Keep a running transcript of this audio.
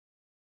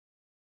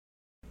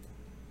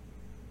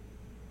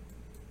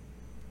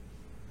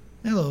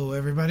Hello,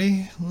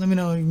 everybody. Let me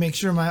know. Make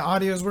sure my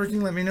audio is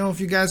working. Let me know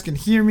if you guys can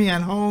hear me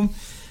at home.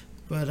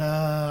 But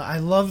I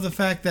love the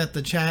fact that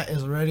the chat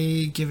is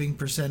already giving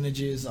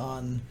percentages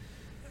on.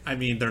 I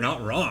mean, they're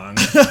not wrong.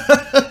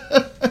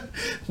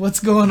 What's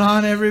going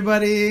on,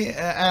 everybody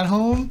at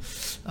home?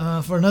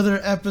 For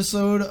another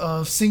episode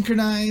of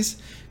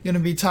Synchronize. Going to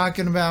be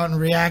talking about and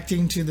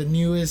reacting to the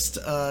newest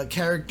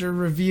character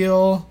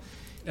reveal.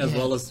 As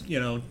well as,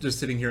 just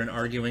sitting here and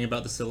arguing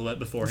about the silhouette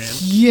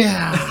beforehand.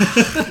 Yeah.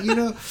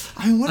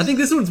 I think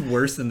this one's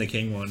worse than the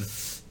King one.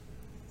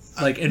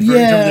 Like, in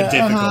terms of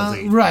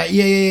difficulty. Right,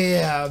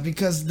 yeah.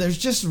 Because there's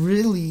just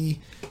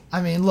really...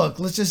 I mean, look,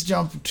 let's just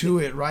jump to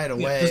it right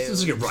away.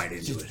 Let's get right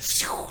into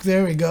it.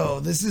 There we go.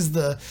 This is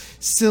the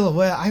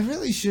silhouette. I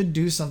really should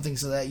do something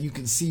so that you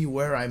can see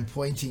where I'm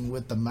pointing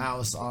with the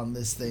mouse on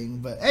this thing.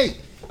 But, hey,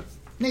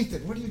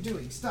 Nathan, what are you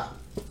doing? Stop.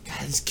 God,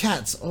 these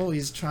cats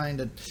always trying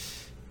to...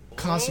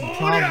 cause some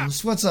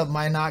problems. What's up,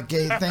 my not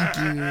gay? Thank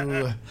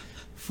you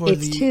for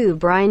it's two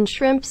brine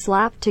shrimp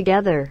slapped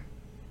together.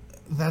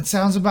 That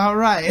sounds about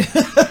right.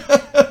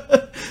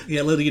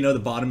 Yeah, little the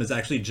bottom is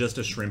actually just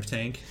a shrimp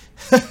tank.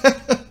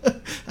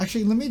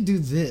 Actually, let me do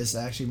this.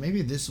 Actually,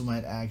 maybe this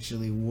might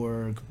actually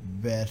work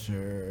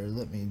better.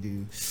 Let me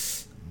do...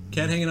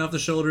 Cat hanging off the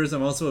shoulders.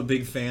 I'm also a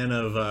big fan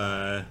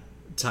of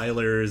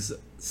Tyler's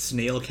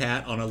snail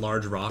cat on a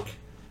large rock.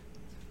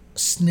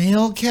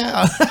 Snail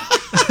cat?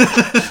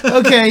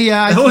 Okay,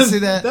 yeah, I can see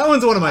that. That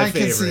one's one of my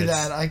favorites.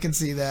 I can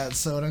see that.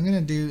 So what I'm going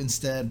to do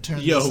instead, turn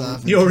this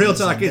off. Real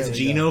talk, it's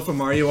Gino from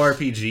Mario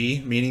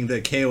RPG, meaning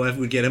that KOF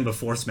would get him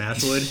before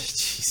Smash would.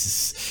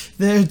 Jesus.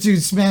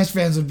 Dude, Smash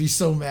fans would be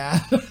so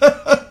mad.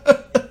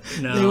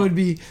 No. They would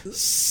be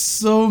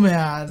so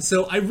mad.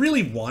 So I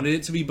really wanted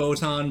it to be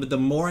Botan, but the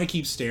more I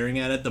keep staring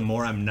at it, the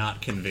more I'm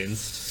not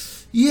convinced.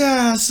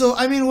 Yeah, so,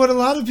 I mean, what a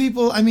lot of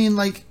people,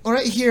 like,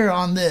 right here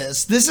on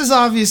this is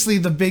obviously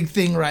the big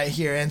thing right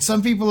here, and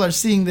some people are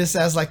seeing this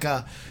as, like,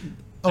 a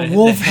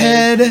wolf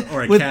head,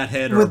 or a with, cat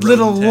head, or with a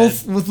little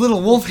wolf head. With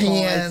little wolf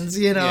hands,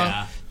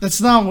 Yeah.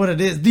 That's not what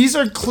it is. These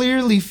are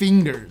clearly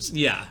fingers.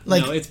 Yeah,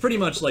 no, it's pretty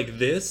much like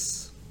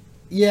this.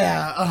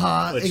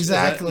 Yeah,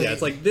 exactly.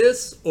 It's like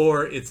this,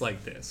 or it's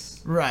like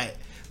this. Right.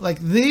 Like,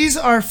 these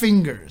are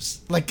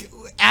fingers. Like,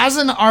 as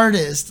an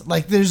artist,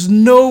 like, there's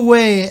no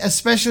way,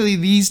 especially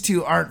these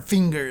two aren't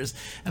fingers.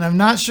 And I'm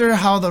not sure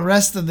how the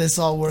rest of this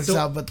all works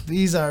out, but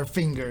these are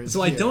fingers.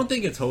 So here. I don't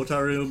think it's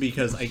Hotaru,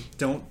 because I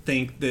don't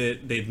think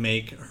that they'd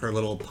make her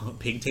little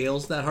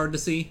pigtails that hard to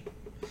see.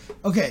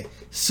 Okay,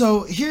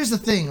 so here's the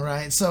thing,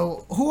 right?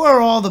 So who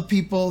are all the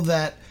people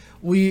that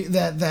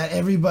that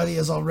everybody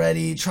is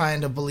already trying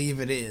to believe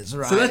it is,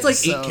 right? So that's like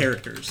 8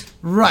 characters.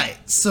 Right.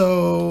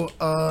 So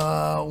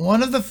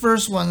one of the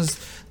first ones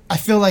I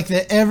feel like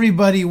that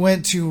everybody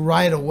went to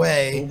right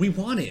away. Well, we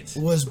want it.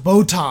 Was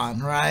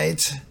Botan,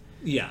 right?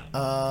 Yeah.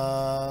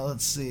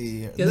 Let's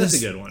see. Yeah, that's a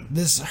good one.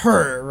 This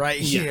her right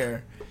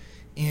here.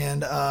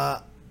 And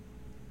I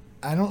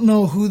don't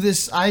know who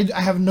this I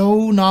have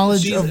no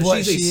knowledge of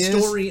what she is. She's a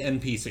story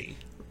NPC.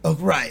 Oh,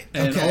 right.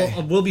 And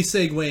okay. We'll be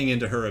segueing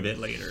into her a bit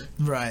later.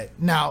 Right.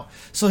 Now,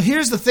 so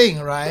here's the thing,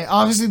 right?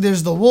 Obviously,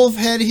 there's the wolf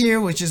head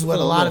here, which is what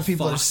a lot of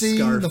people are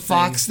seeing, the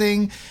fox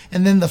thing,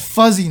 and then the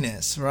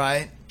fuzziness,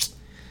 right?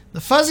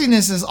 The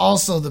fuzziness is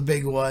also the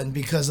big one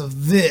because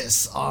of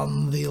this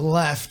on the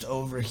left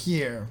over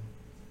here.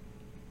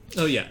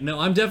 Oh, yeah. No,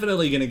 I'm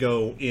definitely going to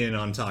go in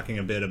on talking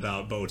a bit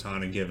about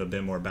Botan and give a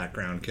bit more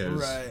background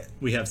because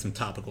we have some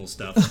topical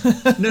stuff.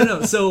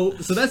 No. So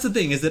that's the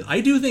thing is that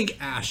I do think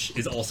Ash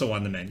is also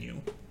on the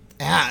menu.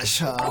 Ash,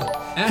 huh?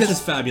 Ash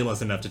is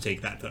fabulous enough to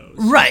take that pose.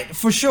 Right,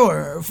 for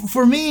sure.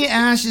 For me,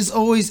 Ash is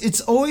always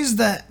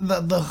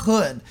the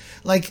hood.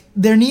 Like,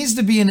 there needs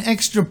to be an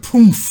extra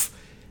poof.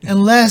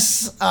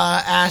 Unless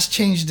Ash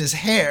changed his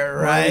hair,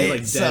 right? Or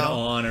he's like dead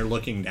on or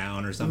looking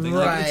down or something.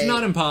 Right. Like, it's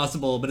not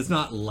impossible, but it's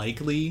not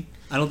likely.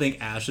 I don't think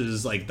Ash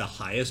is like the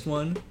highest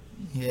one.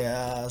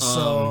 Yeah,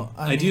 so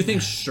I do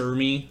think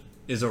Shermie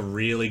is a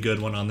really good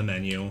one on the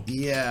menu.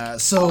 Yeah,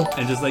 so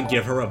and just like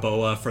give her a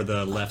boa for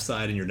the left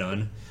side and you're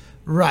done.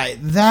 Right,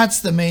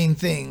 that's the main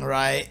thing,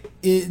 right?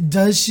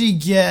 Does she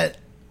get?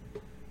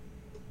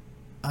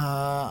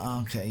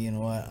 Okay, you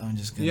know what? I'm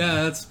just gonna.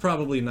 Yeah, that's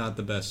probably not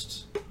the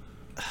best.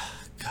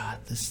 God,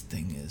 this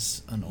thing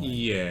is annoying.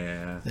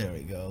 Yeah. There we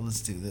go. Let's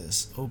do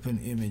this. Open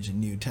image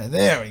and new tab.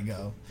 There we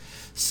go.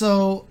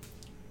 So,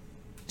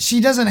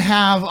 she doesn't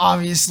have,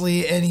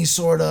 obviously, any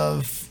sort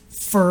of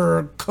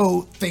fur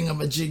coat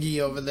thingamajiggy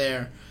over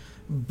there.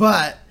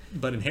 But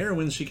in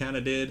Heroines, she kind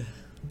of did.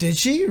 Did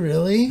she?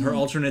 Really? Her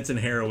alternates in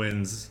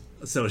Heroines.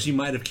 So, she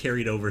might have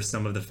carried over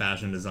some of the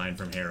fashion design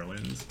from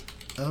Heroines.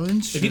 Oh,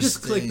 interesting. If you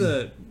just click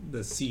the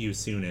See You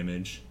Soon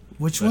image.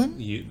 Which one?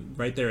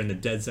 Right there in the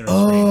dead center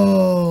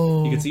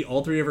screen. You can see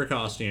all 3 of her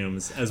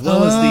costumes, as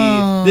well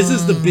as this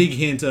is the big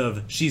hint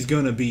of she's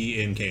gonna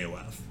be in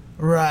KOF.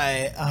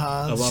 Right.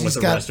 Along with the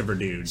rest of her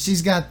dudes.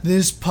 She's got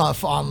this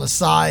puff on the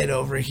side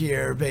over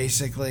here,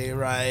 basically,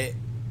 right?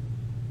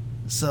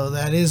 So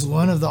that is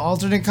one of the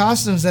alternate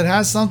costumes that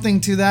has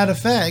something to that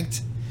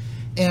effect.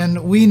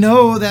 And we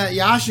know that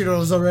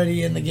Yashiro's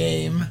already in the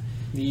game.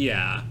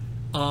 Yeah.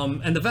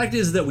 And the fact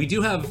is that we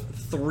do have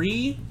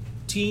 3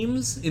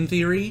 teams, in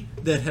theory,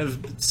 that have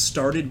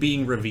started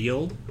being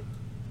revealed.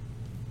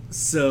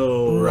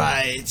 So...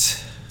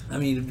 Right. I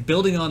mean,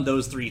 building on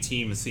those 3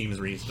 teams seems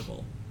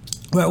reasonable.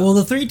 Well,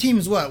 the 3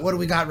 teams, what do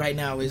we got right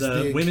now? Is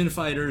the Women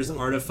Fighters,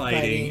 Art of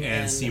Fighting,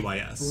 and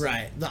CYS.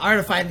 Right. The Art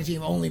of Fighting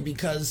team only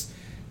because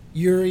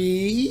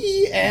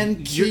Yuri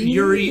and King...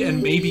 Yuri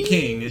and maybe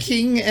King.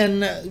 King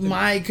and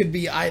Mai could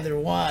be either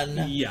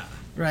one. Yeah.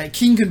 Right.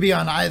 King could be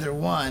on either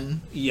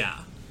one. Yeah.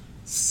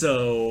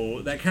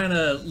 So that kind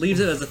of leaves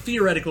it as a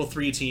theoretical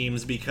 3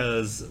 teams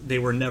because they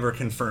were never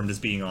confirmed as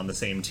being on the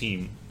same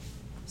team.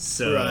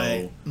 So...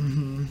 Right.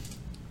 Mm-hmm.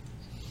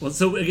 Well,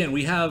 so again,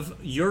 we have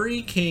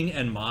Yuri, King,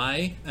 and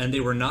Mai, and they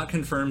were not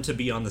confirmed to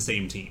be on the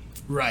same team.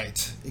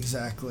 Right,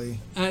 exactly.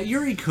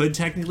 Yuri could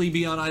technically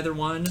be on either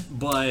one,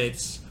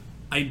 but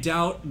I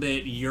doubt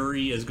that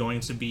Yuri is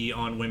going to be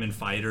on Women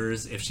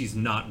Fighters if she's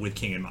not with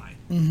King and Mai.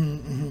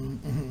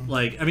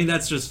 Like, I mean,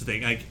 that's just the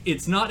thing. Like,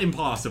 it's not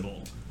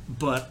impossible,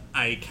 but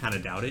I kind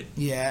of doubt it.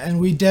 Yeah, and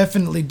we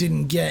definitely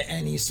didn't get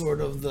any sort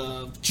of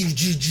the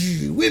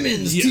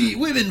women's team,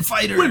 women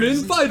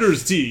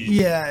fighters team.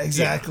 Yeah,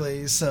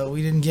 exactly. Yeah. So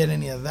we didn't get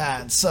any of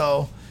that.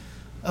 So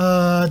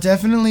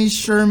definitely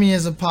Shermie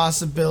is a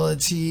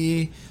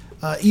possibility.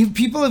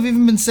 People have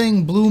even been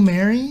saying Blue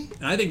Mary.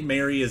 And I think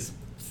Mary is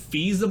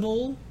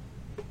feasible.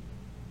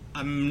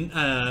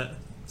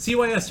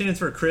 CYS stands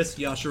for Chris,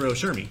 Yashiro,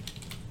 Shermie.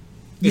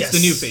 It's the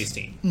New Face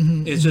team.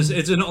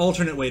 It's an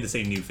alternate way to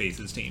say New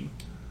Faces team.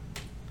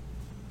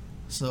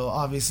 So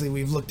obviously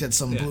we've looked at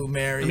some Blue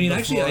Mary. I mean,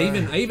 before.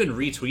 actually, I even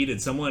retweeted.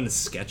 Someone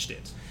sketched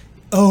it.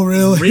 Oh,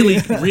 really?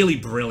 Really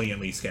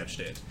brilliantly sketched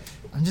it.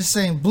 I'm just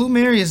saying, Blue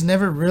Mary has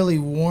never really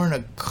worn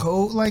a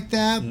coat like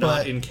that.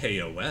 Not in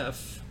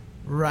KOF.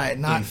 Right.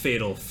 Not in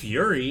Fatal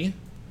Fury.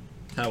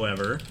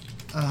 However.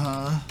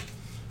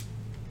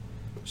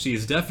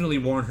 She's definitely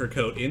worn her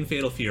coat in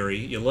Fatal Fury.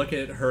 You look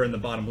at her in the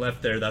bottom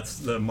left there, that's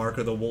the Mark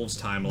of the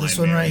Wolves timeline. This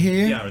one right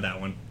here? Yeah, or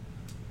that one.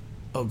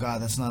 Oh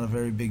god, that's not a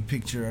very big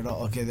picture at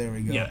all. Okay, there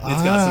we go. Yeah,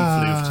 it's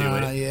got some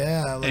floof to it.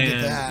 Yeah, look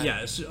at that.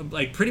 Yeah,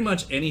 like pretty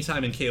much any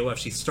time in KOF,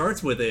 she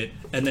starts with it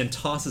and then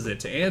tosses it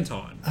to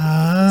Anton.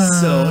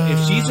 So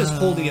if she's just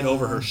holding it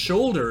over her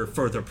shoulder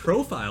for the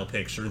profile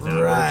picture, that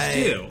works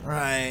too.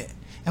 Right.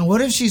 And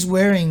what if she's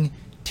wearing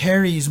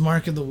Terry's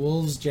Mark of the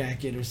Wolves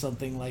jacket or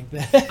something like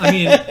that? I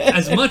mean,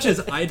 as much as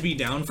I'd be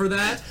down for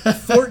that,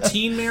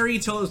 14 Mary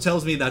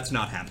tells me that's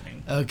not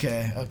happening.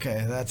 Okay,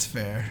 that's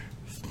fair.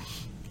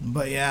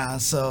 But yeah,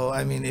 so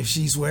I mean, if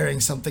she's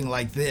wearing something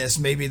like this,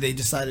 maybe they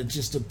decided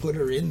just to put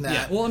her in that.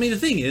 Yeah, well, I mean, the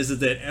thing is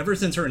that ever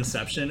since her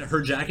inception,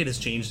 her jacket has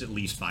changed at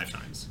least 5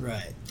 times.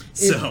 Right.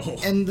 So,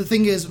 and the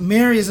thing is,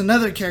 Mary is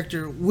another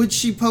character. Would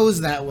she pose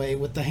that way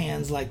with the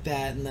hands like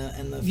that and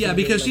the yeah,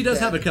 because she does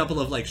have a couple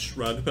of like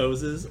shrug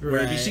poses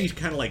where she's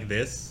kind of like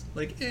this,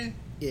 like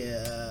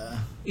Yeah.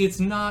 It's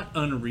not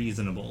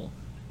unreasonable,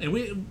 and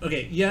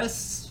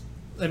yes.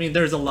 I mean,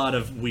 there's a lot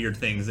of weird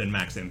things in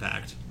Max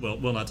Impact.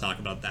 We'll not talk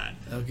about that.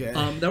 Okay.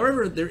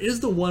 However, there is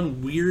the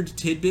one weird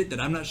tidbit that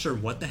I'm not sure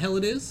what the hell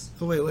it is.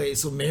 Oh, wait.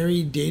 So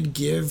Mary did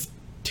give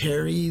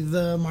Terry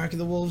the Mark of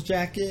the Wolves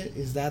jacket?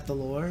 Is that the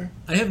lore?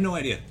 I have no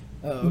idea.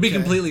 Oh, okay. To be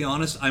completely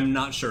honest, I'm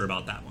not sure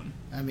about that one.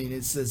 I mean,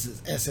 it says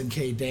it's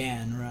SNK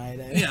Dan, right?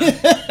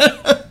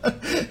 Yeah.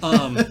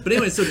 But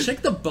anyway, so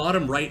check the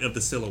bottom right of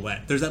the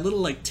silhouette. There's that little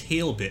like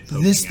tail bit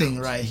poking this thing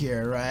out. Right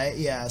here, right?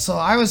 Yeah. So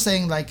I was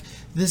saying like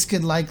this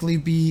could likely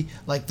be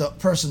like the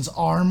person's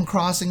arm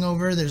crossing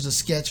over. There's a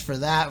sketch for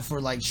that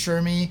for like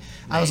Shermie. Maybe.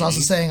 I was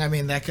also saying, I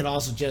mean, that could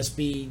also just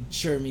be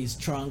Shermie's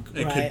trunk,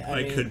 right?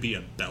 It could be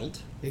a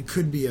belt. It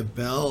could be a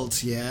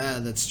belt. Yeah,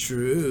 that's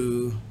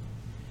true.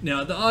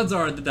 Now, the odds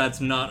are that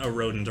that's not a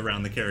rodent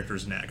around the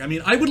character's neck. I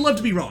mean, I would love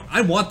to be wrong.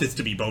 I want this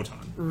to be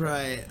Botan.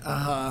 Right,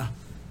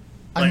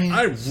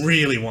 I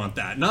really want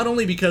that. Not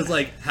only because,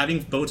 like,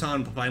 having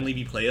Botan finally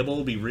be playable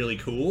would be really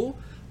cool,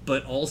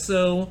 but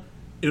also,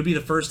 it would be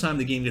the first time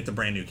the game gets a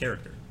brand new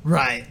character.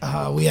 Right,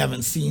 we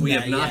haven't seen that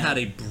yet. We have not had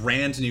a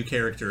brand new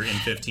character in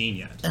 15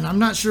 yet. And I'm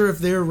not sure if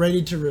they're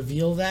ready to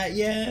reveal that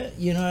yet,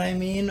 you know what I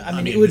mean? I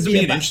mean, it would be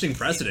an interesting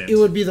precedent. It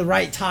would be the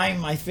right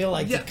time, I feel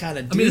like, to kind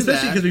of do that. I mean,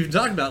 especially because we've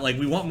talked about, like,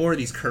 we want more of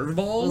these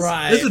curveballs.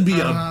 Right. This would be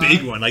a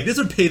big one. Like, this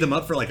would pay them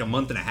up for, like, a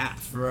month and a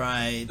half.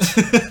 Right.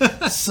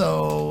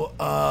 So,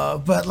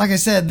 but like I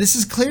said, this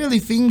is clearly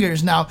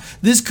Fingers. Now,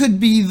 this could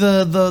be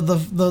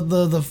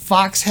the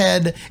fox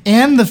head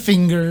and the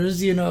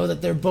fingers, you know,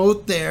 that they're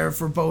both there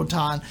for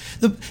Botan.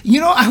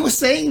 I was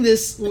saying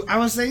this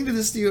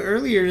to you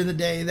earlier in the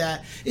day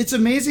that it's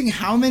amazing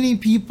how many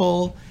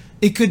people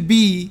it could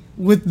be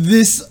with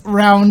this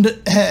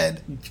round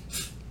head.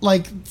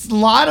 Like a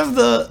lot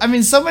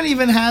of someone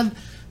even had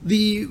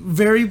the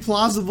very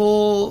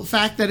plausible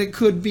fact that it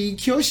could be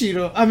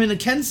Kyoshiro. I mean, a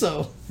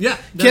Kenso. Yeah,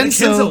 the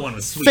Kenso one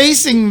was sweet.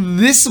 Facing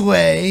this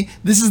way.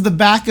 This is the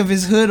back of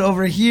his hood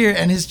over here,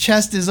 and his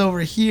chest is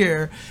over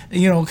here,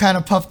 kind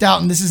of puffed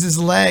out, and this is his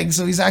leg.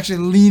 So he's actually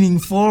leaning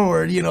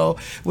forward,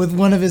 with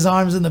one of his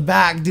arms in the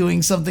back,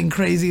 doing something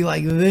crazy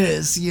like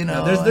this.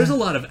 There's a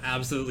lot of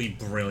absolutely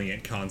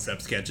brilliant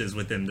concept sketches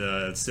within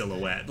the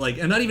silhouette,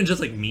 and not even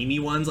just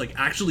meme ones,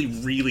 actually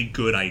really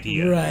good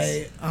ideas.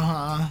 Right.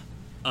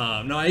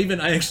 No, I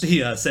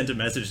actually sent a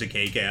message to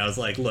KK. I was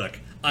like, look,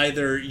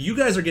 either you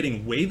guys are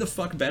getting way the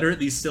fuck better at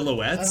these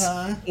silhouettes,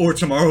 or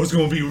tomorrow's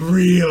going to be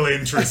real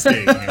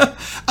interesting.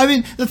 I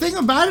mean, the thing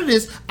about it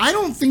is, I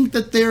don't think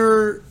that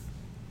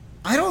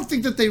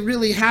they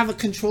really have a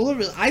control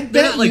over it.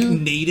 They're not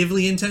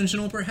natively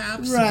intentional,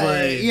 perhaps. Right.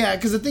 But... Yeah,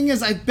 because the thing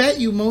is, I bet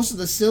you most of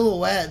the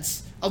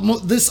silhouettes,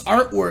 this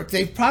artwork,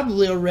 they've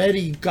probably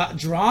already got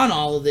drawn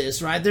all of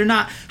this, right? They're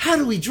not, how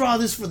do we draw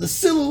this for the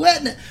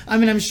silhouette? I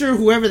mean, I'm sure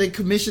whoever they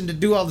commissioned to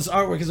do all this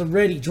artwork has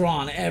already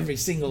drawn every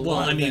single one.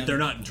 Well, I mean, they're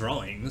not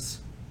drawings.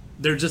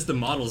 They're just the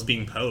models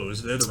being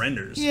posed. They're the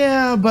renders.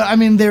 Yeah, but I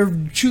mean, they're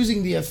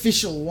choosing the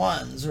official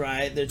ones,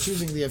 right? They're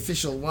choosing the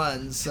official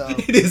ones, so...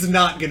 It is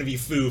not going to be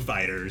Foo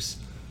Fighters.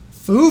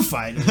 Foo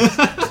Fighters?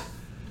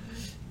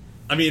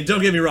 I mean,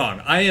 don't get me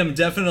wrong. I am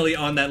definitely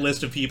on that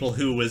list of people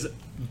who was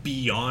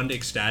beyond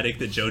ecstatic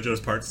that JoJo's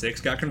Part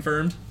 6 got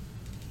confirmed.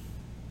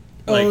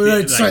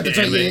 That's right.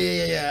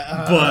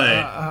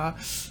 Yeah.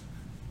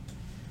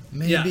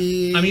 Maybe.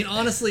 Yeah. I mean,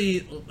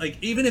 honestly,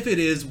 even if it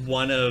is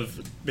one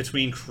of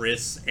between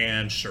Chris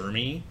and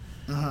Shermie,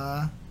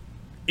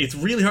 it's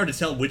really hard to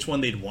tell which one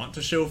they'd want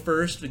to show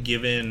first,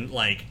 given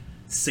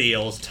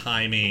sales,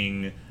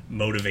 timing,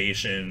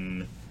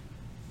 motivation,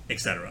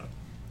 etc.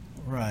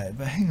 Right,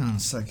 but hang on a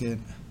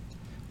second.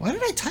 Why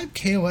did I type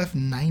KOF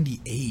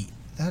 98?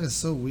 That is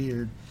so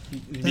weird.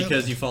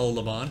 Because you follow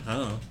Laban?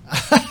 Oh.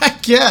 I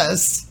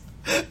guess.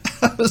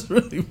 That was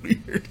really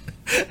weird.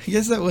 I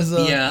guess that was...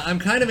 Yeah, I'm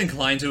kind of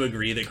inclined to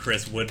agree that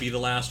Chris would be the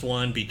last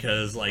one,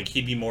 because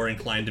he'd be more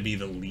inclined to be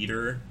the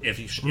leader if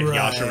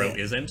Yashiro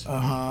isn't.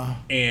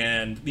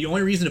 And the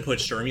only reason to put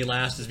Shermie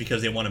last is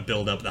because they want to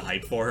build up the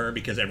hype for her,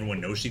 because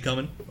everyone knows she's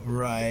coming.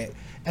 Right.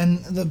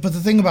 But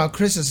the thing about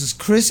Chris is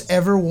Chris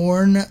ever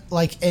worn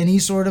any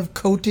sort of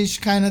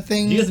coatish kind of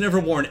thing? He has never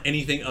worn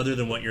anything other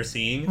than what you're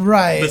seeing.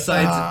 Right.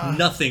 Besides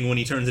nothing when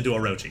he turns into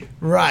Orochi.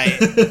 Right.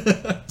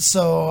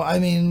 So, I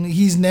mean,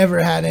 he's never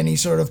had any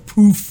sort of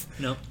poof.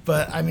 No.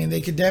 But, I mean,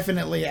 they could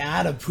definitely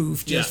add a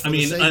poof just for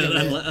the sake of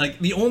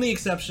it. The only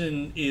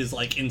exception is,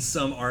 in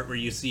some art where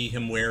you see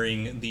him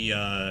wearing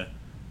the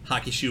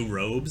hockey shoe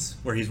robes,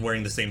 where he's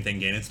wearing the same thing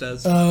Ganitz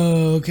does.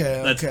 Oh,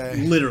 okay, That's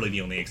literally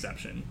the only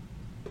exception.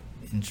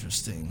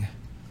 Interesting.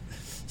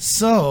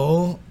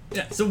 So...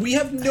 Yeah, so we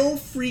have no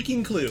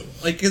freaking clue.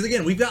 Because,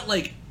 again, we've got,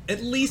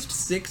 at least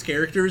 6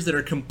 characters that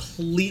are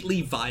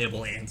completely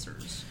viable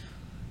answers.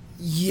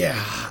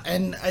 Yeah,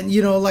 and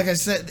like I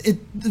said, it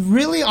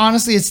really,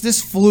 honestly, it's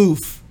this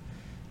floof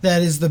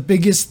that is the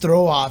biggest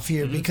throw-off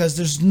here, because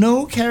there's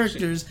no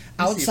characters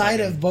outside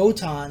of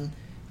Botan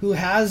who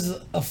has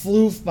a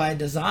floof by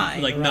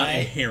design, right? Not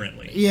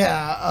inherently.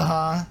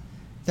 Yeah,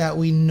 that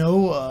we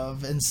know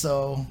of, and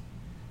so...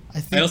 I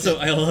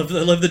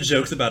love the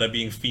jokes about it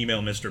being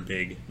female Mr.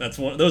 Big.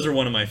 Those are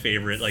one of my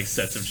favorite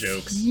sets of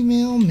jokes.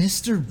 Female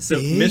Mr. Big. So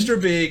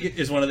Mr. Big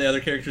is one of the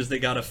other characters that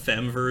got a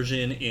femme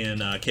version in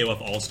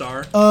KOF All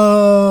Star.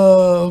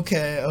 Oh,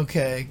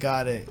 okay,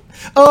 got it.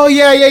 Oh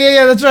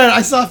yeah. That's right.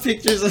 I saw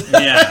pictures of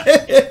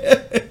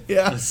that.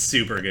 Yeah, it's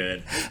super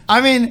good. I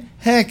mean,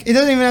 heck, it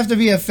doesn't even have to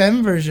be a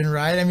femme version,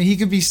 right? I mean, he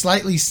could be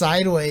slightly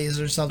sideways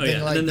or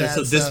something like that. And then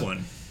there's this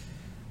one.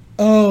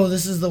 Oh,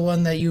 this is the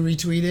one that you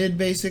retweeted,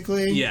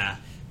 basically? Yeah.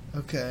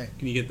 Okay.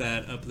 Can you get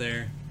that up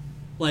there?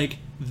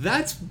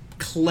 That's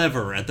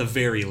clever at the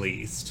very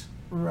least.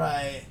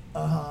 Right.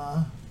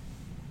 So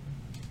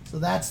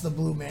that's the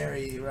Blue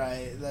Mary,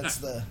 right? That's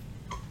the...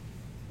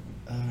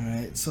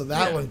 Alright, so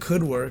that one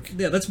could work.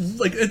 Yeah, that's,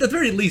 at the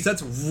very least,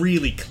 that's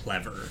really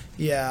clever.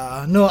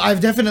 Yeah. No,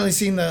 I've definitely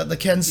seen the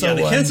Kenso one.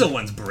 Yeah, the Kenso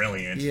one's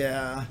brilliant.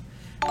 Yeah.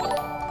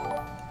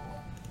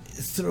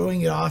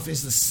 Throwing it off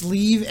is the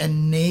sleeve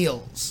and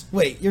nails.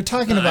 Wait, you're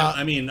talking about...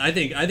 I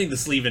think the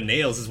sleeve and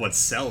nails is what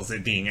sells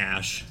it being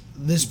Ash.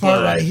 This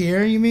part right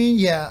here, you mean?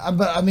 Yeah,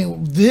 but I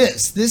mean,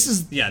 this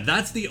is... Yeah,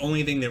 that's the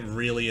only thing that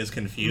really is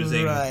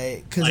confusing.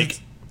 Right, because...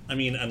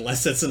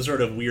 unless it's some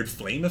sort of weird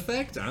flame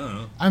effect? I don't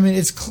know. I mean,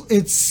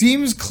 it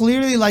seems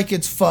clearly like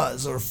it's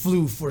fuzz or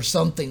floof or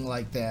something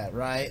like that,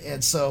 right?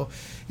 And so,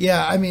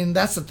 yeah, I mean,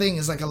 that's the thing,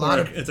 is a lot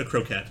of... It's a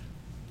croquette.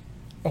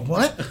 A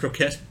what? A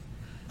croquette.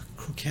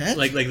 Croquette?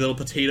 Like little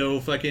potato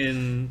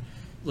fucking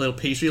little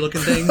pastry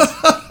looking things.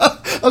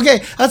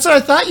 Okay, that's what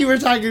I thought you were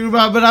talking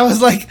about, but I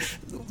was like,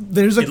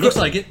 there's a... It looks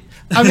like it.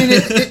 I mean,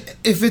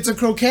 if it's a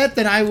croquette,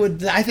 then I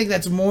think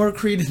that's more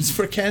credence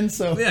for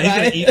Kenso. Yeah, he's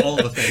gonna eat all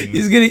the things.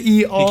 He's gonna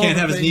eat all the things. He can't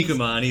have his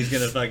Nikomon, he's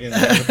gonna fucking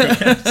have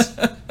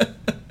the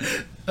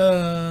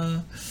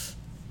croquettes.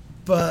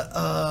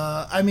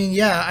 I mean,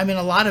 yeah. I mean,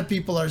 a lot of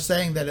people are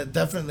saying that it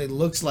definitely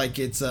looks like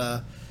it's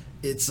a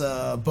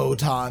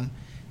Botan.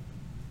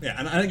 Yeah,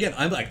 and again,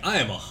 I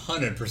am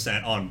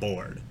 100% on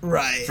board,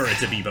 right, for it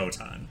to be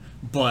Botan.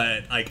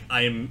 But like,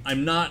 I'm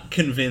not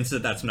convinced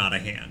that that's not a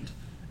hand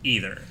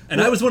either.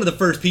 And I was one of the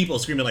first people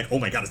screaming like, "Oh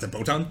my god, it's a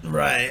Botan!"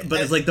 Right.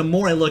 But it's like the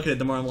more I look at it,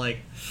 the more I'm like,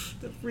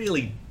 that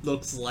really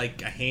looks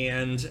like a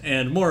hand.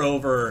 And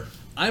moreover,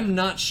 I'm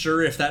not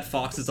sure if that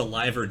fox is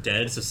alive or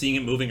dead, so seeing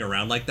it moving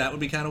around like that would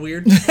be kind of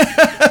weird.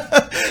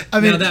 I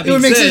mean, it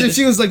would make sense if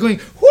she was like going,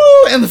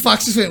 whoo, and the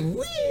fox just went,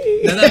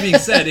 wee. Now that being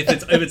said, if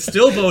it's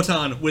still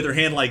Botan with her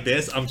hand like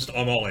this, I'm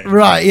all in.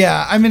 Right,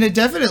 yeah. I mean, it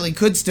definitely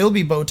could still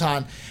be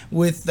Botan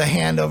with the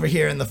hand over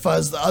here and the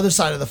fuzz, the other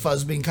side of the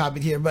fuzz being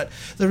copied here. But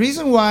the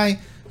reason why,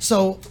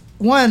 so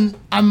one,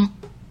 I'm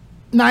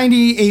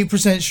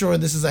 98% sure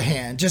this is a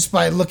hand just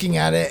by looking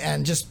at it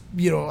and just,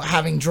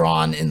 having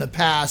drawn in the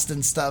past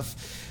and stuff.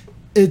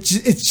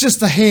 It's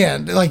just a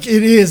hand. Like,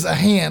 it is a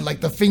hand.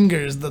 Like, the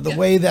fingers, the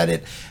way that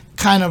it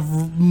kind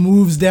of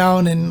moves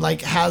down and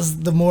like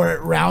has the more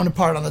round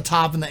part on the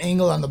top and the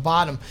angle on the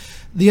bottom.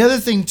 The other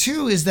thing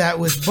too is that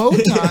with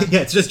Botan, yeah,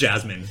 it's just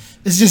Jasmine.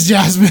 It's just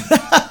Jasmine.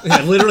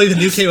 Yeah, literally the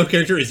new KO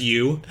character is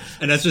you,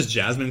 and that's just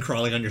Jasmine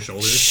crawling on your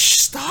shoulders. Shh,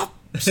 stop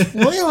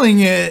spoiling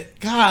it.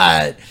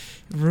 God,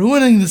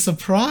 ruining the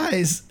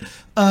surprise.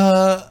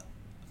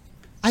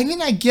 I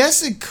mean, I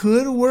guess it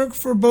could work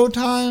for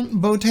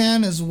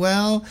Botan as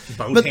well.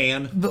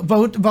 Botan?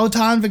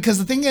 Botan, because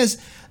the thing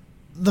is,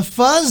 the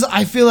fuzz,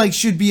 I feel like,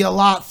 should be a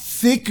lot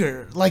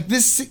thicker. Like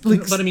this...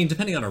 but I mean,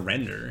 depending on a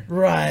render.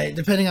 Right,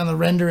 depending on the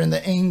render and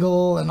the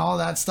angle and all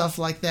that stuff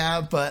like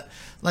that. But,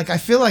 like, I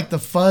feel like the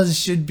fuzz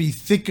should be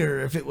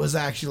thicker if it was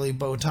actually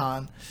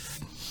Botan.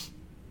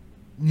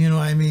 You know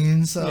what I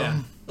mean? So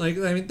yeah. Like,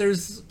 I mean,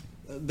 there's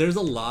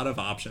a lot of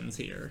options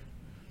here.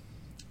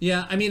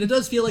 Yeah, I mean, it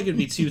does feel like it'd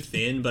be too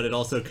thin, but it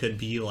also could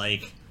be,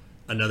 like,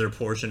 another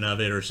portion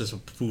of it, or it's just a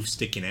poof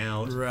sticking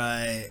out.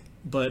 Right.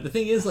 But the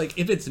thing is, like,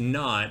 if it's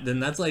not, then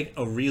that's, like,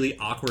 a really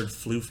awkward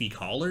floofy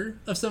collar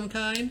of some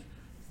kind.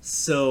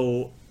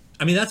 So,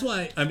 I mean, that's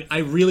why, I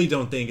really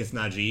don't think it's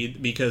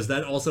Najid, because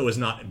that also is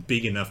not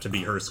big enough to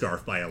be her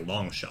scarf by a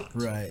long shot.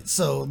 Right.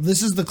 So,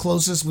 this is the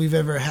closest we've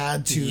ever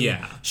had to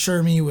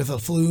Shermie with a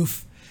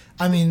floof.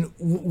 I mean,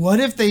 what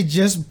if they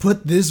just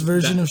put this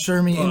version of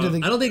Shermie into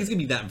the... I don't think it's going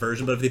to be that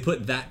version, but if they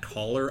put that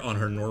collar on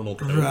her normal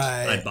coat,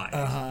 I'd buy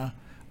it.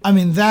 I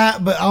mean,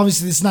 that, but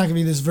obviously it's not going to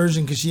be this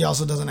version because she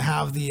also doesn't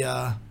have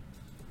the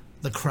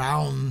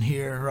crown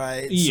here,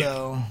 right? Yeah.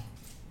 So...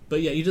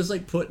 But yeah, you just,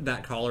 like, put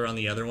that collar on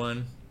the other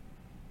one.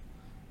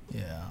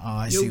 Yeah. Oh,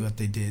 I see what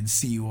they did.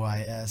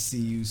 CYS. See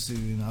you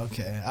soon.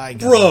 Okay. I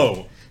got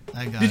Bro! It.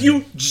 I got Did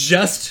you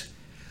just...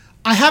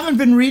 I haven't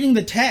been reading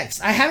the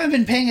text. I haven't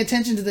been paying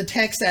attention to the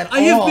text at all.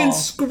 I have been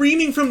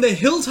screaming from the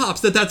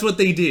hilltops that that's what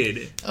they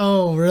did.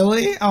 Oh,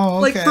 really?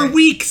 Oh, okay. Like, for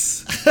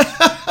weeks.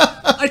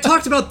 I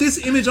talked about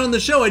this image on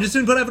the show. I just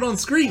didn't have it on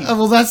screen.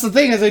 Well, that's the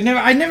thing. Is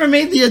I never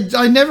made the.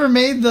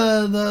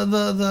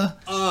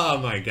 Oh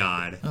my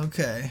god.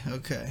 Okay.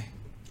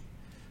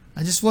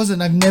 I just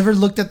wasn't. I've never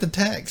looked at the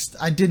text.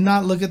 I did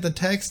not look at the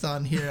text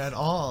on here at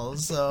all.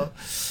 So.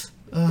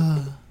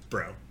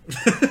 Bro.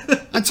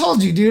 I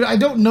told you, dude, I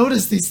don't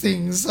notice these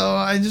things, so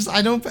I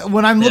don't,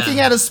 when I'm looking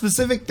at a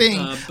specific thing,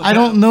 I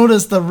don't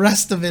notice the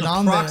rest of it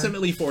on there.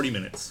 Approximately 40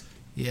 minutes.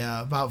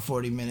 Yeah, about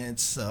 40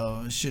 minutes,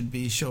 so it should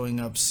be showing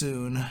up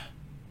soon.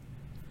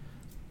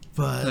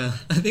 But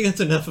I think that's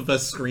enough of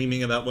us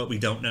screaming about what we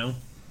don't know.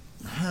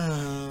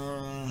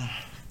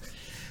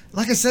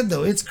 Like I said,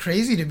 though, it's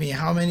crazy to me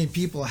how many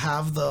people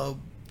have the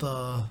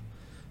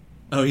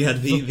oh yeah,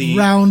 the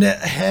round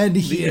head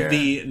here,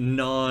 the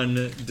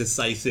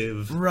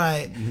non-decisive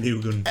right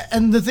Nugun.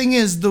 And the thing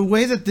is, the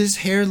way that this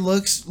hair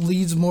looks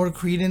leads more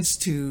credence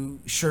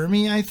to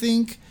Shermie, I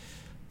think,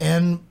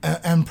 and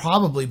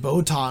probably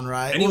Botan,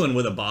 right? Anyone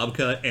with a bob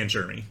cut and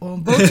Shermie. Well,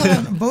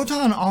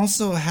 Botan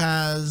also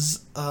has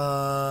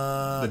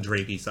the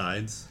drapey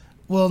sides.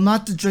 Well,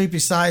 not the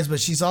drapey sides, but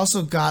she's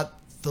also got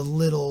the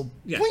little.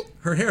 Yeah,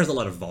 her hair has a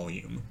lot of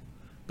volume.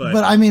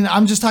 But I mean,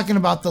 I'm just talking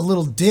about the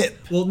little dip.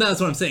 Well,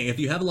 that's what I'm saying. If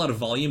you have a lot of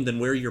volume, then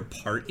where your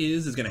part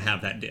is going to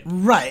have that dip.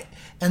 Right.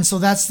 And so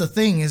that's the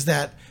thing, is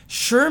that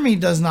Shermie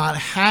does not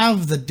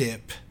have the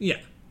dip. Yeah.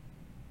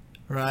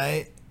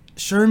 Right?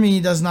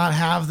 Shermie does not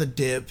have the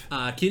dip.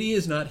 Kitty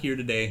is not here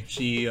today.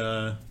 She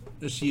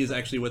is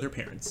actually with her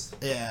parents.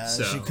 Yeah,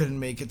 so she couldn't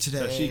make it today.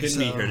 So she couldn't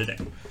be here today.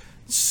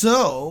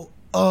 So,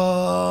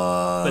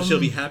 but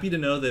she'll be happy to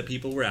know that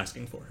people were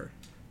asking for her.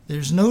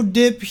 There's no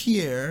dip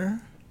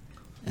here.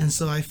 And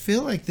so I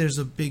feel like there's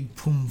a big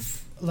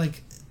poof.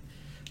 Like,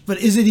 but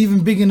is it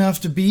even big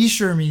enough to be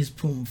Shermie's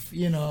poof,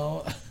 you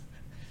know?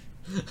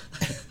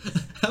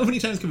 How many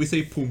times can we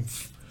say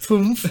poof?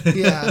 Poof,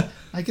 yeah.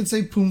 I can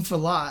say poof a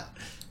lot.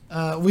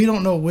 We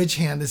don't know which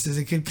hand this is.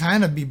 It could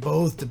kind of be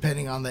both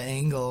depending on the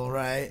angle,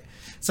 right?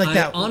 It's like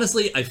that.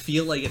 Honestly, I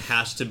feel like it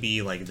has to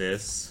be like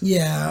this.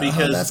 Yeah,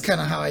 because that's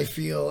kind of how I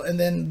feel. And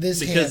then this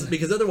hand.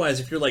 Because otherwise,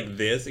 if you're like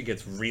this, it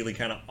gets really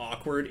kind of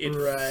awkward. It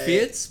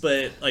fits,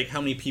 but like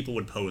how many people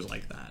would pose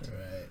like that?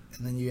 Right.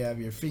 And then you have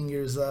your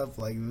fingers up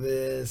like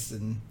this,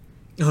 and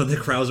oh, the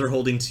Krauser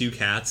holding two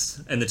cats,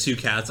 and the two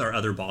cats are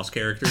other boss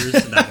characters.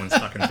 And that one's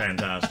fucking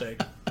fantastic.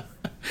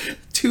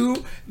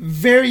 Two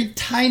very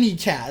tiny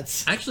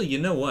cats. Actually, you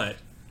know what?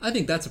 I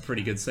think that's a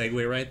pretty good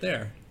segue right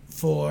there.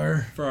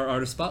 For our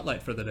artist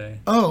spotlight for the day.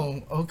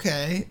 Oh,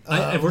 okay.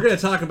 If we're going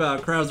to talk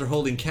about Krauser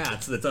holding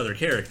cats, that's other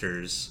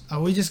characters. Are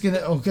we just going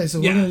to... Okay, so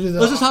we're going to do that.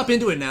 Let's just hop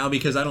into it now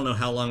because I don't know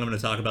how long I'm going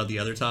to talk about the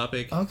other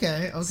topic.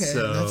 Okay.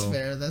 So,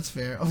 that's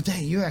fair. Oh,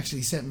 dang, you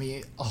actually sent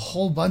me a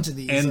whole bunch of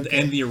these.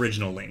 And the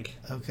original link.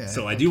 Okay.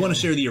 So I do want to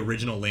share the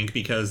original link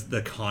because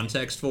the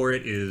context for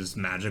it is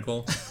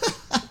magical.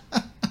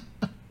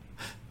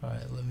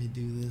 Alright, let me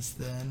do this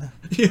then.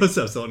 Yo, what's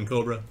up, Sultan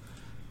Cobra?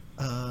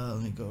 Let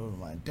me go over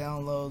my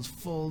downloads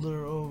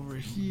folder over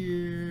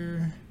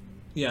here.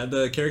 Yeah,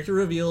 the character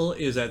reveal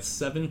is at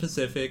 7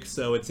 Pacific,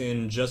 so it's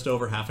in just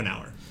over half an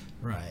hour.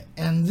 Right.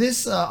 And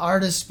this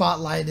artist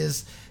spotlight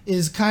is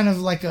kind of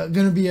like going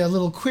to be a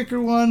little quicker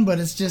one, but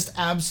it's just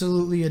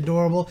absolutely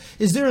adorable.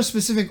 Is there a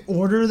specific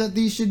order that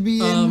these should be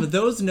in?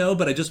 Those no,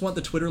 but I just want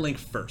the Twitter link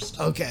first.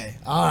 Okay.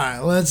 All right,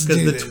 let's do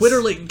this. Because the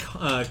Twitter link,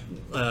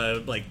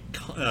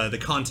 the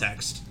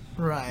context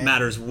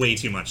matters way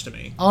too much to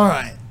me. All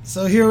right.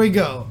 So here we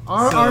go.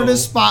 Our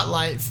artist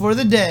spotlight for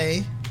the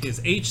day is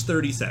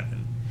H37.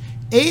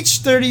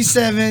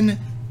 H37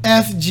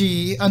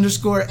 FG _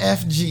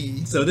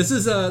 FG. So this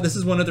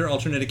is one of their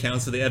alternate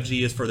accounts. So the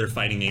FG is for their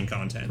fighting game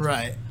content.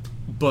 Right.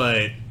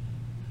 But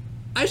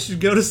I should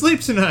go to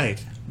sleep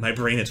tonight. My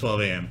brain at 12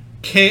 a.m.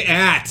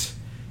 K-at.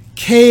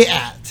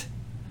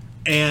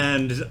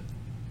 And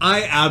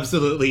I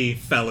absolutely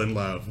fell in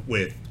love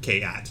with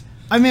K-at.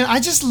 I mean, I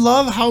just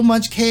love how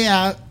much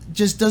K-at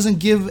just doesn't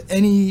give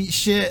any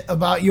shit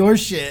about your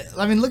shit.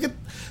 I mean, look at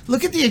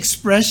the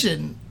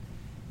expression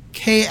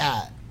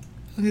K-at.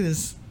 Look at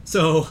this.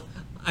 So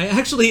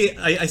I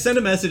sent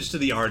a message to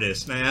the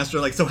artist and I asked her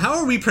like, so how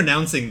are we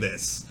pronouncing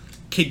this?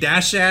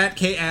 K-at,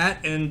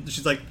 K-at, and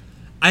she's like,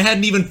 I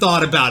hadn't even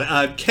thought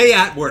about it.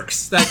 K-at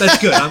works. That's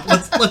good.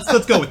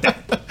 Let's go with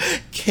that.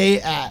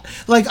 K-at.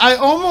 Like I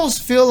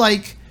almost feel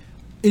like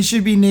it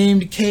should be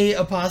named K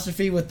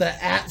apostrophe with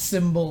the at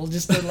symbol,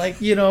 just to like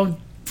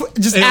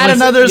add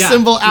another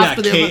symbol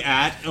after the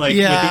K-at, with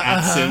the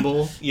at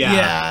symbol.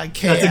 Yeah,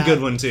 K-at. That's a good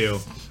one too.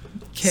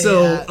 K-at.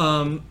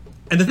 So,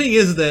 and the thing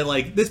is that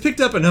like this picked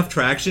up enough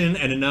traction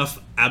and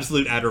enough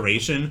absolute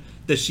adoration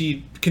that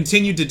she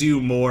continued to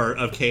do more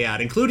of K-at,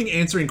 including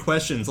answering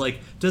questions like,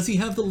 does he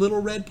have the little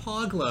red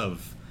paw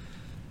glove?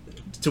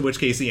 To which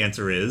case the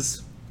answer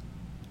is...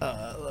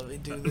 let me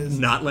do this.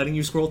 Not letting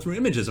you scroll through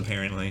images,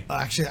 apparently.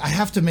 Actually, I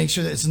have to make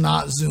sure that it's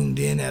not zoomed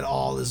in at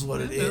all is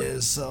what it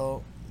is,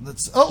 so...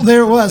 Oh,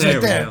 there it was,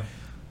 right there.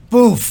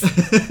 Boof.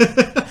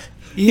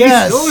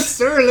 Yes. He's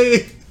so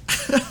surly.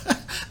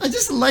 I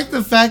just like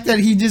the fact that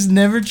he just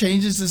never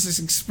changes this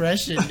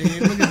expression,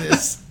 dude. Look at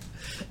this.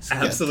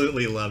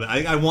 Absolutely love it.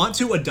 I want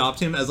to adopt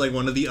him as like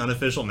one of the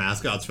unofficial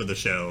mascots for the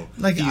show.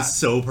 Like he's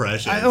so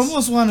precious. I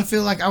almost want to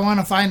feel like I want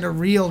to find a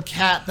real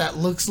cat that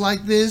looks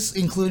like this,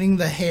 including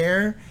the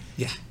hair.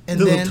 Yeah. And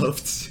little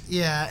tufts.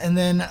 Yeah, and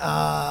then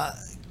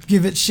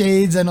give it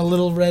shades and a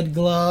little red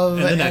glove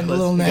and a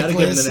little necklace.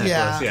 Gotta give him the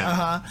necklace.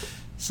 Yeah.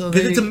 So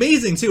because it's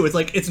amazing too. It's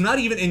like it's not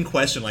even in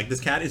question. Like this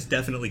cat is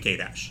definitely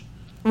K-Dash.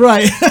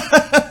 Right.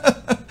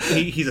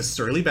 He's a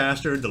surly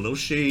bastard. The little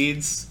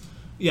shades.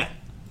 Yeah.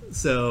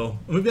 So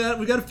we've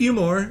got a few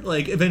more.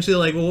 Like eventually,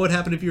 like, well, what would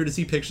happen if you were to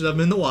see pictures of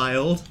him in the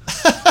wild?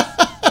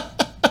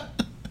 I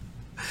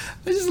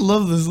just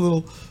love this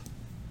little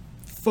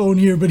phone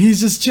here, but he's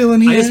just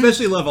chilling here. I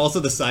especially love also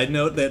the side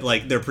note that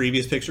like their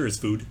previous picture is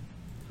food.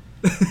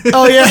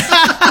 Oh yeah.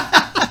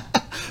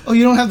 Oh,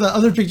 you don't have the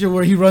other picture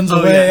where he runs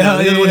away. Yeah, no,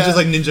 the other one's just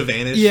like ninja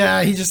vanish.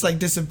 Yeah, he just like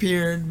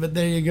disappeared. But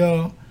there you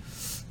go.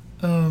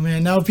 Oh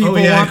man, now people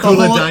want the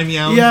Kula whole.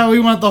 Daimyo. Yeah, we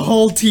want the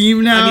whole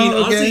team now. I mean,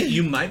 honestly,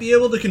 you might be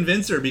able to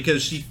convince her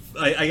because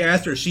I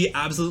asked her. She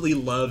absolutely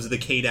loves the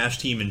K-Dash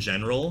team in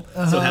general.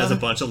 So has a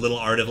bunch of little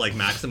art of like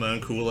Maxima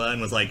and Kula,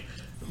 and was like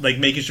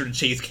making sure to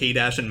chase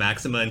K-Dash and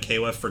Maxima and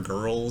KOF for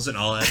girls and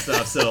all that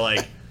stuff. So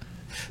like,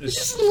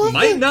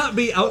 might not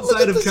be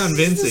outside of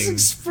convincing. This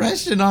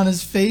expression on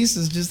his face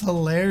is just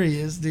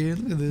hilarious, dude.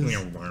 Look at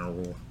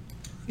this.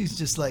 He's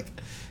just like,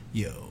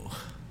 yo.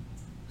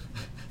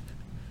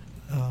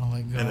 Oh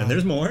my god. And then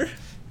there's more.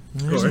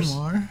 There's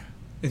more.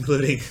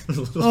 Including...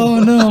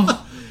 Oh no.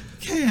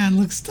 Kan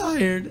looks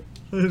tired.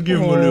 Let's give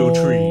him a little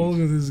treat.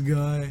 Look at this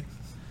guy.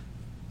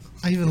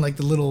 I even like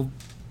the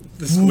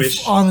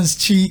squish on his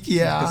cheek.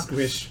 Yeah. The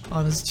squish.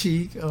 On his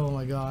cheek. Oh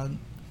my god.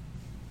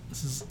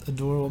 This is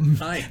adorable.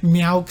 Hi.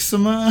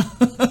 Meowxima.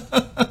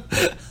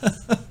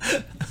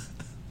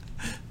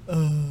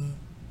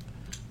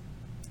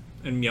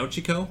 And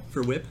Meowchico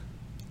for whip.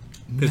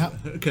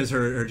 Because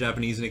her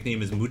Japanese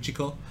nickname is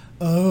Muchiko.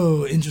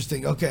 Oh,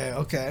 interesting.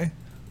 Okay.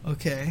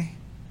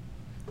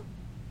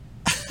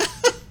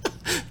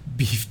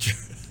 Beef jerky.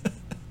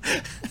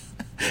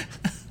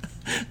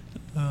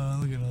 Oh,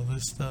 look at all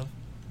this stuff.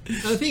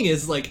 The thing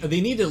is, like,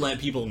 they need to let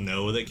people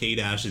know that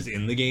K-Dash is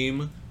in the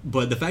game,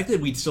 but the fact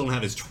that we still don't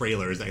have his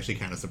trailer is actually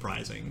kind of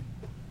surprising.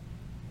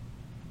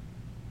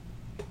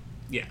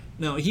 Yeah.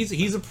 No,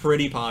 he's a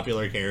pretty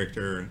popular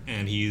character,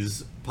 and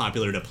he's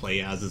popular to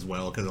play as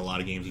well, because a lot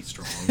of games he's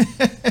strong.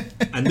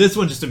 And this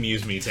one just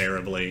amused me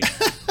terribly.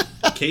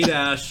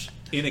 K-Dash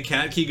in a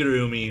cat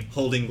kigurumi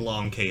holding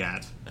long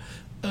cat.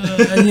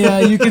 And yeah,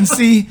 you can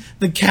see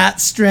the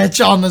cat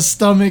stretch on the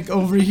stomach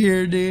over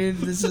here, dude.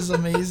 This is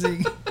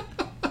amazing.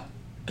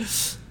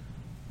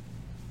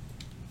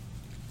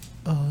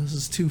 Oh, this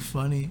is too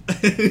funny.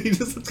 He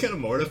just looks kind of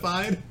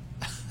mortified.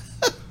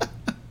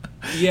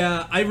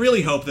 Yeah, I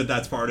really hope that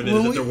that's part of it,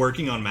 that they're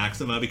working on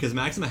Maxima, because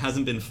Maxima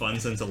hasn't been fun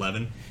since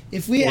 11.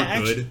 If we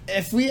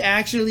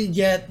actually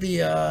get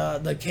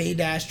the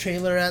K-Dash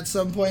trailer at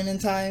some point in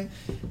time,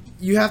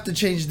 you have to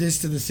change this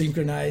to the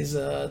synchronize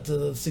Oh,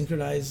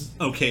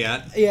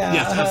 K-At? Yeah,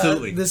 yes,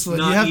 absolutely. This one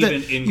Not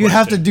you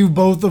have to do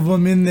both of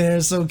them in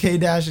there, so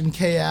K-Dash and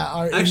K-At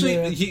are actually.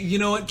 In there. You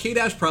know what?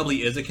 K-Dash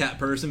probably is a cat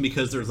person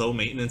because they're low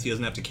maintenance. He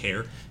doesn't have to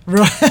care.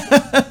 Right.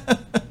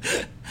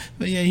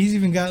 But yeah, he's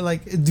even got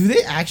like. Do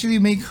they actually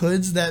make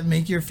hoods that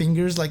make your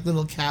fingers like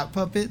little cat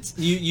puppets?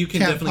 You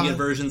can definitely get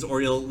versions,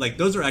 or you'll like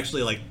those are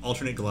actually like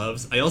alternate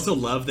gloves. I also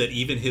love that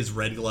even his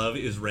red glove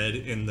is red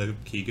in the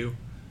Kigu.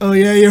 Oh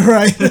yeah, you're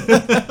right.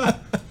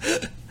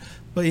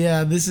 But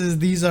yeah,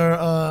 these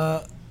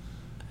are.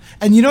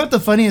 And you know what the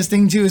funniest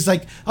thing too is,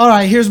 like, all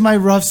right, here's my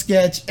rough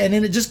sketch, and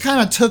then it just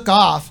kind of took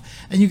off,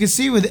 and you can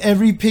see with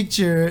every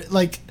picture,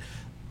 like,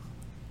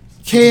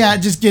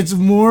 K-At just gets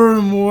more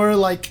and more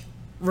like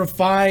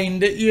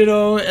refined, you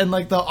know, and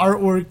like the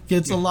artwork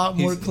gets a lot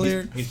more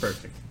clear. He's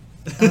perfect.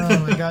 Oh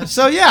my gosh.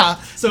 So yeah.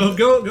 So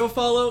go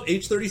follow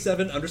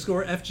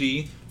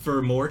H37_FG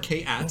for more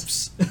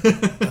K-Ats.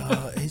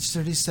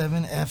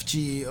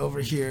 H37FG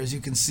over here, as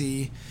you can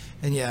see.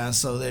 And yeah,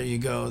 so there you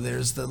go.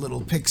 There's the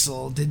little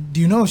pixel. Do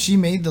you know if she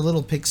made the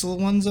little pixel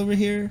ones over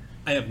here?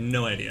 I have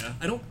no idea.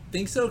 I don't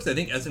think so, because I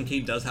think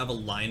SNK does have a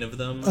line of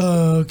them.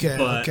 Oh, okay.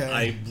 But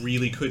I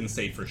really couldn't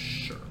say for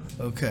sure.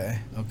 Okay.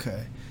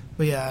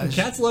 But yeah.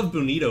 Cats love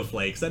Bonito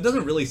Flakes. That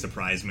doesn't really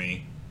surprise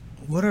me.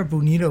 What are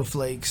Bonito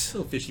Flakes?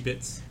 Little fishy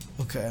bits.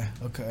 Okay.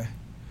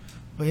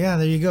 But yeah,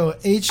 there you go.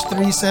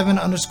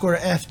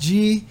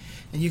 H37_FG.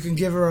 And you can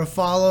give her a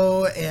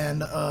follow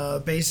and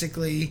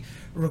basically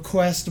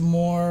request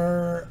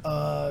more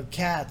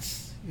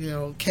cats. You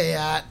know,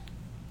 K-At,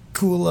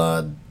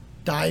 Kula,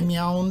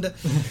 Daimyound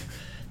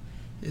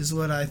is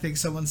what I think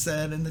someone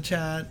said in the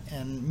chat.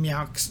 And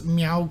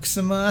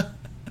Meowxima.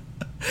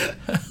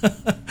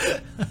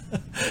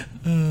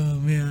 Oh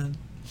man.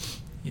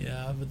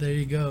 Yeah, but there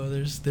you go.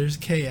 There's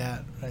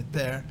K-At right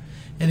there.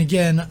 And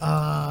again,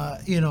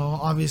 you know,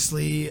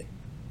 obviously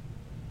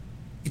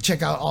you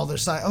check out all their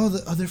side. Oh,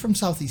 they're from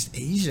Southeast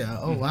Asia.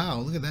 Oh, wow,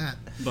 look at that.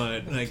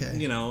 But like,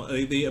 you know,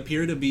 they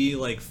appear to be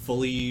like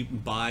fully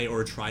bi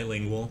or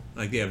trilingual.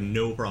 Like they have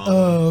no problem.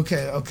 Oh,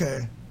 okay.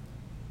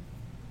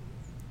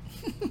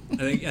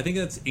 I think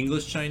that's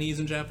English, Chinese,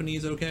 and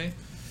Japanese. Okay.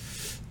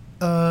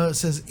 It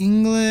says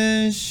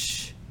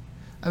English.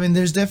 I mean,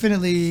 there's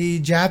definitely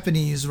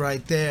Japanese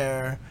right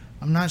there.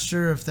 I'm not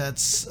sure if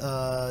that's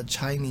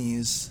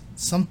Chinese.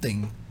 It's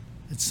something.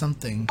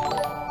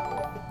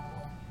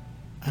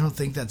 I don't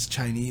think that's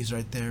Chinese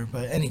right there,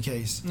 but any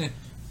case,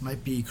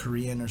 might be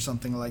Korean or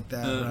something like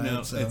that. Right?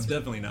 No, so. It's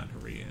definitely not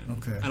Korean.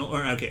 Okay. I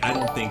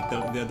don't think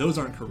those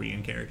aren't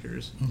Korean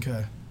characters.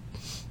 Okay.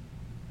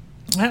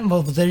 All right,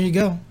 well, there you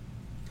go.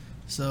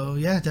 So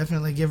yeah,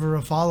 definitely give her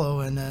a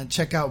follow and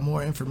check out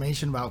more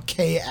information about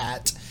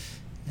K-At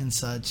and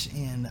such.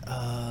 And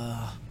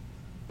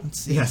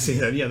let's see.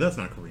 Yeah, that's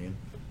not Korean.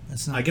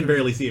 I can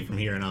barely see it from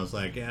here, and I was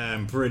like,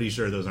 I'm pretty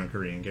sure those aren't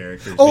Korean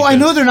characters. Oh, I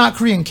know they're not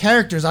Korean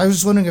characters. I was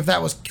just wondering if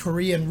that was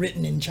Korean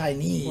written in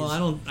Chinese.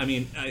 Well,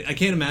 I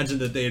can't imagine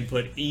that they'd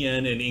put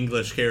Ian in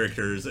English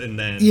characters and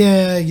then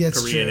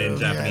Korean and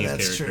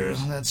Japanese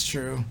characters. That's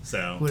true.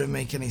 So wouldn't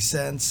make any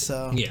sense.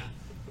 So yeah.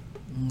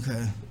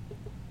 Okay.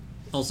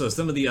 Also,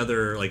 some of the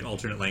other like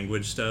alternate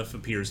language stuff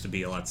appears to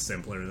be a lot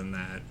simpler than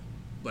that.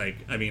 Like,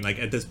 I mean, like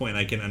at this point,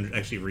 I can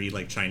actually read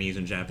like Chinese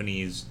and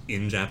Japanese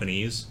in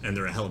Japanese, and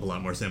they're a hell of a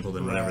lot more simple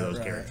than whatever those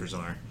characters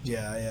are.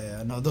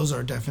 Yeah. No, those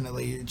are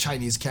definitely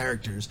Chinese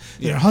characters.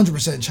 They're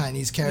 100%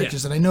 Chinese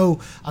characters, and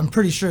I'm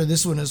pretty sure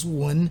this one is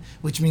one,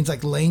 which means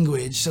like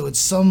language. So it's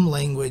some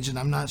language, and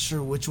I'm not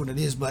sure which one it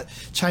is, but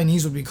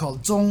Chinese would be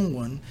called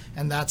Zhongwen,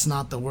 and that's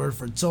not the word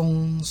for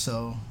Zhong.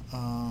 So,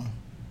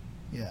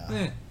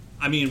 yeah.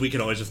 I mean, we could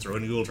always just throw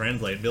it in Google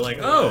Translate and be like,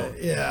 oh,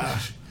 yeah.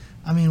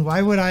 I mean,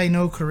 why would I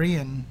know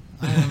Korean?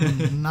 I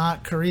am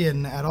not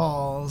Korean at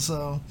all,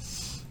 so...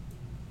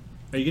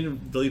 Are you going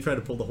to really try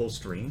to pull the whole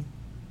string?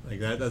 Like,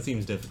 that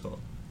seems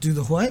difficult. Do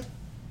the what?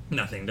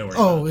 Nothing, don't worry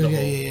about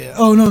it. Yeah.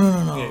 Oh,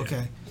 no,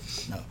 okay.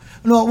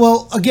 No.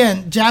 Well,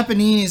 again,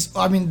 Japanese.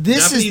 I mean,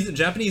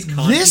 Japanese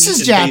kanji this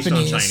is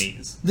Japanese. based on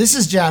Chinese. This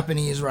is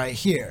Japanese right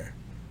here,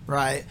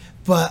 right?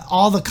 But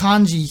all the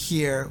kanji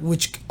here,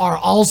 which are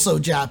also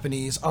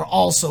Japanese, are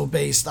also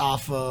based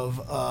off of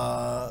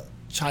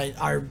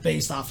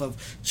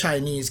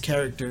Chinese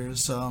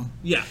characters. So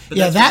yeah,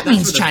 that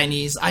means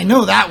Chinese. I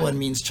know that one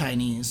means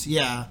Chinese.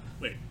 Yeah.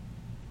 Wait.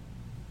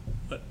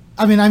 What?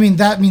 I mean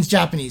that means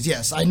Japanese.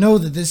 Yes, I know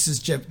that this is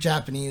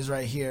Japanese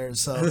right here.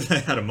 So I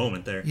had a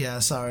moment there. Yeah,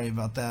 sorry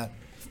about that.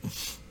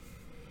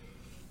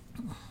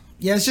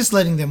 Yeah, it's just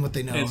letting them what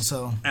they know. It's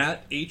so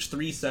at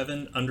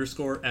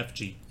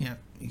H37_FG. Yeah,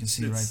 you can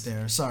see right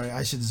there. Sorry,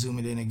 I should zoom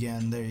it in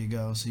again. There you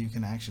go, so you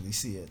can actually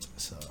see it.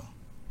 So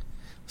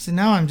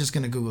now I'm just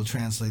gonna Google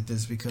Translate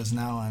this because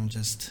now I'm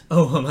just.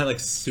 Oh, am I like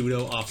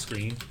pseudo off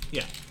screen?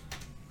 Yeah.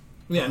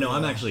 Yeah, no,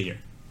 I'm actually here.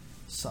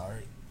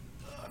 Sorry.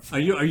 Are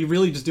you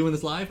really just doing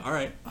this live? All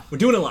right, we're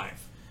doing it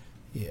live.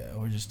 Yeah,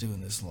 we're just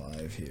doing this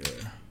live here.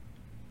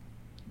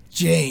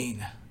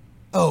 Jane.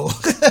 Oh,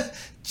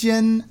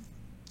 Jen.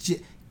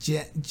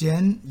 Well,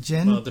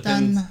 it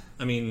depends.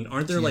 I mean,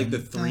 aren't there like the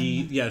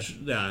three? Yeah.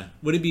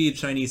 Would it be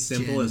Chinese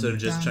simple instead of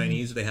just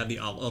Chinese? Do they have the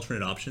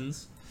alternate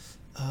options?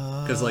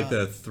 Because like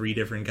the three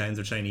different kinds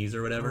of Chinese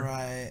or whatever.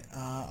 Right.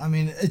 I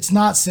mean, it's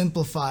not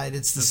simplified.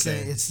 It's the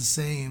same. It's the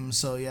same.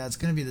 So yeah, it's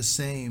gonna be the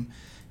same.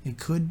 It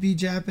could be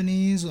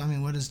Japanese. I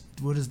mean, what is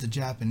the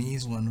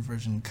Japanese one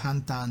version?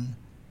 Kantan.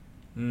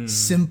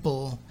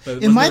 Simple.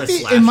 But it might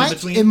be.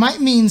 It might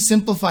mean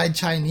simplified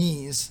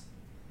Chinese.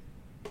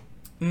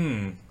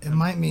 It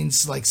might mean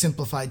like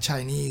simplified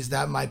Chinese.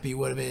 That might be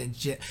what it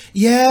is.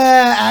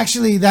 Yeah,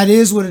 actually, that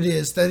is what it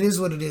is.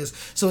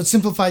 So it's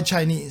simplified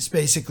Chinese,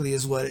 basically,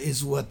 is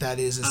what that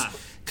is.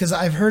 Because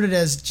I've heard it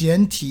as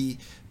Genti,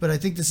 but I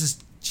think this is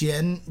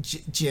Gen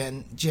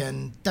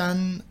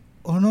Dan.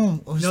 Oh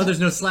no! No, there's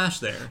no slash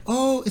there.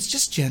 Oh, it's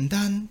just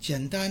Gendan.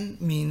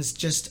 Gendan means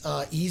just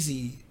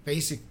easy,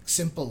 basic,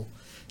 simple.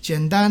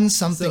 Gendan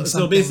something.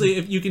 So basically,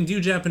 if you can do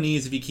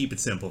Japanese if you keep it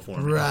simple for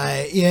me.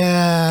 Right.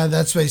 Yeah,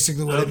 that's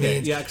basically what it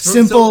means. Yeah,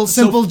 simple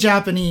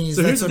Japanese.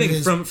 So here's the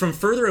thing: from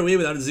further away,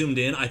 without it zoomed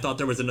in, I thought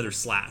there was another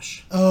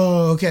slash.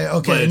 Oh, okay.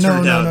 But it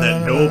turned out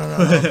that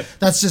nope.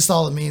 That's just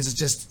all it means. It's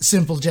just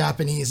simple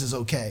Japanese is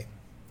okay.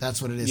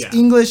 That's what it is. Yeah.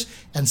 English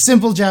and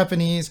simple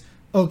Japanese.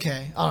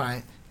 Okay. All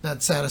right.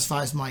 That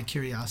satisfies my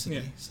curiosity.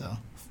 Yeah. So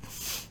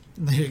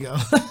there you go.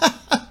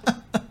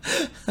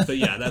 But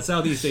yeah, that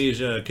Southeast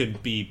Asia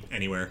could be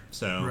anywhere.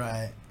 So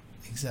right,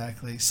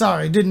 exactly.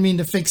 Sorry, didn't mean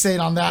to fixate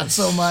on that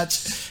so much.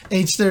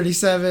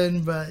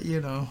 H37, but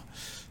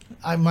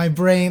my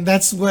brain.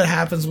 That's what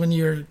happens when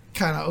you're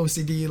kind of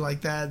OCD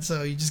like that.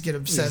 So you just get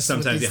obsessed.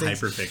 Sometimes with you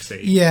things.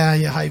 hyperfixate. Yeah,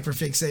 you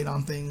hyperfixate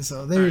on things.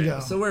 So there you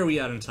go. So where are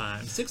we at in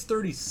time?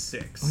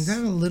 6:36. We got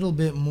a little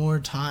bit more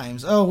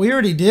times. Oh, we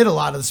already did a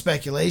lot of the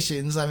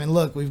speculations. I mean,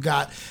 look, we've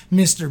got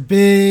Mr.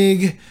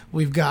 Big.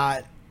 We've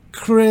got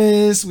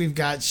Chris, we've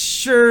got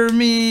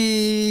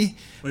Shermie,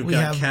 we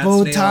have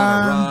Botan,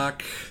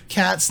 Rock.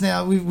 Cat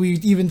Snail. We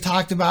even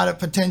talked about it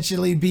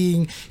potentially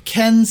being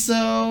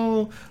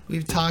Kenso.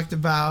 We've talked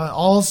about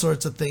all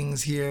sorts of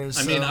things here.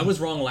 So. I mean, I was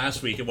wrong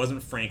last week. It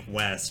wasn't Frank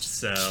West,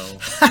 so.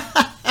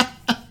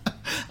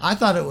 I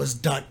thought it was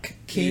Duck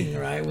King,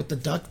 right? With the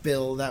duck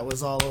bill that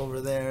was all over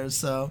there,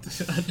 so...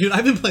 Dude,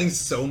 I've been playing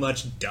so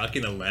much Duck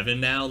in 11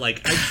 now. Like,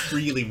 I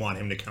really want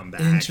him to come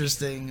back.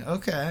 Interesting.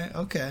 Okay.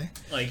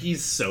 Like,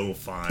 he's so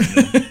fun.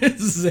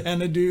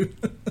 Xanadu.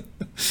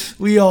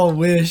 We all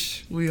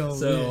wish. Wish.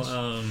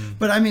 But,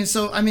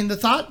 the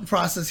thought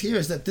process here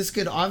is that this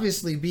could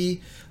obviously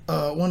be...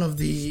 one of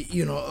the,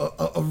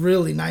 a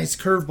really nice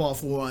curveball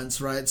for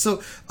once, right?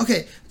 So,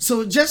 okay,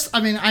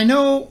 I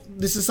know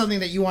this is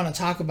something that you want to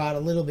talk about a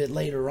little bit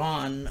later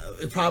on,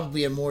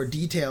 probably in more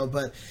detail,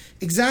 but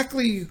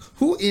exactly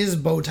who is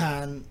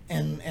Botan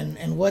and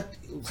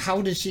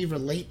how does she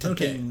relate to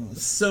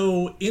things?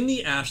 So, in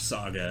the Ash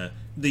Saga,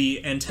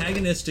 the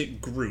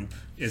antagonistic group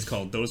is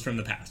called Those from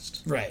the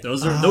Past. Right.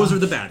 Those are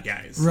the bad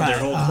guys. Right. Their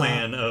whole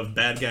clan of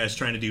bad guys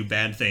trying to do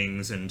bad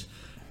things and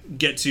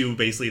get to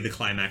basically the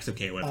climax of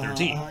KOF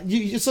 13.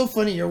 You're so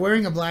funny. You're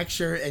wearing a black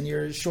shirt and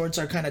your shorts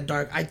are kind of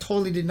dark. I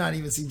totally did not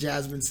even see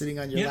Jasmine sitting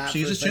on your lap.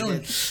 She's just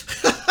chilling.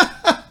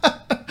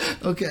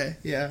 Okay,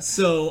 yeah.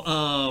 So,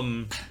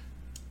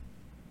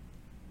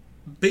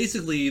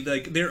 basically,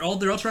 like they're all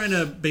trying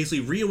to basically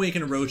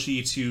reawaken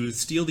Orochi to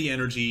steal the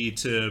energy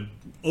to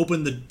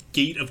open the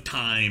gate of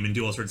time and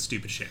do all sorts of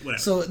stupid shit.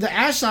 Whatever. So the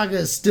Ash Saga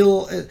is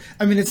still.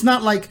 It's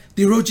not like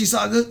the Orochi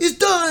Saga is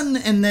done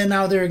and then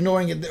now they're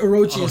ignoring it. The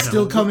Orochi is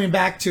still coming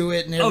back to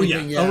it and everything.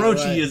 Oh yeah,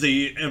 Orochi is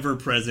a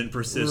ever-present,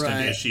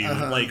 persistent issue.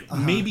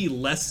 Maybe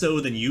less so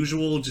than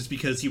usual, just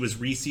because he was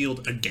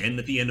resealed again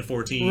at the end of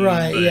 14.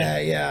 Right. But,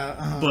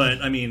 yeah.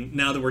 But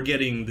now that we're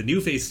getting the New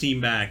Face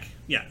team back.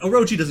 Yeah,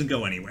 Orochi doesn't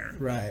go anywhere.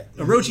 Right.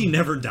 Orochi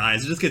never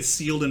dies. It just gets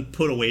sealed and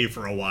put away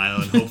for a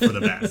while and hope for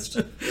the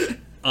best.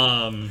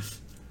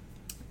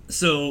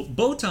 So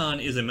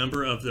Botan is a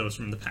member of Those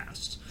from the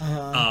Past.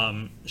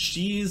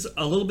 She's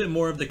a little bit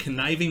more of the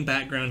conniving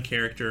background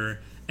character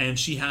and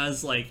she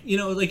has like, you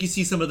know, like you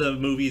see some of the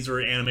movies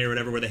or anime or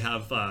whatever where they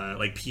have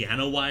like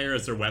piano wire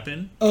as their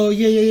weapon. Oh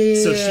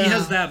yeah. So she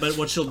has that, but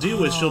what she'll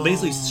do is she'll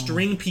basically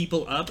string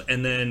people up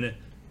and then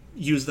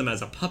use them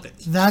as a puppet.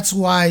 That's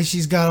why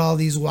she's got all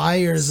these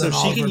wires. So and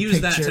all she can use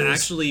pictures. that to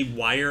actually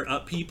wire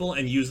up people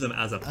and use them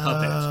as a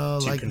puppet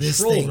to like control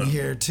this thing them.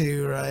 here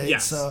too, right?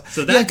 Yes. So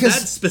yeah, that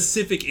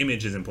specific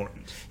image is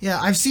important. Yeah,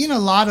 I've seen a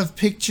lot of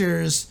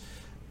pictures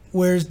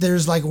where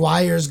there's like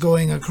wires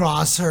going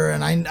across her,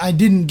 and I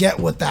didn't get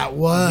what that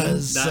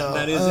was.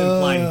 That is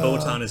implying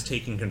Botan is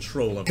taking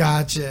control of her.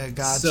 Gotcha.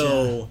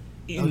 So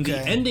in the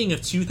ending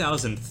of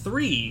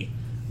 2003,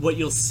 what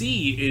you'll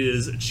see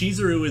is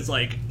Chizuru is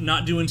like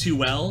not doing too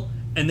well,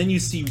 and then you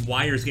see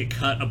wires get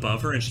cut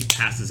above her and she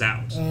passes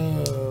out.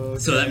 Okay.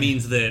 So that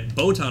means that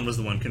Botan was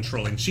the one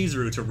controlling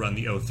Chizuru to run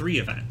the 03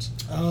 event.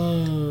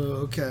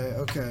 Oh,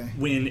 okay.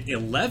 When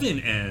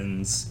 11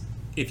 ends,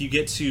 if you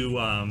get to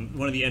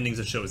one of the endings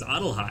that shows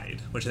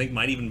Adelheid, which I think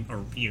might even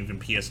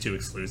PS2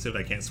 exclusive,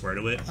 I can't swear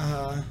to it,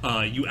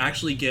 you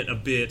actually get a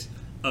bit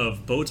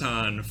of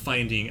Botan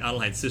finding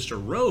Adelheid's sister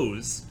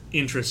Rose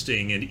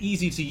interesting and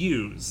easy to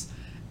use,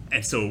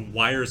 and so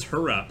wires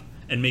her up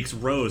and makes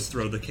Rose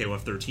throw the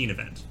KOF 13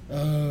 event.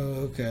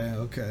 Oh, okay.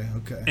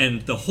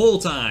 And the whole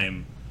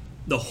time,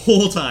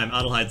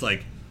 Adelheid's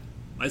like,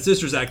 my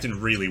sister's acting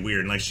really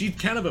weird. And like, she's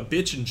kind of a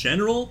bitch in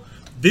general.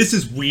 This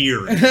is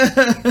weird.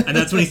 And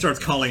that's when he starts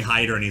calling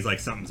Hyder and he's like,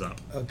 something's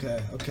up.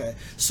 Okay.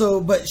 So,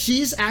 but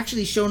she's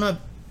actually shown up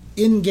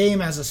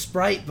in-game as a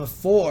sprite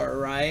before,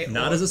 right?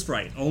 Not as a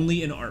sprite,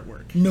 only in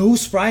artwork. No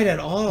sprite at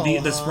all.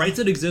 The sprites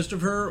that exist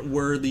of her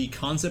were the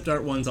concept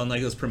art ones on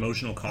like those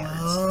promotional cards.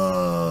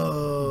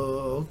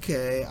 Oh,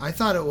 okay. I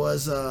thought it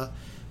was,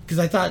 because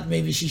I thought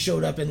maybe she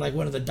showed up in like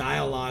one of the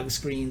dialogue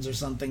screens or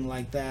something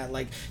like that.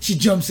 Like she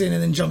jumps in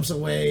and then jumps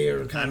away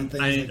or kind of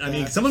things. I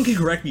mean, someone can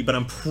correct me, but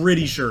I'm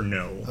pretty sure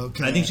no.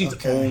 Okay. I think she's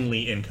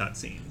only in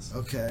cutscenes.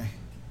 Okay.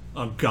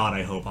 Oh God,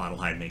 I hope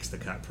Adelheid makes the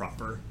cut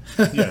proper.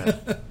 Yeah.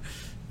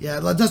 Yeah,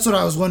 that's what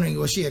I was wondering.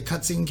 Was she a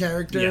cutscene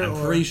character? Yeah,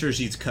 I'm pretty sure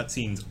she's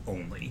cutscenes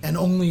only. And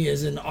only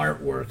as in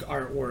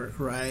artwork,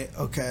 right?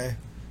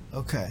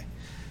 Okay.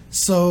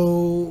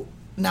 So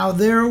now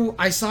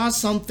I saw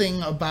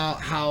something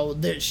about how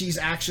she's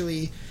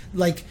actually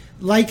like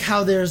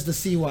how there's the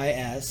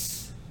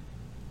CYS.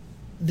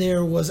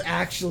 There was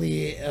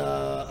actually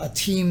a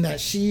team that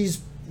she's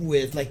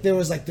with. Like there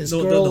was like this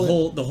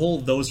girl. The whole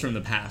those from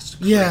the past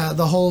crew. Yeah,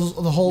 the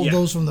whole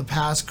those from the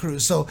past crew.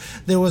 So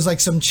there was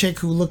like some chick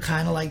who looked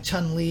kind of like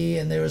Chun-Li,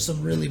 and there was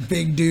some really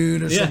big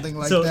dude or something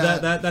like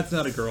that. So that's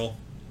not a girl.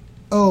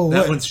 Oh,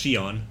 that one's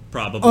Xion,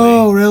 probably.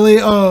 Oh, really?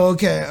 Oh,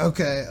 okay.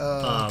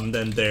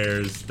 Then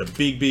there's the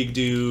big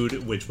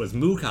dude, which was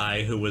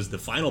Mukai, who was the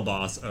final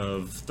boss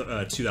of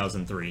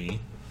 2003.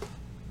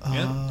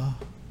 Yeah,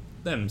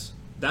 them's.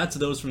 That's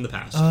those from the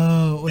past.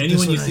 Oh,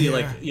 anyone you see,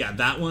 like,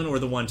 that one or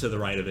the one to the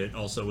right of it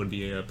also would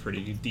be a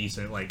pretty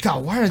decent, like.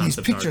 God, why are these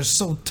pictures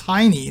so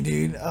tiny,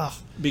 dude? Ugh.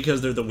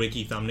 Because they're the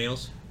wiki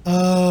thumbnails.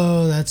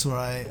 Oh, that's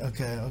right.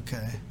 Okay.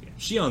 Yeah,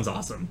 Xion's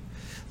awesome.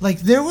 Like,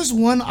 there was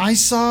one I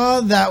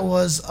saw that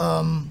was,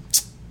 oh,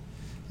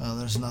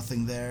 there's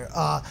nothing there.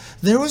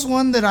 There was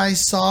one that I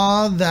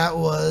saw that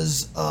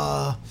was,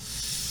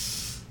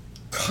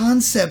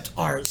 concept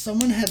art.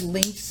 Someone had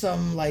linked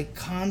some like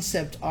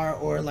concept art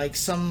or like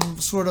some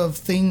sort of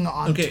thing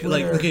on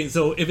Twitter.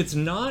 So if it's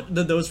not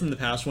those from the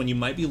past one, you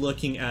might be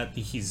looking at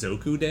the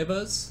Hizoku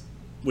Devas,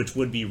 which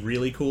would be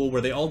really cool. Were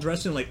they all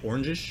dressed in like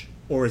orangish,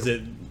 or is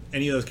it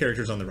any of those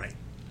characters on the right?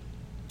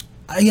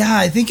 Yeah,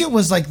 I think it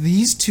was like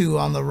these two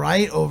on the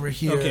right over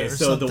here. Okay,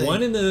 so something. The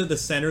one in the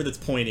center that's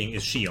pointing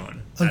is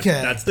Xion.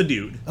 That's the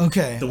dude.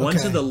 Okay. The one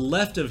to the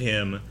left of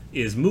him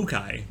is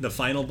Mukai, the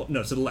final.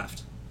 No, to the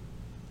left.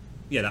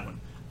 Yeah, that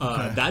one.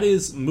 That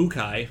is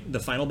Mukai, the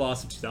final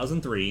boss of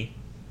 2003.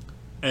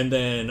 And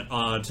then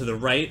to the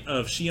right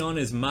of Xion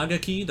is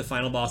Magaki, the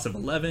final boss of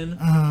 11.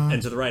 And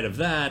to the right of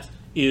that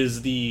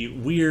is the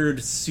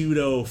weird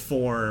pseudo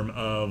form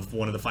of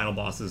one of the final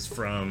bosses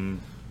from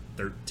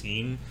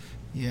 13.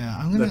 Yeah,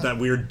 I'm gonna that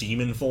weird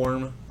demon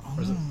form.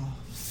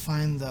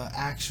 Find the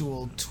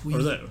actual tweet. Or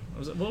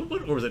was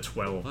it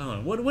 12? I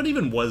don't know. What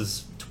even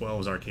was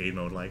 12's arcade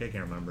mode like? I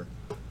can't remember.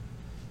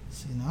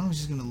 See, now I'm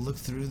just gonna look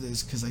through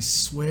this because I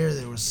swear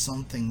there was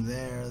something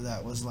there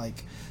that was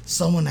like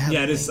someone had.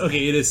 Yeah, it is.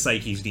 Okay, it is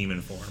Psyche's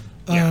demon form.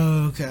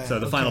 Oh, okay. So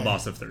the final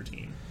boss of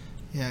 13.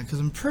 Yeah, because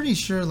I'm pretty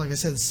sure, like I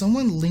said,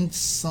 someone linked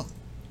some.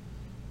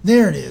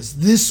 There it is.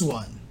 This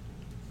one.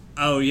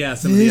 Oh yeah,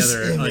 some of the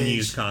other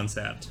unused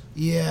concept.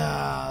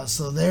 Yeah,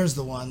 so there's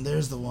the one.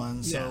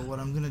 So what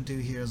I'm gonna do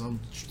here is I'll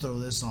throw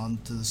this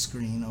onto the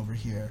screen over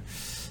here.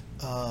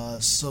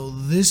 So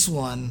this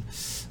one.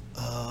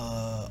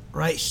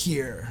 Right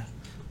here,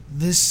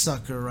 this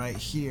sucker right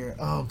here.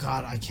 Oh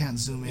God, I can't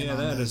zoom in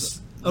on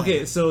this.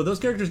 Okay, so those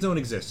characters don't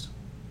exist.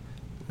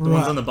 The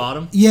ones on the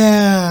bottom.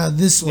 Yeah,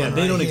 this one. Yeah,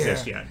 they right don't here.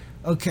 exist yet.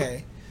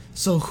 Okay,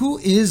 so who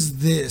is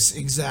this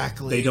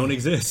exactly? They don't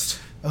exist.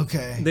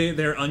 Okay.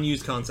 They're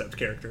unused concept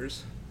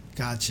characters.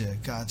 Gotcha.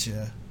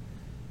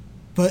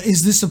 But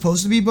is this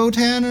supposed to be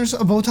Botan or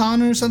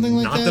something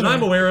like that? Not that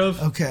I'm aware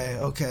of.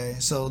 Okay.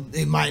 So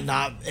it might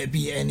not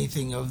be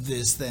anything of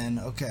this then.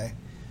 Okay.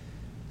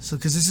 So,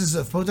 because this is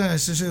a Botan, I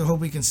especially hope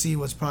we can see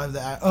what's part of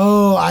the...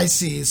 Oh, I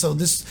see. So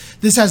this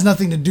has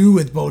nothing to do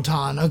with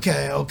Botan.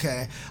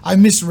 Okay. I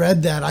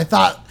misread that. I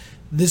thought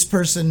this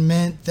person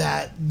meant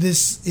that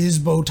this is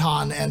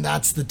Botan and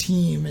that's the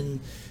team and...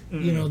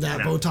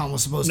 that Botan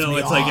was supposed to be on. No,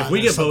 it's like, if we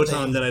get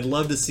Botan, then I'd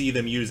love to see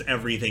them use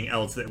everything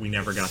else that we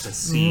never got to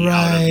see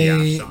out of the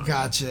Ash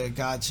Saga.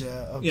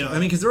 Gotcha. Okay.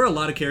 Because there are a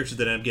lot of characters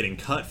that end up getting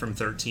cut from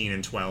 13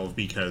 and 12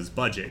 because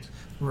budget.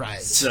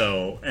 Right.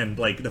 So, and,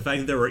 like, the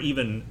fact that there were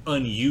even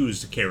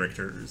unused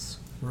characters.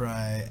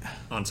 Right.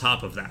 On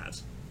top of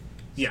that.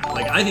 Yeah,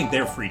 like, I think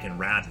they're freaking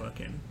rad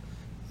looking.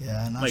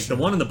 Yeah, not like, sure.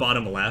 the one in the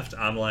bottom left,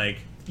 I'm like,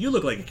 you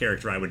look like a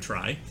character I would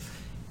try.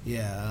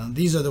 Yeah,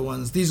 these are the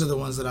ones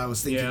that I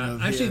was thinking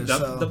of. Actually,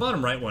 here, the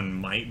bottom right one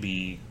might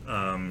be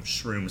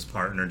Shroom's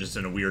partner, just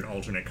in a weird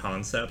alternate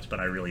concept, but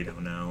I really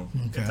don't know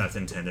if that's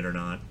intended or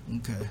not.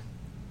 Okay.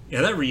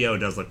 Yeah, that Rio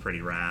does look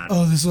pretty rad.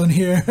 Oh, this one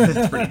here.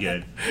 It's pretty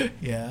good.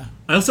 Yeah.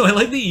 I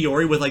like the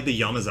Iori with, like,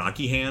 the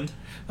Yamazaki hand.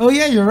 Oh,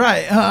 yeah, you're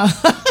right.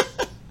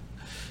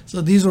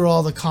 So these are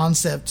all the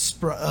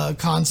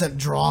concept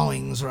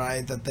drawings,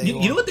 right? That they.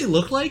 You know what they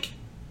look like?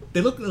 They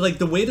look like,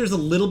 the way there's a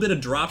little bit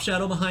of drop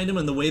shadow behind them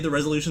and the way the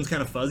resolution's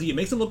kind of fuzzy, it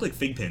makes them look like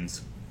fig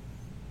pins.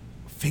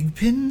 Fig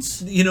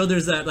pins?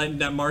 There's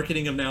that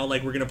marketing of now,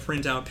 like, we're going to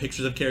print out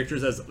pictures of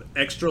characters as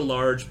extra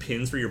large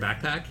pins for your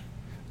backpack.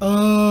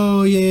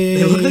 Oh, yeah.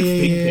 They look like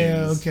fig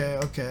pins.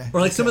 Okay.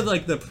 Or, like, some of,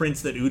 like, the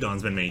prints that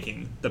Udon's been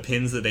making. The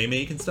pins that they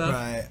make and stuff.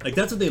 Right. Like,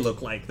 that's what they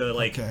look like. The,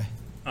 like, okay.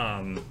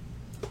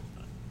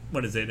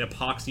 What is it?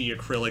 Epoxy,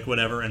 acrylic,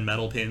 whatever, and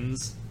metal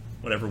pins.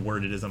 Whatever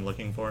word it is I'm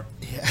looking for.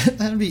 Yeah,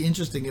 that'd be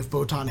interesting if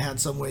Botan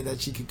had some way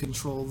that she could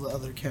control the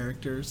other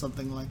character or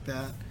something like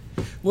that.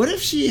 What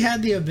if she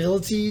had the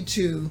ability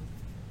to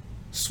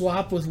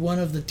swap with one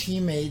of the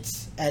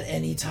teammates at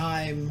any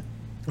time?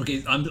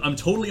 Okay, I'm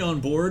totally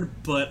on board,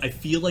 but I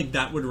feel like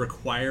that would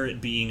require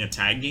it being a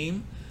tag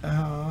game.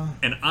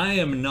 And I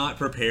am not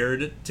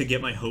prepared to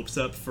get my hopes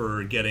up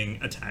for getting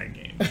a tag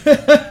game.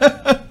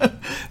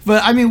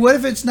 But, I mean, what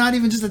if it's not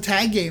even just a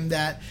tag game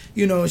that,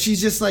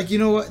 she's just like,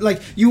 like,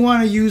 you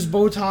want to use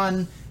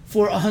Botan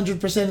for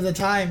 100% of the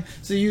time,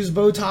 so you use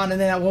Botan,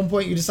 and then at one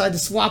point you decide to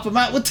swap him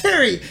out with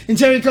Terry, and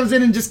Terry comes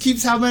in and just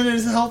keeps how many of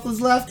his health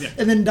is left,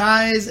 and then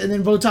dies, and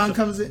then Botan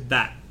comes in.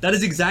 That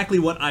is exactly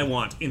what I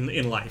want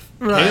in life.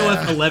 Right.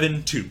 KOF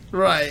 11-2.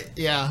 Right,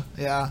 yeah.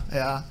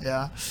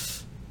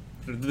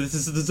 This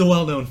is a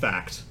well-known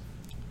fact.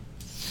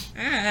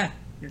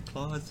 Your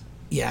claws.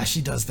 Yeah,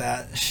 she does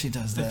that. I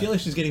feel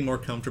like she's getting more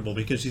comfortable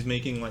because she's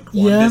making, like,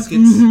 corn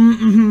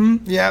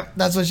biscuits. Yeah,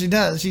 that's what she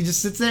does. She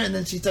just sits there and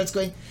then she starts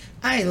going,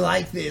 I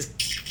like this.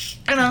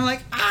 And I'm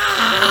like,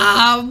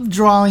 I'm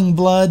drawing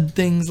blood,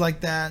 things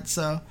like that,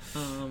 so.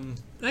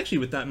 Actually,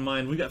 with that in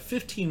mind, we got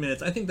 15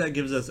 minutes. I think that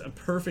gives us a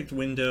perfect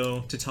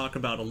window to talk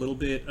about a little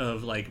bit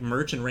of, like,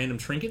 merch and random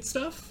trinket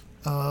stuff.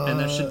 And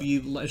that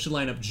should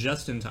line up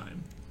just in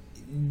time.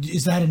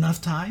 Is that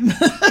enough time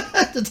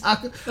to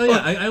talk? Oh yeah,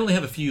 I only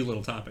have a few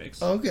little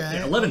topics. Okay.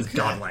 Yeah, 11's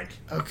godlike.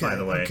 By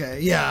the way. Okay.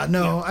 Yeah.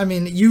 No. Yeah. I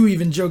mean, you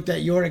even joked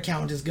that your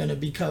account is going to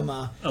become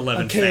a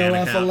 11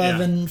 KOF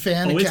 11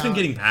 fan account. It's been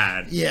getting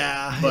bad.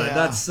 Yeah. But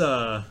that's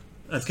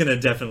going to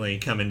definitely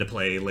come into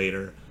play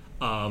later.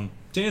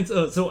 Dan,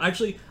 so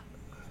actually,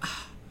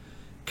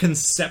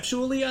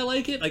 conceptually, I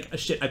like it. Like,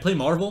 I play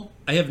Marvel.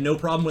 I have no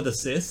problem with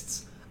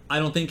assists. I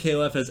don't think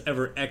KOF has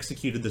ever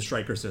executed the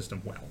striker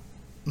system well.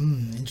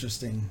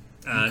 Interesting.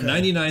 Okay.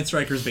 99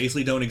 strikers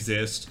basically don't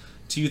exist.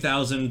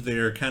 2000,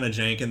 they're kind of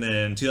jank, and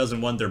then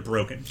 2001, they're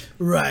broken.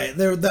 Right.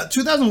 That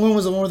 2001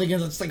 was the one where they get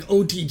it's like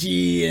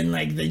OTG, and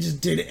like they just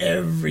did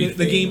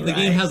everything. The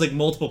game has like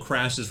multiple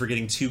crashes for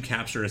getting 2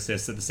 capture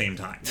assists at the same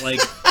time.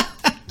 Like,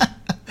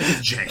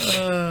 it's jank.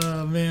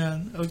 Oh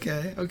man.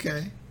 Okay.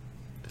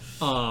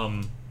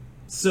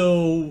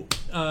 So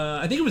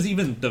I think it was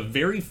even the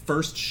very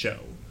first show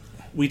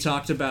we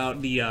talked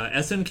about the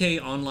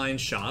SNK online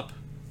shop.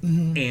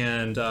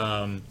 And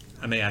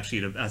I may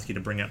actually ask you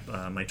to bring up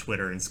my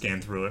Twitter and scan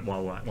through it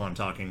while I'm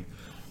talking.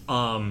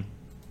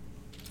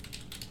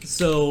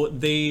 So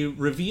they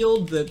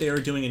revealed that they are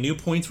doing a new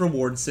points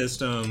reward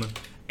system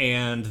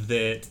and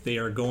that they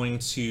are going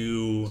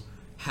to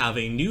have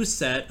a new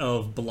set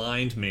of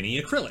blind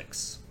mini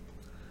acrylics.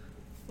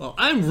 Well,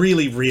 I'm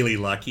really, really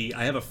lucky.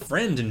 I have a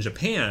friend in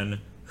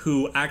Japan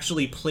who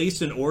actually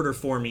placed an order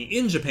for me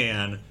in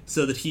Japan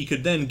so that he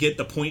could then get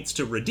the points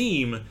to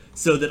redeem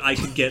so that I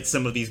could get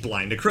some of these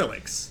blind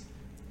acrylics.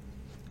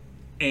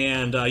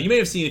 And you may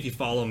have seen if you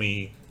follow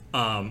me,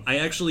 I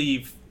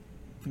actually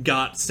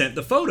got sent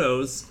the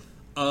photos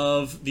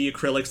of the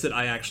acrylics that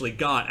I actually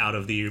got out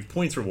of the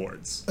points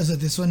rewards. Is it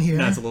this one here?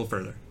 That's a little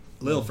further.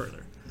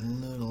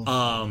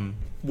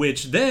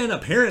 Which then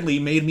apparently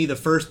made me the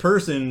first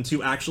person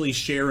to actually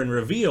share and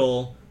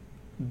reveal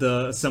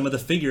some of the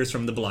figures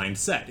from the blind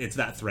set. It's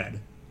that thread.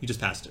 You just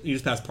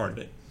passed part of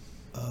it.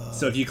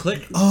 So if you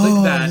click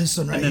that this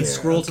one right and then here.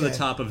 scroll to the Okay.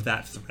 top of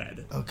that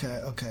thread.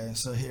 Okay.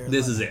 So here.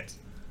 This is it.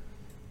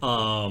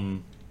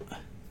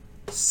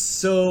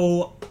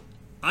 So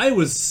I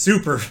was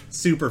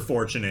super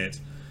fortunate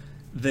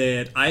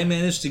that I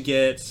managed to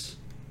get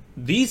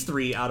these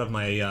 3 out of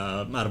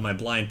my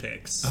blind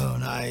picks. Oh,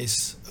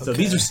 nice. Okay. So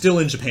these are still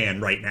in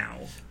Japan right now.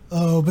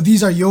 Oh, but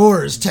these are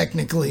yours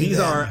technically. These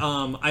then. are.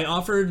 I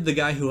offered the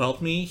guy who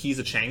helped me. He's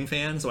a Chang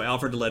fan, so I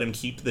offered to let him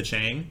keep the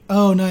Chang.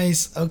 Oh,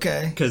 nice.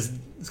 Okay. Because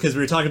we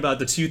were talking about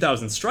the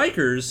 2000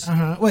 Strikers.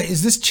 Wait,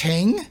 is this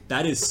Chang?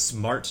 That is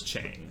Smart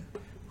Chang.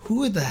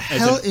 Who the As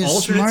hell an is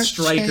alternate Smart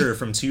striker Chang?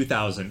 from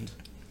 2000.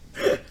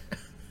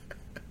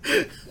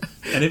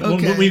 And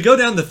Okay. when we go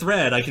down the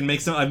thread,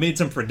 I made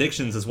some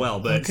predictions as well.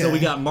 But so Okay. we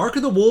got Mark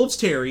of the Wolves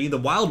Terry, the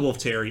Wild Wolf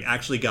Terry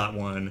actually got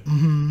one.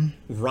 Mm-hmm.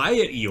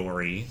 Riot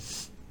Iori,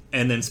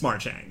 and then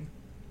Smart Chang.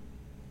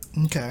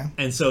 Okay.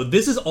 And so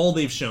this is all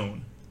they've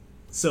shown.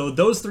 So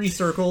those 3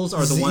 circles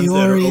are the ones that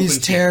are open Iori's,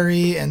 to.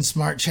 Terry, and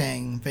Smart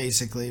Chang,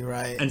 basically,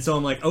 right? And so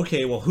I'm like,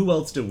 okay, well, who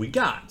else do we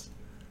got?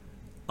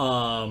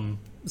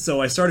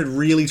 So I started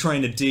really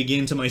trying to dig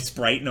into my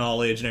sprite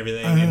knowledge and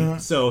everything.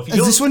 And so if you Is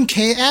don't, this one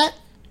K-At?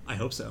 I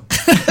hope so.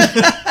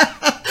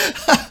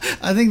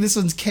 I think this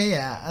one's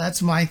K-At.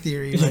 That's my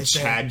theory right there.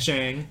 Chad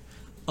Chang.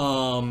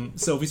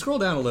 So if we scroll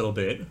down a little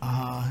bit,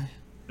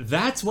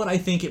 that's what I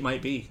think it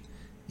might be.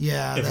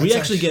 Yeah. If we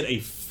actually get a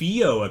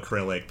Fio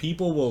acrylic,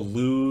 people will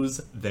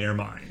lose their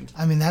mind.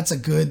 I mean, that's a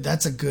good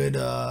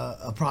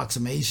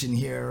approximation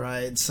here,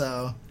 right?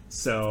 So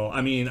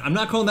I mean, I'm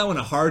not calling that one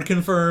a hard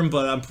confirm,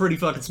 but I'm pretty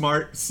fucking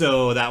smart.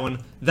 So that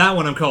one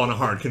I'm calling a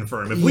hard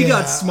confirm. If we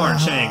got Smart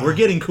Chang, we're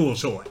getting Cool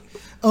Choi.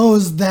 Oh,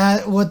 is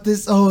that what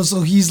this? Oh,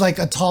 so he's like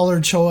a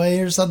taller Choi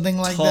or something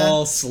like that?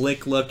 Tall,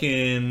 slick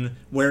looking,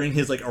 wearing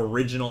his like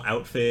original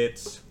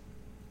outfit.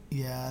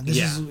 Yeah,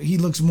 he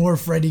looks more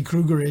Freddy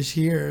Krueger-ish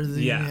here.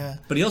 Yeah.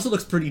 But he also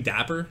looks pretty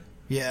dapper.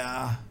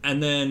 Yeah.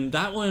 And then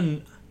that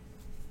one,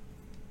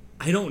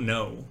 I don't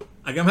know.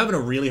 Like, I'm having a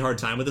really hard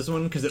time with this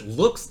one because it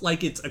looks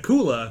like it's a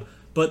Kula,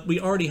 but we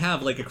already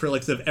have like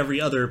acrylics of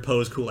every other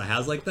pose Kula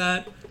has like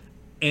that.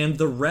 And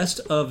the rest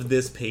of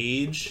this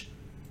page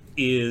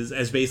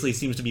basically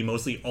seems to be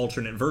mostly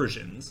alternate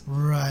versions.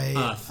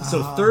 Right.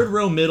 So third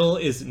row middle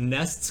is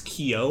Nest's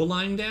Kyo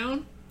lying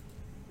down.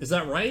 Is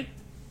that right?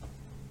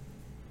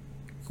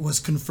 Was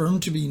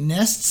confirmed to be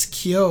Nest's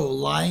Kyo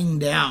lying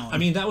down. I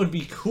mean, that would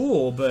be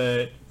cool,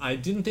 but I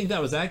didn't think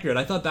that was accurate.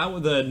 I thought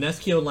the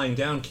Nest Kyo lying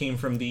down came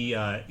from the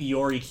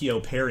Iori Kyo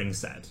pairing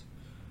set.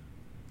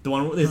 The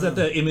one is that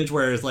the image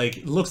where it's like,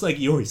 it looks like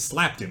Iori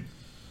slapped him.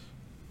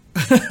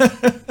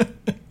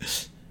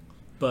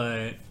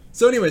 But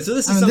so anyway, so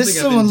this is something. This I've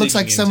been someone looks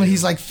like digging someone into.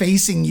 he's like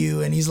facing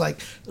you and he's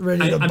like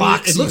ready to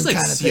box it you looks like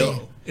kind of Sio.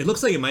 thing. It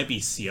looks like it might be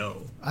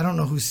Sio. I don't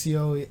know who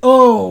Sio is.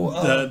 Oh,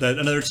 The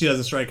another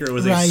 2000 striker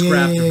was right, a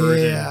scrapped yeah,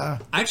 version. yeah.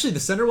 Actually, the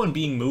center one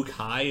being Mook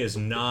High is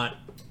not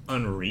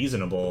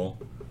unreasonable.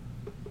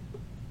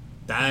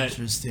 That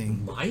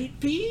interesting. might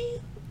be.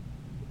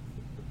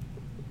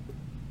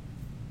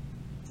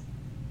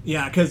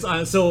 Yeah, because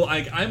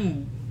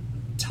I'm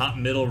top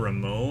middle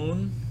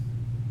Ramon.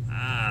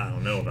 I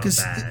don't know about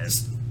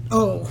that.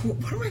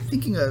 What am I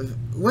thinking of?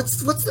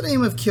 What's the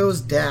name of Kyo's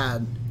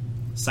dad?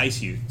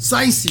 Saisyu.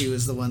 Saisyu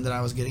is the one that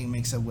I was getting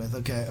mixed up with.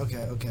 Okay.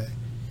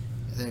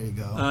 There you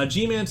go.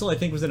 G Mantle, I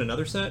think, was in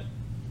another set.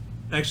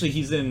 Actually,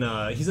 he's in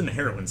the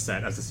Heroine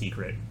set as a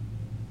secret.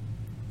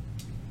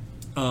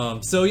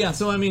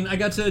 So I mean, I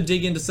got to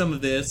dig into some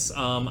of this.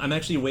 I'm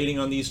actually waiting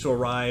on these to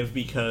arrive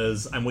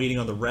because I'm waiting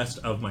on the rest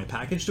of my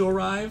package to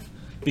arrive.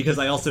 Because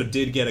I also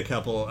did get a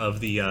couple of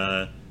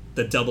the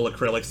double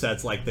acrylic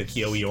sets, like the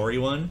Kyo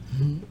Iori one,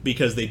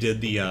 because they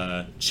did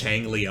the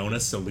Chang Leona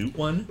Salute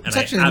one, and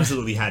I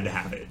absolutely had to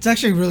have it. It's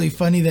actually really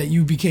funny that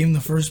you became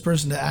the first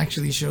person to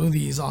actually show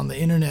these on the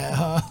internet,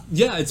 huh?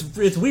 Yeah, it's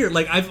weird.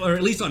 Like or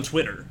at least on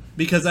Twitter.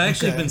 Because I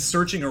actually have been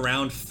searching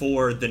around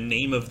for the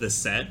name of the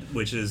set,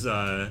 which is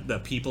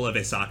the People of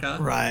Esaka.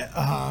 Right,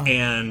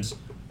 And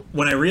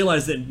when I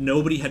realized that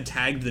nobody had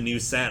tagged the new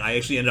set, I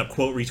actually ended up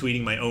quote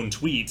retweeting my own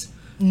tweet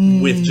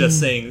with just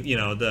saying,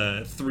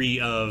 the 3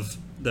 of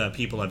the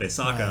People of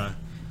Esaka. Right.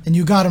 And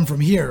you got them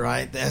from here,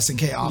 right? The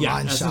SNK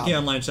online shop. SNK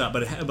online shop,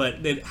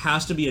 but it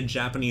has to be a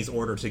Japanese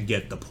order to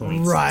get the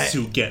points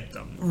to get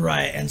them.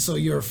 Right, and so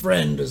your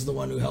friend is the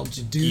one who helped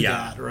you do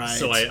that, right?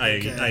 So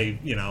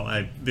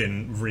I've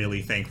been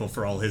really thankful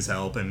for all his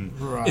help, and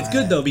it's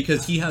good though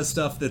because he has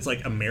stuff that's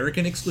like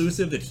American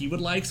exclusive that he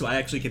would like, so I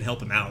actually can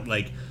help him out,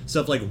 like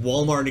stuff like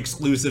Walmart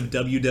exclusive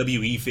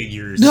WWE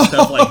figures and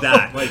stuff like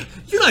that. Like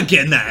you're not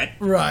getting that,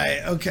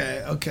 right?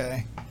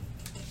 Okay,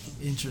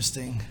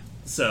 interesting.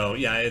 So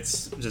yeah,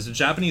 it's just a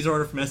Japanese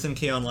order from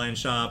SNK Online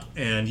Shop,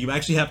 and you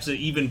actually have to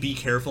even be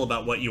careful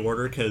about what you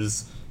order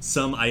because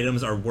some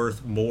items are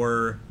worth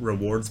more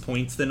rewards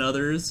points than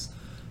others.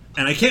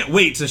 And I can't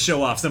wait to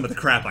show off some of the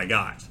crap I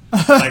got.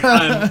 Like,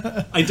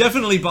 I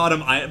definitely bought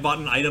an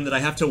item that I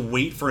have to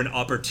wait for an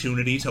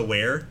opportunity to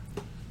wear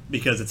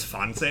because it's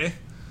fancy.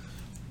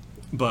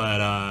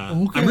 But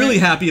I'm really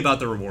happy about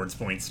the rewards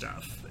point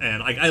stuff.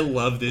 And I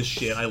love this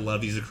shit. I love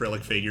these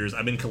acrylic figures.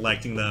 I've been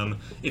collecting them.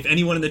 If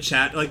anyone in the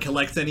chat like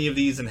collects any of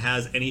these and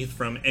has any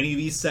from any of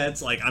these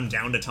sets, like I'm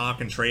down to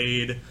talk and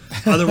trade.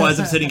 Otherwise,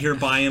 I'm sitting here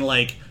buying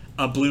like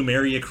a Blue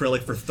Mary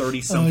acrylic for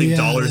 $30-something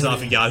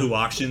off of Yahoo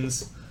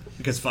Auctions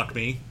because fuck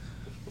me.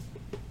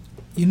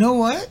 You know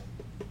what?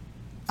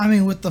 I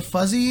mean, with the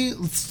fuzzy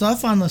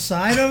stuff on the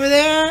side over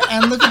there,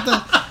 and look at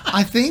the.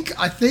 I think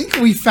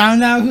we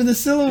found out who the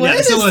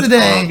silhouette is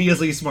today.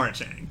 Obviously, Smart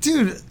Chang.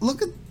 Dude,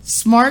 look at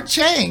Smart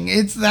Chang.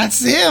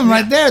 That's him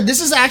right there. This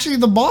is actually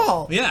the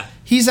ball. Yeah.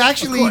 He's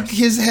actually,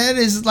 his head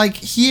is like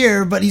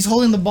here, but he's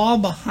holding the ball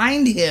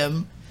behind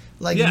him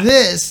like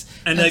this.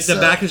 And like the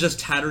back is just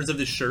tatters of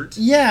the shirt.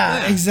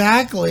 Yeah,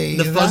 exactly.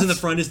 The fuzz in the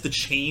front is the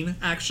chain,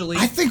 actually.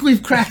 I think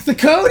we've cracked the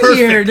code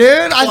here,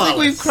 dude. I think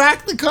we've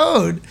cracked the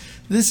code.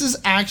 This is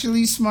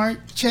actually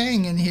Smart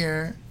Chang in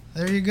here.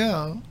 There you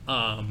go.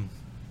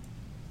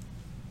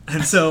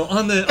 And so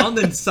on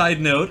the side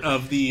note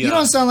of the you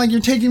don't sound like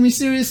you're taking me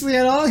seriously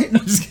at all. No,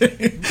 I'm just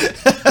kidding.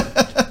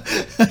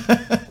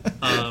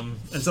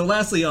 And so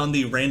lastly on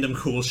the random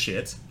cool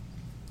shit,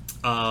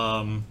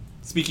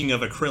 speaking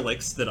of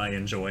acrylics that I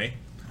enjoy,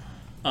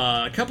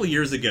 a couple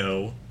years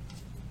ago,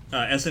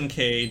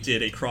 SNK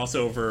did a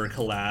crossover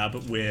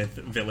collab with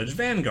Village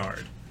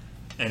Vanguard,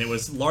 and it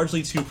was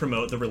largely to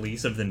promote the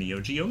release of the Neo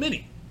Geo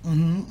Mini.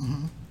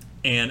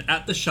 And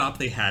at the shop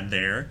they had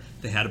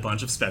a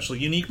bunch of special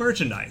unique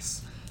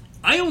merchandise.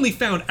 I only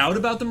found out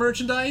about the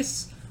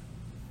merchandise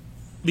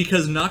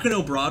because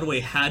Nakano Broadway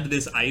had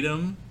this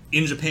item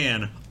in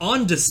Japan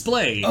on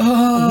display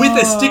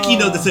with a sticky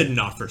note that said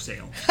not for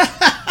sale.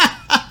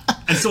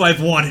 And so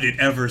I've wanted it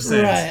ever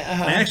since. Right,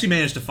 I actually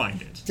managed to find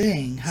it.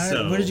 Dang,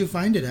 where did you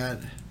find it at?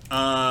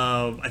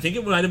 I think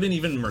it might have been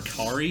even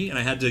Mercari, and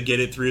I had to get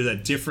it through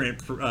that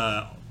different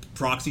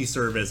proxy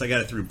service. I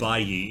got it through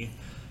Baiyi.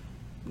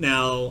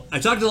 Now, I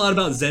talked a lot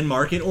about Zen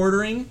Market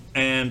ordering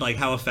and like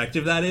how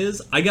effective that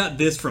is. I got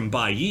this from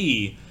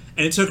Baiyi,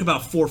 and it took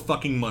about 4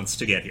 fucking months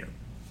to get here.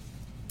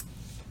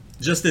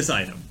 Just this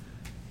item.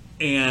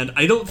 And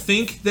I don't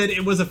think that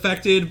it was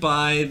affected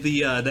by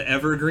the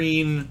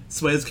Evergreen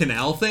Suez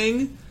Canal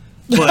thing,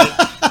 but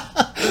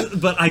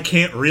but I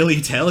can't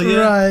really tell you.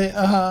 Right,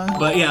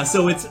 But yeah,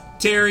 so it's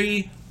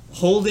Terry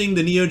holding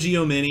the Neo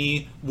Geo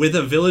Mini with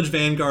a Village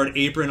Vanguard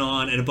apron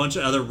on and a bunch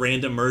of other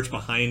random merch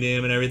behind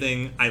him and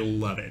everything. I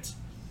love it.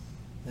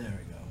 There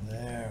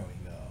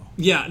we go.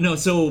 Yeah, no,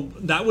 so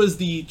that was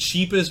the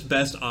cheapest,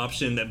 best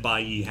option that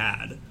Baiyi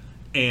had.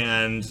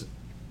 And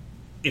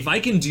if I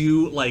can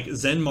do, like,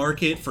 Zen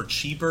Market for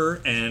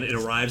cheaper and it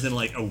arrives in,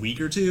 like, a week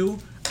or two,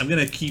 I'm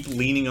going to keep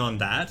leaning on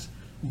that.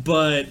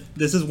 But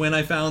this is when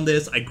I found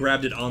this. I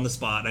grabbed it on the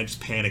spot and I just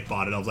panic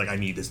bought it. I was like, I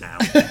need this now.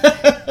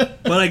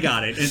 But I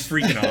got it. It's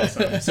freaking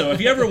awesome. So if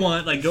you ever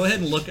want, like, go ahead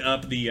and look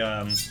up the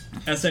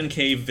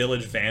SNK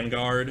Village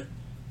Vanguard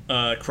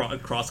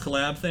cross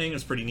collab thing.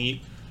 It's pretty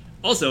neat.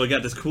 Also, I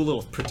got this cool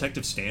little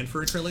protective stand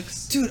for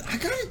acrylics. Dude, I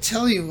gotta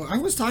tell you, I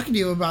was talking to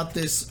you about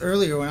this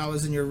earlier when I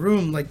was in your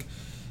room. Like,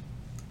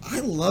 I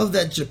love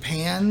that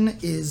Japan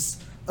is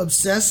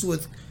obsessed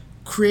with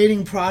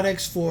creating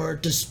products for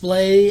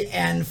display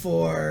and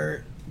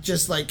for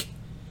just like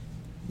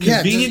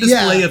convenient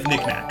display of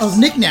knickknacks. Of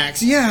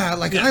knickknacks, yeah.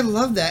 Like I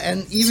love that,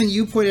 and even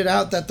you pointed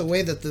out that the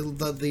way that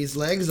these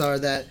legs are,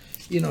 that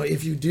you know,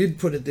 if you did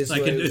put it this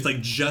like way, it's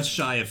like just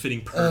shy of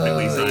fitting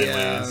perfectly sideways.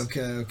 Yeah,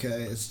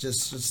 okay. It's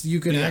just you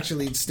can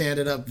actually stand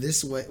it up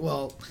this way.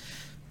 Well,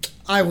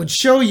 I would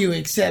show you,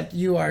 except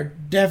you are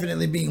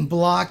definitely being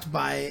blocked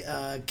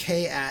by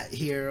K-At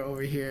here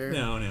over here.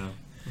 No.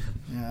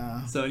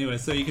 Yeah. So anyway,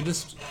 so you can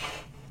just...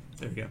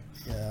 There we go.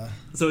 Yeah.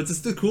 So it's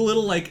just a cool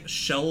little, like,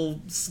 shell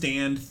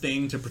stand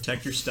thing to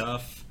protect your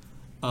stuff.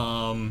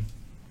 And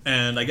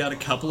I got a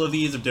couple of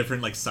these of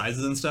different, like,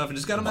 sizes and stuff. I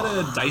just got them at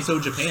a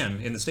Daiso Japan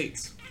in the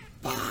States.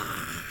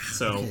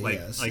 So,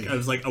 I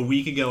was like, a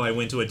week ago I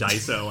went to a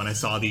Daiso and I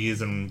saw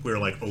these and we were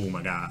like, oh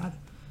my god.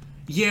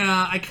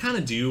 Yeah, I kind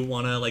of do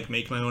want to, like,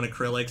 make my own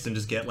acrylics and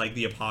just get, like,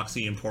 the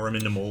epoxy and pour them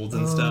into molds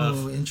and stuff.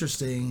 Oh,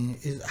 interesting.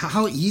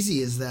 How easy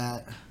is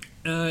that?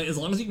 As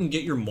long as you can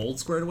get your mold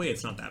squared away,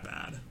 it's not that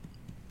bad.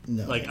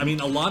 No. Like, I mean,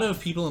 a lot of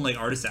people in, like,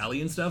 Artist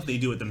Alley and stuff, they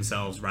do it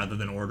themselves rather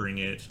than ordering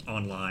it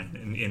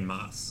online in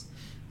mass.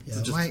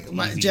 Yeah,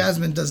 my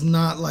Jasmine does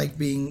not like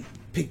being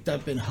picked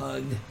up and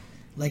hugged.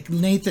 Like,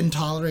 Nathan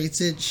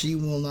tolerates it. She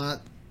will not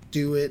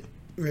do it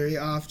very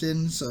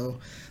often, so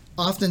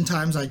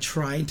oftentimes I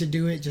try to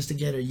do it just to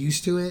get her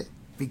used to it,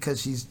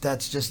 because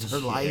that's just her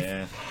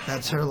life.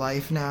 That's her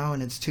life now,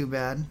 and it's too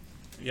bad.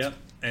 Yep.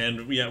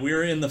 And yeah, we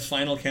are in the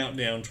final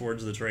countdown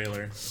towards the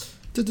trailer.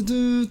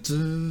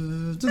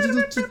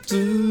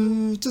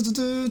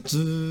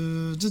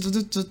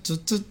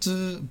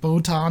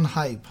 Botan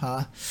hype,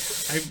 huh?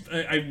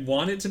 I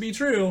want it to be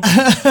true.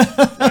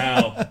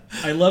 Wow.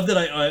 I love that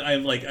I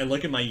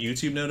look at my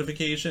YouTube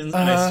notifications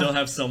and I still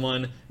have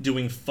someone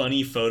doing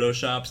funny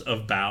photoshops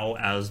of Bao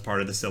as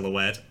part of the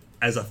silhouette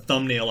as a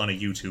thumbnail on a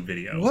YouTube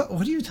video. What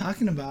are you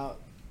talking about?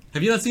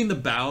 Have you not seen the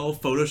Bao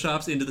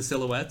photoshops into the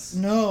silhouettes?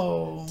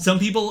 No. Some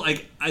people,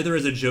 like, either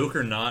as a joke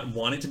or not,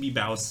 want it to be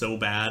Bao so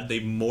bad,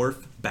 they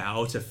morph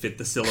Bao to fit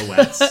the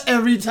silhouettes.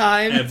 Every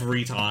time.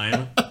 Every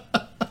time.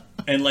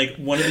 And, like,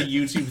 one of the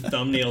YouTube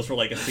thumbnails for,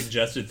 like, a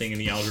suggested thing in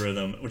the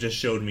algorithm just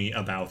showed me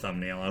a Bao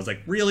thumbnail. I was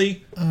like,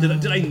 really?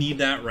 Did I need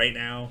that right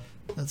now?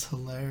 That's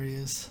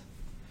hilarious.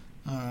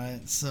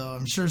 Alright, so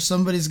I'm sure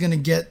somebody's gonna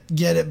get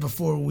it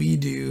before we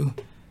do.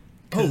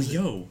 Oh,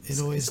 yo. It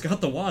always...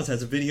 Scott the Woz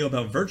has a video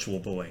about Virtual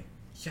Boy.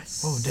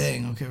 Yes. Oh,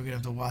 dang. Okay, we're gonna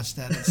have to watch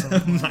that at some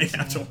point. Might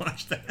have to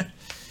watch that.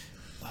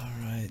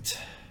 Alright.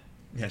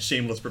 Yeah,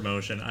 shameless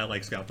promotion. I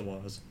like Scott the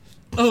Woz.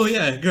 Oh,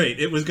 yeah, great.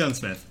 It was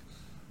Gunsmith.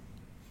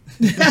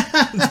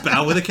 It's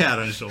Bao with a cat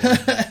on his shoulder.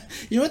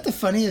 You know what the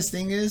funniest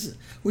thing is?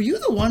 Were you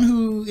the one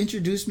who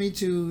introduced me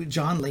to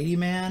John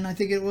Ladyman, I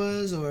think it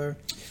was? Or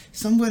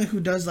someone who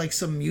does like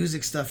some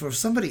music stuff, or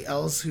somebody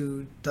else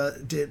who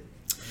did...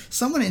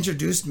 Someone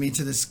introduced me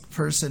to this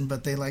person,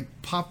 but they like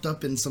popped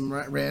up in some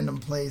random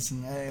place,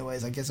 and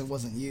anyways, I guess it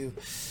wasn't you.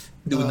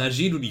 Dude,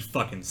 Najid would be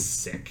fucking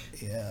sick.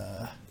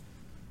 Yeah.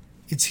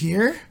 It's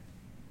here?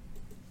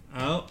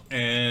 Oh,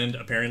 and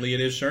apparently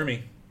it is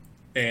Shermie.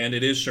 And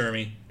it is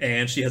Shermie.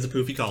 And she has a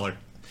poofy collar.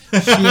 She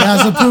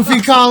has a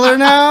poofy collar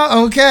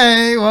now?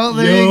 Okay, well,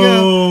 there you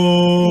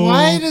go.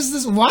 Why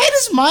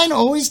does mine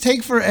always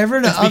take forever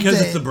to update?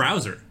 Because it's the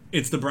browser.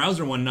 It's the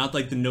browser one, not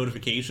like the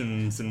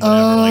notifications and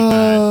whatever like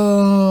that.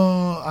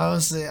 Oh, I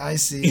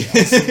see.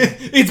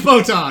 It's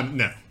Botan.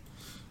 No.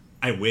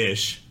 I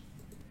wish.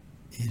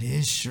 It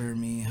is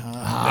Shermie, huh?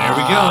 There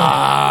we go.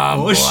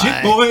 Oh,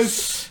 shit,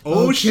 boys.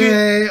 Oh,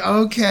 shit.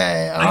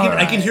 Okay.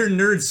 I can hear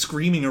nerds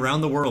screaming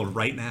around the world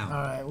right now.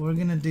 All right, we're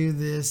going to do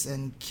this,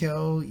 and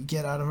Kyo,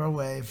 get out of our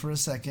way for a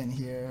second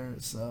here.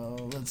 So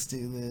let's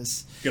do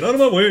this. Get out of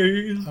my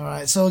way. All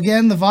right, so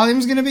again, the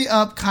volume's going to be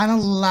up kind of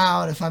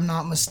loud, if I'm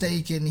not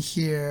mistaken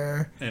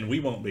here. And we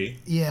won't be.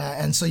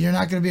 Yeah, and so you're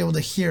not going to be able to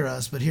hear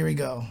us, but here we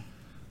go.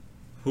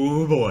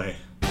 Oh, boy.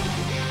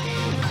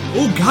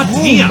 Oh,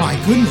 goddamn. Oh, my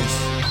goodness.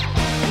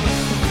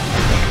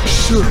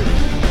 Sure. That's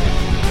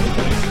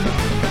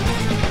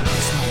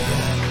not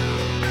bad.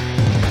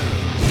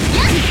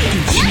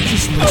 Dude, she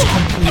just looks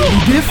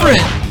completely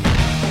different.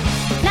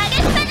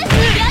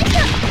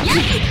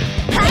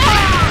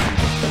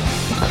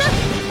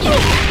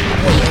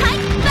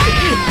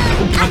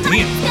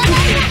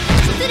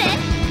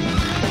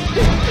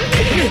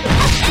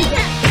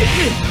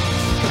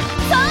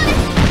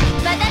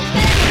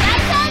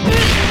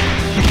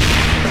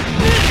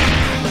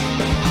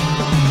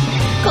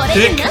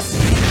 Thick.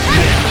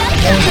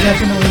 That was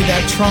definitely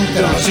that trunk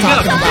that I was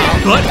talking about.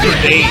 Butt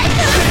grenade.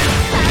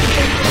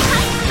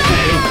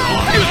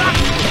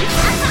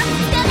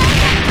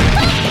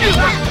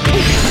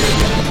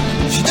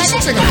 She just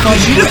looks like a fun...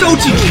 She just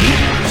OTG?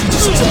 She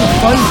just looks like a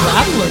fun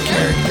grappler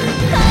character.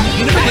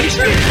 You never played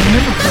her? I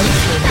never played her.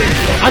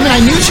 I mean,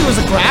 I knew she was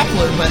a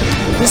grappler, but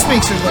this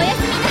makes her like...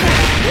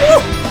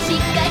 Woo!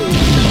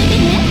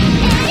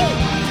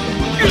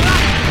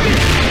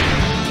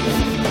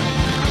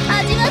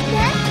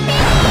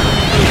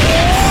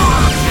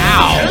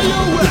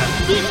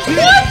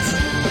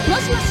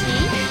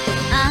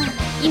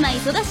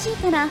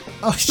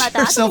 Oh,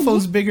 her cell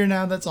phone's bigger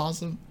now. That's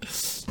awesome.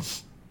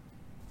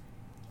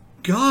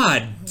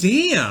 God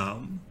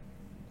damn.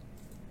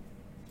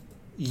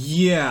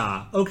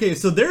 Yeah. Okay,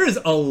 so there is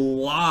a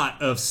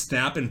lot of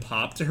snap and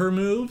pop to her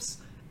moves,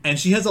 and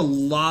she has a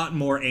lot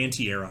more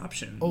anti-air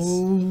options.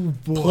 Oh,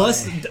 boy.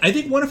 Plus, I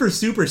think one of her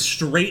super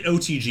straight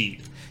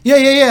OTG.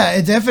 Yeah.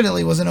 It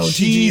definitely was an OTG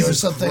Jesus or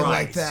something Christ.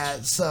 like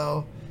that,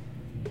 so...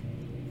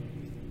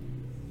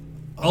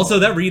 Also,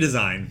 that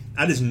redesign,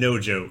 that is no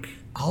joke.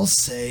 I'll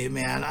say,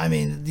 man. I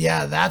mean,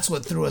 yeah, that's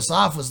what threw us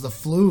off was the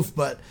floof,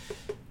 but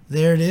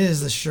there it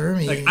is, the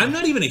Shermie. Like, I'm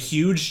not even a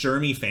huge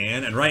Shermie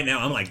fan, and right now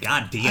I'm like,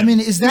 God damn. I mean,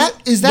 is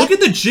that Look at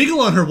the jiggle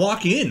on her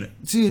walk in.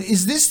 Dude,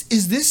 is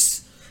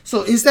this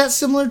so is that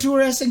similar to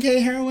her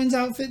SNK Heroine's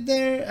outfit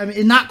there? I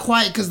mean, not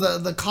quite, because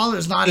the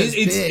collar's not as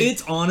big.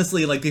 It's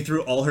honestly like they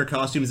threw all her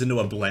costumes into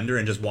a blender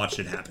and just watched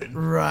it happen.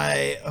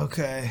 Right,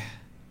 okay.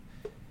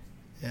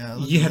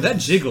 Yeah, that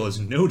jiggle is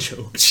no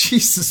joke.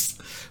 Jesus.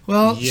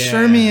 Well, yeah.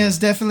 Shermie is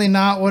definitely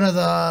not one of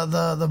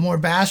the more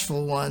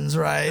bashful ones,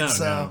 right?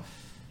 No.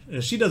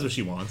 She does what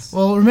she wants.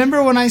 Well,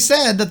 remember when I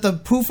said that the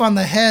poof on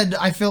the head,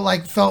 I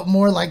felt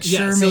more like Shermie.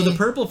 Yeah, so the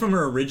purple from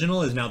her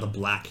original is now the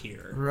black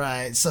here.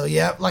 Right. So,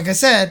 yeah, like I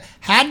said,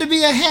 had to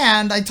be a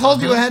hand. I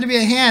told you it had to be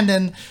a hand,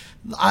 and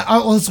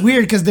well, it's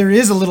weird because there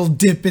is a little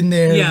dip in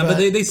there. Yeah, but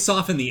they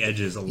soften the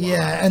edges a lot.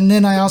 Yeah, and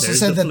then I also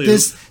said that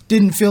this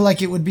didn't feel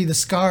like it would be the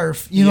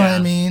scarf. You know what I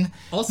mean?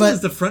 Also, is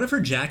the front of her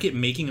jacket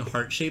making a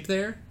heart shape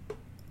there?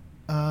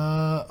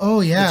 Oh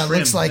yeah, it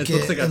looks like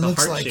it. It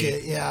looks like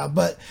it. Yeah,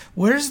 but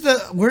where's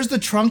the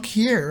trunk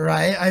here?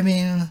 Right? I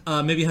mean,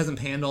 maybe it hasn't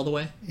panned all the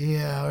way.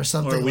 Yeah, or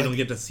something. Or we don't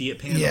get to see it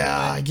panned. Yeah,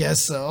 all the way. I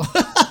guess so.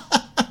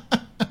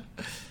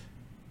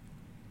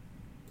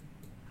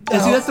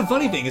 See, that's the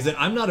funny thing is that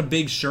I'm not a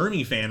big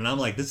Shermie fan, and I'm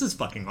like, this is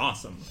fucking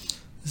awesome.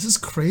 This is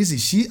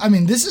crazy.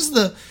 This is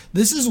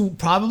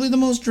probably the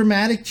most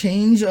dramatic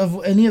change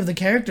of any of the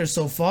characters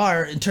so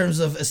far in terms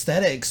of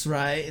aesthetics,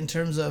 right? In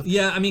terms of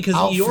because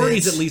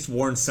Iori's at least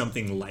worn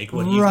something like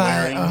what he's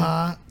wearing.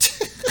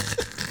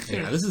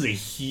 Yeah, this is a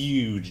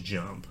huge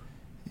jump.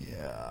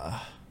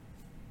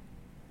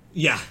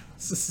 Yeah.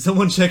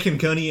 Someone checking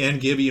Gunny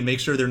and Gibby and make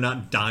sure they're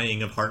not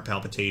dying of heart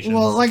palpitations.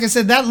 Well, like I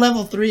said, that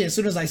level 3, as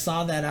soon as I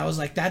saw that, I was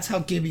like, that's how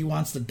Gibby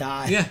wants to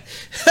die. Yeah.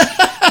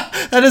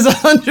 That is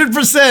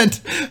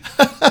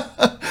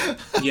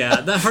 100%.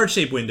 Yeah, that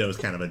heart-shaped window is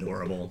kind of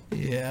adorable.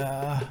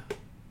 Yeah.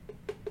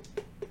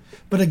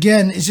 But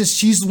again, it's just,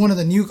 she's one of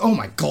the new... Oh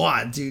my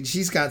god, dude.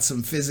 She's got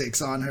some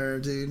physics on her,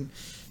 dude.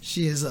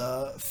 She is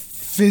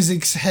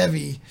physics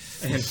heavy.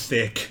 And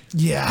thick.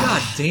 Yeah.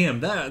 God damn,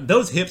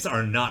 those hips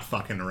are not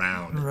fucking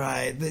around.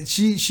 Right.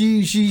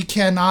 She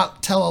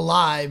cannot tell a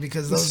lie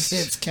because those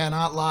hips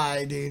cannot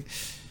lie, dude.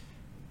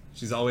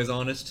 She's always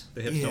honest.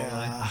 The hips don't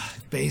lie. Yeah,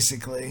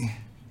 basically.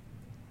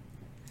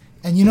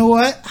 And you know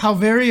what? How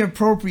very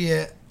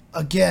appropriate,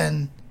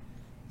 again,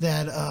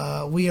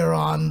 that we are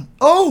on...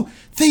 Oh!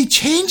 They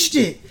changed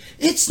it!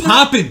 It's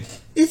poppin'!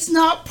 It's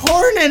not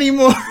porn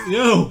anymore.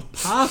 Yo,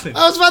 poppin'.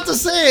 I was about to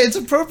say, it's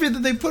appropriate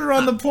that they put her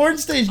on the porn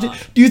stage.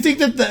 Do you think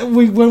that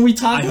when we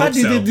talk about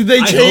it, did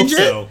they change it?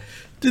 So.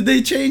 Did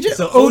they change it?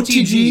 So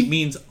OTG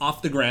means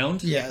off the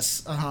ground.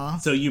 Yes.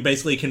 So you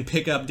basically can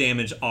pick up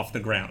damage off the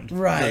ground.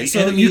 Right.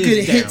 So you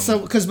could hit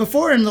because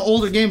before in the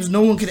older games,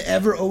 no one could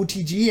ever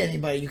OTG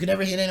anybody. You could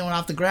never hit anyone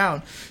off the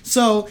ground.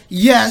 So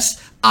yes,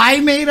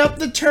 I made up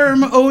the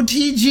term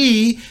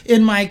OTG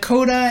in my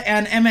CODA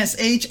and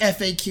MSH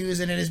FAQs,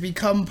 and it has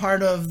become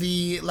part of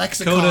the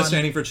lexicon. CODA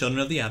standing for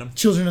Children of the Atom.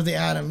 Children of the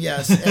Atom,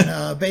 yes.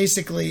 And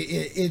basically,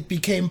 it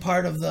became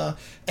part of the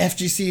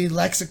FGC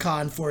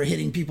lexicon for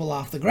hitting people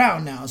off the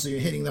ground now. So you're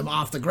hitting them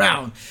off the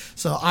ground.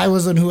 So I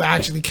was the one who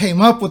actually came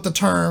up with the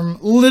term,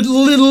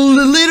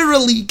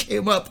 literally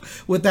came up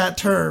with that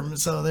term.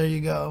 So there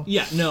you go.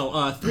 Yeah, no,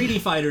 3D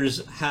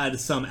Fighters had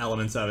some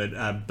elements of it,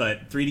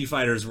 but 3D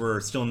Fighters were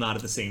still not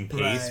at the same pace.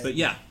 Right. But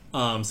yeah,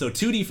 so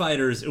 2D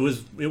Fighters, it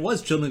was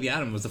Children of the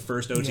Atom was the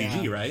first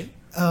OTG, right?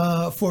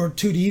 For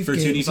 2D for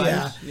games, 2D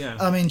fighters? Yeah.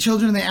 I mean,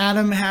 Children of the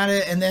Atom had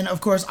it, and then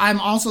of course I'm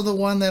also the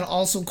one that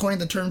also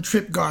coined the term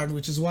trip guard,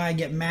 which is why I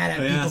get mad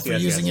at people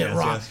for using it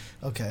wrong. Yes.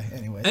 Okay,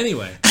 anyway,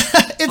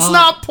 it's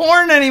not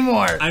porn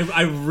anymore.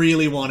 I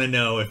really want to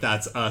know if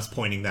that's us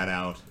pointing that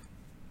out.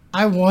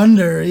 I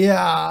wonder.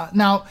 Yeah.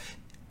 Now,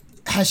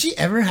 has she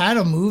ever had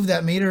a move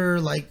that made her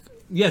like?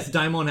 Yes,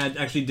 Daimon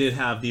actually did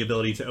have the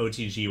ability to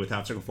OTG with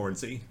half circle forward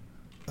C.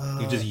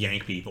 You just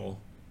yank people.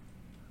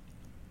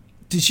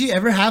 Did she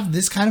ever have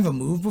this kind of a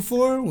move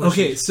before?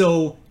 Okay,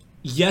 so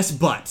yes,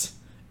 but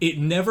it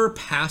never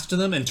passed to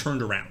them and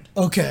turned around.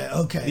 Okay.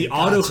 The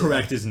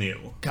autocorrect is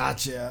new.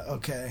 Gotcha.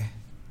 Okay.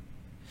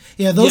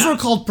 Yeah, those were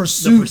called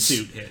pursuits. The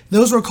pursuit hit.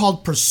 Those were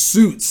called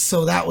pursuits,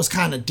 so that was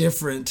kind of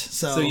different.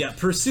 So yeah,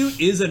 pursuit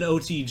is an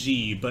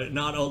OTG, but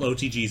not all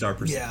OTGs are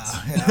pursuits.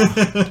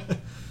 Yeah.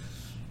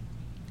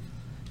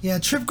 Yeah,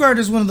 trip guard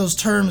is one of those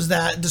terms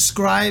that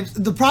describes...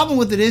 The problem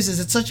with it is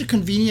it's such a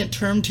convenient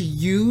term to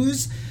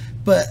use,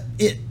 but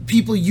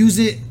people use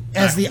it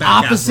as the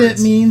opposite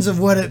means of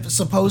what it's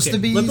supposed to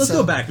be. Let's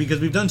go back, because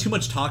we've done too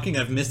much talking.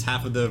 I've missed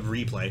half of the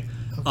replay.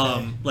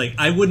 Okay.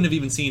 I wouldn't have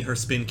even seen her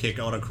spin kick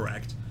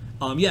autocorrect.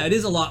 Yeah, it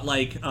is a lot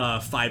like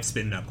 5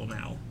 spin knuckle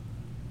now.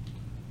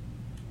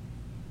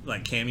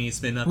 Like Cammy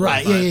spin knuckle.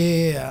 Right,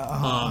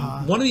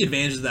 yeah. One of the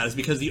advantages of that is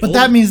because But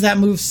that means that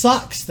move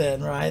sucks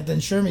then, right? Then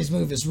Shermie's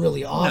move is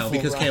really awful. No,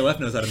 because KOF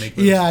knows how to make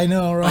moves. Yeah, I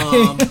know,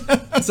 right?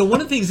 So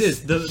one of the things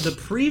is, the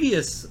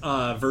previous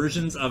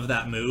versions of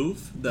that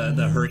move,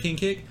 the Hurricane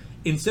Kick,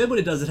 instead what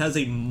it does, it has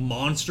a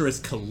monstrous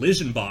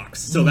collision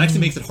box. So it actually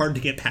makes it hard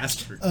to get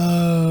past her.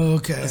 Oh,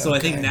 okay. So I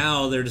think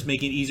now they're just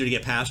making it easier to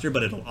get past her,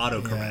 but it'll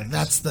autocorrect.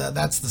 Yeah,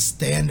 that's the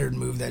standard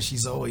move that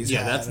she's always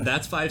had. Yeah,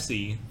 that's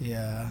 5C.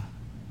 Yeah.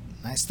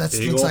 Nice. That's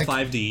big looks old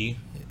like 5D.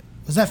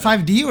 Was that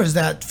 5D or is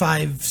that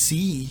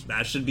 5C?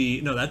 That should be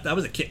that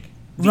was a kick.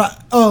 Right.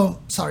 Oh,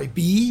 sorry.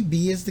 B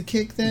is the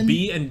kick then.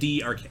 B and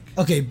D are kick.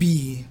 Okay,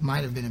 B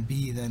might have been a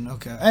B then.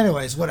 Okay.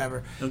 Anyways,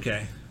 whatever.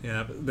 Okay.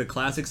 Yeah, the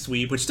classic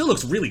sweep, which still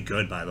looks really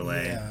good, by the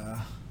way.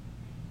 Yeah.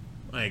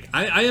 Like,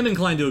 I am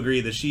inclined to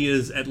agree that she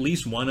is at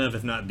least one of,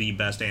 if not the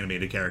best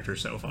animated character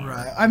so far.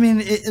 Right. I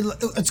mean,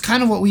 it's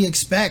kind of what we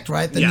expect,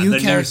 right? The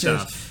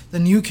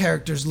new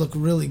characters look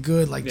really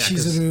good, like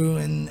Chizuru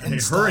and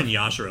stuff. Her and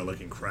Yashiro look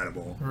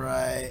incredible.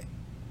 Right.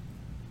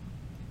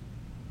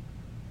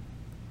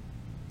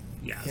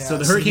 Yeah, so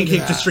the Hurricane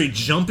Kick just straight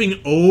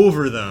jumping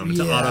over them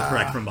to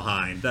autocorrect from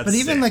behind. That's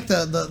even sick. like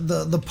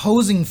the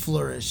posing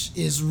flourish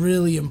is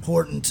really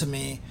important to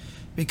me.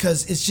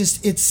 Because it's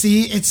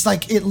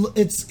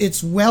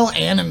well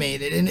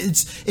animated and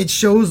it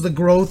shows the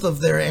growth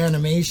of their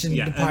animation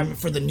department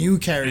for the new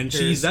characters.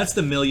 And that's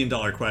the $1 million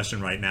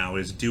question right now: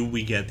 is do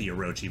we get the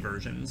Orochi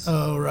versions?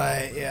 Oh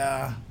right,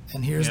 yeah.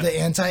 And here's the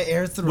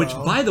anti-air throw. Which,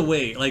 by the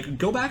way, like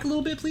go back a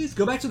little bit, please.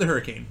 Go back to the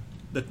Hurricane,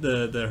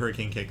 the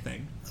Hurricane Kick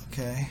thing.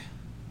 Okay.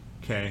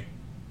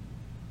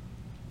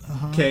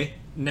 Okay,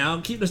 now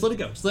just let it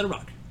go. Just let it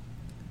rock.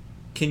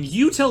 Can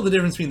you tell the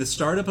difference between the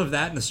startup of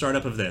that and the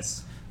startup of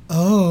this?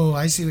 Oh,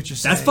 I see what you're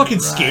saying. That's fucking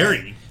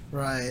scary.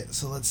 Right.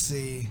 So let's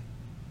see.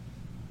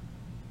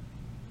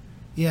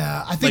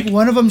 Yeah, I think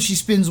one of them she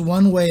spins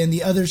one way and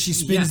the other she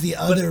spins the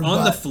other. But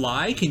on the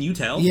fly, can you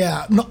tell?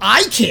 Yeah, no,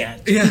 I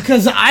can't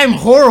because I'm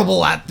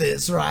horrible at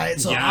this, right?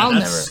 So I'll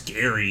that's never.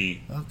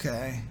 Scary.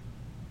 Okay.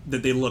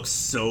 That they look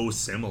so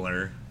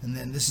similar. And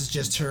then this is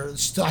just her.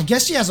 I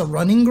guess she has a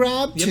running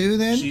grab too.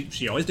 Then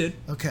she always did.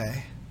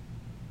 Okay.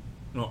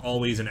 Well,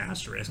 always an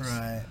asterisk.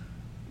 Right.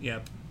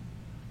 Yep.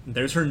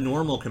 There's her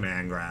normal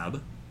command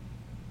grab.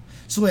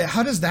 So wait,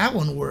 how does that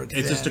one work?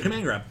 It's just a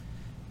command grab.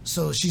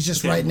 So she's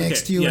just right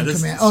next to you in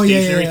command. Oh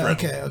yeah.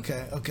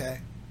 Okay.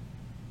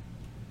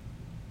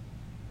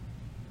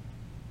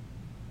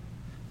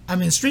 I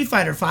mean, Street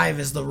Fighter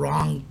V is the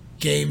wrong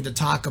game to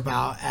talk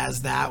about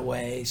as that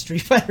way.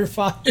 Street Fighter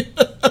V.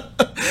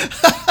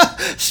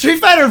 Street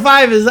Fighter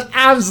V is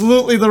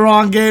absolutely the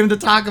wrong game to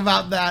talk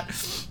about that.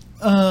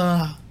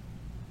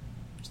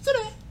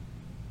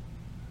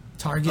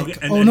 Target.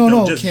 Okay,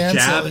 no, just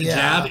cancel.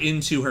 Jab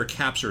into her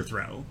capture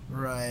throw.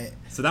 Right.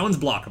 So that one's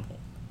blockable.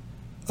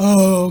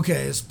 Oh,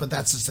 okay. But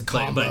that's just a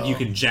combo. But you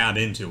can jab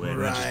into it.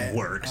 Right. It just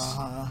works.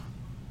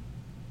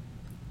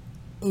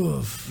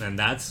 Oof. And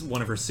that's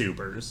one of her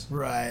supers.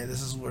 Right.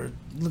 This is where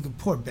look at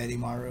poor Betty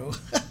Maru.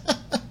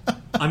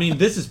 I mean,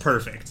 this is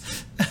perfect.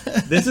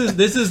 This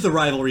is the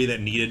rivalry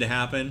that needed to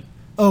happen.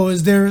 Oh,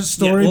 is there a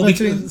story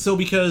between?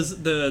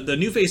 Because the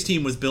New Face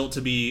team was built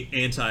to be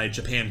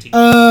anti-Japan team.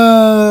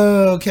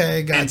 Oh,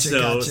 okay, gotcha. And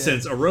so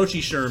since Orochi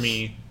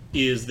Shermie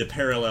is the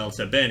parallel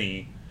to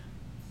Benny.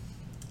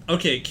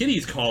 Okay,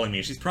 Kitty's calling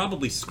me. She's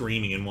probably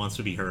screaming and wants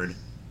to be heard.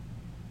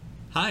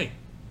 Hi.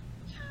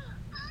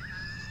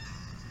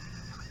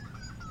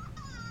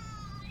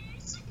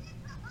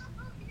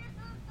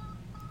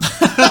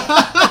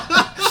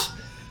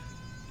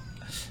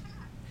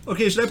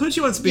 Okay, should I put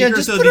you on speaker? Yeah,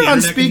 just put it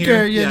on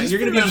speaker. Yeah, you're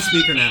gonna be on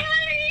speaker now.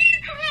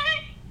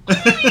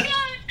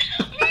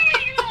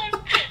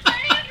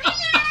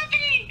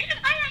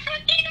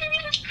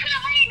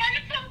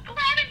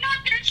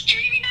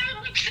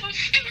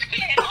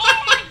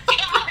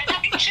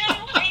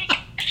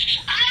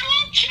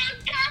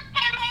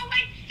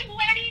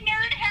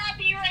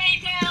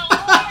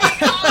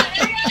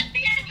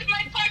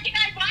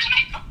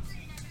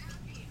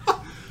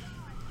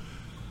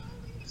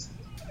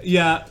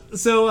 Yeah,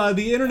 so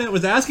the internet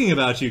was asking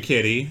about you,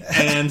 Kitty,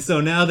 and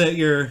so now that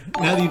you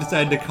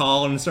decided to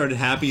call and started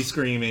happy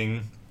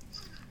screaming.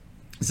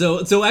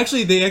 So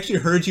actually, they actually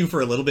heard you for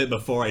a little bit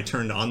before I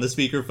turned on the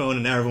speakerphone,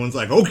 and now everyone's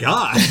like, "Oh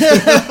God!"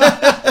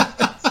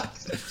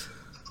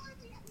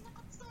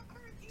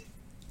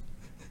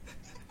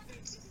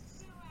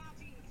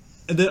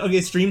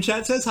 Okay, Stream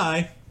Chat says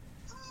hi.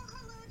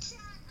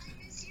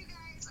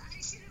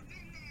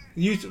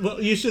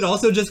 You should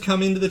also just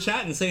come into the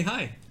chat and say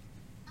hi.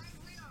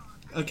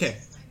 Okay.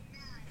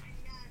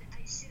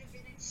 I should have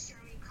been in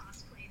Shermie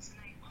cosplay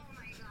tonight. Oh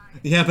my god.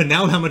 Yeah, but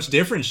now how much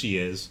different she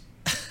is.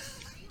 Are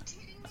you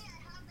kidding me? I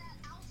have that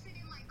outfit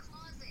in my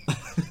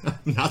closet.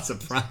 I'm not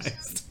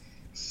surprised.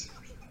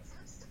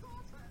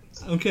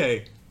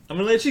 Okay. I'm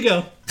gonna let you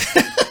go.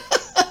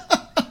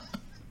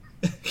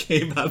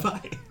 Okay,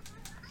 bye-bye.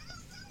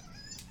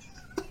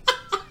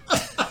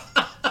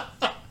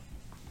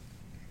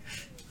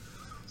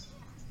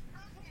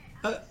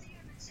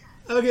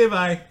 Okay,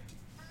 bye.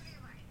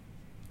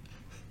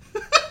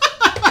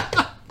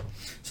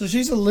 So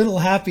she's a little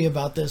happy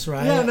about this,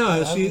 right? Yeah,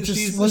 no,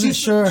 she wasn't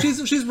sure.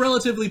 She's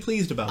relatively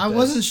pleased about this. I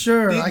wasn't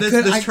sure.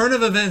 This turn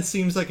of events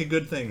seems like a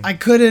good thing. I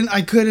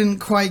couldn't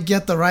quite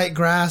get the right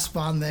grasp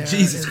on there.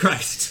 Jesus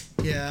Christ.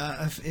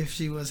 Yeah, if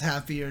she was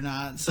happy or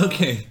not. So.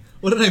 Okay.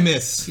 What did I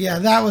miss? Yeah,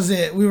 that was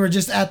it. We were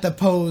just at the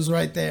pose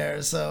right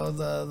there. So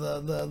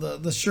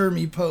the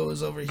Shermie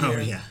pose over here. Oh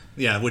yeah,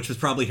 yeah, which was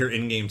probably her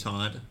in-game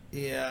taunt.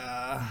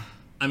 Yeah.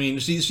 I mean,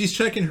 she's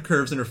checking her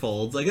curves and her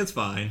folds. Like, it's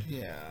fine.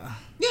 Yeah.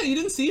 Yeah, you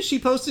didn't see? She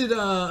posted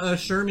a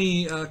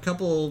Shermie a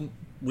couple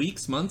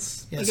weeks,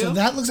 months ago. So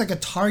that looks like a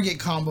target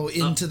combo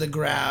into the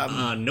grab.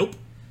 Nope.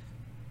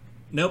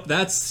 Nope,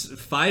 that's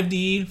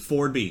 5D,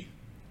 forward B.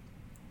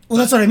 Well,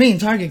 that's what I mean,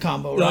 target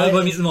combo, right?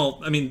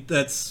 I mean,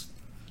 that's...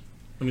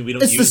 I mean, we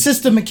don't. It's the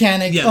system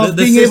mechanic of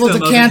being able to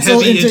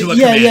cancel into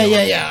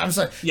yeah. I'm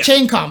sorry,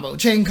 chain combo,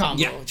 chain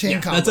combo.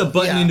 That's a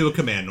button into a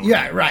command order.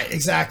 Yeah, right,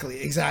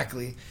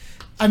 exactly.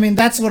 I mean,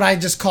 that's what I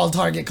just call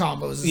target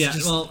combos.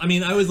 Well, I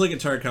mean, I always look at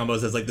target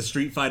combos as like the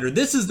Street Fighter.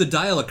 This is the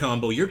dial-a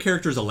combo your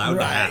character's allowed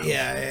to have.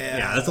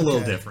 Yeah, that's a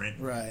little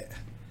different. Right.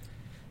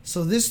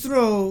 So this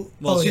throw.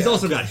 Well, she's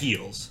also got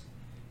heels.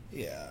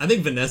 Yeah. I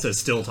think Vanessa's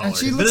still taller.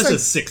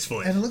 Vanessa's 6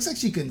 foot. And it looks like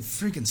she can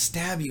freaking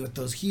stab you with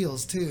those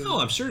heels, too. Oh,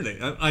 I'm sure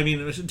I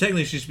mean,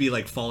 technically she should be,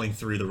 like, falling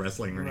through the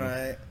wrestling ring.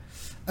 Right.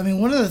 I mean,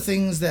 one of the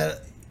things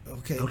that...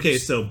 Okay,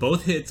 so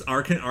both hits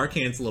are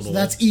cancelable. So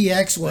that's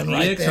EX one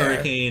right EX there.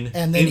 Hurricane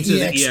and then into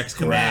EX the EX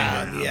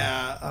command.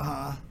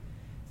 Yeah,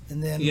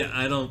 And then... Yeah,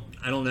 I don't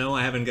know.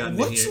 I haven't gotten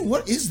to here.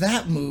 What is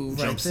that move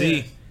Jump right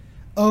there? C.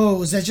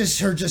 Oh, is that just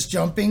her just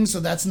jumping? So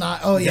that's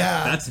not... Oh,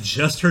 yeah. That's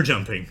just her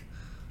jumping.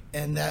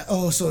 And that...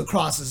 Oh, so it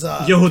crosses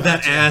up. Yo, gotcha.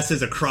 That ass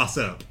is a cross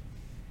up.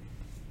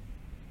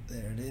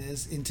 There it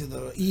is. Into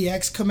the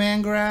EX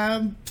command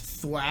grab.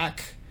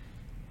 Thwack.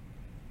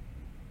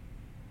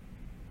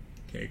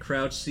 Okay,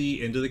 crouch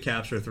C into the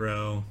capture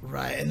throw.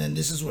 Right, and then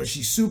this is where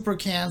she super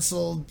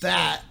canceled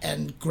that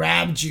and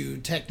grabbed you,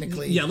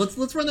 technically. Yeah, let's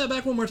run that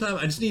back one more time.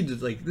 I just need to,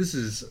 like, this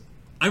is...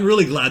 I'm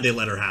really glad they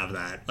let her have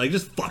that. Like,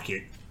 just fuck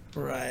it.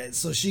 Right,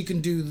 so she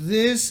can do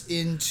this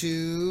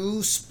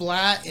into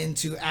splat,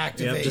 into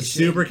activation. Yep, just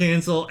super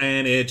cancel,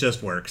 and it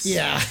just works.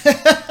 Yeah.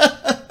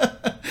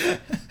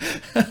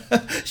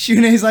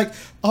 Shune's like,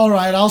 all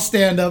right, I'll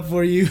stand up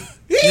for you.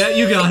 Yeah,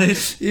 you got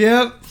it.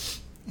 Yep.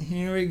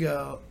 Here we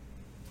go.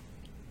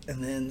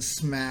 And then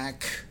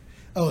smack.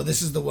 Oh,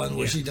 this is the one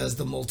where she does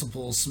the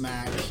multiple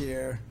smack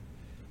here.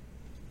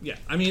 Yeah,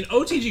 I mean,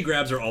 OTG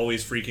grabs are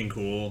always freaking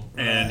cool.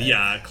 Right. And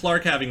yeah,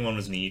 Clark having one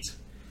was neat.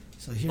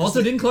 So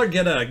also, didn't Clark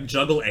get a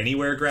juggle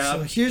anywhere grab?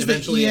 So here's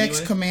the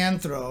EX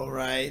command throw,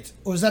 right?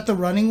 Or is that the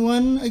running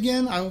one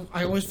again?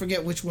 I always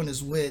forget which one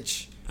is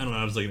which. I don't know,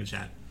 I was looking at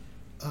chat.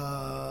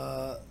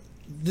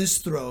 This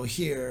throw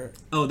here.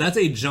 Oh, that's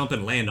a jump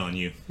and land on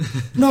you.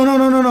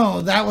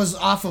 No. That was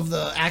off of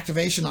the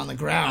activation on the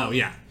ground. Oh,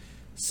 yeah.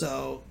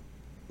 So,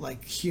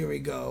 like, here we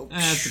go.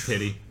 That's a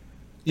pity.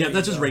 Yeah,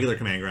 that's just regular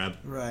command grab.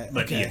 Right.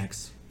 But okay.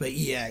 EX. But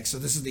EX. So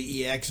this is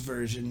the EX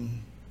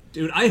version.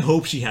 Dude, I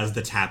hope she has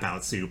the tap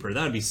out super.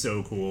 That would be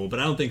so cool, but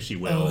I don't think she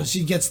will. Oh,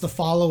 she gets the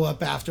follow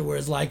up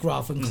afterwards, like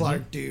Rolf and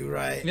Clark do,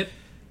 right? Yep.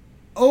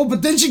 Oh,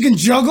 but then she can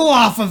juggle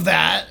off of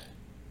that.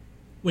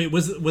 Wait,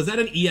 was that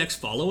an EX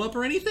follow up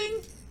or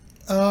anything?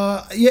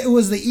 Yeah, it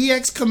was the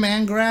EX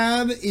command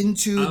grab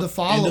into the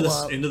follow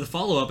up. Into the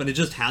follow up, and it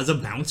just has a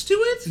bounce to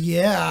it?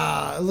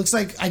 Yeah, it looks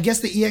like, I guess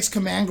the EX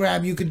command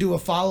grab, you could do a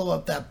follow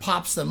up that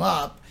pops them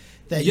up,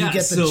 that you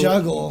get the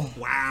juggle.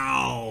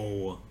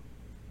 Wow.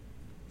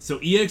 So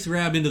EX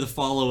grab into the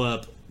follow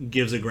up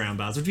gives a ground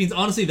bounce, which means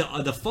honestly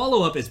the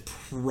follow up is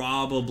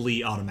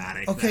probably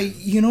automatic. Okay,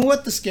 you know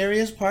what the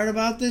scariest part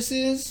about this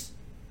is?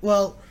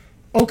 Well,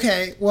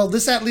 okay, well,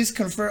 this at least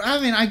confirmed. I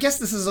mean, I guess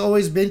this has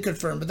always been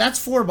confirmed, but that's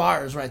 4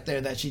 bars right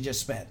there that she just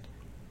spent.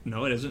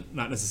 No, it isn't.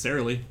 Not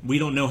necessarily. We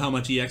don't know how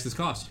much EXs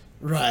cost.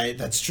 Right,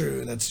 that's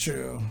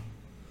true.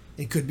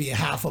 It could be a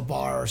half a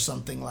bar or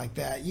something like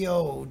that.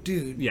 Yo,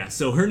 dude. Yeah,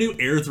 so her new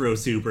air throw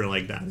super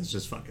like that is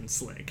just fucking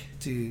slick.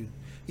 Dude.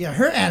 Yeah,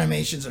 her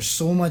animations are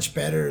so much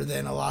better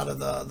than a lot of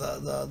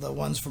the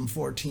ones from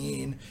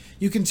 14.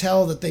 You can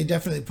tell that they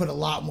definitely put a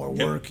lot more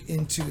work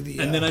into the...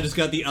 And then I just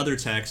got the other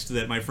text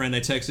that my friend I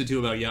texted to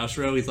about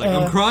Yashiro. He's like,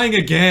 I'm crying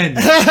again.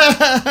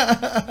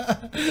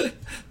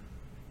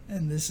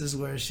 And this is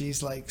where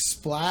she's like,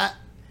 splat.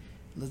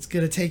 Let's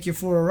gonna take you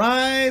for a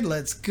ride.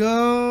 Let's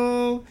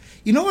go.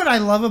 You know what I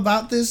love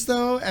about this,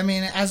 though? I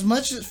mean, as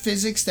much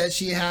physics that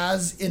she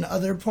has in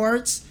other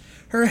parts...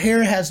 Her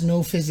hair has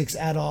no physics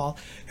at all.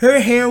 Her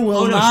hair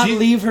will not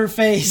leave her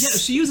face. Yeah,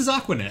 she uses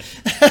Aquanet.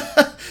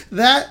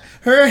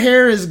 Her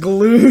hair is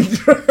glued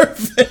to her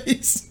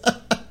face.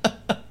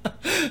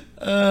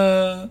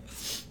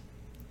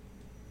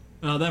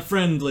 That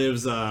friend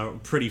lives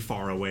pretty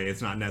far away.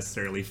 It's not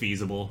necessarily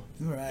feasible.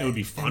 Right. It would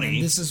be funny.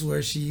 And this is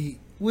where she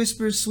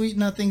whispers sweet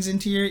nothings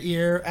into your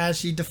ear as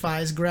she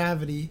defies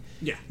gravity.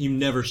 Yeah, you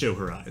never show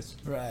her eyes.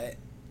 Right.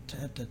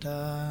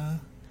 Da-da-da.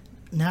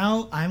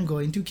 Now I'm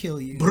going to kill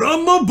you.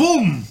 Brahma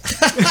boom!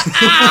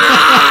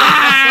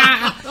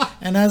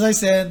 And as I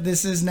said,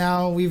 this is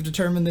now, we've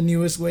determined the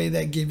newest way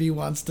that Gibby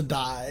wants to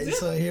die.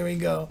 So here we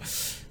go.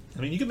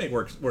 I mean, you can make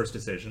worse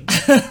decisions.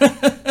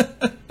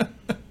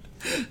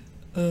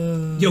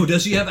 Yo,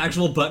 does she have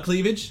actual butt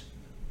cleavage?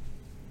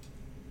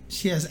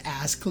 She has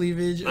ass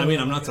cleavage? I mean,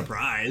 I'm not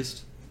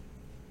surprised.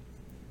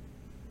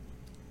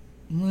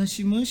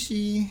 Mushy,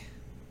 mushy.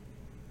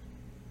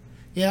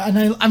 Yeah,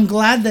 and I'm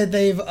glad that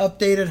they've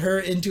updated her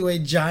into a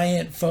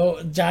giant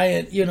phone,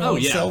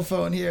 cell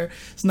phone here.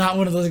 It's not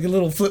one of those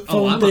little flip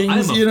phone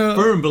things, I'm a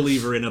firm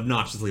believer in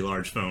obnoxiously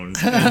large phones.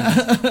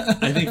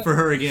 I think for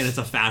her, again, it's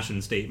a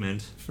fashion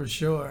statement. For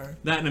sure.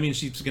 That, and I mean,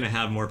 she's going to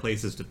have more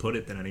places to put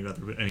it than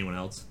anyone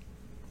else.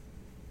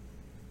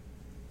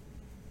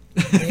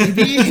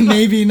 Maybe,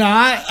 maybe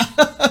not.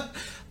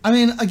 I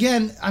mean,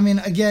 again,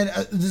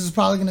 this is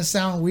probably going to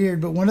sound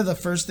weird, but one of the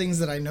first things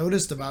that I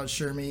noticed about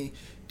Shermie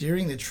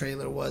during the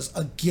trailer was,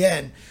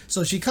 again,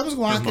 so she comes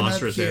walking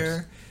up here,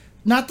 hips.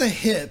 Not the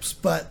hips,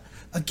 but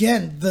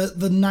again,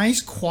 the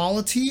nice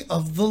quality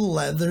of the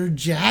leather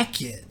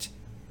jacket.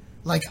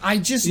 Like, I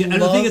just love...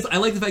 And the thing is, I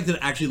like the fact that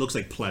it actually looks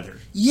like pleather.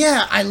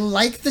 Yeah, I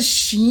like the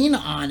sheen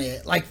on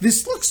it. Like,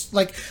 this looks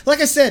like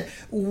I said,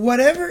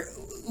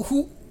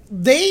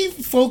 they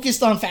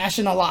focused on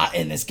fashion a lot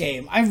in this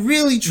game. I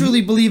really,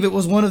 truly believe it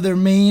was one of their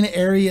main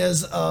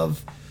areas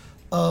of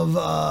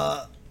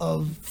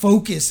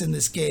focus in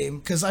this game,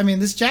 because I mean,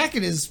 this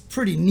jacket is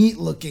pretty neat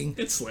looking.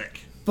 It's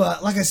slick.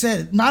 But like I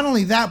said, not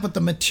only that, but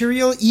the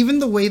material, even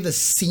the way the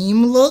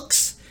seam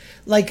looks,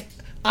 like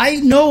I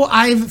know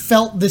I've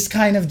felt this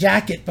kind of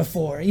jacket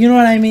before. You know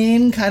what I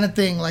mean? Kind of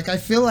thing. Like, I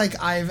feel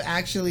like I've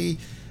actually,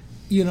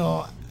 you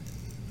know,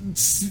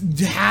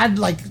 had,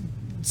 like,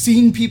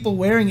 seen people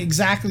wearing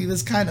exactly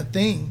this kind of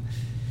thing.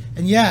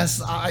 And yes,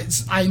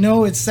 I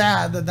know it's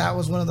sad that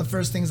was one of the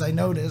first things I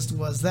noticed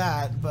was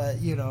that,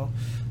 but, you know.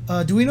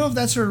 Do we know if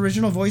that's her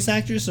original voice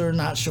actress or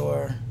not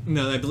sure?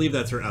 No, I believe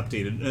that's her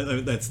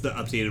updated. That's the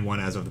updated one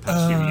as of the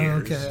past few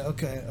years.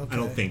 Okay. I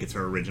don't think it's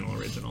her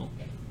original.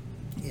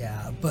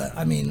 Yeah, but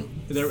I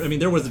mean,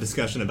 there was a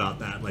discussion about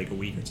that like a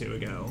week or two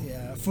ago.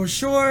 Yeah, for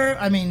sure.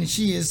 I mean,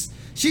 she's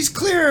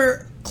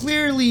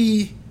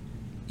clearly,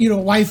 you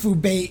know,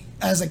 waifu bait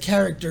as a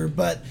character,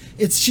 but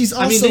she's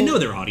also. I mean, they know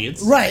their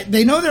audience, right?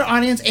 They know their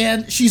audience,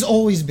 and she's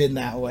always been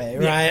that way,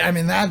 right? Yeah. I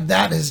mean,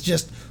 that is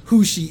just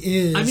who she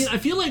is. I mean, I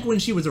feel like when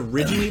she was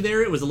originally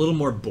there, it was a little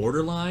more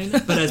borderline,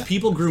 but as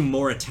people grew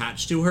more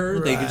attached to her,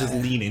 they could just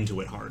lean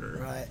into it harder.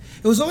 Right.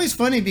 It was always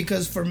funny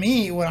because for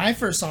me, when I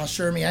first saw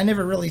Shermie, I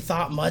never really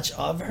thought much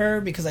of her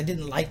because I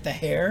didn't like the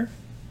hair.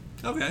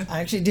 Okay. I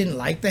actually didn't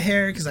like the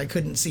hair because I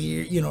couldn't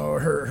see, you know,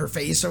 her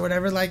face or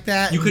whatever like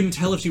that. You couldn't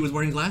tell if she was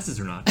wearing glasses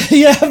or not.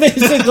 Yeah,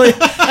 basically.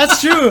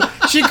 That's true.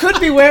 She could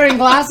be wearing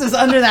glasses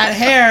under that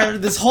hair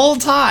this whole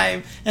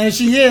time, and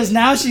she is.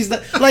 Now she's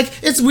like,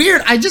 it's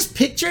weird. I just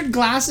pictured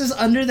glasses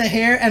under the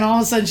hair, and all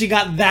of a sudden she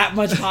got that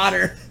much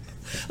hotter.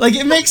 Like,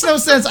 it makes no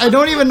sense. I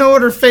don't even know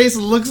what her face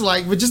looks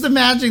like, but just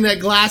imagining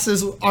that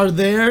glasses are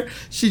there,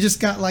 she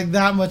just got, like,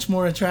 that much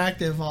more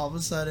attractive all of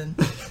a sudden.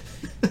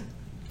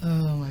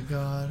 Oh, my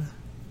God.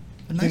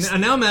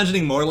 I'm now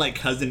imagining more like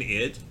Cousin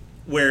It,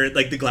 where,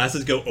 like, the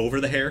glasses go over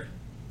the hair.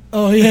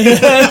 Oh, yeah.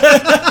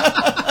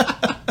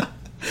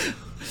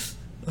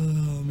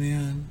 Oh,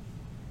 man.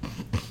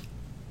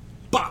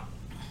 Bop!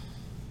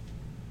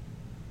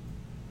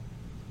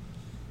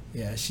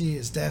 Yeah, she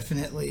is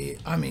definitely,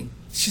 I mean,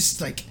 just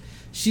like,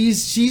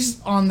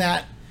 she's on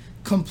that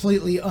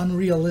completely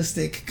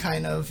unrealistic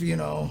kind of, you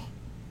know,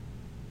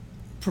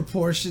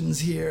 proportions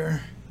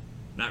here.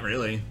 Not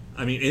really.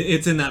 I mean,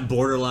 it's in that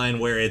borderline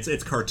where it's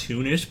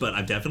cartoonish, but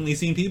I've definitely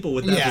seen people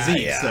with that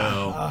physique,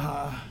 so...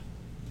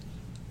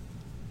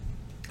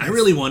 I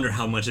really wonder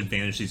how much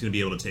advantage she's going to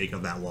be able to take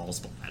of that wall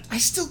splat. I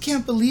still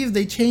can't believe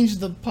they changed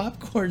the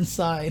popcorn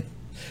sign.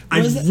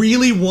 I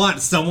really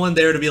want someone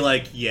there to be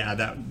like,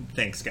 yeah,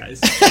 thanks, guys.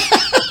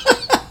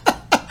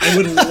 I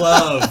would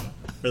love...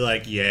 They're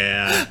like,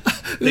 yeah.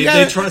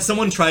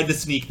 Someone tried to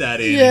sneak that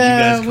in.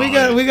 Yeah, and you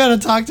guys we gotta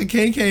talk to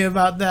KK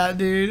about that,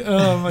 dude.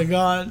 Oh my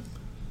god.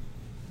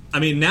 I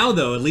mean, now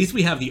though, at least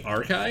we have the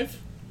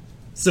archive,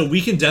 so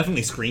we can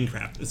definitely screen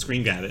grab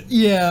it.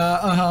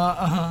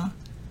 Yeah,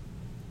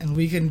 and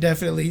we can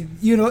definitely,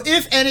 you know,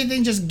 if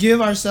anything, just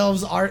give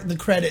ourselves the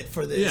credit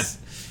for this.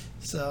 Yeah.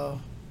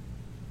 So.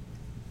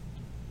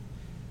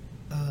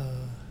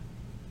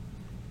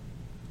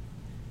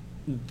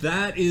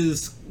 That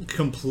is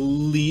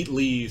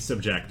completely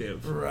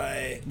subjective.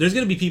 Right. There's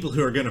going to be people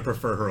who are going to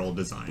prefer her old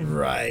design.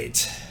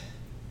 Right.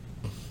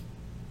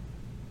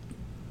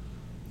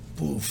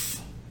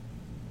 Oof.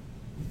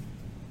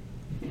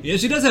 Yeah,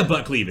 she does have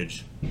butt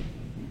cleavage.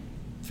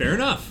 Fair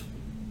enough.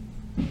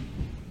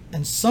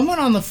 And someone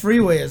on the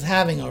freeway is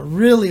having a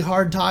really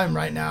hard time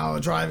right now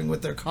driving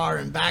with their car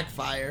and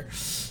backfire.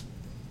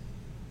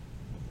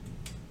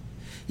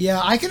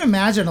 Yeah, I can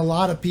imagine a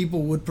lot of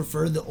people would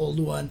prefer the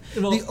old one.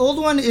 Well, the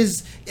old one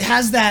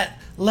has that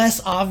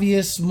less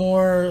obvious,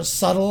 more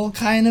subtle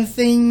kind of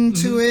thing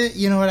to it.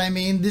 You know what I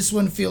mean? This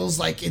one feels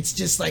like it's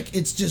just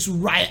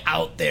right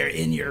out there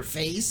in your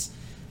face.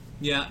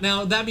 Yeah.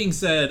 Now, that being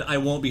said, I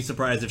won't be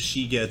surprised if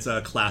she gets a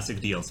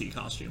classic DLC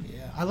costume.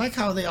 Yeah, I like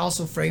how they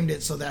also framed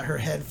it so that her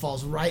head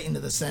falls right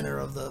into the center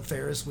of the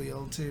Ferris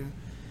wheel too.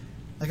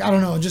 Like, I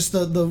don't know, just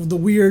the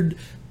weird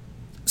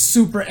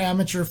super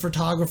amateur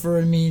photographer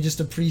in me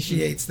just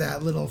appreciates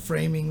that little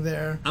framing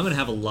there. I'm gonna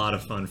have a lot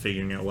of fun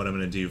figuring out what I'm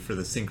gonna do for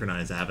the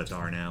synchronized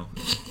avatar now.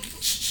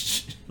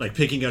 Like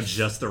picking out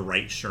just the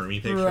right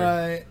Shermie picture.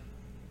 Right.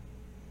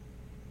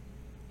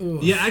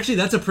 Oof. Yeah, actually,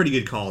 that's a pretty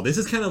good call. This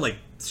is kind of like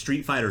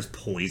Street Fighter's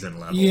Poison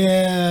level.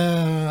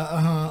 Yeah,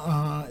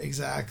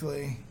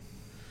 exactly.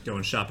 Go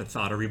and shop at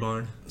Thottery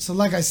Barn. So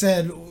like I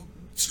said,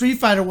 Street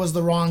Fighter was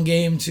the wrong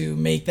game to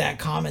make that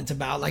comment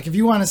about. Like, if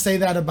you want to say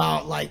that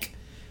about, like,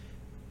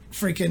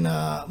 freaking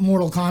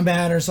Mortal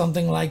Kombat or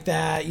something like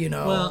that, you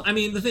know. Well, I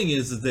mean, the thing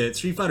is that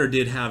Street Fighter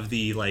did have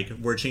the, like,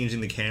 we're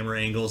changing the camera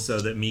angle so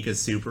that Mika's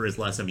super is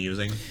less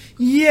amusing.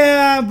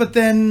 Yeah, but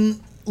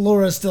then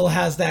Laura still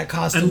has that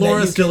costume. And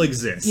Laura still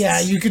exists. Yeah,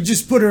 you could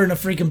just put her in a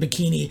freaking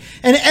bikini.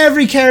 And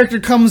every character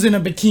comes in a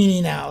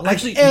bikini now. Like,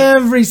 actually,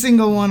 every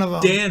single one of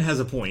them. Dan has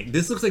a point.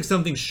 This looks like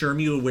something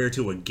Shermie would wear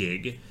to a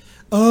gig.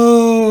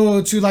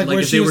 Oh, to like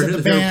where she was at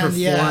the band. Performing.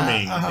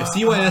 Yeah. If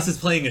CYS is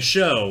playing a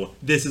show,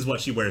 this is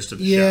what she wears to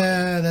the show.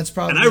 Yeah, that's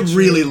probably And I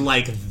really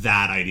like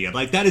that idea.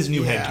 Like, that is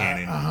new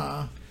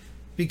headcanon.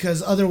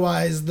 Because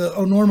otherwise, the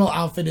normal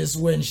outfit is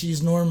when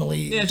she's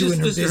normally doing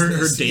her business.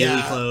 Her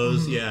daily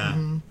clothes, Yeah,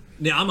 I'm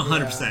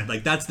 100%.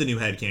 Like, that's the new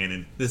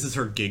headcanon. This is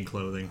her gig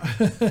clothing.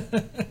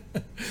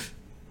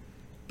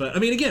 But I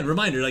mean, again,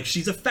 reminder, like,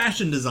 she's a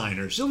fashion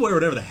designer. She'll wear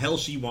whatever the hell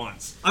she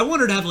wants. I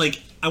want her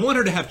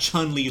to have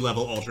Chun-Li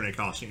level alternate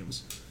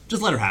costumes.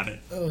 Just let her have it.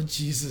 Oh,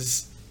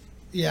 Jesus.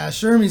 Yeah,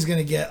 Shermie's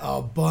gonna get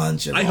a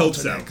bunch of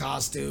alternate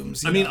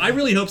costumes. I mean, I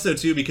really hope so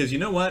too, because you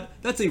know what?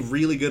 That's a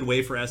really good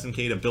way for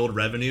SNK to build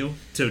revenue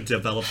to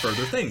develop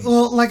further things.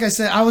 Well, like I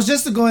said, I was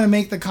just going to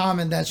make the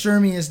comment that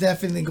Shermie is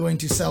definitely going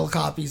to sell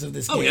copies of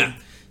this game. Yeah.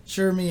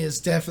 Shermie is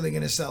definitely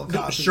going to sell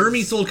copies.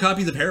 Shermie sold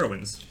copies of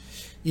Heroines.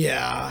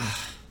 Yeah.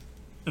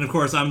 And of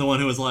course, I'm the one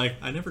who was like,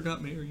 I never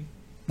got Mary.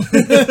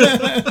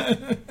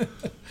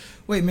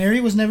 Wait, Mary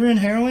was never in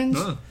Heroines?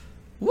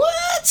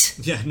 What?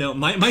 Yeah, no,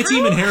 my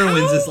team in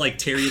Heroines is like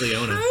Terry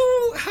Leona.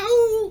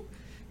 How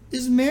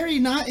is Mary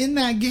not in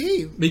that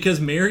game?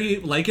 Because Mary,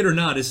 like it or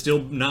not, is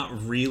still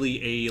not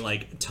really a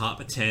like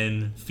top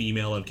 10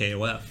 female of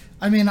KOF.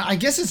 I mean, I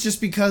guess it's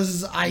just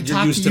because I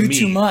talk to you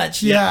too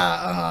much.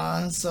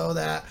 Yeah, so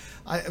that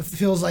it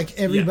feels like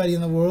everybody in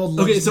the world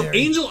loves Okay, so Mary.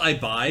 Angel I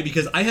buy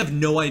because I have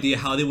no idea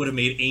how they would have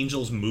made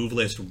Angel's move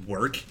list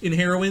work in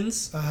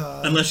Heroines.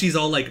 Unless she's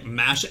all like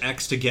mash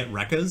X to get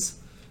Rekkas.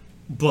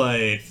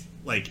 But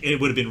like, it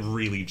would have been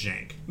really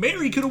jank.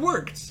 Mary could have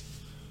worked.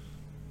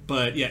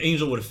 But yeah,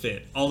 Angel would have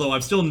fit. Although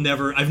I've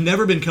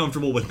never been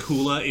comfortable with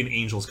Kula in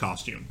Angel's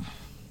costume.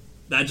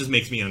 That just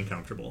makes me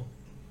uncomfortable.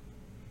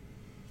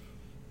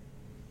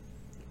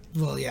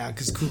 Well, yeah,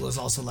 because Kula's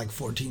also like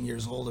 14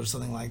 years old or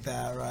something like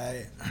that,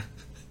 right?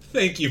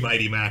 Thank you,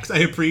 Mighty Max. I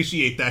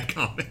appreciate that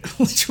comment.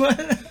 Which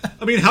one?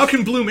 I mean, how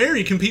can Blue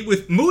Mary compete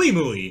with Mui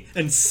Mui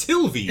and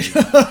Sylvie?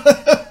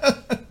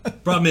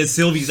 Problem is,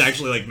 Sylvie's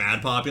actually like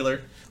mad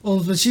popular.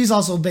 Well, but she's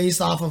also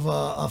based off of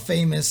a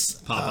famous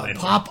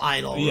pop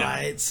idol, yeah.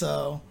 right?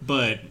 So,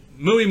 but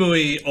Mui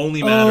Mui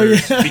only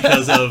matters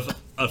because of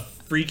a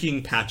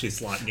freaking patchy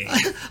slot game.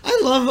 I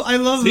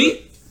love.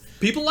 See,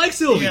 people like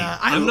Sylvie. Yeah,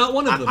 I'm not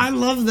one of them. I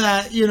love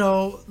that. You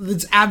know,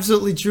 it's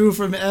absolutely true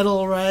from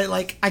Edel, right?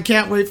 Like, I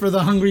can't wait for the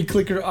Hungry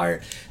Clicker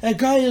art. That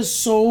guy is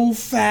so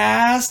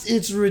fast;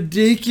 it's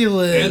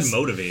ridiculous and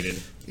motivated.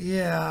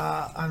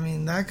 Yeah, I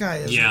mean, that guy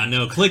is... Yeah,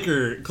 no,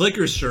 Clicker's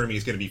Shermie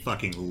is going to be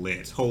fucking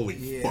lit.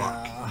 Holy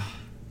fuck.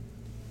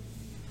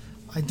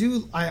 I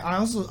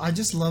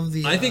just love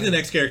the... I think the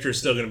next character is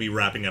still going to be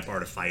wrapping up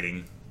Art of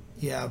Fighting.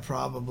 Yeah,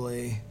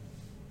 probably.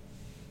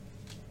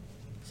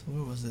 So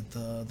what was it?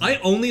 I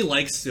only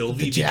like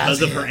Sylvie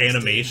because of her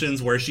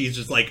animations where she's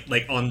just like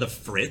on the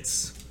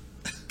fritz.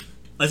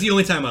 That's the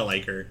only time I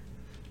like her.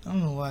 I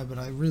don't know why, but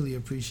I really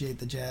appreciate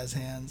the jazz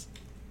hands.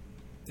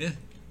 Yeah.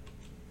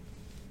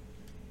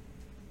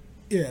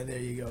 Yeah, there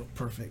you go.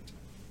 Perfect.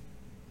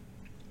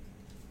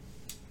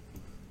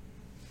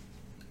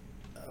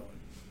 Oh,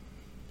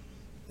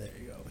 there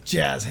you go.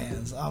 Jazz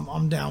hands.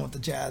 I'm down with the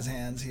jazz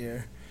hands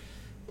here.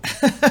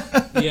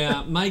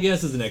 Yeah, my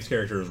guess is the next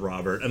character is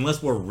Robert,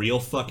 unless we're real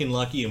fucking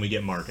lucky and we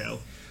get Marco.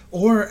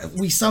 Or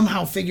we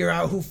somehow figure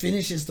out who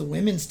finishes the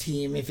women's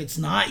team if it's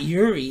not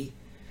Yuri.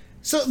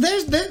 So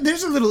there's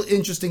a little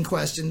interesting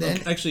question then.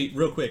 Okay, actually,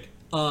 real quick.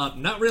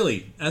 Not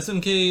really.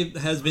 SNK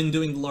has been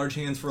doing large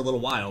hands for a little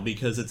while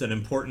because it's an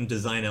important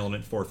design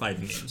element for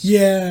fighting games.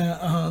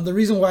 Yeah, the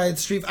reason why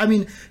it's I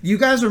mean, you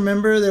guys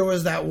remember there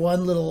was that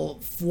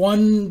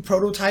one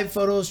prototype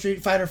photo of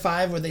Street Fighter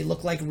V where they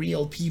look like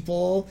real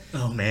people?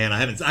 Oh man,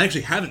 I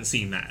actually haven't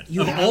seen that.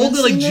 You haven't all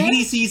the like seen that?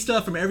 GDC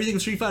stuff from everything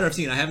Street Fighter I've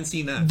seen, I haven't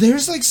seen that.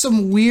 There's like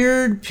some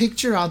weird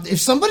picture out there. If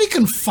somebody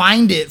can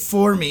find it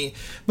for me,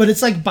 but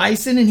it's like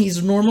Bison and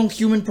he's normal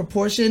human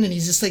proportion and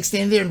he's just like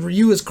standing there and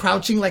Ryu is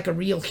crouching like a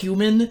real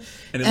human.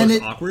 And it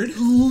looks awkward? It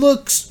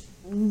looks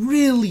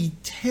really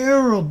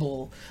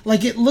terrible.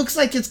 Like it looks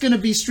like it's going to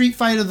be Street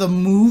Fighter the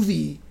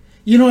movie.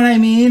 You know what I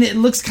mean? It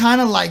looks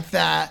kind of like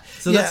that.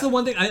 So that's the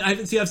one thing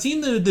I've seen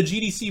the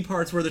GDC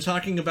parts where they're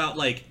talking about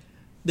like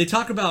they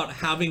talk about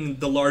having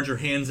the larger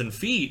hands and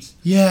feet.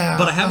 Yeah.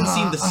 But I haven't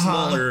seen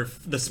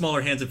the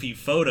smaller hands and feet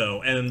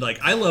photo. And like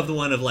I love the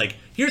one of like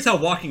here's how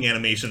walking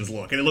animations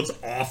look, and it looks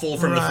awful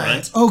from the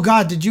front. Oh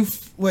God, did you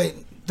wait?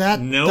 That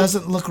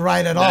doesn't look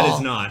right at all. That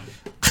is not.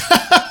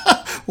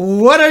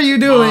 What are you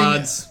doing?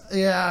 Mods.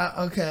 Yeah.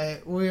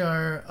 Okay. We're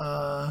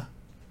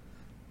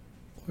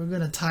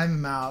gonna time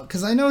him out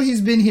because I know he's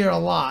been here a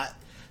lot,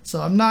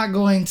 so I'm not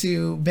going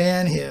to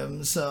ban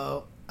him.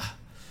 So.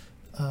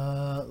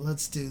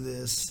 Let's do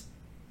this.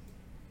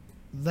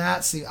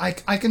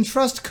 I can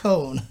trust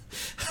Cone.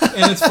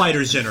 And it's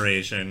Fighter's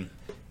Generation.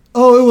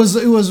 Oh,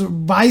 it was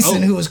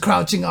Bison who was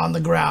crouching on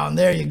the ground.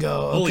 There you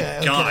go. Holy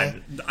Okay,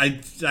 God.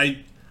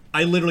 Okay.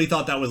 I literally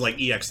thought that was like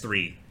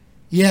EX3.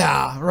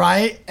 Yeah,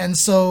 right? And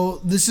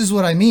so this is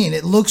what I mean.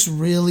 It looks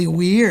really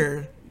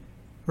weird,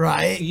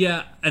 right?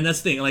 Yeah, and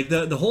that's the thing. Like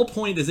the whole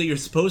point is that you're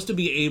supposed to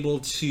be able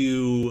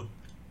to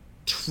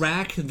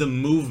track the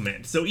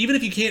movement. So even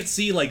if you can't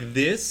see like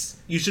this,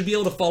 you should be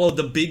able to follow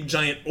the big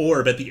giant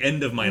orb at the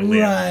end of my limb.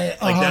 Right.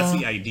 Like that's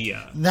the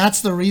idea.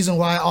 That's the reason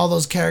why all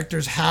those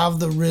characters have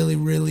the really,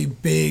 really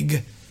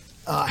big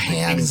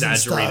hands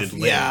exaggerated and stuff.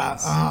 limbs.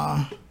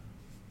 Yeah.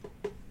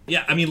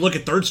 Yeah, I mean look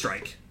at Third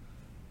Strike.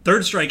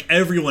 Third Strike,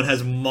 everyone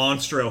has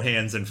monstro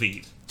hands and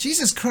feet.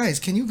 Jesus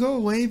Christ, can you go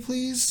away,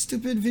 please?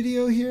 Stupid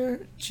video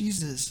here.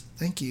 Jesus,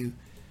 thank you.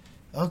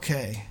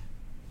 Okay.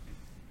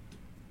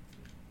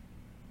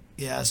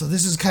 Yeah, so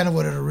this is kind of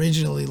what it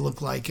originally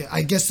looked like.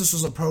 I guess this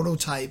was a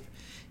prototype,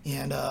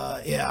 and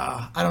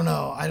yeah, I don't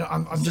know.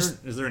 I'm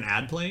just. Is there an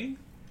ad playing?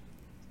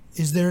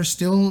 Is there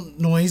still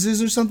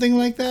noises or something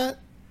like that?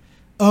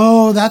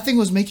 Oh, that thing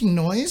was making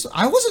noise?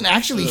 I wasn't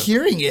actually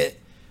hearing it.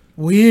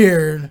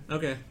 Weird.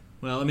 Okay.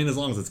 Well, I mean, as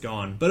long as it's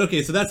gone. But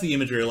okay, so that's the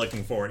imagery you're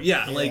looking for.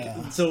 Yeah, like,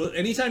 so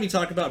anytime you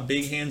talk about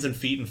big hands and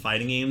feet in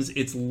fighting games,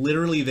 it's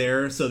literally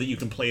there so that you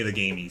can play the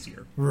game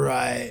easier.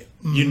 Right.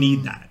 You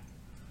need that.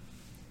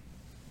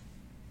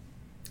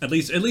 At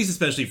least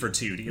especially for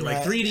 2D.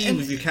 Like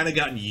 3D, we've kind of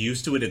gotten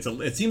used to it.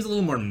 It seems a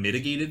little more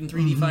mitigated in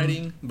 3D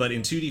fighting, but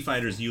in 2D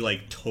fighters, you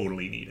like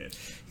totally need it.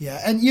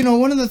 Yeah, and you know,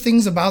 one of the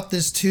things about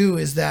this too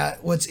is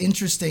that what's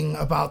interesting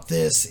about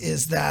this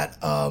is that,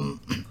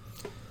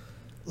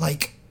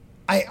 like,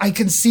 I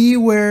can see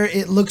where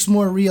it looks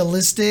more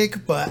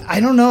realistic, but I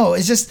don't know.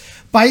 It's just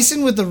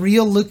Bison with a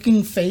real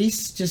looking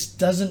face just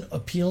doesn't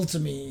appeal to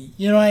me.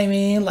 You know what I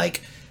mean?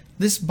 Like,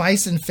 this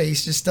Bison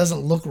face just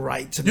doesn't look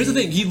right to me. Here's the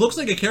thing. He looks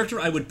like a character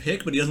I would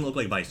pick, but he doesn't look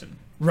like Bison.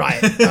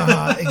 Right.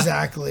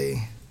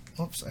 Exactly.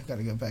 Oops, I've got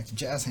to go back to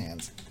Jazz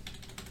Hands.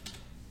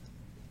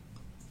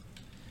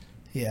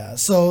 Yeah,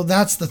 so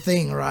that's the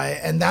thing, right?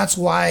 And that's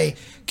why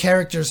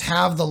characters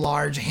have the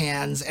large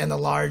hands and the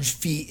large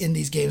feet in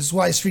these games. That's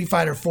why Street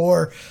Fighter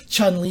 4,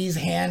 Chun-Li's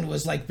hand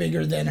was like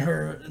bigger than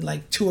her,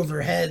 like 2 of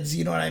her heads,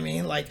 you know what I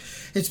mean? Like,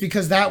 it's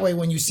because that way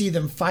when you see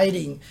them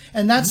fighting,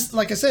 and that's,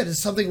 like I said, it's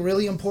something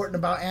really important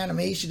about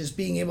animation is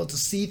being able to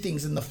see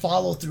things in the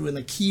follow through and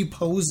the key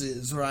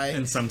poses, right?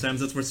 And sometimes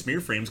that's where smear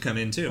frames come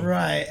in too.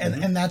 Right,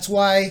 and that's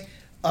why,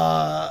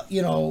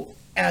 you know,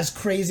 as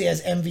crazy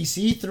as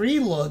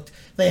MVC3 looked,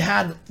 they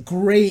had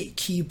great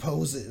key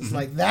poses.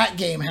 Like, that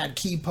game had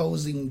key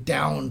posing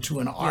down to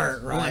an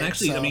art, right? Well, and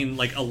actually, I mean,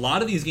 like, a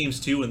lot of these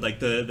games, too, and, like,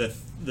 the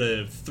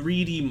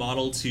 3D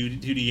model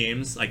 2D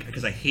games, like,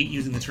 because I hate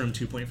using the term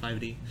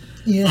 2.5D.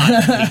 Yeah. I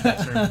hate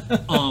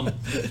that term.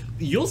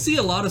 You'll see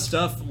a lot of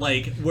stuff,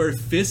 like, where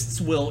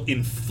fists will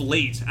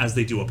inflate as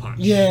they do a punch.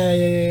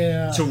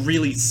 Yeah. To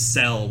really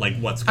sell, like,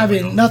 what's going on.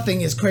 I mean,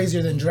 nothing is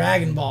crazier than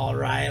Dragon Ball,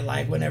 right?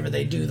 Like, whenever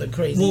they do the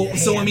crazy Well,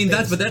 so, I mean,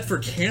 things. that's for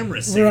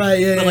camera's sake. Right,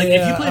 yeah, But, like,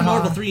 yeah, if you play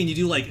Marvel 3 and you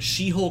do, like,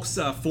 She-Hulk's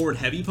forward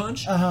heavy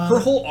punch, her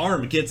whole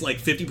arm gets, like,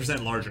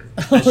 50% larger.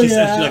 As she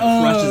like,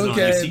 crushes on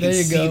you, so you can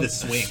see the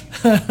swing.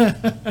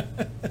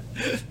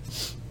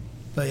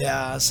 But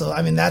yeah, so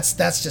I mean that's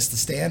just the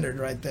standard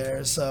right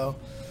there. So,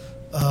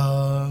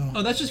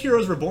 oh, that's just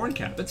Heroes Reborn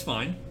cap. That's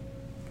fine.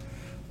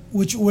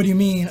 What do you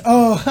mean?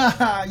 Oh,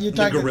 you're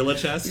talking the gorilla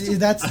chest.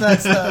 That's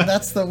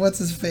the what's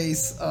his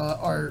face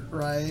art,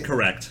 right?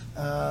 Correct.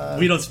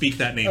 We don't speak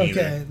that name either.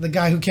 Okay, the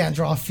guy who can't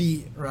draw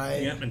feet,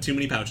 right? Yeah, and too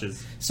many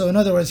pouches. So in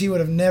other words, he would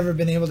have never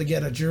been able to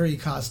get a jury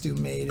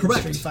costume made in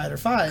Street Fighter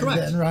V.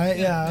 Then, right?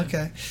 Yeah.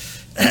 Okay.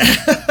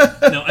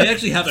 No, I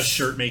actually have a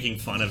shirt making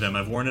fun of him.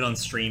 I've worn it on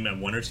stream at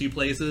 1 or 2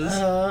 places,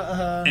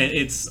 and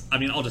it's. I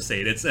mean, I'll just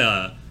say it. It's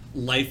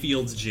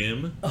Lifefield's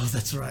gym. Oh,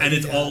 that's right. And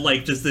it's all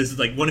like just this,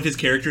 like one of his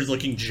characters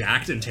looking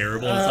jacked and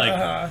terrible. It's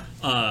like,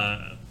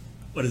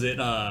 what is it?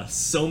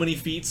 So many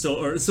feet,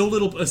 so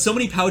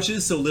many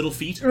pouches, so little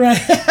feet. Right.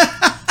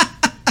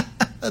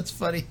 That's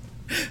funny.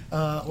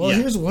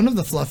 Here's one of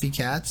the fluffy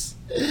cats.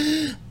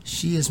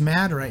 She is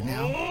mad right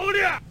now.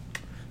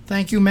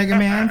 Thank you, Mega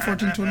Man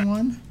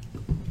 1421.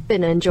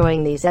 Been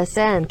enjoying these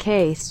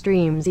SNK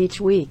streams each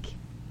week.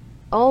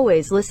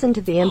 Always listen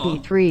to the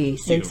MP3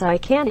 since I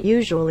can't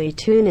usually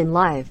tune in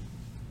live.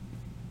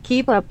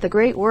 Keep up the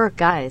great work,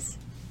 guys.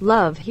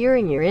 Love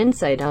hearing your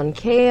insight on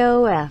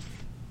KOF.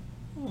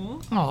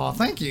 Oh,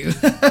 thank you.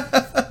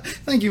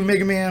 Thank you,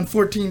 Mega Man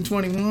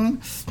 1421.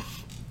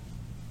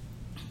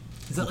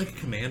 Is that like a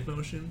command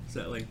motion? Is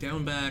that like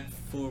down, back,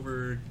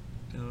 forward,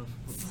 down?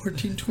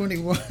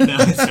 1421. No,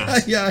 it's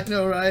not. Yeah, I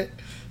know, right?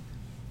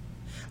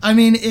 I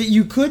mean,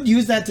 you could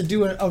use that to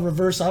do a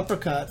reverse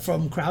uppercut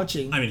from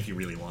crouching. I mean, if you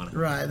really want it.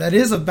 Right, that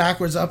is a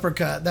backwards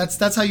uppercut.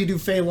 That's how you do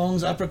Fei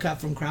Long's uppercut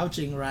from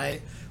crouching,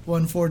 right?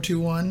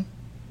 1-4-2-1.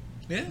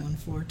 Yeah.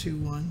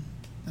 1-4-2-1.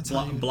 That's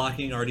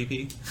blocking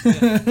RDP.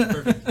 Yeah,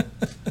 perfect.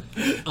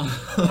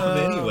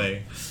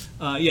 Anyway,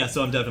 yeah.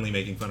 So I'm definitely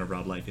making fun of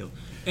Rob Liefeld.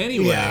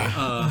 Anyway.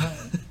 Yeah.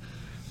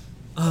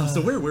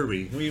 So where were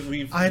we?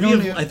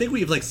 I think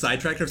we've like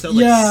sidetracked ourselves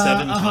like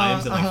 7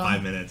 times in like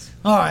 5 minutes.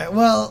 All right.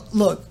 Well,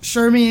 look,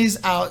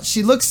 Shermie's out.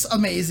 She looks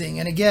amazing,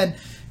 and again,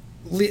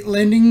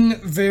 lending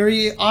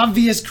very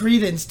obvious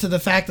credence to the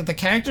fact that the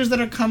characters that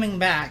are coming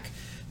back,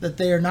 that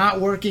they are not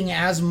working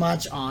as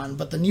much on,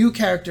 but the new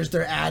characters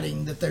they're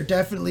adding, that they're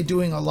definitely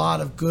doing a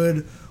lot of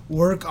good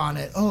work on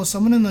it. Oh,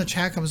 someone in the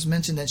chat has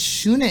mentioned that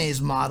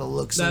Shune's model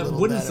looks a little better. That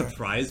wouldn't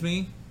surprise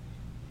me.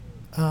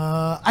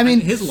 I mean,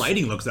 his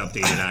lighting looks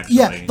updated, actually.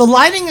 Yeah, the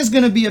lighting is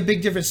going to be a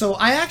big difference. So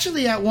I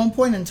actually, at one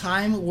point in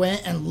time,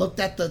 went and looked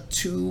at the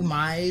two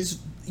Mai's,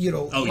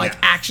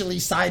 actually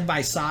side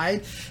by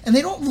side, and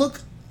they don't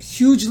look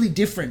hugely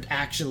different.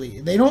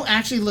 Actually, they don't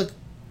actually look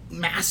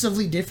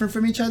massively different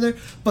from each other,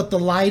 but the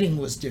lighting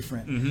was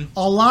different.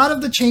 A lot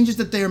of the changes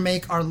that they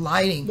make are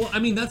lighting. Well, I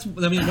mean, there's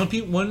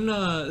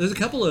a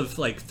couple of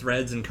like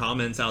threads and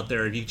comments out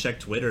there. If you check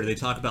Twitter, they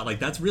talk about like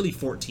that's really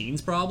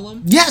 14's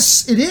problem.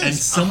 Yes, it is. And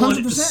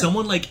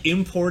someone like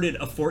imported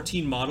a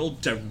 14 model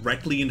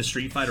directly into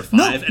Street Fighter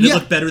 5, and it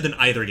looked better than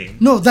either game.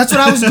 No, that's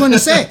what I was going to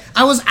say.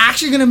 I was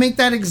actually going to make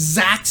that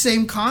exact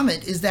same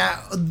comment. Is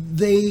that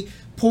they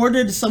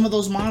ported some of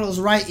those models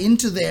right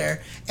into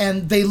there,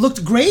 and they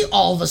looked great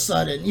all of a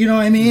sudden. You know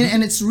what I mean?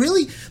 And it's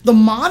really, the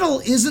model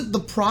isn't the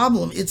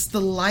problem, it's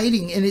the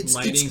lighting, and it's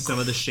some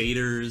of the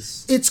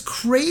shaders. It's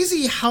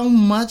crazy how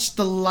much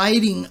the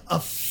lighting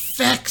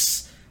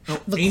affects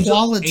the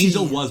quality.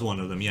 Angel was one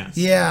of them, yes.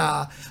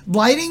 Yeah,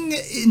 lighting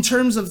in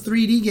terms of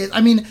 3D games.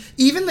 I mean,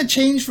 even the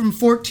change from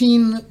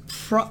 14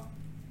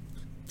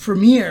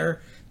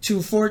 Premiere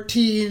to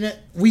 14,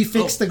 we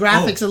fixed the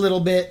graphics a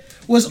little bit,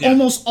 was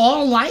almost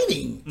all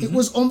lighting. It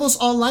was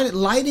almost all lighting.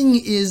 Lighting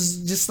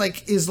is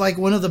like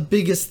one of the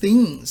biggest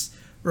things,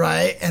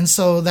 right? And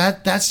so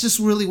that's just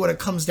really what it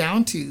comes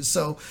down to.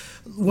 So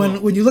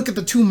when you look at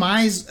the two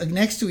Mai's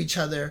next to each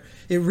other,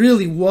 it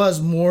really was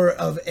more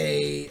of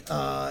a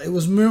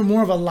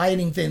more of a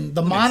lighting thing.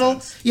 The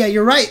model, yeah,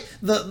 you're right.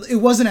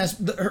 It wasn't as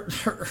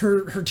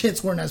her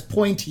tits weren't as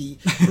pointy,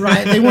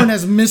 right? They weren't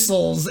as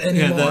missiles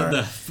anymore.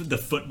 Yeah, the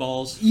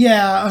footballs.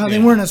 Yeah, they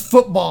weren't as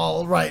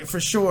football, right? For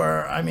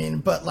sure. I mean,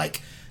 but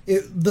like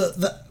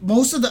the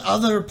most of the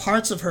other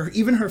parts of her,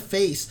 even her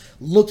face,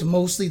 looked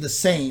mostly the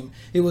same.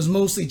 It was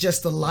mostly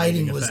just the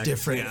lighting was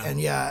different,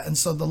 and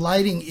so the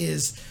lighting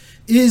is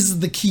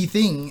the key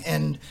thing.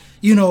 And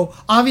you know,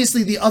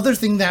 obviously the other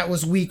thing that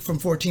was weak from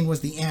 14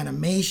 was the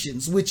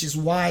animations, which is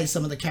why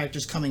some of the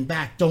characters coming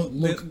back don't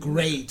look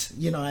great.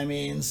 You know what I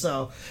mean?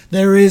 So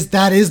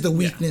that is the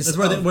weakness. That's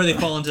where they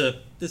fall into,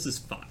 this is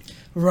fine.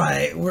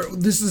 Right.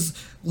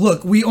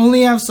 Look, we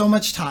only have so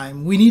much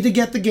time. We need to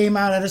get the game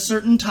out at a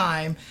certain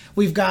time.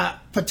 We've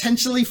got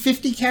potentially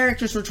 50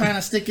 characters we're trying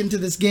to stick into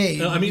this game.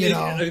 No, I mean,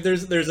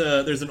 there's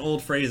an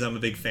old phrase I'm a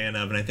big fan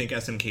of, and I think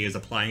SNK is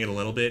applying it a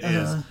little bit,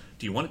 is,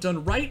 do you want it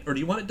done right, or do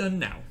you want it done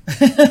now?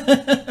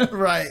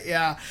 Right,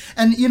 yeah.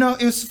 And, you know,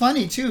 it was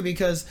funny, too,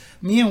 because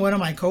me and one of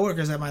my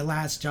coworkers at my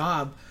last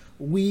job,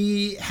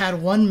 we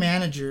had one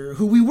manager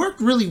who we worked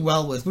really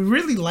well with. We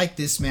really liked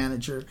this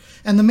manager.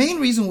 And the main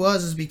reason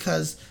is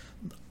because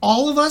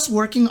all of us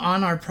working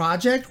on our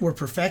project were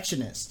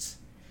perfectionists.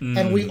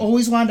 And we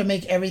always wanted to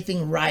make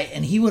everything right.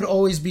 And he would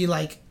always be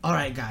like, all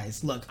right,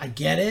 guys, look, I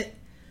get it,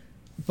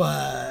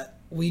 but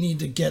we need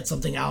to get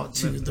something out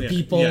to the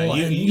people.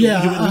 You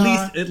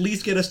at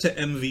least get us to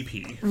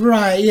MVP.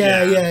 Right,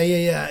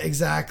 yeah,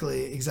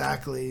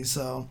 exactly.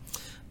 So...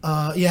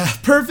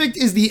 perfect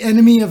is the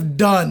enemy of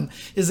done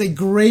is a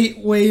great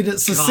way to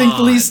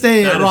succinctly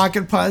say it,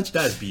 Rocket Punch.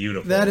 That is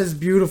beautiful. That is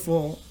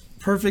beautiful.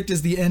 Perfect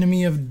is the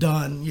enemy of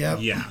done. Yep.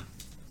 Yeah.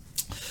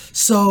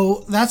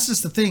 So that's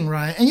just the thing,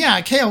 right? And yeah,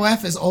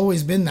 KOF has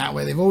always been that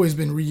way. They've always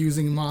been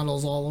reusing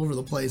models all over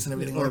the place and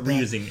everything like that. Or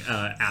reusing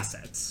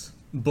assets.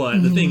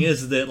 But the thing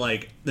is that,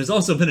 like, there's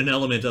also been an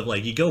element of,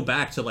 like, you go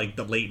back to, like,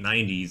 the late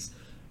 90s,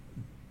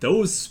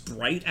 those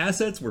sprite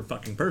assets were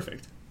fucking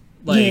perfect.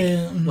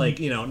 Like,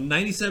 you know,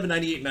 97,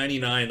 98,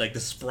 99, like, the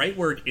sprite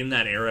work in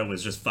that era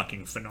was just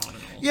fucking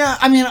phenomenal. Yeah,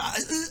 I mean,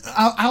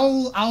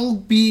 I'll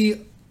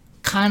be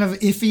kind of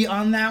iffy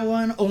on that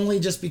one, only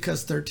just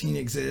because 13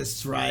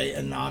 exists, right?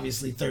 And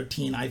obviously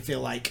 13, I feel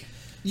like...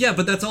 Yeah,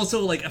 but that's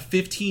also, like, a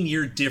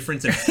 15-year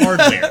difference in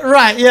hardware.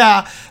 Right,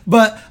 yeah.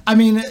 But, I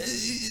mean,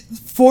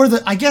 for the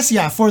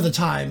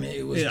time,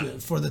 it was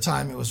good. For the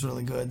time, it was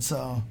really good,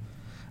 so...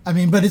 I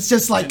mean, but it's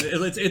just like...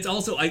 It's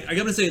also... I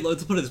gotta say,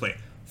 let's put it this way.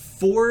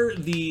 For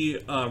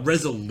the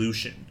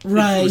resolution,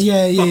 right? It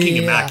was fucking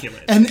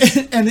immaculate. And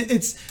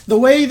it's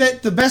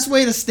the best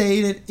way to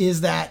state it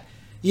is that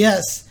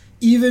yes,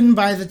 even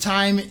by the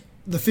time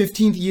the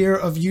 15th year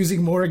of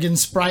using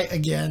Morrigan's sprite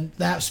again,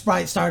 that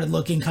sprite started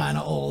looking kind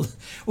of old.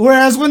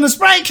 Whereas when the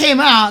sprite came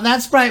out,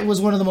 that sprite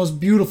was one of the most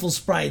beautiful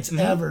sprites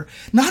ever.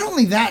 Not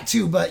only that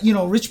too, but you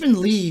know, Richmond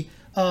Lee.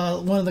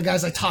 One of the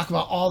guys I talk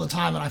about all the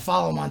time, and I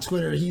follow him on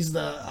Twitter. He's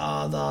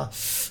Art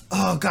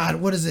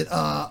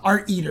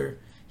Eater.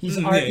 He's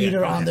an art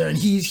eater on there, and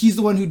he's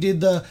the one who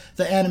did the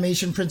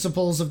animation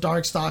principles of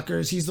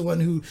Darkstalkers. He's the one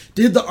who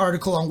did the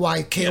article on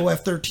why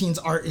KOF 13's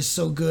art is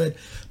so good.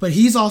 But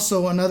he's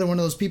also another one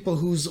of those people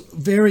who's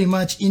very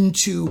much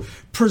into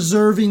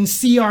preserving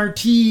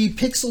CRT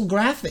pixel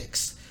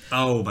graphics.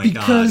 Oh my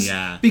god,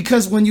 yeah.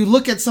 Because when you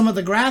look at some of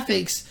the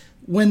graphics,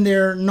 when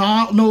they're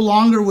no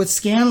longer with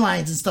scan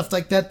lines and stuff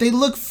like that, they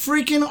look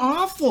freaking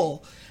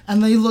awful.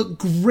 and they look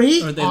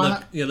great Or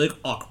they look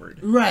awkward.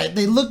 Right,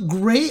 they look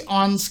great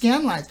on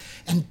scan lines,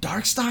 and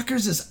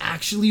Darkstalkers is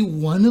actually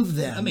one of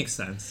them. That makes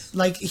sense.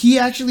 Like, he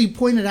actually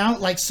pointed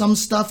out, like, some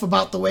stuff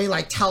about the way,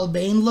 like,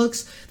 Talbane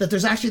looks, that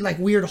there's actually, like,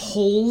 weird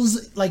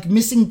holes, like,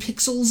 missing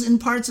pixels in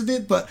parts of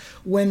it, but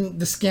when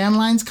the scan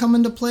lines come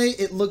into play,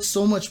 it looks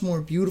so much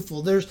more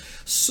beautiful.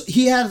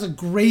 He has a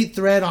great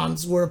thread on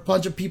where a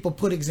bunch of people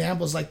put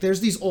examples, like,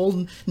 there's these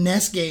old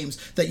NES games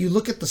that you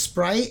look at the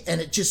sprite,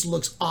 and it just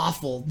looks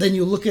awful. Then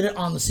you look at it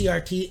on the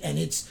CRT, and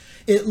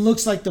it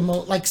looks like the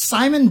most, like,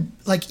 Simon,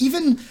 like,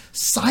 even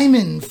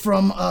Simon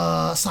from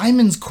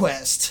Simon's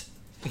Quest.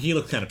 He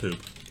looked kind of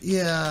poop.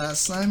 Yeah,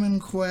 Simon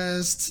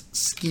Quest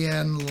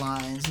scan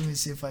lines. Let me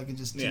see if I can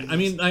just do this. I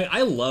mean,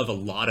 I love a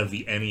lot of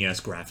the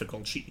NES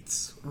graphical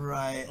cheats.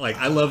 Right. Like,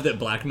 I love that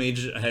Black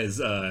Mage has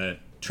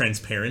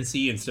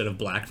transparency instead of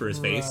black for his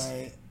face.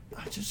 Right.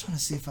 I'm just trying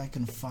to see if I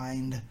can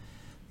find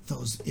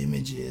those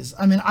images.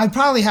 I mean, I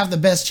probably have the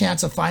best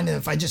chance of finding it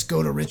if I just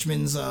go to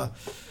Richmond's Twitter.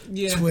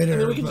 I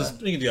mean, we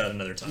can do that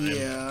another time.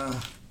 Yeah.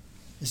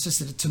 It's just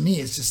that, to me,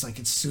 it's just like,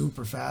 it's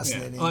super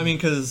fascinating. Yeah. Well, I mean,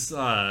 because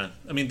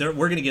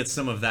we're gonna get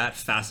some of that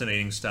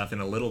fascinating stuff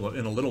in a little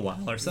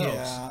while ourselves.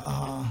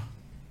 Yeah.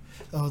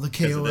 The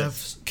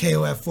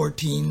KOF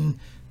 14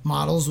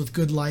 models with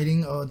good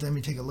lighting. Oh, let me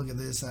take a look at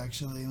this.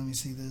 Actually, let me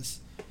see this.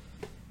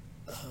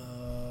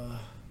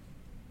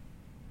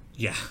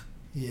 Yeah.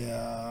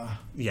 Yeah.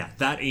 Yeah,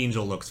 that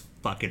angel looks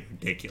fucking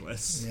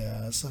ridiculous.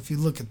 Yeah, so if you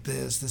look at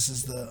this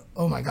is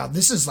oh my god,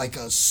 this is like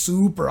a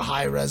super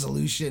high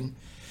resolution.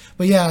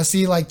 But yeah,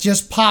 see, like,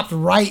 just popped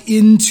right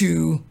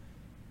into...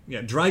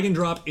 Yeah, drag and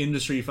drop into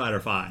Street Fighter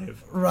V.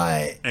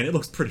 Right. And it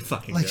looks pretty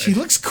fucking good. Like, she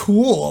looks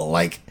cool.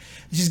 Like,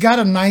 she's got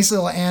a nice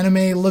little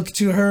anime look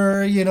to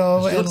her, you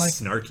know. She and looks like,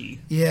 snarky.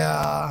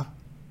 Yeah.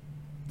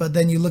 But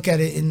then you look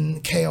at it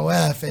in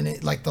KOF, and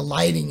it, like, the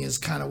lighting is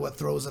kind of what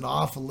throws it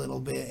off a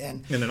little bit.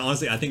 And then,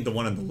 honestly, I think the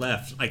one on the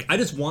left, like, I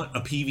just want a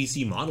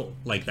PVC model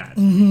like that.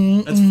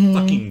 That's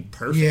fucking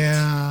perfect.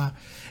 Yeah.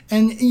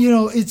 And, you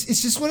know, it's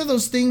just one of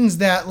those things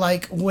that,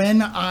 like,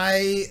 when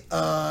I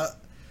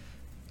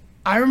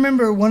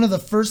remember one of the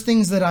first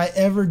things that I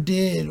ever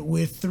did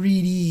with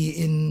 3D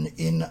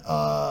in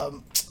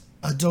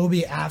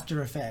Adobe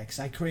After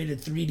Effects. I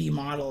created 3D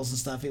models and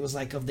stuff. It was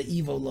like of the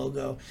Evo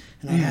logo,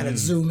 and I had it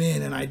zoom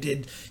in, and I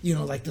did, you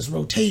know, like this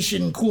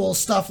rotation, cool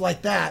stuff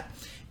like that.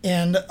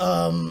 And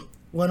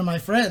one of my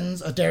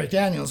friends, Derek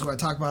Daniels, who I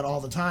talk about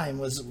all the time,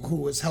 who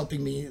was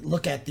helping me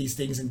look at these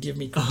things and give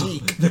me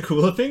critique. The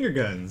Cooler Finger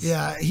Guns.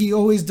 Yeah, he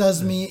always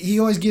gives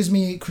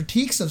me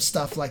critiques of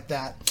stuff like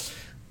that.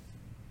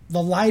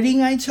 The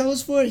lighting I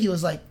chose for it, he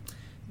was like,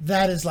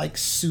 that is like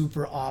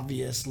super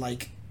obvious,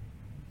 like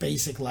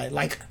basic light.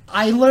 Like,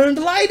 I learned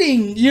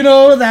lighting, you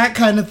know, that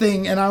kind of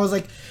thing. And I was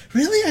like,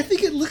 really? I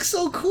think it looks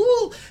so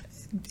cool.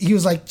 He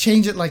was like,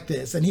 change it like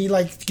this, and he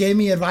like gave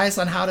me advice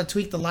on how to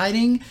tweak the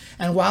lighting,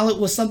 and while it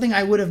was something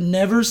I would have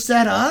never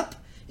set up,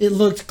 it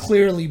looked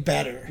clearly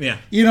better. Yeah,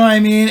 you know what I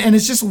mean. And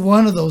it's just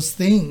one of those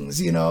things,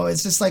 you know.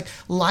 It's just like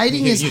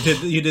lighting is.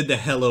 You did the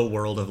hello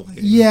world of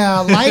lighting.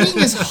 Yeah, lighting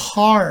is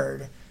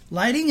hard.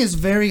 Lighting is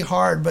very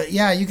hard, but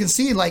yeah, you can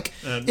see like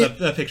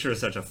that picture is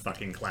such a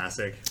fucking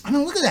classic. I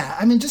mean, look at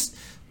that. I mean, just.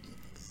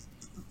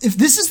 If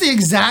this is the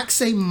exact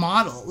same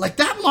model, like,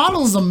 that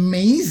model is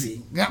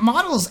amazing. That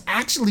model is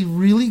actually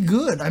really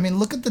good. I mean,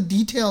 look at the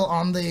detail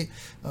on the...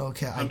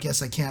 Okay, I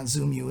guess I can't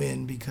zoom you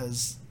in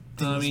because...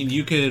 I mean,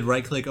 you could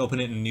right-click, open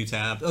it in a new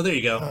tab. Oh, there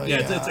you go. Oh,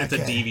 it's a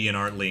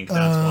DeviantArt link.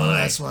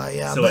 That's why.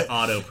 Yeah. So but, it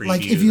auto-previews.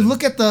 Like, if you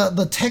look at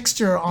the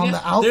texture on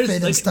the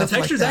outfit and stuff like that... The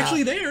texture's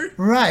actually there.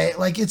 Right.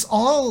 Like, it's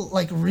all,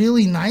 like,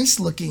 really nice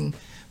looking,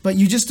 but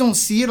you just don't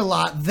see it a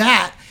lot.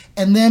 That...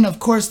 And then, of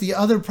course, the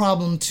other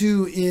problem,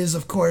 too, is,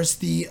 of course,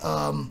 the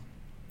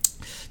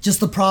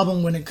just the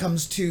problem when it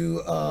comes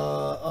to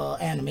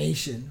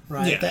animation,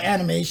 right? Yeah. The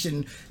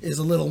animation is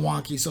a little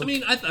wonky. So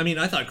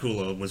I thought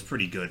Kulo was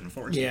pretty good in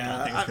 14,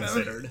 all things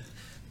considered.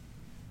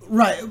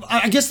 Right.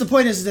 I guess the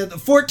point is that the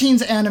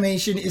 14's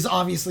animation is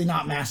obviously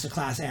not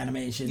masterclass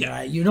animation,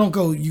 right? You don't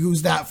go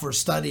use that for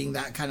studying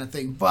that kind of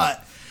thing.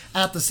 But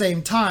at the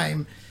same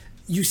time,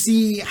 you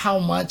see how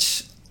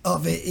much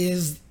of it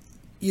is...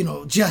 You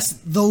know, just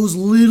those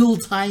little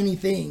tiny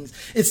things.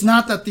 It's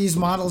not that these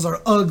models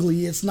are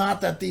ugly. It's not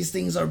that these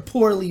things are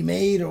poorly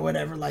made or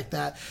whatever like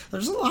that.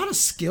 There's a lot of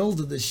skill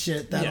to this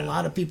shit that a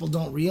lot of people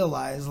don't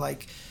realize.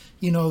 Like,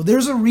 you know,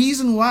 there's a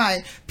reason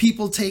why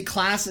people take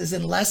classes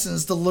and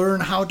lessons to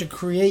learn how to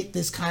create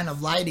this kind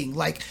of lighting.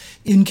 Like,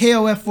 in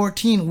KOF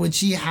 14, would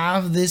she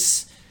have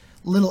this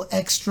little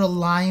extra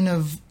line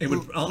of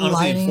honestly,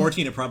 lighting? In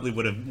 14 it probably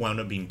would have wound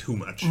up being too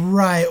much,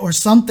 right? Or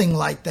something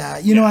like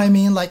that, you know what I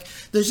mean? Like,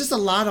 there's just a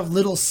lot of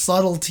little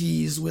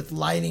subtleties with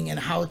lighting and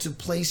how to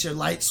place your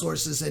light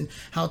sources and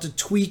how to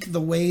tweak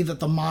the way that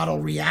the model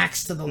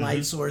reacts to the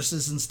light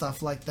sources and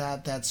stuff like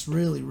that. That's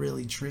really,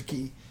 really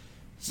tricky.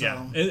 So.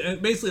 Yeah,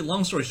 and basically,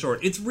 long story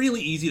short, it's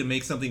really easy to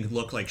make something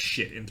look like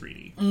shit in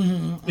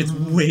 3D. It's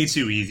way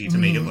too easy to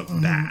make it look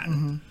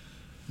bad.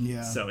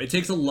 Yeah. So it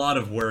takes a lot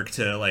of work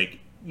to, like,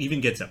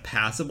 even gets it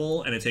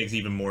passable, and it takes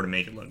even more to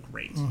make it look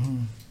great.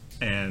 Mm-hmm.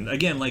 And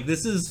again, like,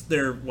 this is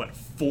their,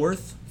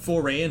 fourth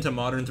foray into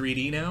modern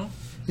 3D now?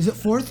 Is it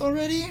fourth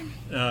already?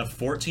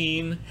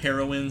 14,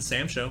 Heroine,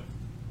 Sam Show.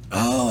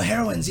 Oh,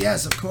 Heroines,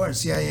 yes, of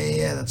course.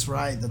 Yeah, that's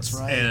right.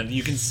 And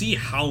you can see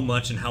how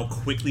much and how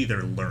quickly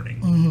they're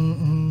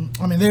learning.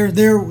 I mean,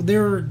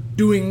 they're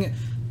doing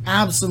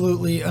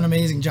absolutely an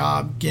amazing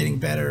job getting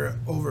better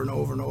over and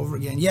over and over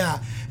again. Yeah,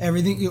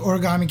 everything,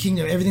 Origami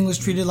Kingdom, everything was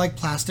treated like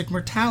plastic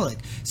metallic.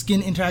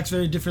 Skin interacts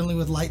very differently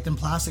with light than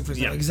plastic, for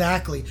example. Yeah.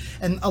 Exactly.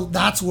 And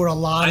that's where a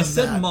lot of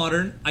that...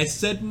 I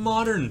said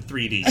modern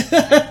 3D.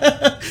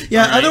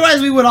 Yeah, right.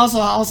 Otherwise we would also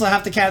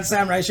have to count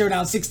Samurai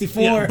Showdown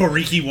 64. Yeah,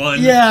 Bariki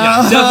 1.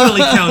 Yeah.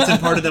 Definitely counts in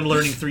part of them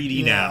learning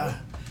 3D now.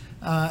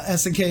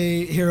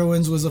 SNK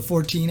Heroines was a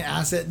 14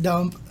 asset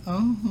dump.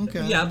 Oh,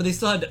 okay. Yeah, but they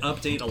still had to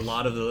update a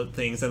lot of the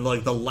things, and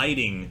like the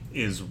lighting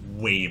is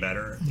way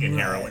better in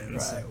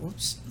Heroines. Right.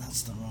 Whoops,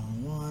 that's the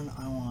wrong one.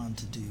 I want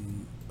to do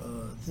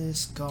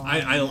this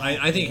guy.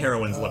 I think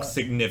Heroines look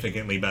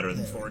significantly better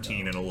than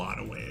 14 in a lot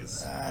of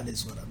ways. That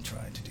is what I'm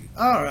trying to do.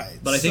 All right.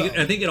 But I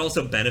think it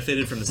also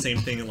benefited from the same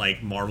thing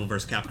like Marvel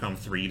vs. Capcom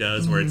 3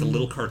 does, where it's a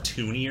little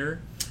cartoonier,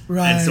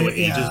 right, and so it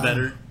ages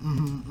better.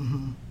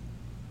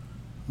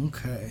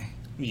 Okay.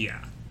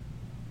 Yeah.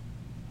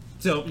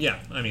 So yeah,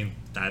 I mean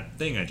that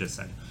thing I just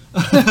said.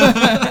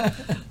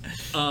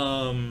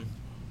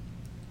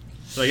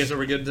 So I guess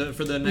we're good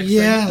for the next thing?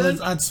 Yeah,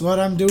 that's what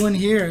I'm doing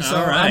here. So,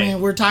 all right. I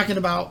mean, we're talking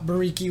about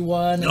Bariki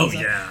 1.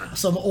 And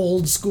some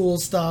old school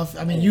stuff.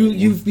 I mean,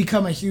 you've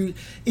become a huge...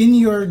 In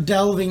your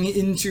delving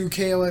into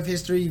KOF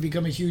history, you've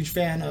become a huge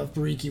fan of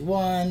Bariki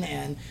 1,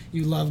 and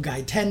you love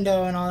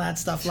Gaitendo and all that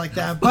stuff like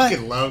that. But I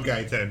fucking love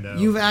Gaitendo.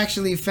 You've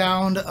actually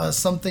found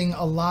something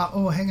a lot...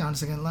 Oh, hang on a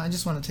second. I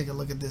just want to take a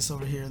look at this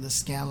over here, the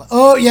scan...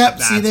 Oh, yep.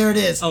 See, there it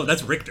is. Oh,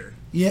 that's Richter.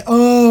 Yeah.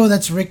 Oh,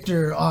 that's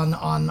Richter on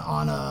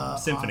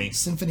Symphony. On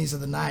Symphonies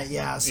of the Night.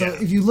 Yeah. So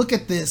if you look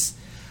at this,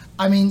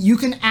 I mean, you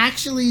can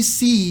actually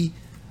see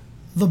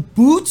the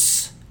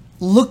boots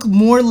look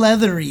more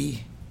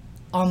leathery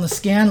on the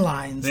scan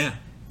lines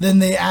than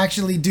they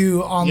actually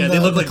do on the they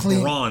look like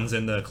clean bronze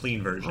in the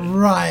clean version.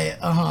 Right.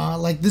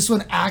 Like this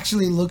one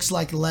actually looks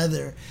like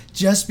leather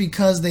just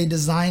because they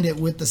designed it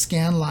with the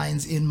scan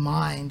lines in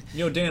mind.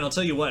 Yo, Dan, I'll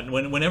tell you what.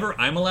 Whenever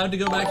I'm allowed to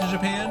go back to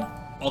Japan,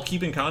 I'll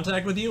keep in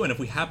contact with you, and if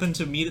we happen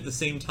to meet at the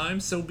same time,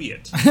 so be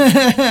it.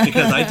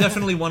 Because I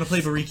definitely want to play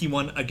Bariki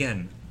 1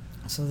 again.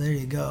 So there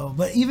you go.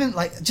 But even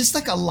just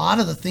a lot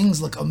of the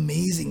things look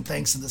amazing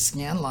thanks to the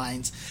scan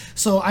lines.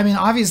 So, I mean,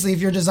 obviously, if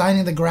you're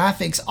designing the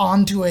graphics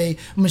onto a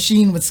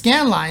machine with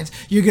scan lines,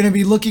 you're going to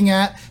be looking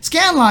at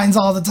scan lines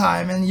all the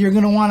time, and you're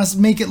going to want to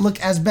make it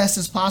look as best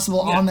as possible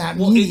on that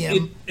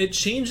medium. It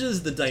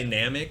changes the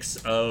dynamics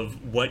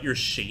of what your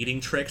shading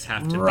tricks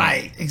have to be.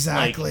 Right,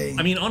 exactly.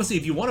 I mean, honestly,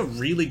 if you want a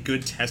really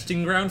good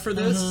testing ground for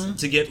this,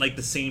 to get,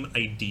 the same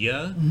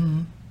idea,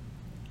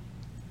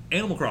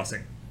 Animal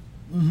Crossing.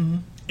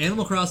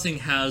 Animal Crossing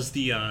has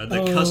the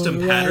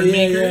custom pattern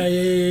maker.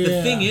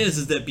 The thing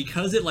is that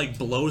because it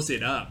blows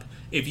it up,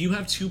 if you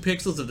have two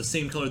pixels of the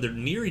same color that are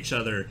near each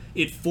other,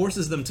 it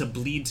forces them to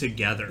bleed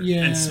together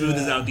and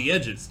smoothes out the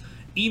edges,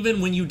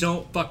 even when you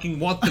don't fucking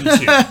want them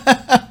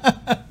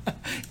to.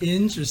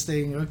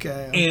 Interesting.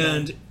 Okay.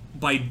 And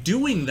by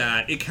doing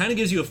that, it kind of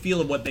gives you a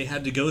feel of what they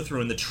had to go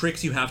through and the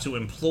tricks you have to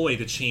employ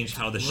to change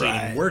how the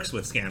shading works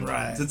with scan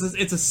lines.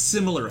 It's a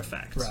similar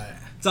effect. Right.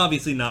 It's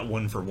obviously not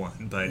one for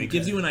one, but it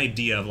gives you an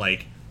idea of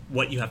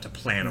what you have to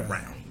plan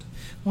around.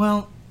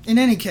 Well, in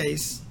any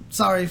case,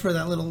 sorry for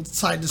that little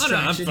side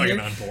distraction. I'm fucking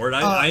on board.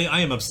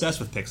 I am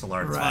obsessed with pixel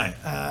art. It's fine.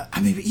 I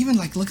mean, even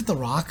look at the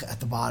rock at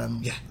the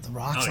bottom. Yeah, the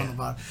rocks on the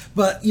bottom.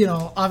 But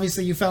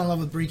obviously, you fell in love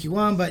with Bariki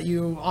 1, but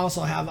you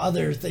also have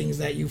other things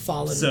that you've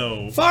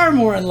fallen far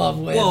more in love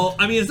with. Well,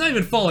 I mean, it's not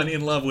even fallen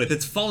in love with;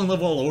 it's fallen in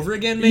love all over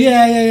again. Maybe.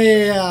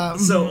 Yeah.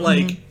 So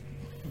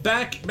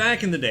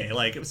back in the day,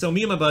 so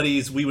me and my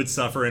buddies, we would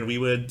suffer and we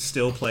would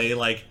still play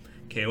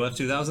KOF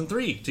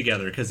 2003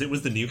 together because it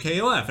was the new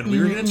KOF and we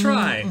were gonna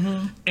try.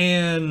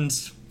 And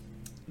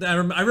I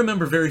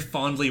remember very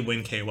fondly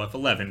when KOF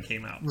 11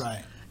 came out.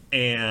 Right.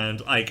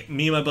 And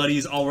me and my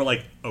buddies all were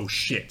like, "Oh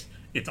shit!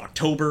 It's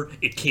October.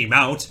 It came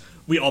out."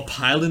 We all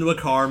piled into a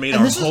car, made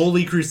our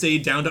holy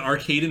crusade down to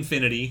Arcade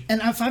Infinity.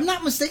 And if I'm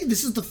not mistaken,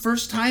 this is the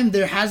first time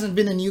there hasn't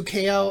been a new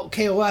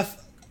KOF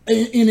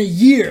in a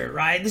year,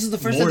 right? This is the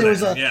first time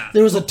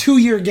there was a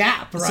 2-year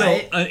gap,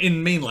 right? So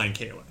in mainline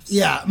KOFs.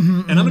 Yeah.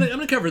 And I'm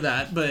gonna cover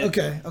that, but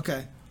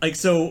okay.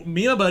 So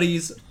me and my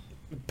buddies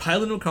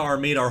piled into a car,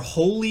 made our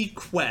holy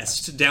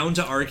quest down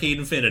to Arcade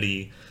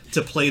Infinity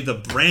to play the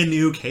brand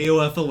new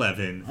KOF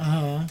 11.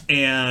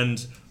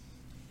 And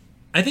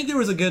I think there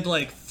was a good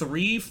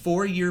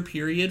 3-4 year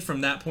period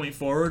from that point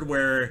forward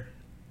where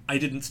I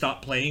didn't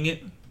stop playing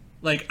it.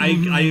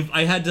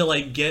 I had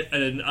to get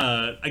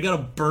I got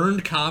a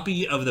burned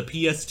copy of the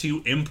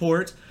PS2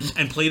 import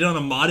and played it on a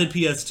modded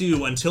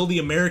PS2 until the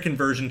American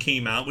version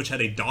came out, which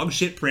had a dog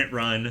shit print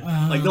run,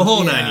 the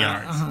whole 9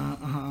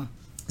 yards.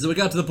 So it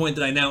got to the point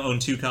that I now own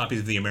 2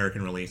 copies of the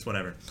American release,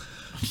 whatever.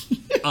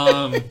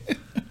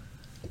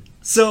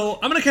 So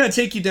I'm going to kind of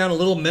take you down a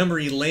little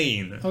memory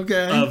lane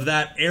of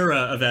that era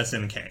of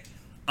SNK.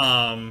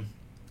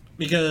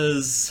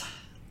 Because,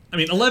 I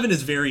mean, 11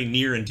 is very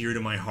near and dear to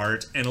my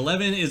heart, and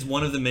 11 is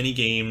one of the many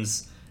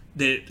games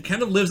that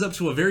kind of lives up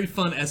to a very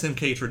fun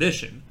SNK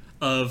tradition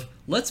of,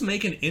 let's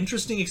make an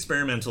interesting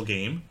experimental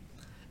game,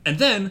 and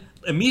then,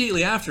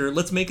 immediately after,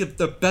 let's make it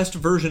the best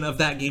version of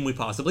that game we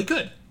possibly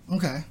could.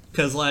 Okay.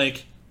 Because,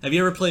 like, have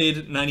you ever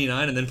played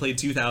 99 and then played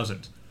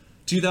 2000?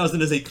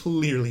 2000 is a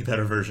clearly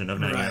better version of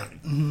 99.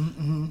 Right. Mm-hmm,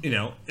 mm-hmm. You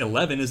know,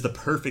 11 is the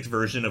perfect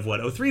version of what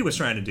 03 was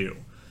trying to do.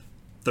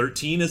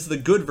 13 is the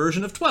good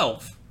version of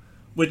 12,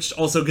 which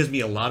also gives me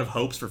a lot of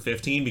hopes for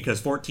 15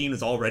 because 14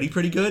 is already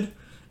pretty good.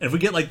 And if we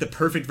get, like, the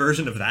perfect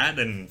version of that,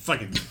 then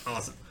fucking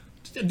awesome.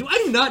 I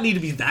do not need to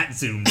be that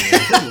zoomed in.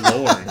 Good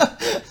lord. I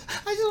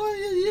just want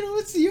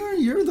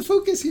you're the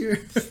focus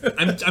here.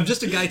 I'm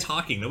just a guy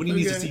talking. Nobody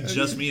needs to see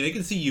just me. They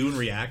can see you and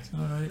react.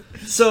 All right.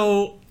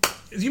 So,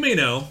 as you may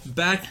know,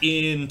 back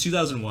in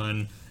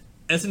 2001,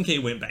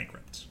 SNK went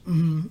bankrupt.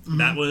 Mm-hmm.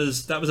 That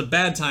was a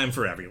bad time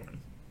for everyone.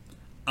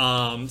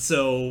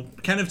 So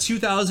kind of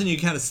 2000, you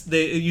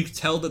could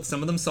tell that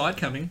some of them saw it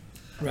coming.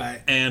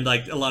 Right. And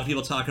like a lot of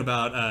people talk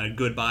about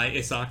Goodbye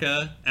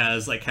Osaka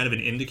as like kind of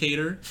an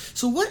indicator.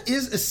 So what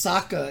is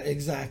Osaka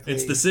exactly?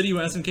 It's the city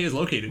where SNK is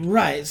located.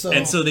 Right.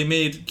 So they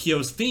made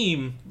KO's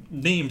theme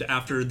named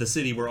after the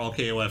city where all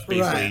KOF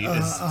basically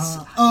is.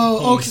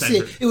 Oh, okay.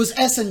 See, it was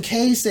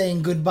SNK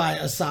saying Goodbye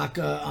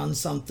Osaka on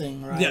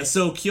something, right? Yeah.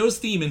 So KO's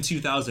theme in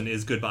 2000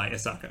 is Goodbye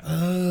Osaka.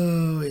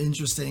 Oh,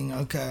 interesting.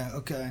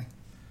 Okay.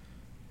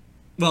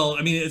 Well,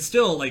 I mean, it's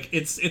still like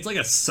it's like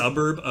a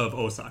suburb of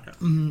Osaka.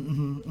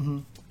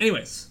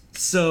 Anyways,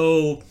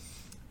 so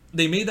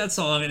they made that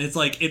song, and it's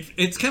like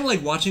it's kind of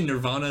like watching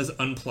Nirvana's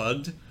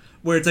Unplugged,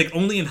 where it's like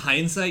only in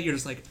hindsight you're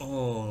just like,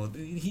 oh,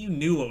 he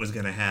knew what was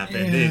gonna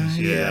happen, didn't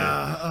you?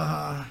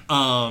 Yeah.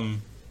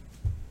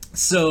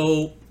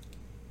 So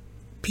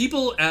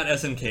people at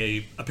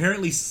SNK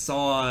apparently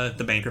saw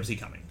the bankruptcy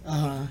coming.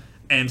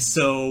 And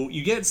so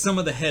you get some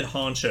of the head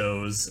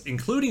honchos,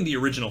 including the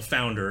original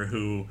founder,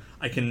 who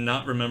I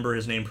cannot remember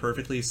his name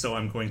perfectly, so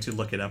I'm going to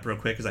look it up real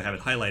quick because I have it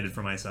highlighted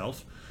for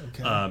myself.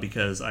 Okay.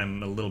 Because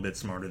I'm a little bit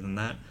smarter than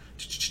that.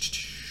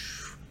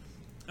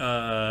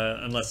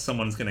 Unless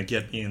someone's going to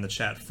get me in the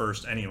chat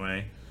first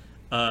anyway.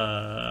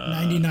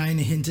 99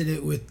 hinted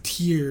it with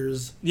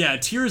tears. Yeah,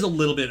 tears a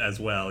little bit as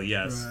well,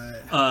 yes.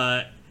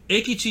 Right.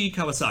 Eikichi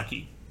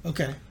Kawasaki.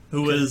 Okay.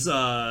 Who was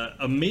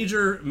a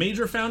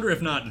major founder,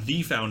 if not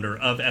the founder,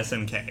 of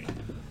SNK.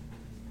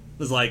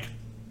 Was like,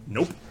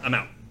 nope, I'm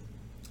out.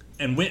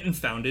 And went and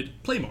founded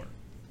Playmore.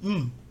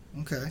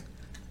 Okay.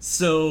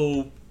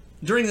 So,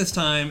 during this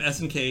time,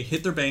 SNK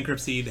hit their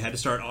bankruptcy. They had to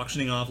start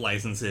auctioning off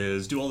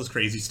licenses, do all this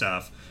crazy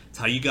stuff. It's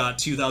how you got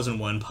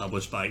 2001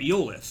 published by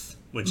Eolith,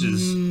 which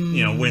is,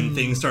 when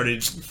things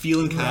started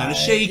feeling kind of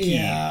shaky.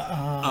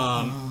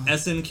 Yeah.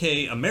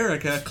 SNK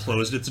America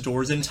closed its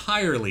doors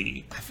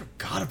entirely. I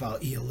forgot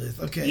about Eolith.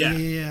 Okay.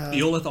 Yeah.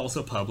 Eolith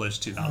also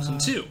published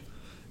 2002.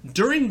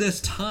 During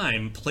this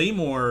time,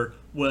 Playmore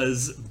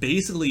was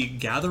basically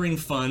gathering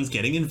funds,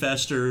 getting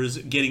investors,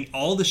 getting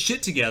all the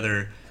shit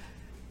together,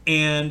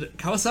 and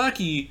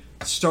Kawasaki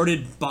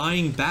started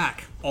buying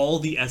back all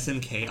the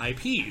SNK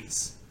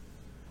IPs.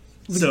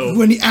 So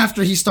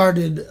after he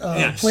started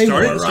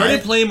Playmore,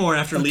 started Playmore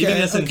after leaving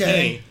SNK.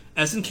 Okay.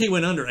 SNK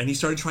went under, and he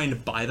started trying to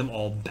buy them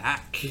all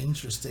back.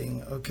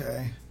 Interesting.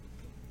 Okay.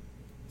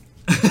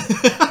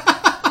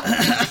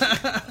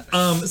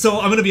 So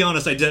I'm going to be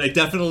honest. I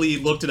definitely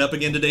looked it up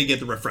again today to get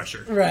the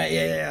refresher. Right.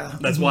 Yeah.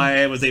 That's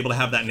why I was able to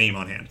have that name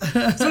on hand.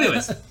 So,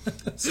 anyways,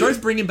 starts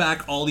bringing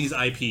back all these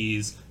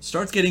IPs,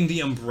 starts getting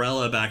the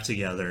umbrella back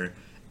together,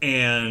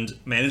 and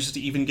manages to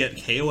even get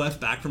KOF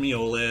back from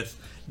Eolith.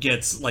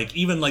 Gets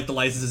even the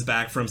licenses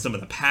back from some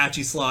of the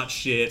patchy slot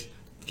shit.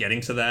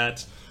 Getting to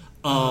that,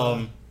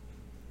 and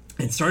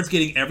starts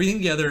getting everything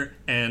together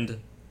and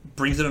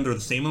brings it under the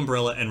same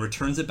umbrella and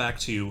returns it back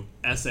to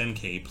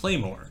SNK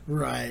Playmore.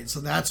 Right. So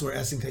that's where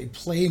SNK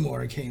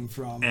Playmore came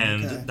from.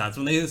 And that's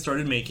when they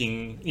started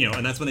making,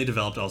 and that's when they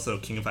developed also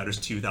King of Fighters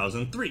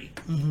 2003.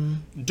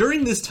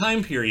 During this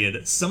time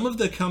period, some of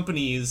the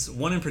companies,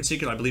 one in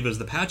particular, I believe it was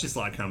the Patchy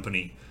Slot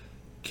Company,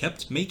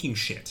 kept making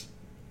shit.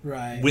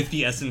 Right. With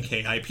the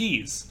SNK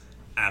IPs,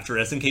 after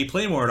SNK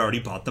Playmore had already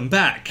bought them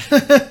back.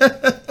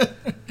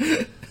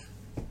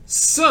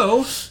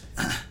 So,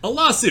 a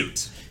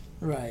lawsuit.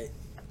 Right.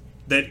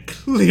 That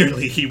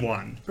clearly he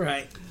won.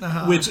 Right.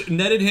 Which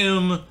netted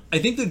him, I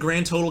think the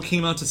grand total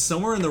came out to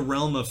somewhere in the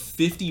realm of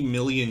 50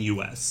 million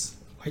US.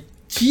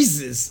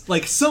 Jesus.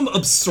 Like some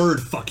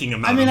absurd fucking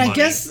amount of money. I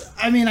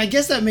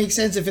guess that makes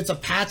sense if it's a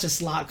patch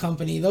slot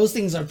company. Those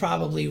things are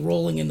probably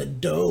rolling in the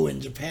dough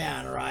in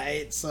Japan,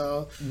 right?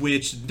 So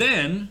which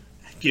then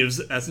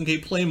gives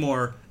SNK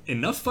Playmore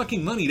enough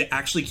fucking money to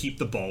actually keep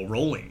the ball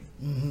rolling.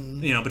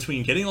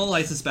 Between getting all the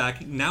license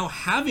back, now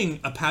having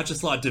a patch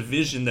slot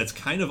division that's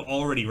kind of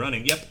already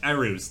running. Yep,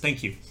 Arus,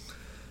 thank you.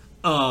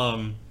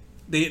 That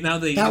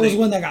was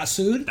one that got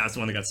sued? That's the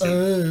one that got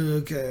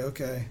sued.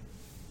 Okay.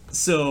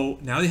 So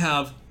now they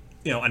have,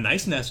 a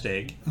nice nest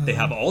egg. They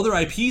have all their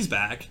IPs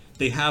back.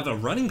 They have a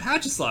running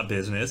patch slot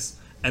business,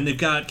 and they've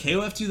got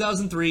KOF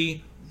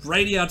 2003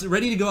 ready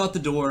to go out the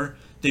door.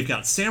 They've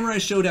got Samurai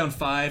Showdown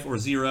 5 or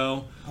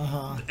 0,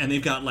 and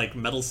they've got like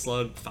Metal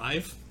Slug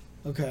 5.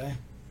 Okay.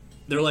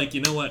 They're like,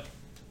 you know what?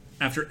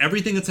 After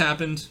everything that's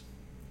happened,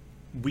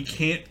 we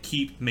can't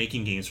keep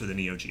making games for the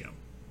Neo Geo.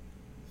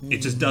 It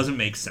just doesn't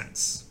make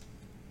sense.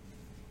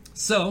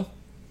 So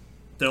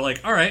they're like,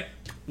 all right,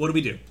 what do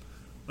we do?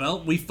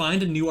 Well, we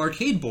find a new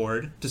arcade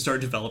board to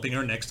start developing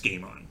our next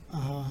game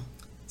on.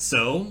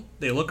 So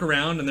they look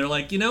around and they're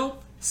like,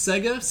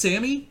 Sega,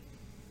 Sammy,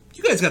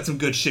 you guys got some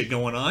good shit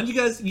going on. You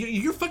guys,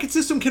 your fucking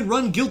system can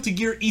run Guilty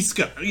Gear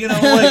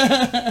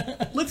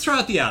Iska. Let's try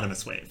out the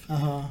Adamus Wave.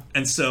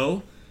 And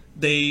so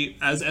they,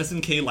 as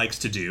SNK likes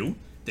to do,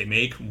 they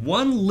make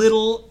one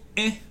little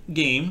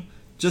game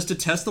just to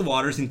test the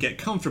waters and get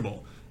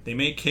comfortable. They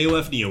make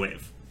KOF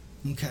NeoWave.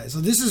 Okay, so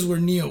this is where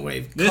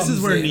NeoWave comes in. This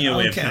is where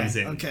NeoWave comes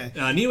in. Okay.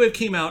 NeoWave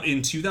came out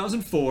in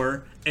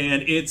 2004,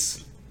 and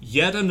it's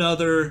yet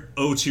another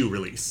O2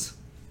 release.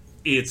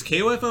 It's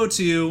KOF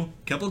O2, a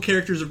couple of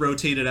characters are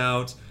rotated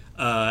out,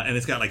 and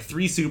it's got like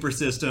 3 super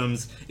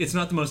systems. It's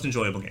not the most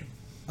enjoyable game.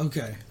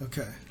 Okay.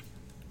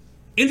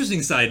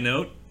 Interesting side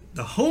note,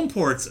 the home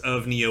ports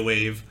of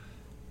NeoWave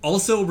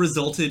also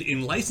resulted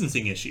in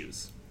licensing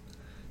issues.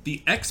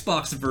 The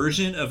Xbox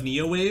version of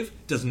NeoWave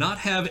does not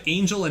have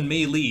Angel and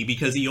Mei Lee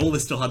because Eola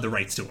still had the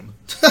rights to them.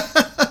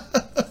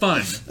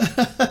 Fun.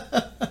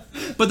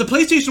 But the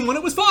PlayStation one,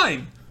 it was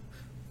fine.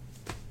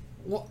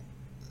 Well,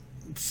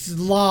 it's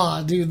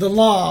law, dude. The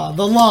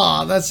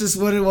law. That's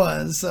just what it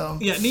was. So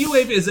yeah,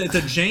 NeoWave it's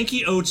a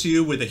janky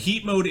O2 with a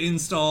heat mode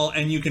install,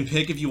 and you can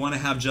pick if you want to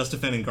have Just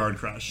Defend and Guard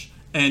Crush.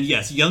 And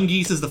yes, Young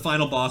Geese is the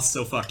final boss,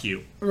 so fuck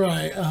you.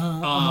 Right.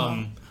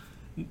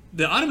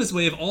 The Adamus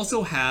Wave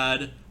also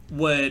had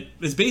what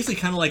is basically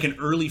kind of like an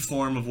early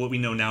form of what we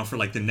know now for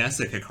like the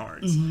Nessica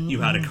cards. You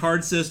had a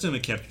card system,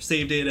 it kept your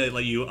save data, it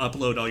let you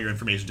upload all your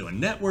information to a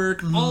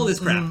network, all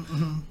this crap.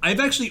 I've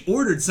actually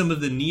ordered some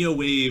of the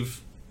NeoWave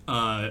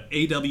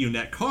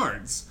AWNet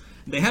cards.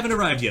 They haven't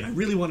arrived yet. I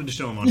really wanted to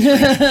show them on screen.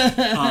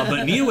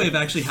 But NeoWave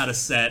actually had a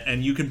set,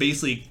 and you can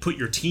basically put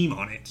your team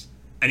on it.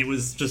 And it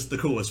was just the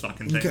coolest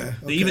fucking thing. Okay.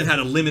 They even had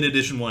a limited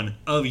edition one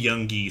of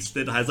Young Geese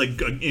that has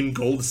like in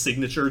gold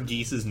signature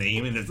Geese's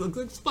name, and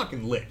it's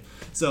fucking lit.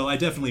 So I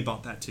definitely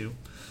bought that too.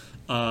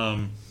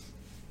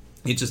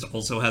 It just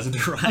also hasn't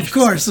arrived. Of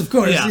course.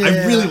 Yeah,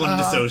 I really wanted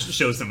to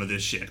show some of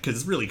this shit because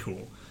it's really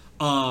cool.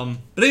 But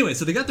anyway,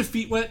 so they got their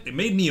feet wet. They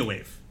made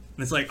NeoWave, and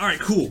it's like, all right,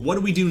 cool. What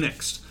do we do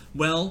next?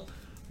 Well,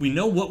 we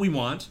know what we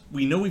want.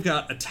 We know we've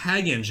got a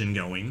tag engine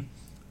going.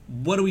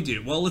 What do we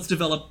do? Well, let's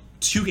develop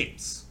 2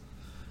 games.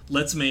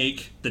 Let's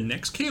make the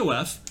next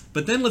KOF,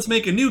 but then let's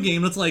make a new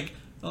game that's like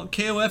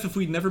KOF if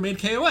we'd never made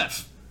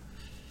KOF.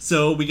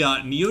 So we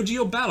got Neo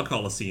Geo Battle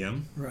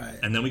Coliseum, right,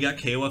 and then we got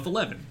KOF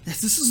 11.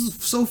 This is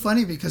so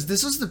funny because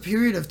this was the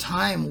period of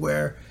time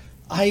where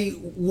I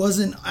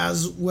wasn't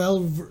as well,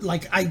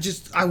 like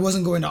I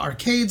wasn't going to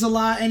arcades a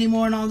lot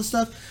anymore and all this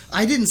stuff.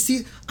 I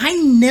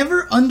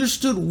never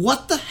understood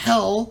what the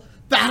hell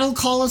Battle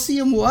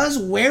Coliseum was,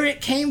 where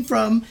it came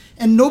from,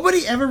 and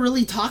nobody ever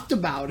really talked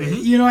about it.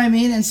 You know what I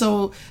mean? And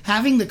so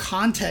having the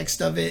context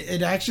of it,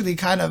 it actually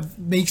kind of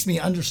makes me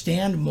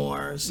understand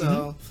more.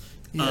 So,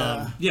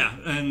 yeah.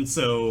 And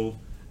so,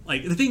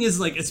 like, the thing is,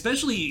 like,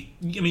 especially,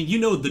 I mean,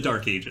 the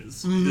Dark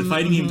Ages, the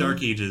fighting game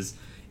Dark Ages.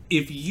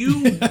 If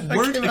you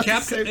weren't a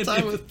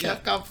Capcom, with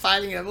Capcom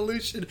Fighting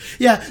Evolution,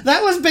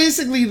 that was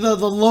basically the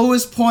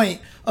lowest point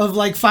of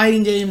like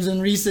fighting games in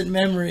recent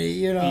memory,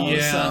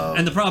 Yeah, so.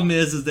 And the problem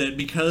is that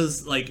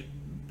because like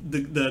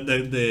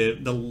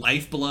the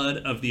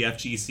lifeblood of the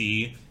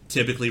FGC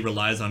typically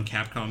relies on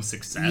Capcom's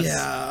success.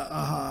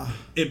 Yeah,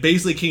 It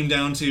basically came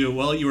down to,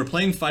 well, you were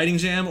playing Fighting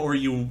Jam or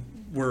you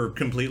were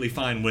completely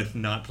fine with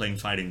not playing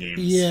fighting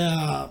games.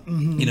 Yeah,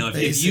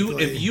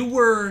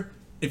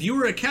 if you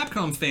were a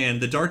Capcom fan,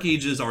 the Dark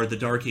Ages are the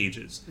Dark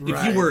Ages. Right.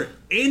 If you were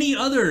any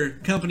other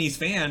company's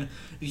fan,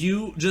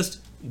 you just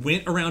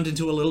went around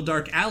into a little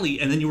dark alley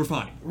and then you were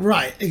fine.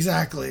 Right,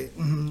 exactly.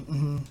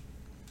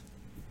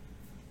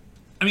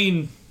 I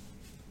mean,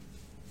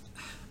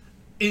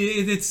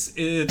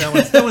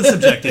 that one's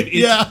subjective.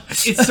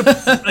 It's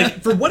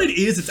like for what it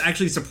is, it's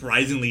actually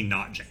surprisingly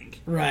not jank.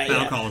 Right.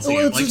 Well,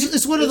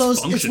 it's one of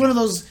those. It's one of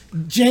those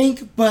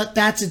jank, but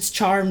that's its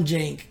charm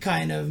jank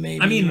kind of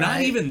maybe. I mean, right?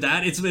 not even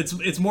that.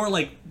 It's more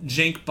like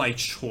jank by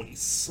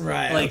choice.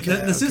 Right. Like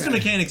the system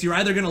mechanics, you're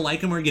either gonna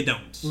like them or you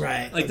don't.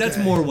 Right. Like that's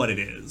more what it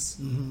is.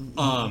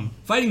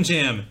 Fighting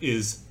Jam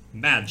is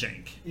mad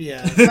jank.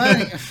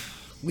 Yeah.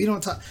 We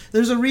don't talk.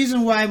 There's a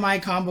reason why my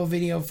combo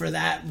video for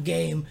that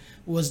game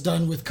was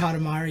done with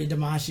Katamari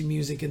Damacy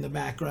music in the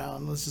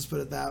background. Let's just put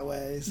it that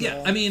way. So.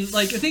 Yeah, I mean,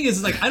 like, the thing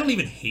is, like, I don't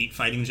even hate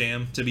Fighting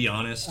Jam, to be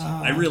honest.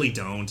 I really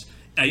don't.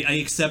 I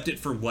accept it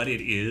for what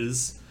it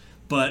is,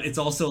 but it's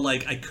also,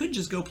 like, I could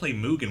just go play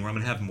Mugen where I'm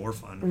going to have more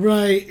fun.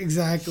 Right,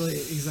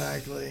 exactly,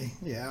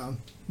 yeah.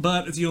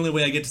 But it's the only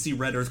way I get to see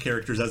Red Earth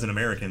characters as an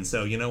American,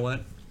 so you know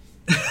what?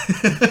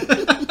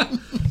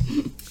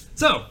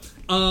 So,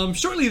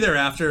 shortly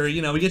thereafter,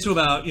 we get to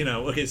about,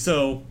 okay,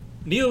 so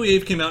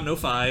NeoWave came out in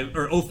 05,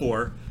 or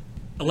 04,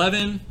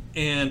 11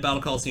 and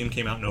Battle Coliseum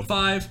came out in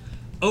 05,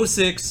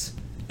 06,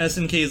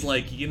 SNK's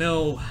like,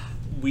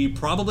 we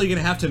probably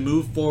gonna have to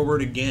move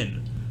forward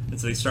again. And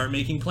so they start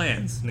making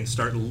plans, and they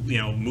start,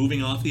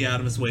 moving off the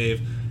Adamus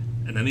Wave,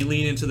 and then they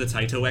lean into the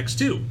Taito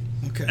X2.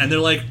 Okay. And they're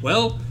like,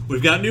 well,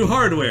 we've got new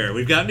hardware,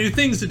 we've got new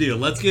things to do,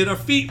 let's get our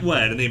feet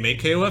wet. And they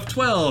make KOF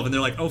 12, and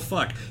they're like, oh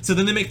fuck. So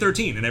then they make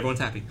 13, and everyone's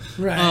happy.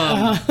 Right.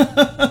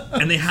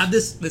 And they have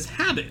this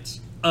habit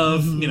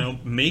of,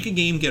 make a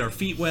game, get our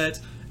feet wet,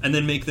 and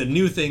then make the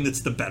new thing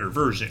that's the better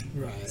version.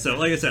 Right. So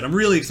like I said, I'm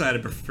really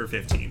excited for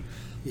 15.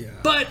 Yeah.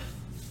 But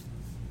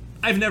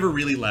I've never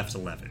really left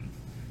 11.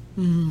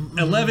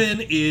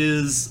 11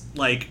 is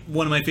like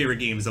one of my favorite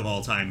games of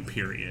all time,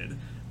 period.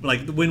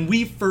 Like when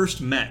we first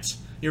met,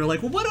 you were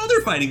like, well, what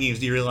other fighting games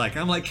do you really like?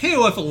 I'm like,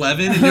 KOF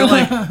 11, and you're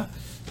like,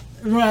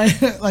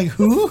 right. Like,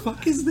 who? What the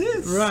fuck is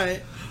this?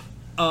 Right.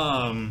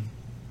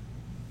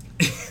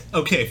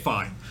 Okay,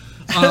 fine.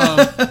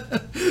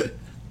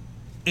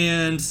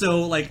 And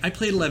so, like, I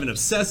played 11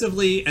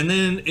 obsessively, and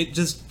then it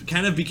just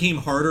kind of became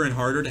harder and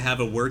harder to have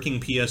a working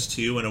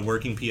PS2 and a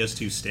working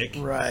PS2 stick.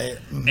 Right.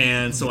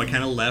 And so I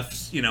kind of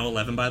left,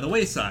 11 by the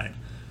wayside.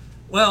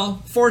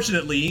 Well,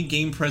 fortunately,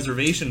 game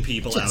preservation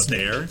people out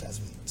there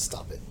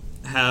Stop it.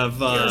 have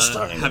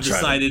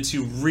decided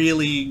to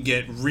really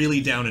get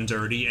really down and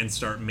dirty and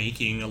start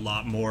making a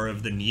lot more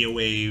of the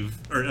Naomi,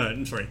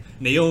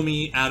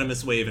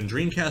 Adamus Wave, and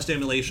Dreamcast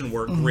emulation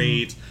work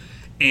great.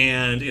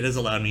 And it has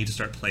allowed me to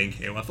start playing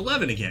KOF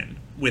 11 again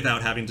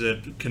without having to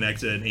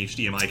connect an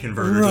HDMI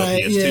converter to a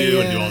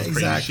PS2 and do all this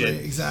crazy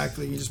shit.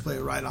 Exactly. You just play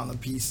it right on the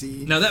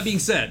PC. Now, that being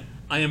said,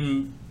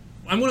 I'm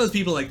one of those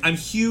people, like, I'm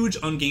huge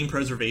on game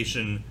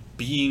preservation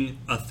being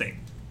a thing.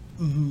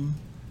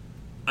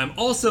 I'm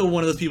also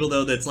one of those people,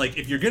 though, that's like,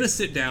 if you're going to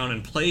sit down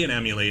and play an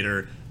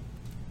emulator,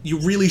 you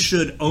really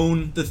should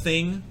own the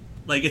thing.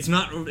 Like, it's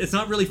not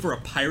really for a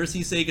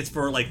piracy sake, it's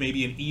for, like,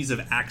 maybe an ease of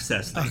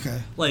access thing.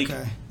 Okay. Like,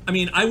 okay. I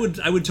mean, I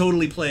would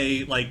totally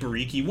play, like,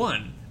 Bariki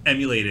 1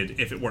 emulated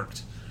if it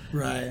worked.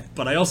 Right.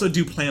 But I also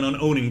do plan on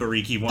owning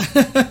Bariki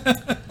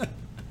 1.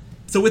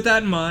 So with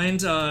that in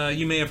mind,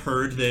 you may have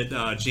heard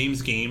that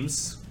James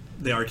Games,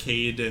 the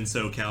arcade in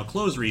SoCal,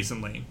 closed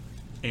recently.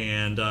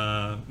 And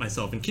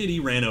myself and Kitty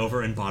ran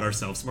over and bought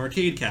ourselves some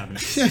arcade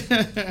cabinets.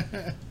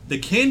 The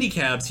candy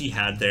cabs he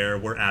had there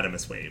were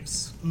Adamus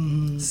Waves.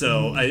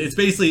 So it's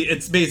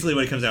basically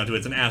what it comes down to.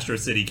 It's an Astro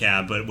City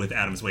cab, but with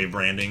Adamus Wave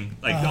branding.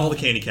 Like, all the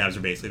candy cabs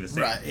are basically the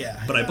same. Right,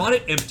 yeah. But I bought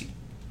it empty.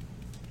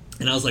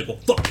 And I was like, well,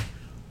 fuck.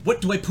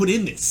 What do I put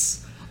in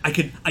this? I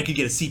could get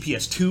a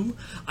CPS 2.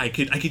 I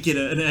could get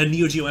a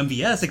Neo Geo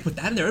MVS. I could put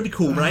that in there. That'd be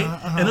cool, right?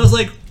 And I was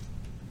like,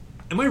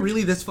 am I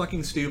really this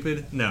fucking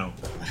stupid? No.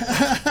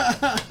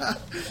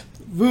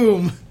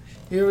 Boom.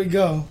 Here we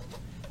go.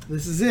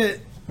 This is it.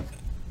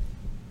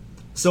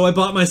 So I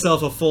bought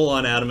myself a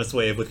full-on Adamus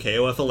Wave with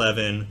KOF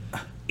 11.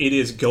 It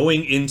is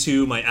going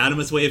into my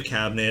Adamus Wave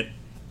cabinet,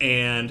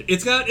 and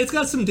it's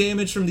got some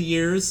damage from the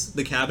years,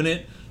 the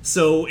cabinet.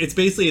 So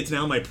it's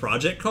now my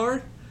project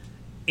car,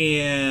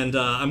 and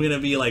I'm gonna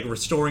be like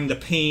restoring the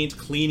paint,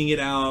 cleaning it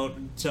out,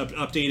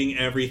 updating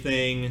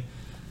everything.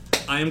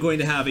 I am going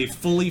to have a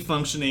fully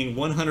functioning,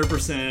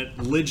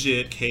 100%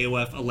 legit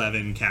KOF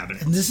 11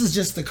 cabinet. And this is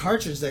just the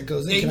cartridge that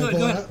goes in. Can I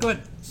pull it out? Go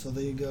ahead. So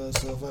there you go.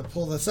 So if I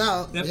pull this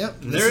out,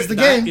 yep, this is the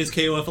game. That is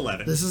KOF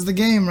 11. This is the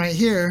game right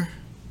here.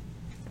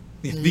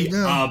 The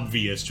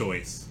obvious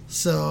choice.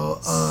 So,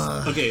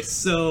 okay,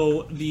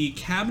 so the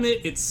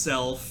cabinet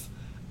itself,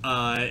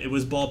 it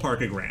was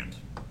ballpark $1,000.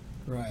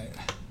 Right.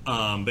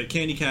 But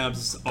candy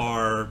cabs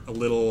are a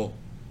little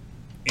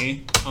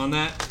on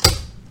that.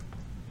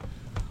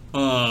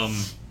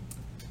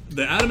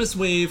 The Adamus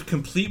Wave,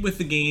 complete with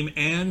the game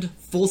and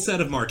full set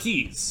of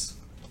marquees,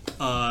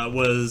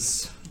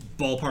 was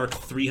ballpark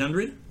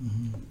 $300.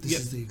 This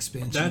is the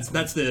expansion.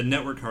 That's the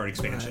network card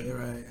expansion.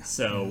 Right.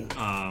 So,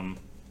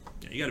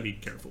 you got to be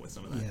careful with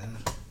some of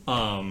that.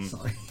 Yeah.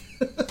 Sorry.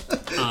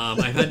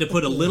 I've had to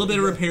put a little bit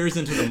of repairs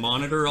into the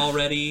monitor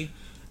already,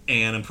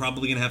 and I'm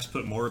probably gonna have to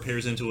put more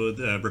repairs into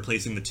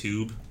replacing the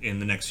tube in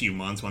the next few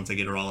months once I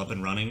get it all up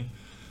and running.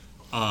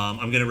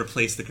 I'm going to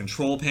replace the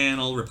control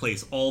panel,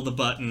 replace all the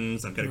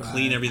buttons. I've got to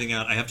clean everything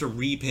out. I have to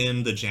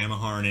repin the JAMA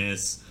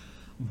harness.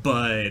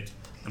 But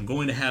I'm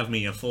going to have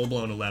me a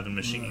full-blown 11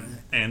 machine. Right.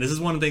 And this is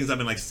one of the things I've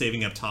been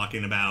saving up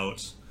talking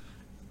about.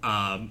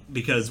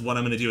 Because what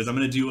I'm going to do is I'm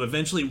going to do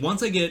eventually,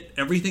 once I get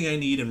everything I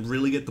need and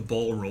really get the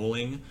ball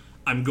rolling,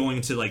 I'm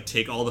going to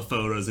take all the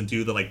photos and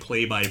do the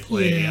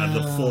play-by-play of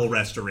the full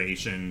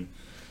restoration.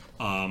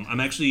 I'm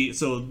actually,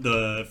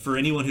 for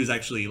anyone who's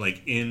actually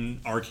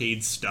in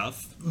arcade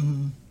stuff,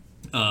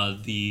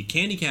 the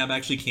candy cab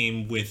actually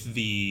came with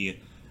the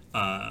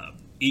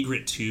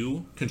Egret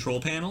 2 control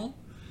panel,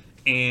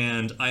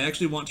 and I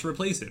actually want to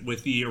replace it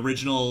with the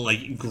original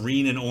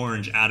green and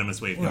orange Adamus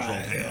Wave control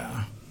panel.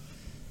 Yeah.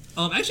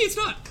 Actually, it's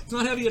not. It's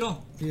not heavy at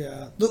all.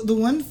 Yeah.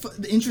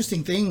 The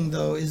interesting thing,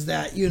 though, is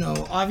that,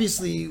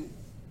 obviously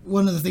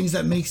one of the things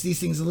that makes these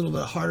things a little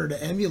bit harder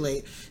to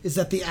emulate is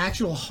that the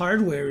actual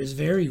hardware is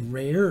very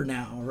rare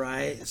now,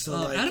 right? So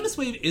Adamus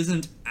Wave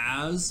isn't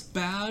as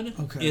bad.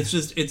 Okay. It's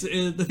just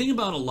the thing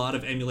about a lot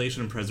of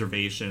emulation and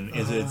preservation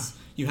is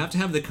you have to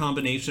have the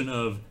combination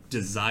of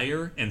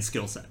desire and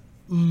skill set.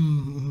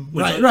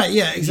 Right,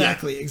 yeah,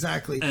 exactly.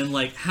 And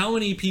like, how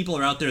many people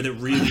are out there that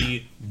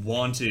really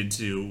wanted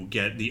to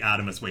get the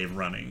Adamus Wave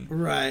running?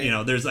 Right.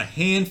 There's a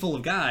handful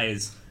of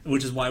guys,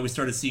 which is why we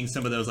started seeing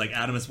some of those like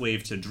Adamus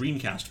Wave to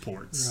Dreamcast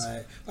ports.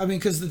 Right. I mean,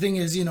 because the thing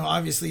is,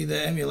 obviously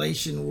the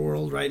emulation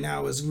world right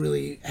now is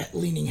really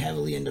leaning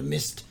heavily into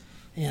Myst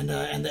and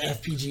the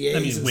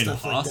FPGAs and when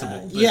stuff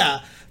possible, like that. Yeah,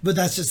 but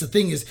that's just the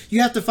thing is,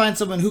 you have to find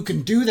someone who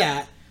can do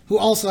that, who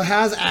also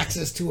has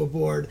access to a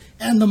board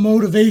and the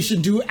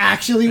motivation to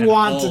actually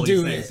want to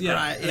do it. Yeah.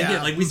 Right. And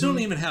again, like, we still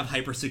don't even have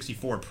Hyper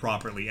 64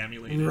 properly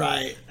emulated.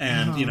 Right.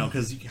 And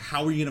because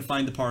how are you going to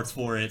find the parts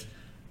for it?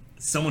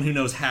 Someone who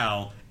knows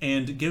how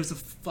and gives a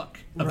fuck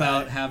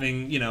about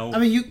having, I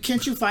mean,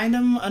 can't you find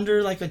them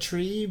under like a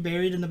tree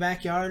buried in the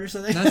backyard or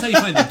something? That's how you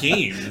find the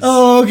games.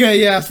 Oh,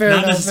 okay, yeah, fair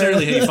enough. Not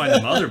necessarily how you find the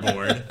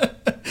motherboard.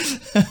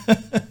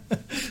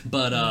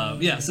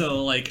 But yeah,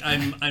 so like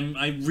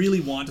I really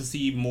want to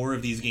see more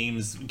of these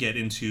games get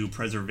into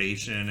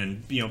preservation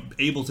and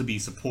able to be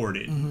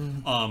supported.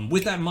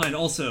 With that in mind,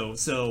 also,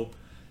 so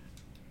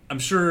I'm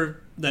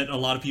sure that a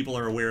lot of people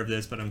are aware of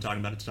this, but I'm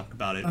talking about it to talk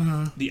about it.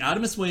 The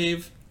Adamus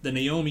Wave, the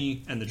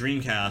Naomi, and the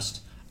Dreamcast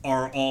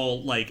are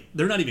all like,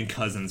 they're not even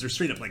cousins; they're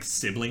straight up like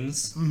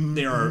siblings.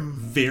 They are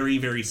very,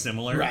 very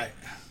similar. Right.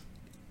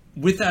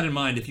 With that in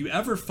mind, if you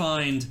ever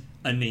find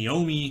a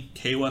Naomi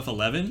KOF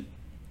 11,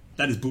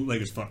 that is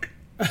bootleg as fuck.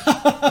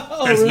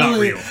 Oh, that's really? not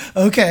real.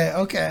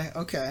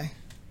 Okay.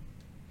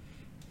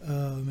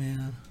 Oh,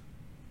 man.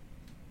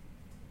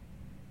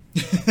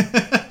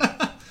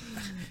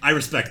 I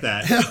respect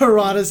that.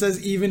 Harada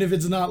says, even if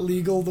it's not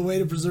legal, the way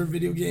to preserve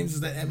video games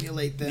is to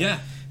emulate them. Yeah.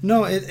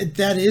 No,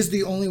 that is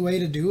the only way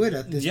to do it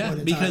at this point in time.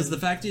 Yeah, because the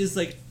fact is,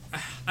 like,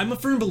 I'm a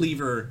firm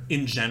believer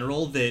in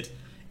general that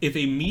if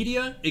a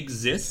media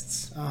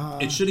exists,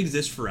 it should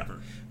exist forever.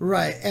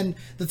 Right, and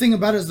the thing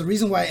about it is the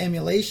reason why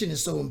emulation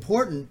is so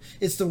important,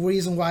 it's the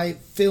reason why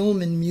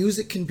film and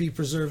music can be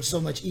preserved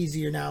so much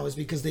easier now is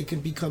because they can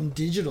become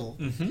digital.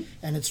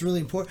 And it's really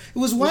important. It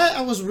was why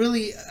I was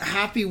really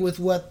happy with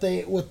what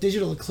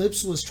Digital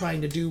Eclipse was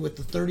trying to do with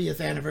the 30th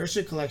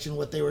anniversary collection,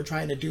 what they were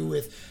trying to do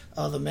with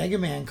the Mega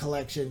Man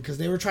collection, because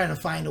they were trying to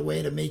find a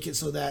way to make it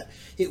so that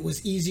it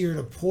was easier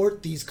to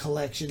port these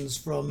collections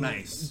from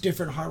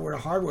different hardware to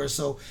hardware.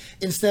 So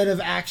instead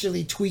of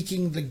actually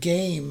tweaking the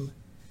game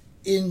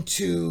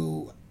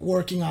into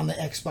working on the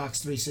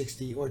Xbox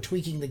 360 or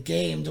tweaking the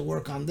game to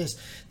work on this,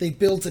 they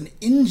built an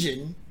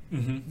engine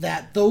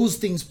that those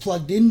things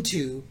plugged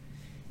into,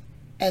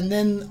 and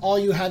then all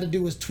you had to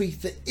do was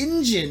tweak the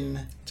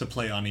engine to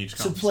play on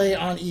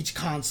each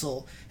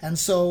console. And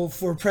so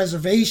for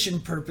preservation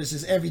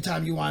purposes, every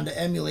time you wanted to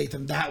emulate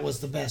them, that was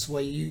the best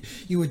way.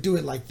 You would do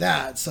it like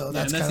that. So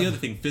that's the other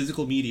thing.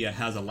 Physical media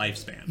has a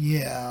lifespan.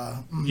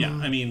 Yeah. Yeah.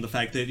 I mean, the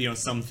fact that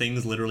some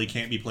things literally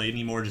can't be played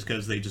anymore just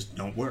because they just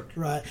don't work.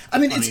 Right. I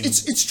mean,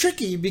 it's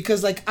tricky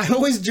because like I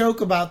always joke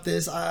about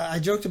this. I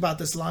joked about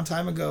this a long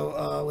time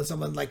ago with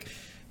someone, like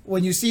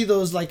when you see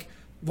those like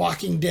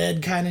Walking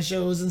Dead kind of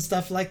shows and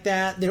stuff like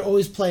that, they're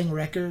always playing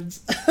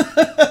records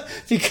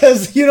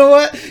because you know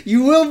what,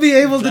 you will be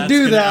able to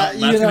do that.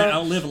 That's going to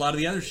outlive a lot of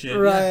the other shit,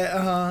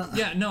 right?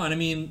 Yeah, no, and I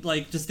mean,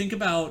 like, just think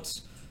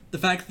about the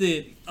fact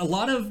that a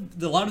lot of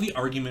the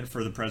argument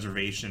for the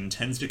preservation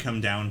tends to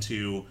come down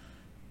to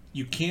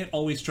you can't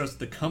always trust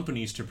the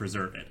companies to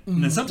preserve it,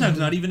 and then sometimes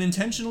not even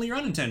intentionally or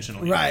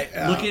unintentionally. Right.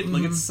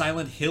 Look at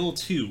Silent Hill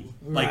 2,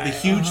 like the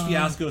huge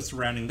fiasco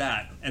surrounding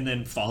that, and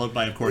then followed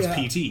by, of course,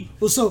 PT.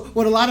 Well, so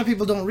what a lot of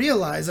people don't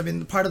realize, I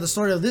mean, part of the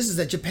story of this is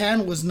that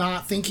Japan was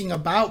not thinking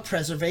about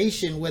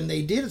preservation when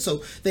they did it.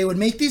 So they would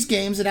make these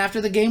games, and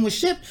after the game was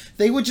shipped,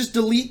 they would just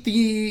delete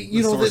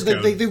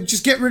they would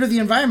just get rid of the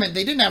environment.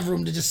 They didn't have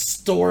room to just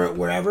store it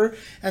wherever,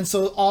 and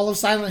so all of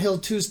Silent Hill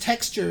 2's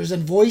textures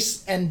and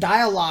voice and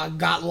dialogue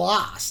got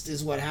lost,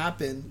 is what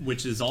happened.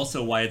 Which is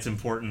also why it's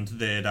important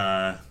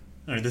that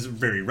this is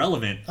very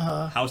relevant.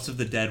 House of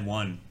the Dead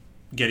 1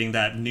 getting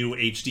that new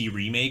HD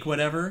remake,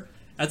 whatever.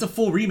 That's a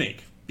full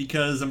remake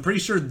because I'm pretty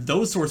sure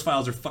those source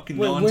files are fucking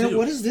gone too.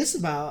 What is this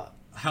about?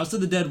 House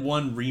of the Dead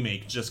 1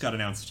 remake just got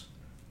announced.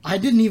 I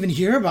didn't even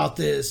hear about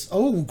this.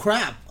 Oh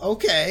crap!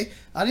 Okay,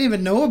 I didn't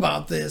even know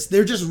about this.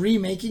 They're just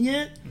remaking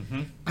it.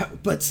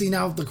 But see,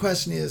 now the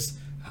question is,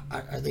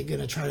 are they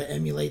going to try to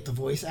emulate the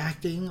voice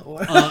acting?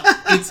 Or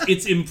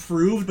it's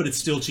improved, but it's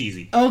still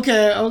cheesy.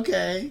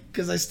 Okay.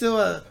 Because I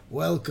still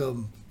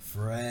welcome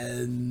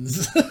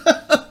friends.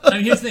 I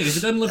mean, here's the thing: is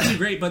it doesn't look too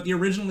great, but the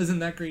original isn't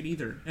that great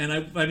either. And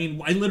I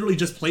mean, I literally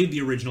just played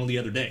the original the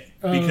other day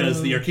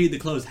because the arcade that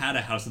closed had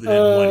a House of the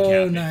Dead 1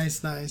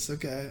 cabinet. Nice.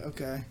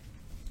 Okay.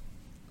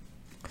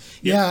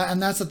 Yeah,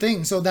 and that's the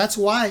thing. So that's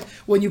why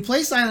when you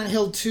play Silent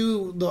Hill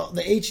 2,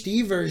 the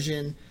HD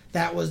version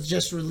that was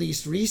just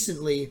released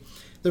recently,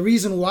 the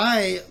reason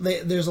why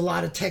there's a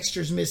lot of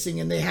textures missing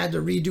and they had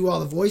to redo all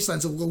the voice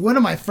lines. So one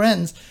of my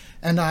friends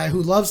and I,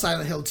 who love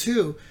Silent Hill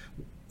 2,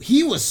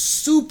 he was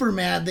super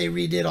mad they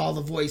redid all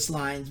the voice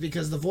lines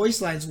because the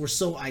voice lines were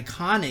so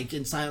iconic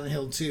in Silent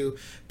Hill 2,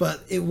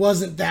 but it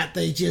wasn't that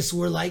they just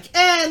were like,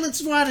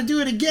 let's try to do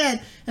it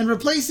again and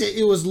replace it.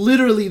 It was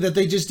literally that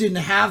they just didn't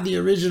have the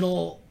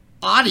original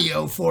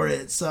audio for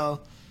it, so...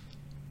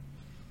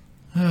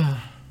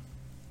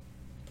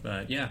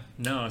 But yeah,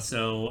 no,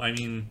 so, I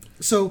mean...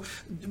 So,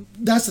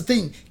 that's the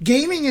thing.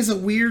 Gaming is a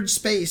weird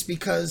space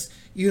because,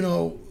 you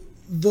know,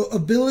 the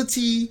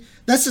ability...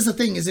 That's just the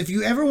thing, is if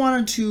you ever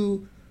wanted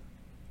to,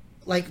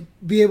 like,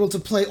 be able to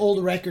play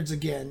old records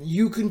again,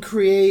 you can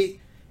create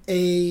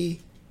a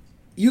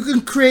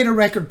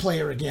record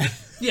player again.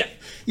 Yeah.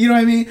 You know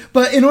what I mean?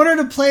 But in order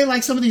to play,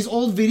 like, some of these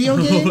old video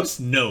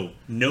games...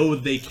 No,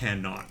 they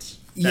cannot.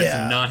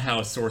 That's not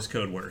how source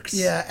code works.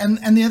 Yeah,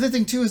 and the other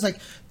thing, too, is, like,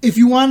 if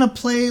you want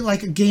to play,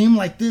 like, a game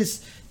like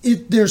this,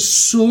 there's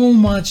so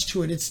much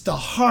to it. It's the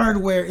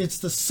hardware, it's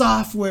the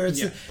software,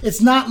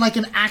 it's not like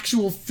an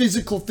actual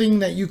physical thing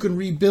that you can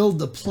rebuild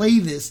to play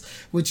this,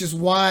 which is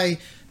why,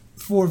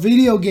 for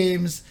video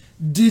games,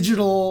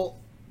 digital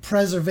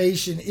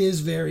preservation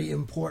is very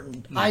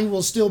important. I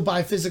will still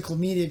buy physical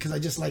media because I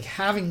just like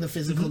having the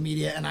physical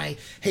media, and I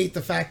hate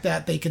the fact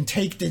that they can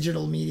take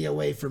digital media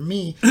away from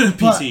me.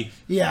 PC.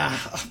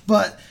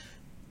 But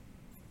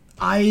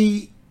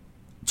I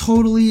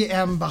totally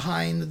am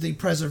behind the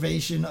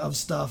preservation of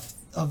stuff,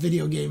 of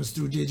video games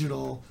through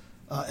digital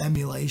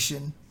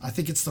emulation. I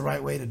think it's the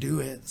right way to do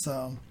it.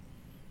 So,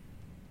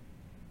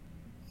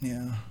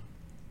 yeah.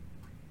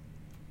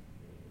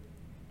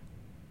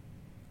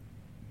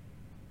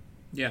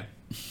 Yeah,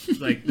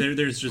 like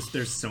there's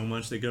so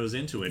much that goes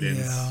into it.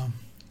 Yeah.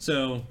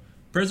 So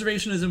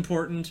preservation is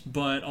important,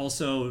 but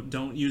also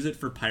don't use it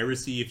for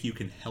piracy if you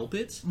can help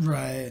it.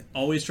 Right.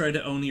 Always try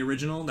to own the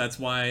original. That's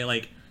why,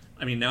 like,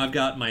 I mean, now I've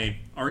got my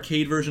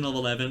arcade version of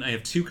 11. I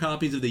have 2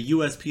 copies of the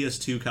US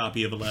PS2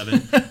 copy of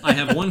 11. I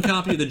have 1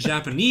 copy of the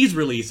Japanese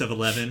release of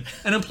 11,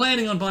 and I'm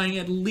planning on buying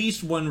at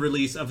least 1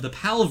 release of the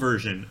PAL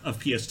version of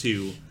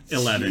PS2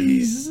 11.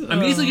 Jeez. I'm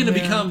basically going to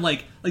become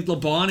like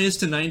LeBron is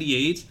to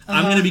 98.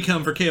 I'm going to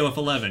become for KOF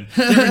 11.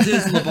 The difference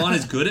is LeBron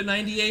is good at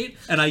 98,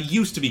 and I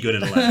used to be good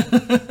at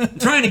 11. I'm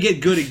trying to get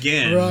good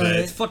again, but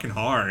it's fucking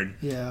hard.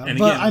 Yeah, and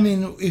but again, I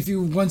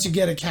mean, once you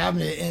get a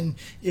cabinet, and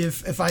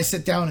if I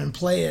sit down and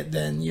play it,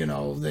 then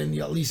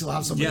at least you'll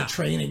have something to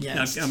train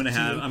against.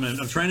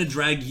 I'm trying to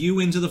drag you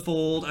into the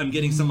fold. I'm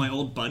getting some of my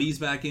old buddies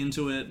back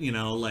into it. You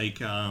know, like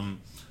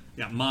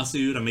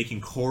Masood. I'm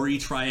making Corey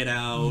try it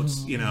out.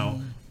 You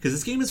know. Because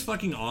this game is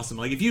fucking awesome.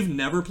 Like, if you've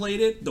never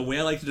played it, the way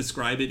I like to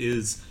describe it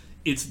is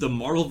it's the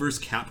Marvel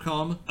vs.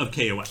 Capcom of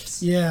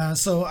KOFs. Yeah,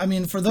 so, I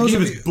mean, for those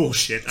of you... The game is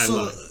bullshit. I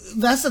love it.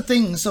 That's the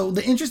thing. So,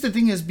 the interesting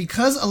thing is,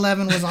 because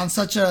 11 was on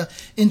such a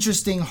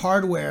interesting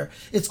hardware,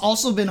 it's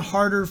also been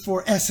harder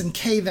for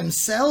SNK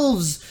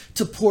themselves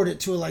to port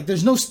it to, like,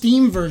 there's no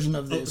Steam version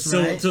of this,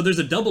 right? So there's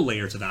a double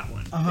layer to that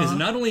one. Is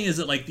not only is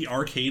it, like, the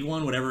arcade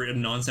one, whatever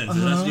nonsense it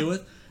has to do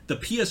with, the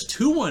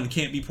PS2 one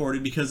can't be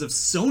ported because of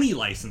Sony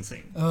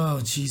licensing. Oh,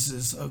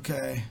 Jesus.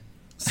 Okay.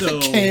 So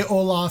K.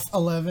 Olaf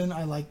 11.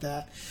 I like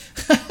that.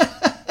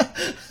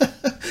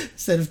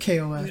 Instead of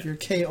KOF, you're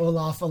K.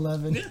 Olaf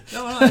 11. Yeah,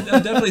 no, I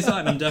definitely saw it,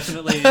 and I'm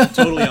definitely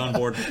totally on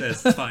board with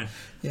this. It's fine.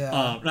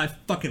 Yeah. And I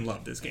fucking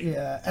love this game.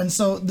 Yeah, and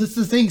so this is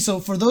the thing. So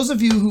for those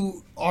of you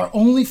who are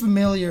only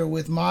familiar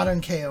with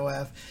modern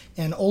KOF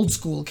and old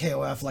school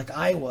KOF, like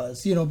I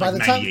was, by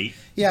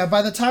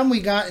the time we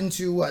got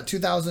into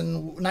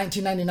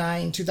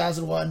 1999,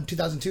 2001,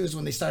 2002 is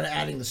when they started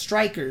adding the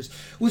strikers,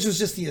 which was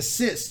just the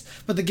assist.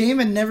 But the game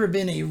had never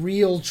been a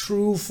real,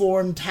 true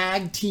form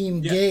tag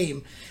team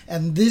game,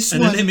 and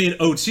then they made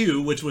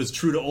 02, which was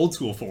true to old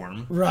school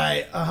form,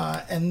 right?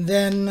 And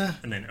then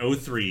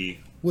 03.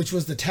 Which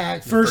was the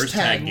first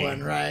tag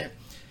one, right?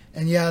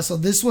 And so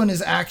this one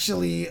is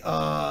actually,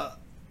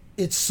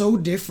 it's so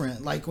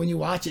different. Like, when you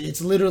watch it,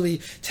 it's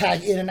literally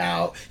tag in and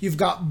out. You've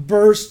got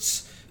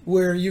bursts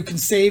where you can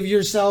save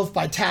yourself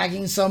by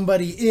tagging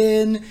somebody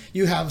in.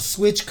 You have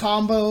switch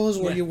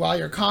combos where while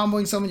you're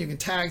comboing someone, you can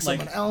tag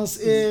someone else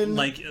in.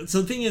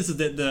 So the thing is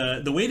that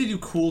the way to do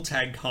cool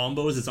tag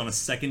combos is on a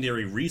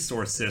secondary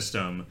resource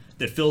system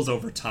that fills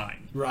over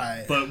time.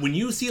 Right. But when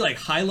you see, like,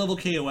 high-level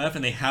KOF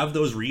and they have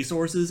those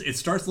resources, it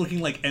starts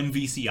looking like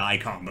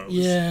MVCI combos.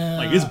 Yeah.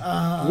 Like, it's...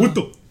 what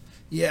the...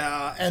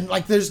 Yeah, and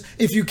like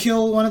if you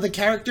kill one of the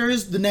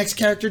characters, the next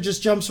character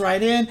just jumps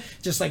right in.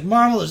 Just like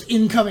Marvel, there's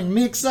incoming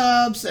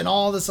mix-ups and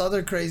all this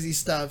other crazy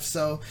stuff.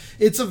 So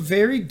it's a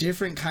very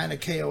different kind of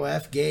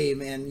KOF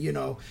game, and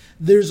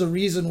there's a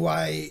reason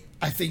why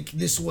I think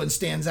this one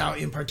stands out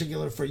in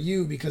particular for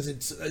you because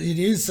it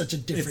is such a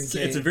different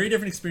game. It's a very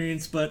different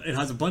experience, but it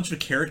has a bunch of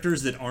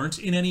characters that aren't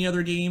in any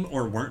other game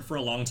or weren't for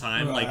a long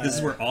time. Right. Like, this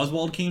is where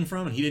Oswald came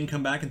from, and he didn't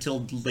come back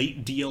until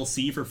late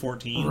DLC for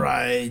 14.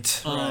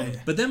 Right.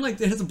 But then,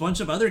 like, it has a bunch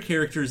of other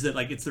characters that,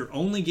 like, it's their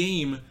only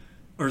game,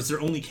 or it's their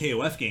only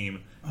KOF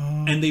game,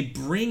 and they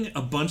bring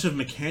a bunch of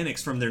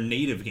mechanics from their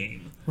native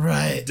game.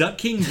 Right. Duck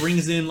King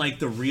brings in, like,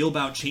 the real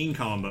bout chain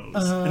combos,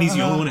 and he's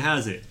the only one who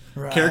has it.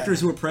 Right.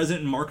 Characters who are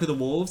present in Mark of the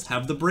Wolves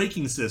have the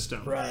braking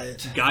system. Right.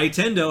 Guy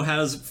Tendo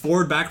has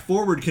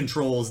forward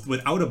controls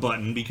without a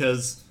button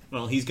because,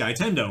 well, he's Guy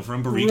Tendo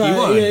from Bariki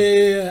 1.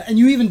 Yeah. And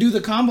you even do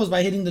the combos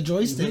by hitting the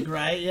joystick,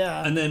 right?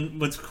 Yeah. And then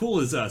what's cool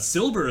is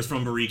Silver is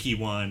from Bariki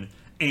 1,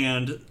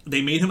 and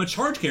they made him a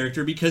charge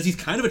character because he's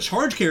kind of a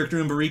charge character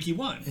in Bariki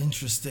 1.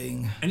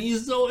 Interesting. And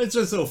it's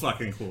just so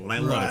fucking cool, and I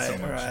love it so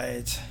much.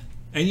 Right.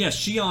 And yes,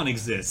 Shion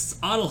exists.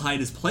 Adelheid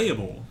is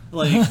playable.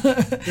 Like,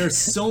 there's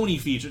so many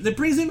features. It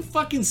brings in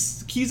fucking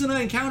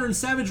Kizuna Encounter and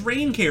Savage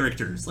Rain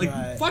characters. Like,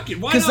 fuck it,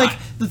 why not? Because, like,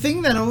 the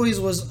thing that always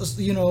was,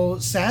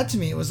 sad to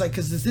me was, like,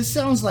 because this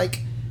sounds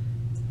like...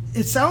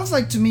 It sounds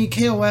like, to me,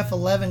 KOF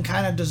 11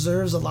 kind of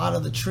deserves a lot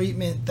of the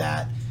treatment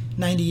that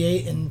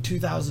 98 and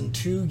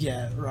 2002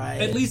 get, right?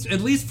 At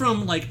least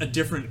from, like, a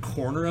different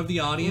corner of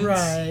the audience.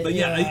 Right, But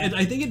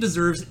I think it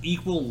deserves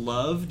equal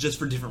love just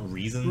for different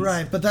reasons.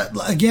 Right, but that,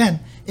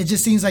 again, it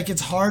just seems like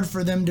it's hard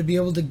for them to be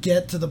able to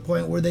get to the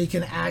point where they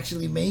can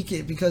actually make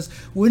it, because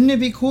wouldn't it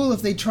be cool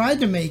if they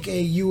tried to make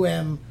a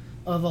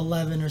of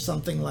 11 or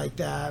something like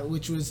that,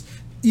 which was,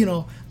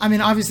 I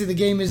mean, obviously the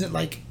game isn't,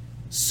 like,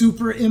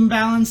 super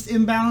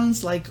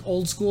imbalanced like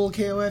old school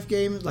KOF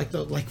games, like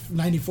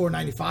 94,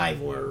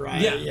 95 were,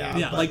 right?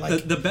 Yeah.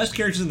 Like the best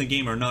characters in the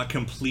game are not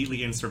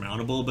completely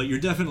insurmountable, but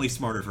you're definitely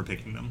smarter for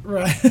picking them.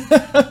 Right.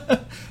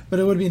 But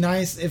it would be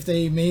nice if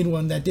they made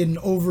one that didn't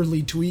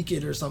overly tweak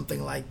it or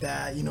something like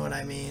that. You know what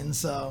I mean?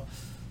 So.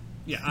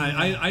 Yeah,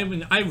 I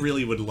mean, I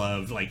really would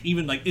love, like,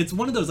 even, like, it's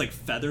one of those, like,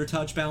 feather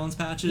touch balance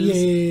patches.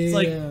 It's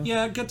like,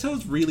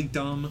 Gato's really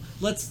dumb.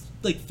 Let's,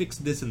 like, fix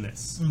this and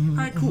this. All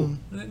right, cool.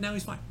 Now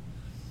he's fine.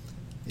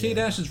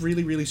 K-Dash is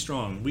really, really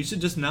strong. We should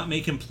just not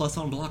make him plus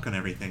on block on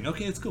everything.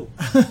 Okay, it's cool.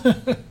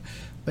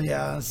 But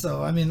yeah,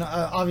 so, I mean,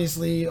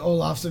 obviously,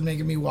 Olaf's been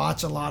making me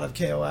watch a lot of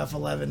KOF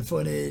 11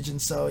 footage,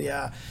 and so,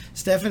 yeah,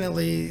 it's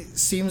definitely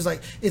seems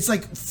like, it's,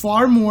 like,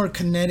 far more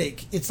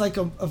kinetic. It's, like,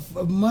 a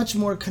much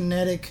more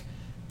kinetic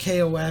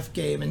KOF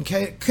game, and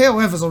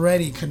KOF is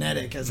already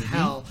kinetic as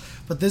hell,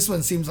 but this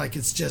one seems like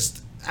it's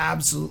just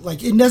absolute,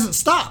 like, it doesn't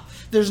stop.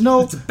 There's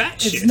no,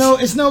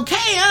 it's no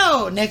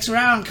KO. Next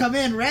round, come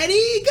in,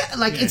 ready?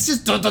 Like, it's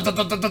just done.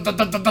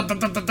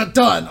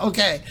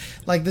 Okay,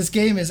 like, this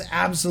game is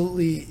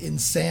absolutely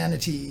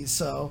insanity.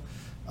 So,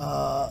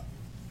 and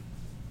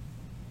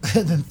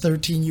then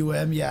 13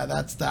 yeah,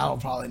 that'll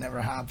probably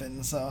never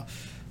happen. So,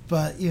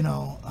 but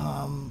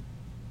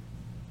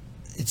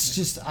it's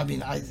just, I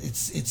mean,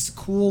 it's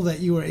cool that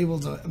you were able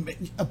to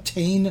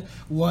obtain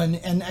one.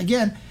 And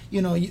again,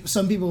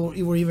 some people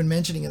were even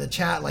mentioning in the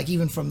chat, like,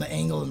 even from the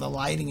angle and the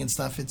lighting and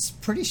stuff, it's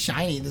pretty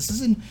shiny. This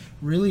is in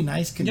really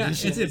nice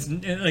condition. Yeah, it's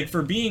like,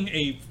 for being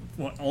a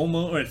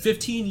almost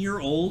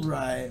 15-year-old,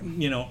 right,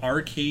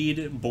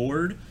 arcade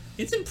board,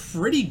 it's in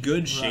pretty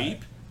good shape.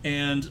 Right.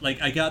 And,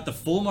 like, I got the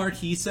full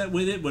marquee set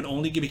with it, but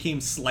only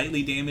became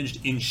slightly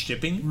damaged in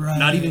shipping. Right.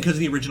 Not even because of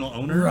the original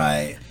owner.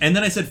 Right. And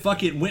then I said,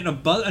 fuck it, went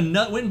and bought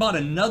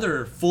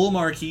another full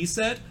marquee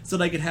set so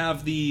that I could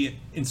have the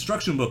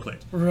instruction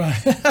booklet.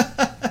 Right.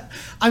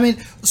 I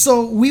mean,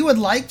 so we would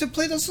like to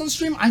play this on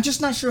stream. I'm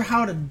just not sure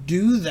how to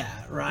do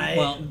that, right?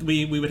 Well,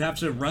 we would have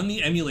to run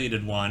the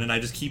emulated one, and I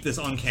just keep this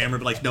on camera,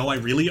 but, like, no, I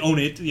really own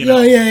it,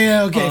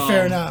 Yeah, okay,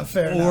 fair enough,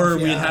 Or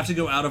we'd have to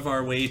go out of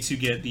our way to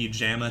get the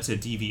JAMA to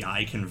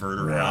DVI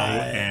converter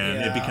out,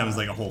 and it becomes,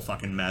 like, a whole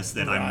fucking mess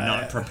that I'm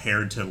not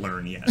prepared to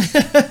learn yet.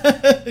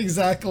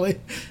 Exactly.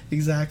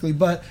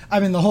 But, I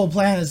mean, the whole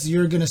plan is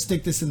you're going to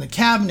stick this in the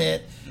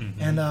cabinet,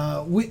 and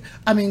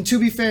to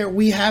be fair,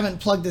 we haven't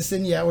plugged this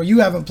in yet, or you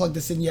haven't plugged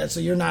this in yet, so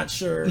you're not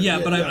sure. Yeah,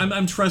 but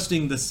I'm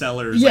trusting the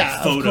seller's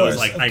photos.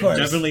 I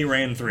definitely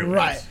ran through it.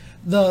 Right.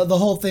 The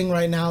whole thing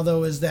right now,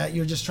 though, is that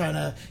you're just trying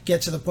to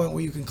get to the point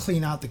where you can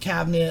clean out the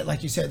cabinet,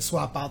 like you said,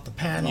 swap out the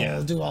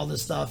panel, do all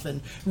this stuff,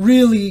 and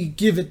really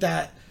give it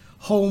that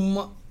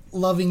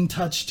home-loving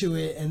touch to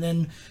it, and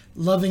then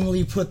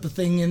lovingly put the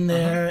thing in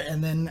there,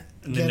 and then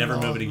never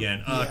move it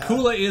again.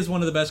 Kula is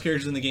one of the best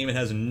characters in the game. It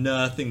has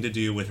nothing to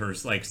do with her,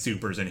 like,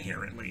 supers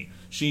inherently.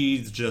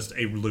 She's just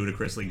a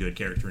ludicrously good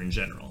character in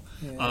general.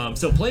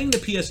 So playing the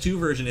PS2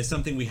 version is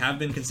something we have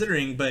been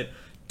considering, but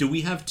do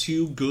we have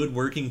two good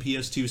working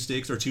PS2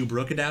 sticks or two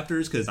Brook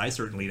adapters? Because I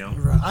certainly don't.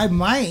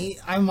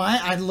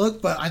 I'd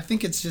look, but I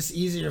think it's just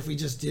easier if we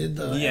just did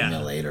the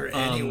emulator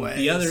anyway.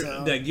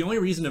 The only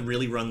reason to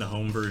really run the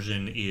home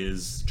version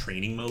is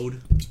training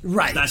mode.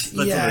 Right. That's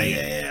really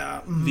it.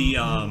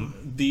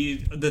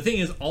 The thing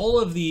is, all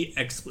of the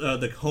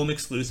home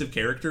exclusive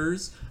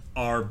characters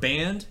are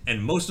banned,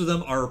 and most of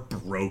them are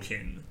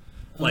broken.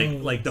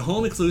 Like the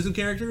home exclusive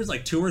characters,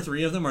 like 2 or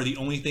 3 of them are the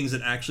only things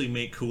that actually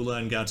make Kula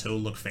and Gato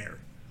look fair.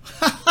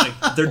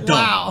 Like, they're dumb.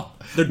 Wow.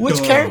 They're Which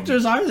dumb.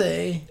 characters are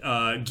they?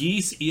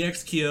 Geese,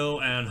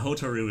 EXKyo, and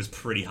Hotaru is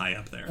pretty high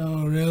up there.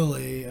 Oh,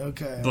 really?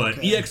 Okay. But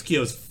okay.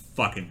 EXKyo is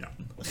fucking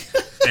dumb.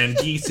 And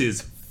Geese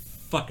is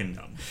fucking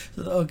dumb.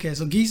 Okay,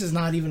 so Geese is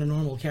not even a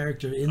normal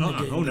character in the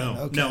game. Oh, no.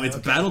 Okay, no, it's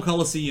okay. Battle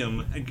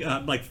Coliseum.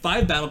 Like,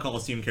 5 Battle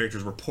Coliseum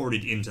characters were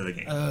ported into the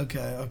game.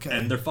 Okay.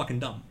 And they're fucking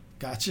dumb.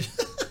 Gotcha.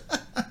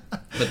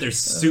 But they're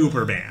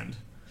super banned.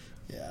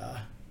 Yeah.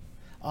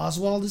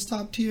 Oswald is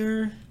top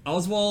tier.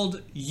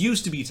 Oswald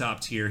used to be top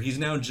tier. He's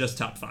now just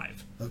top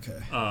 5. Okay.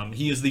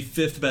 He is the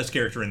 5th best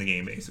character in the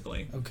game,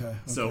 basically. Okay.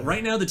 So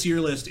right now the tier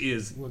list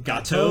is Gato,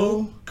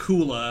 Gato,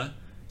 Kula,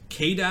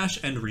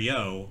 K-Dash, and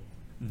Ryo,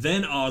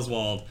 then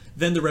Oswald,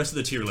 then the rest of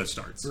the tier list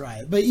starts.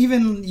 Right, but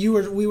even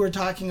we were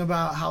talking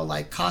about how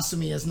like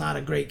Kasumi is not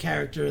a great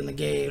character in the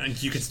game.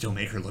 And you can still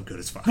make her look good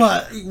as fuck.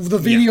 But the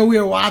video we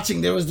were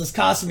watching, there was this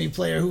Kasumi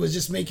player who was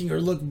just making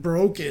her look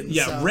broken.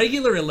 Yeah, so.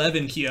 regular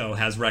 11 Kyo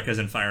has Rekkas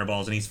and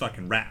Fireballs, and he's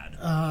fucking rad.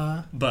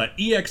 But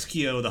EX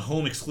Kyo, the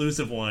home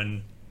exclusive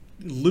one,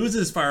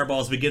 loses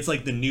Fireballs, but gets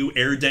like the new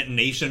air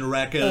detonation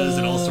Rekkas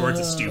and all sorts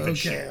of stupid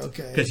shit.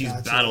 Okay, because he's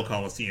gotcha. Battle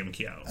Coliseum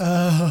Kyo.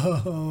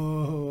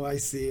 Oh, I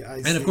see.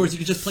 And of course, you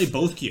can just play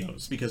both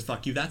Kyos, because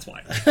fuck you, that's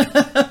why. And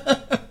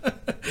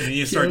then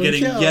you start Kyo,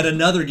 getting Kyo. yet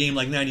another game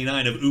like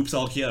 99 of Oops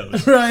All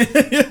Kyos. Right.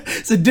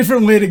 It's a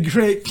different way to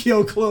create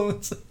Kyo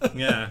clones.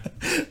 Yeah.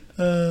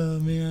 Oh,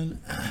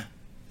 man.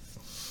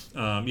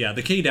 Yeah,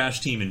 the K-Dash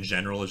team in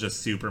general is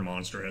just super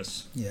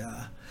monstrous.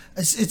 Yeah.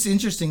 It's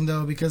interesting,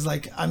 though, because,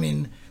 like, I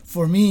mean,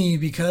 for me,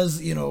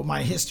 because, you know,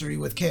 my history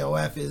with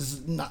KOF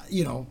is not,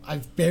 you know,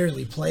 I've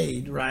barely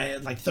played,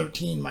 right? Like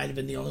 13 might have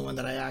been the only one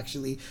that I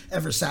actually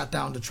ever sat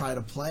down to try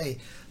to play.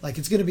 Like,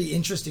 it's going to be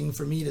interesting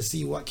for me to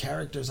see what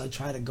characters I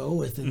try to go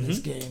with in this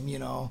game, you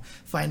know,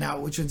 find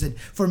out which ones. And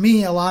for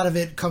me, a lot of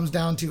it comes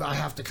down to I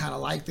have to kind of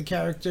like the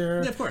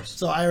character. Yeah, of course.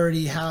 So I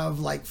already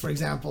have, like, for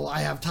example, I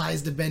have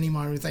ties to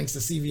Benimaru thanks to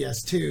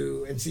CVS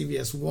 2 and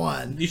CVS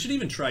 1. You should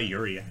even try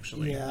Yuri,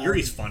 actually. Yeah.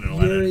 Yuri's fun in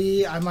 11.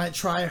 Yuri, I might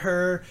try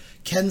her.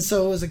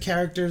 Kenso is a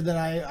character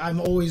that I'm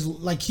always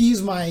like.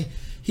 He's my.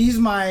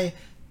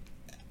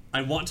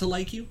 I want to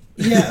like you?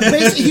 Yeah,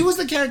 basically, he was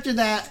the character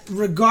that,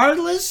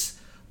 regardless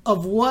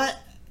of what,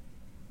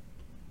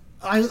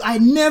 I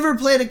never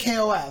played a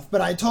KOF,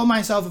 but I told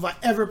myself if I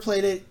ever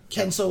played it,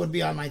 Kenso would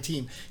be on my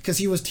team because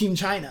he was Team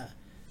China.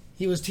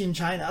 He was Team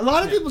China. A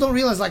lot of people don't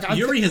realize like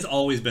Yuri has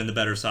always been the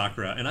better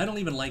Sakura, and I don't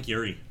even like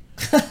Yuri.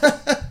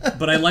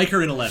 But I like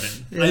her in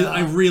 11. Yeah.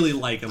 I really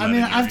like 11. I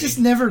mean, Yuri. I've just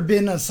never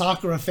been a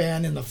Sakura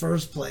fan in the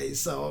first place.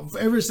 So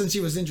ever since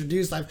she was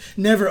introduced, I've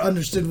never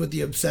understood what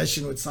the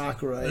obsession with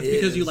Sakura That's is.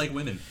 because you like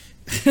women.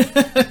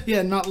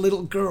 Yeah, not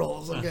little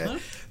girls. Okay,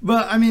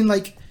 but I mean,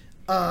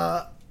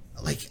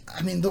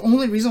 the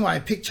only reason why I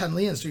picked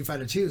Chun-Li in Street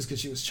Fighter 2 is because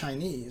she was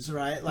Chinese,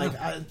 right? Like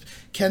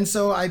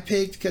Kenso, I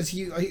picked because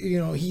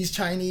he's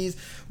Chinese.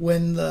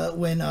 When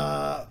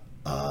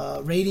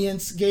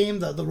Radiance game,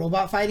 the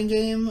robot fighting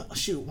game.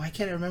 Shoot, why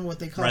can't I remember what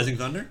they call Rising it?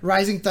 Thunder?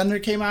 Rising Thunder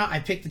came out. I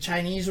picked the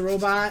Chinese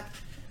robot.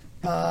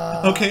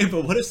 Okay,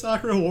 but what if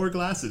Sakura wore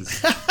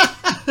glasses?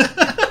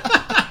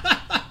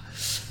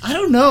 I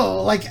don't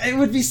know. Like, it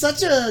would be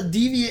such a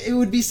it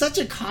would be such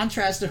a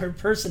contrast to her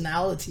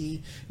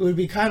personality. It would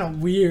be kind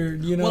of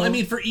weird, you know? Well, I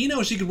mean, for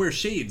Ino, she could wear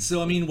shades.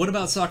 So, I mean, what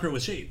about Sakura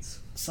with shades?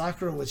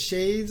 Sakura with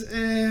shades?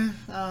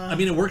 I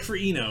mean, it worked for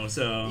Ino,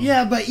 so...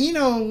 Yeah, but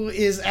Ino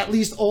is at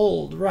least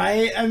old,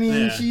 right? I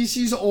mean, Yeah.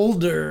 she's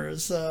older,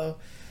 so...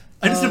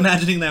 I'm just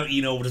imagining now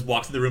Ino just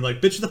walks in the room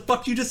like, bitch, the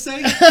fuck you just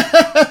say?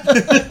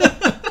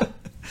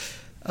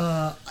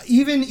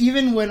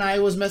 Even when I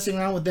was messing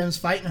around with them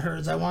fighting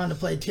herds, I wanted to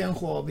play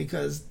Tianhuo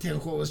because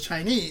Tianhuo was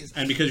Chinese.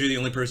 And because you're the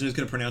only person who's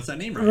going to pronounce that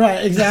name right.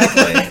 Right,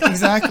 exactly,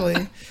 exactly.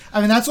 I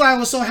mean, that's why I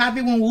was so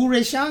happy when Wu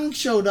Reixiang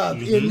showed up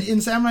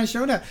in Samurai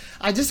Shodown.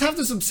 I just have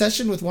this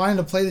obsession with wanting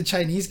to play the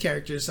Chinese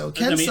characters. So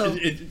Kenso, I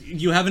mean,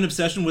 you have an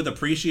obsession with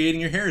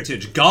appreciating your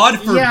heritage. God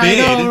forbid. yeah, I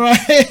know,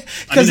 right?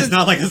 I mean, it's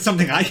not like it's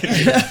something I can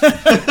do.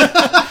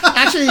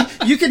 Actually,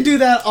 you can do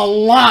that a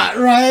lot,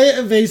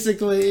 right?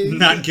 Basically,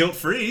 Not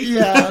guilt-free.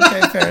 Yeah,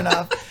 okay, fair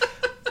enough.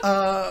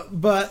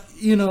 But,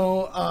 you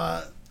know,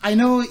 I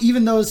know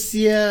even though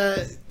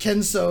Sia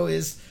Kenso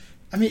is...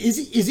 I mean, is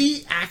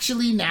he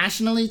actually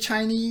nationally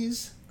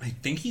Chinese? I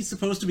think he's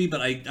supposed to be,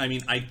 but I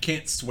mean, I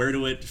can't swear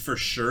to it for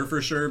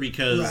sure,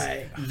 because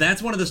Right.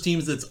 that's one of those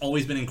teams that's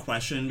always been in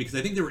question, because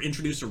I think they were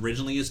introduced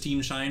originally as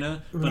Team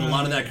China, but a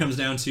lot of that comes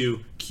down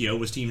to Kyo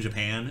was Team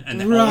Japan, and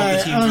all of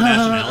the teams are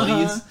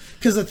nationalities.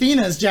 Because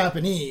Athena is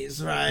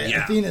Japanese, right?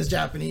 Yeah. Athena is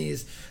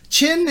Japanese.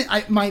 Chin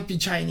might be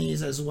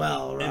Chinese as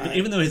well, right?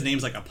 Even though his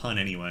name's like a pun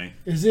anyway.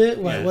 Is it?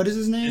 Yeah. What is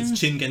his name? It's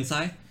Chin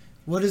Gensai.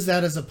 What is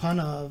that as a pun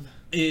of?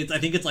 I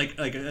think it's like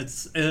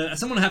it's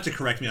someone will have to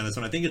correct me on this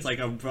one. I think it's like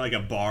a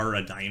bar,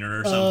 a diner,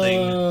 or something.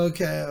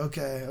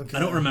 Okay. I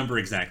don't remember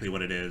exactly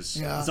what it is.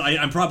 Yeah. So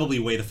I'm probably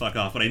way the fuck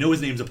off, but I know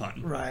his name's a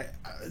pun. Right.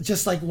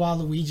 Just like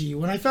Waluigi.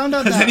 When I found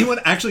out Has that... anyone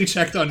actually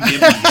checked on Gimli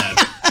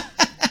yet?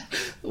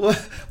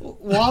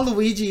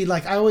 Waluigi,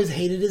 like, I always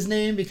hated his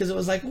name because it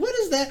was like, what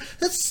is that?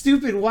 That's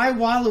stupid. Why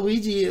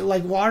Waluigi?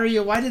 Like,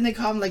 Wario, why didn't they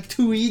call him, like,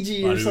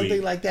 Tuigi or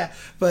something like that?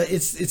 But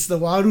it's the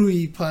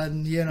Warui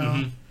pun, you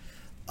know.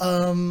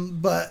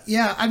 But,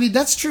 yeah, I mean,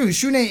 that's true.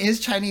 Shune is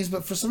Chinese,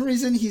 but for some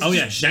reason he's... Oh,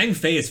 yeah, Zhang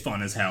Fei is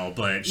fun as hell,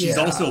 but she's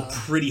also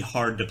pretty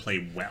hard to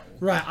play well.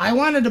 Right. I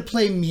wanted to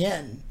play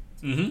Mien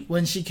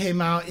when she came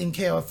out in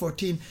KOF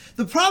 14.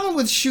 The problem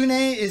with Shune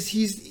is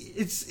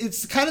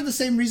it's kind of the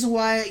same reason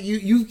why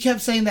you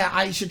kept saying that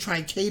I should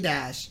try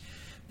K-Dash.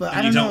 But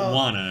I don't know.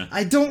 Wanna.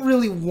 I don't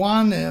really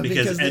wanna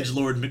because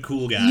Edgelord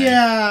McCool guy.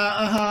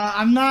 Yeah,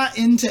 I'm not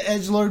into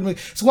Edgelord.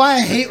 That's why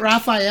I hate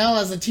Raphael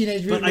as a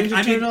Teenage Mutant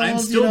Ninja Turtle.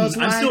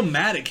 I'm still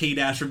mad at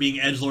K-Dash for being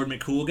Edgelord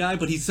McCool guy,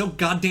 but he's so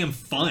goddamn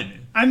fun.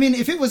 I mean,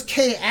 if it was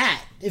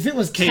K-At, if it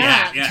was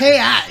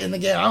K-At in the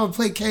game, I would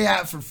play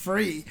K-At for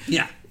free.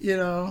 Yeah. You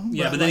know?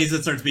 Yeah, but then he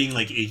starts being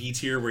like Iggy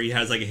tier, where he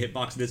has like a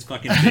hitbox this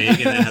fucking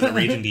big and then has a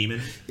Raging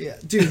Demon. Yeah,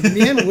 dude,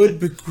 Mien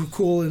would be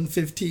cool in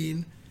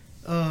 15.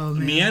 Oh,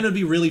 man. Mien would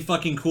be really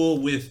fucking cool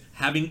with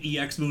having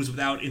EX moves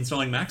without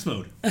installing max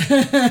mode.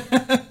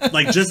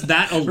 Like, just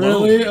that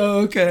alone. Really? Oh,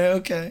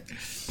 okay.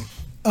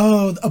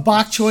 Oh, a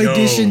bok choy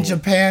dish in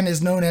Japan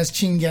is known as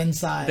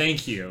chingensai.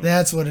 Thank you.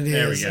 That's what it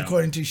is,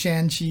 according to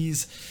Shan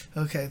Cheese.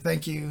 Okay,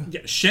 thank you.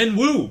 Yeah,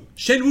 Shenwu.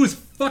 Shenwu's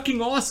fucking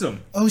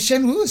awesome. Oh,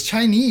 Shenwu is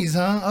Chinese,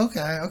 huh?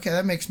 Okay,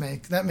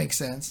 that makes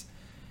sense.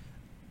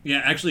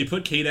 Yeah, actually,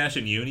 put K-Dash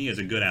in Uni is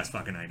a good-ass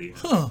fucking idea.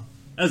 Huh.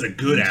 That's a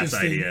good-ass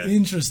idea.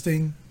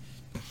 Interesting.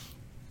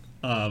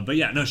 But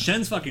yeah, no,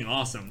 Shen's fucking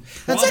awesome.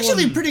 That's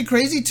actually pretty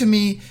crazy to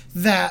me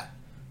that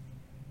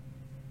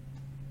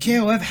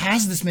KOF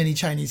has this many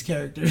Chinese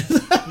characters.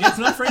 Yeah, it's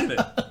not afraid of it.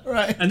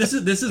 Right. And this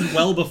is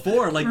well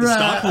before like the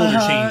stockholder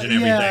change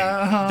and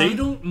everything. They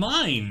don't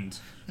mind.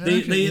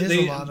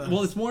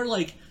 Well, it's more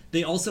like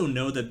they also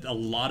know that a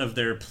lot of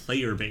their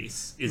player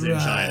base is in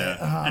China,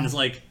 and it's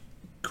like,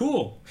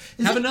 cool.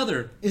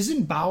 Another.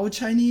 Isn't Bao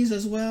Chinese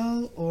as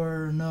well,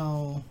 or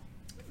no?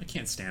 I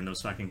can't stand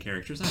those fucking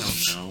characters. I don't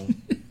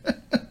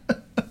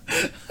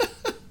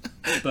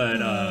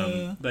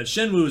know. But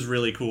Shenwu is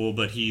really cool,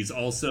 but he's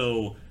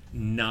also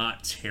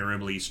not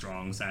terribly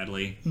strong,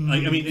 sadly.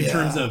 Like, I mean, in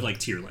terms of like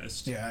tier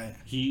list,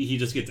 he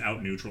just gets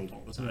out neutraled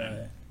all the time.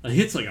 Right. It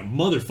hits like a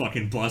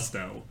motherfucking bus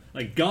though.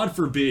 Like, God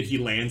forbid he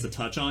lands a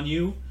touch on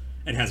you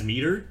and has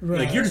meter.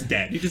 Right. Like, you're just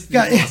dead. You just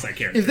lost that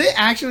character. If they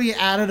actually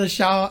added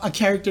a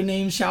character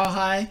named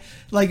Xiaohai,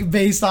 like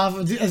based off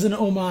of as an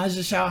homage to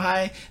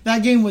Xiaohai,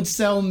 that game would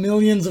sell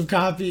millions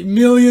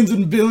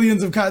and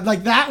billions of copies.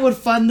 Like, that would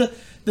fund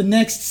the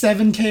next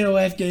 7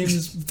 KOF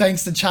games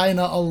thanks to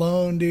China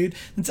alone, dude.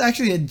 It's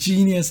actually a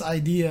genius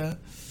idea.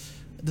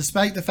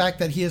 Despite the fact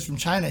that he is from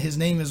China, his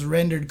name is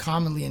rendered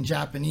commonly in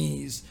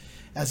Japanese,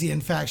 as he in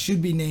fact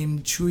should be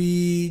named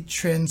Chui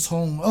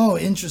Trensong. Oh,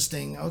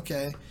 interesting.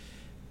 Okay.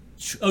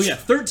 Oh yeah,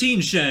 13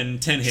 Shen,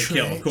 10 hit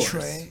kill, of course.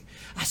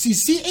 I see,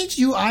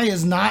 CHUI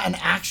is not an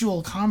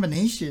actual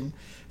combination.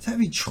 That'd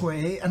be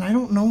Chue, and I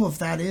don't know if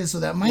that is,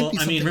 so that might be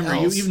something remember,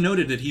 else. You've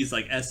noted that he's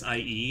like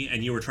SIE,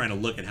 and you were trying to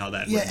look at how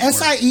that works. Yeah,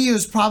 SIE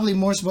is probably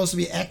more supposed to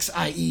be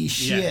XIE,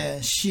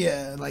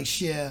 Xie, like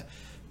Xie.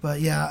 But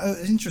yeah,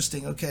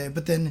 interesting, okay.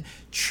 But then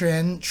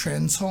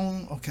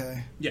Trensong,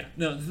 okay. Yeah,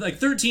 no, like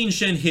 13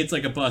 Shen hits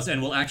like a bus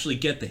and will actually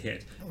get the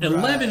hit.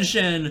 11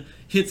 Shen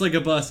hits like a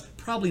bus,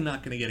 probably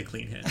not going to get a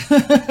clean hit.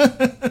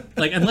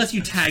 Like, unless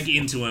you tag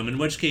into him, in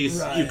which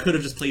case you could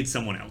have just played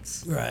someone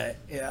else. Right,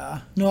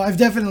 yeah. No, I've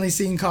definitely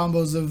seen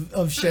combos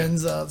of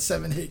Shen's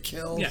 7-hit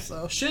kills. Yeah,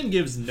 so. Shen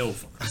gives no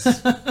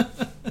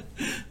fucks.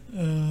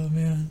 Oh,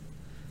 man.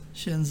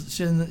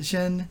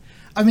 Shen.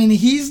 I mean,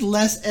 he's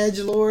less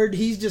edgelord.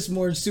 He's just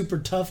more super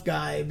tough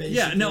guy, basically.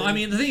 Yeah, no, I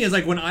mean, the thing is,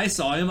 like, when I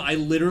saw him, I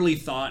literally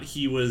thought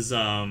he was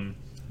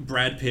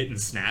Brad Pitt in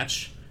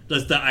Snatch.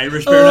 That's the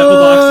Irish bare knuckle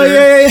boxer.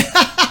 Yeah.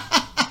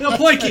 You know,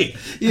 Poiki.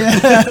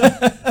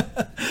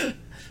 Yeah.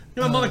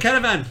 You know, Mama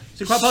Caravan.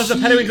 C'est quoi passe de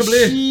periwinkle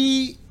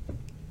bleu?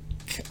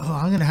 Oh,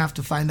 I'm going to have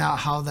to find out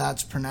how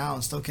that's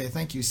pronounced. Okay,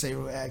 thank you,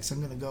 Seru X. I'm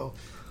going to go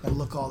and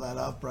look all that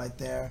up right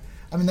there.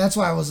 I mean, that's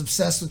why I was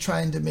obsessed with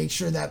trying to make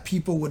sure that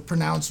people would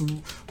pronounce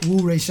Wu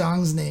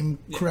Reixiang's name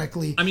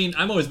correctly. I mean,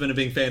 I've always been a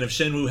big fan of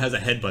Shenwu has a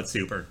headbutt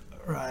super.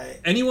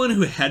 Right. Anyone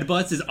who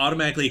headbutts is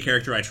automatically a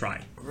character I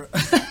try.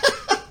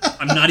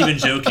 I'm not even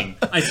joking.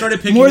 I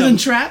started picking more than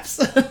traps.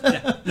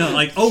 Yeah. No,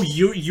 like, oh,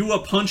 you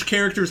punch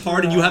characters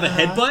hard and you have a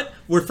headbutt.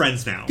 We're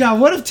friends now.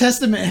 God, what if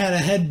Testament had a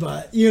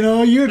headbutt? You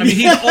know, I mean,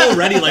 he's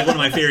already like one of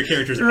my favorite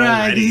characters.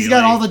 Right, already. He's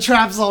got all the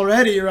traps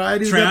already,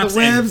 right? He's traps got the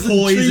webs and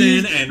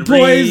poison and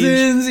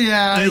poisons.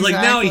 Yeah, and exactly.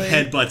 Like now he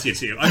headbutts you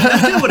too. I mean,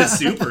 that's what a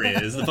super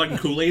is. The fucking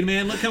Kool-Aid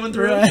man look coming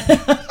through. Right.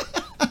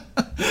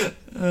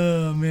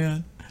 Oh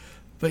man,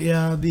 but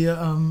yeah,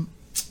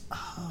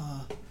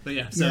 But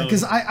yeah, so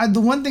because I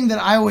the one thing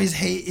that I always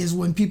hate is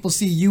when people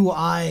see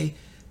UI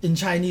in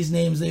Chinese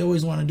names, they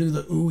always want to do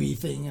the ooey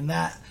thing, and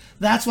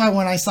that's why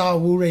when I saw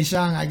Wu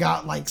Reixiang, I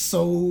got like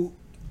so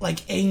like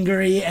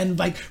angry and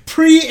like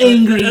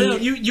pre-angry. No,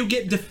 you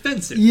get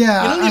defensive.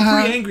 Yeah, you don't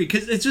get pre-angry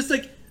because it's just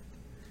like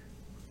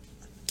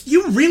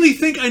You really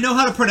think I know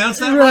how to pronounce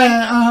that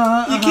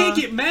right? You can't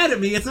get mad at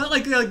me. It's not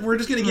like we're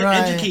just going to get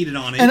educated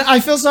on it. And I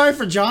feel sorry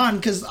for John,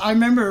 because I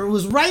remember it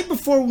was right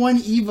before one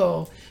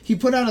Evo. He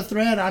put out a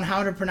thread on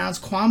how to pronounce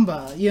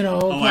Kwamba,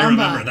 Kwamba. I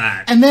remember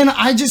that. And then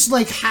I just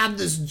had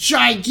this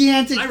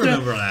gigantic... I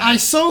remember that. I'm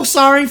so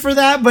sorry for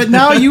that, but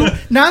now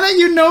now that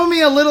you know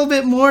me a little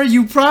bit more,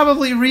 you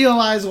probably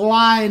realize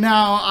why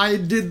now I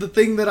did the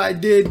thing that I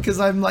did, because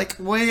I'm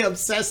way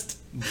obsessed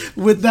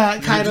with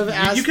that kind of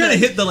aspect. You kind of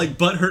hit the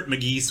Butthurt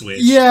McGee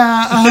switch.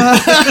 Yeah.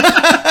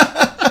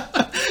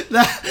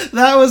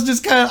 That was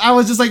just kind of... I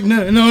was just like,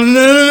 no.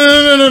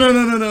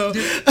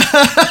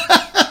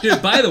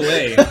 Dude, by the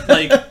way,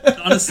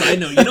 on a side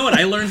note, you know what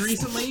I learned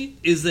recently?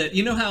 Is that,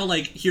 you know how,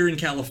 here in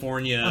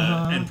California,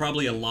 and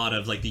probably a lot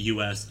of, the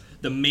U.S.,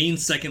 the main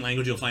second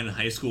language you'll find in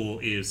high school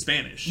is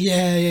Spanish.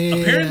 Yeah.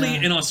 Apparently,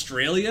 in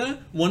Australia,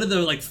 one of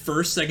the,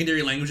 first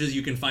secondary languages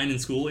you can find in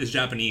school is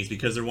Japanese,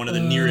 because they're one of the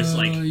nearest,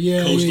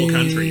 coastal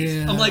countries.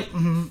 Yeah. I'm like,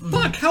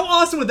 fuck, how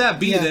awesome would that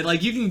be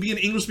that, you can be an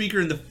English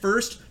speaker and the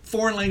first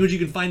foreign language you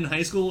can find in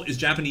high school is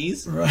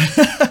Japanese? Right.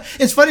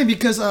 It's funny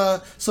because,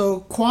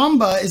 so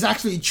Kwamba is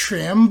actually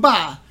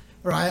Tremba.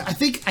 Right,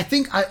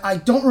 I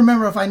don't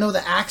remember if I know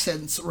the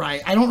accents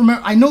right. I don't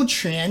remember. I know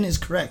Tren is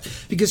correct,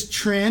 because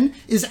Tren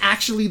is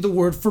actually the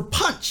word for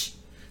punch.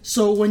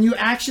 So when you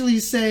actually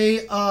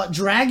say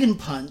Dragon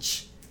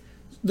Punch,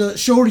 the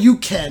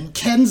Shoryuken,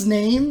 Ken's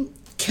name,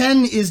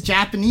 Ken is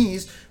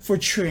Japanese for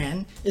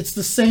Tren. It's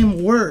the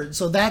same word.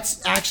 So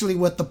that's actually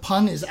what the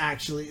pun is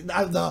actually.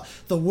 The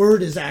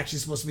word is actually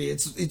supposed to be.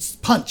 It's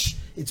punch.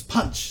 It's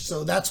punch.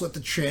 So that's what the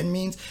Tren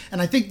means.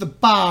 And I think the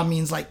Ba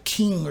means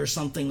king or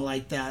something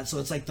like that. So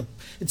it's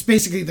it's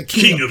basically the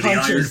king of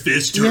punches. The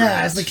Iron Fist.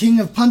 Yeah, it's the king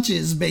of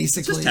punches,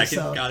 basically. Just Tekken,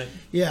 so, got it.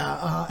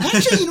 Yeah.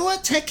 Actually, you know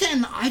what?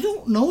 Tekken, I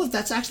don't know if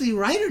that's actually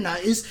right or not.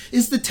 Is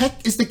the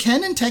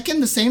Ken and Tekken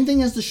the same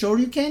thing as the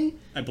Shoryuken?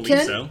 I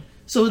believe so.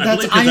 So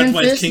that's Iron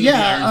Fist?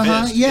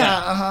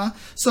 Yeah,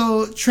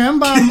 So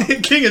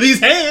Tremba... King of these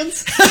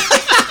hands!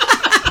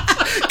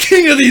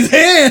 King of these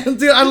hands!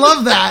 Dude, I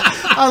love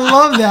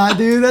that,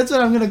 dude. That's what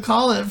I'm going to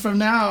call it from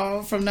now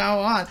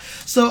on.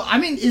 So,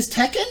 is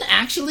Tekken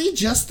actually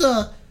just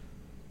the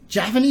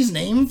Japanese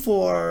name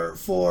for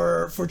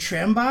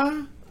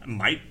Tremba?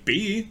 Might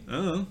be.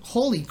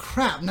 Holy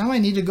crap. Now I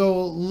need to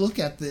go look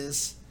at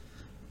this.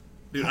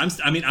 Dude,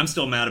 I'm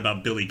still mad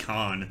about Billy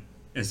Khan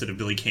instead of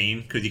Billy Kane,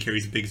 because he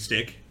carries a big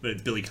stick, but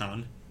it's Billy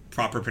Khan.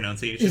 Proper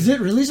pronunciation. Is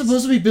it really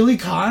supposed to be Billy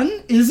Khan?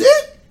 Is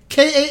it?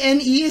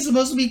 K-A-N-E is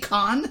supposed to be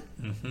Khan?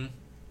 Mm-hmm.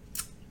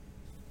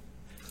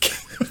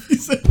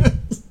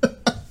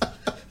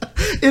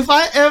 If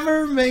I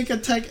ever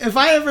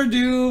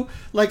do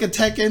a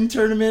Tekken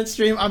tournament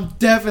stream, I'm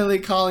definitely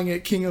calling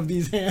it King of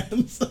These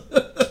Hands.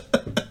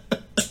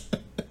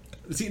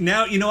 See,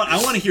 now, you know what?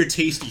 I want to hear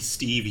Tasty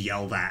Steve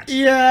yell that.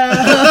 Yeah.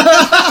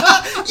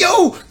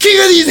 Yo, King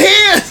of These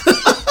Hands!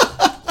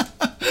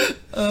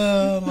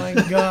 Oh, my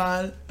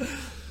God.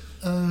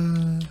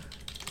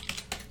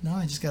 Now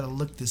I just got to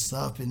look this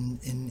up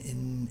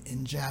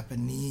in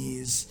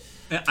Japanese.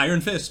 Iron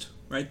Fist,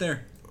 right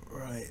there.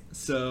 Right.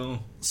 So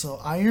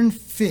Iron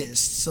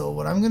Fist. So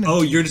what I'm going to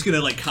do... you're just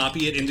going to,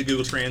 copy it into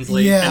Google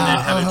Translate and then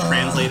have it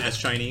translate as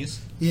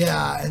Chinese?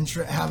 Yeah, and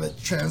have it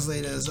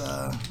translate as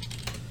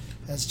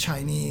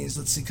Chinese.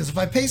 Let's see, because if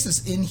I paste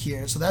this in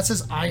here, so that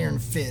says Iron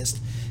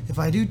Fist. If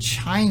I do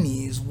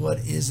Chinese, what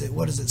is it?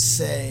 What does it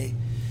say?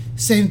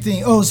 Same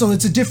thing. Oh, so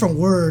it's a different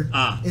word.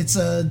 It's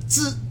a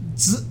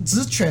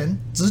Zitren.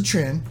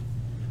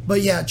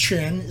 But yeah,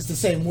 Tren is the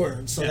same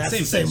word, so that's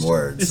the same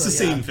word. It's the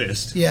same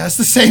fist. Yeah, it's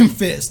the same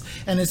fist,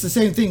 and it's the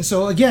same thing.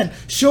 So again,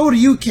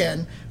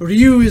 Shoryuken,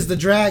 Ryu is the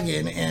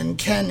dragon, and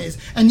Ken is...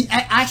 And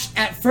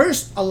at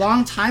first, a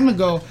long time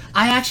ago,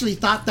 I actually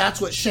thought that's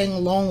what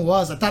Shenlong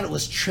was. I thought it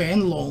was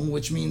Trenlong,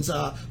 which means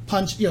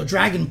punch,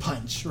 dragon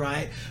punch,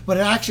 right? But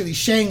actually,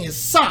 Sheng is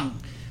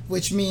Sung,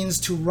 which means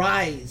to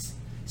rise.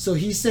 So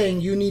he's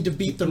saying you need to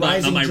beat the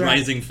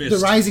rising fist. The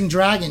rising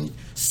dragon.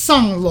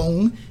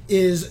 Sunglong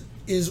is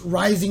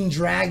Rising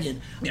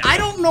Dragon. Yeah. I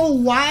don't know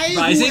why.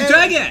 Rising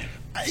Dragon.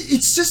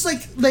 It's just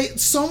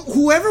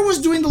whoever was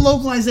doing the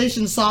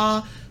localization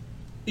saw.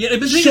 Yeah,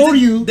 but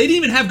Shoryu. They didn't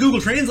even have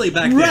Google Translate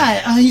back then.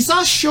 Right. He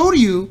saw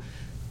Shoryu.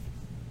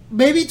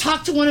 Maybe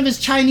talked to one of his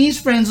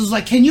Chinese friends. Was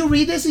like, "Can you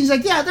read this?" And he's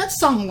like, "Yeah,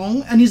 that's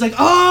Songlong." And he's like,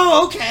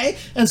 "Oh, okay."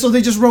 And so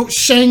they just wrote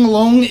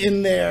Shenlong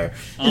in there.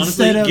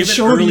 Honestly, instead of given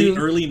Shoryu.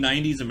 early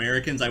 '90s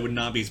Americans, I would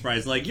not be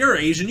surprised. Like, you're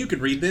Asian, you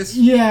could read this.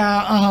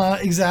 Yeah,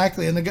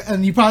 exactly.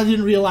 And he probably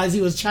didn't realize he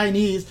was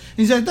Chinese. And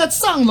he's like,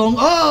 "That's Songlong."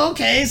 Oh,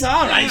 okay, so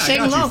all right,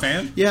 Shenlong. I got you,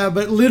 fam. Yeah,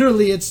 but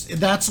literally,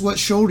 that's what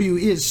Shoryu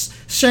is.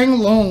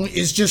 Shenlong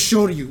is just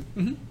Shoryu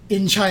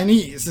in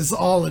Chinese. Is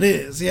all it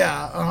is.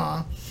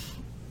 Yeah.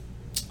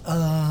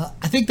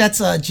 I think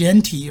that's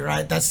Genti,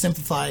 right? That's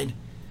simplified.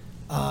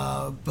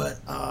 Yeah,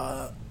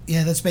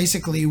 that's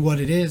basically what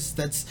it is.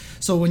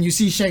 So when you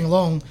see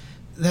Shenlong,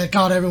 that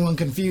got everyone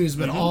confused,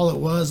 but all it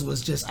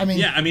was just,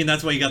 Yeah,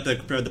 that's why you got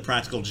the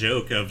practical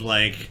joke of,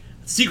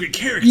 secret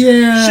character,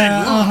 yeah,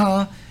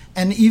 Shenlong.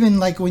 And even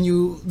like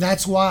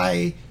that's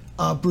why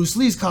Bruce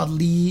Lee's called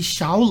Li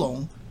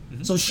Xiaolong.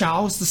 Mm-hmm. So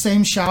Xiao is the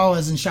same Xiao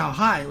as in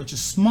Shanghai, which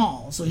is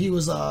small. So he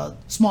was a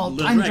small,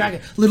 tiny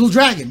dragon. Little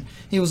dragon.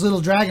 He was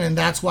Little Dragon, and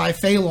that's why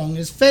Fei Long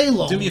is Fei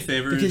Long. Do me a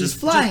favor. Because he's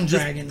flying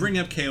dragon. Just bring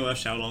up KOF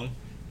Xiaolong.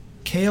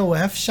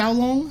 KOF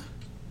Xiaolong?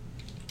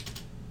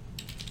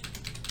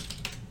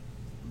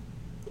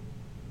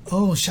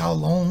 Oh,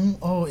 Xiaolong.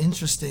 Oh,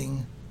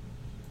 interesting.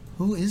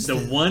 Who is the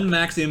one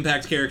Max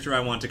Impact character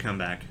I want to come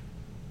back?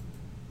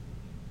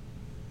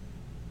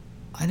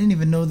 I didn't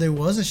even know there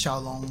was a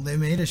Xiaolong. They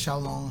made a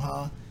Xiaolong,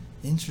 huh?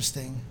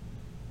 Interesting.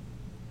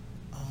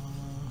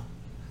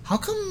 How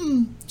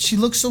come she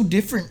looks so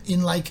different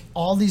in like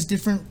all these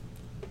different?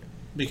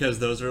 Because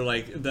those are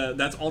like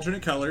that's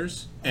alternate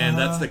colors, and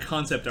that's the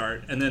concept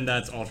art, and then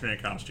that's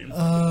alternate costumes.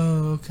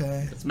 Oh,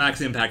 okay. Max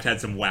Impact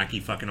had some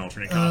wacky fucking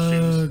alternate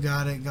costumes. Oh,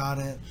 got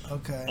it.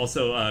 Okay.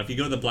 Also, if you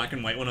go to the black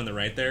and white one on the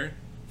right there,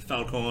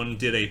 Falcon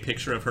did a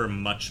picture of her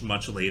much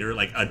later,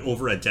 like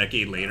over a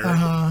decade later.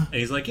 And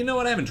he's like, you know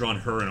what, I haven't drawn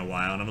her in a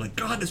while. And I'm like,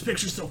 God, this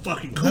picture's so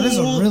fucking cool. That is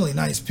a really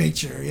nice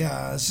picture.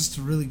 Yeah, it's just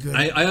a really good...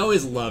 I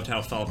always loved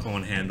how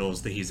Falcon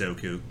handles the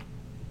Hizoku.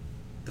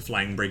 The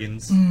Flying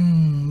Brigands.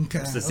 Okay.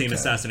 It's the same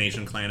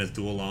assassination clan as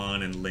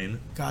Duolon and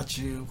Lin. Got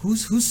you.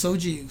 Who's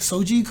Soji?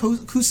 Soji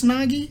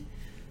Kusanagi?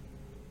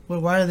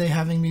 Well, why are they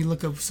having me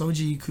look up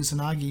Soji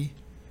Kusanagi?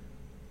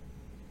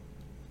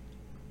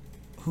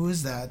 Who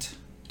is that?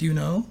 Do you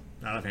know?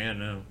 Not offhand,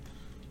 no.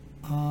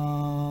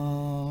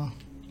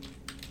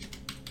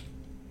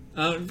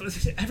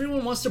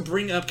 Everyone wants to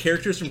bring up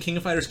characters from King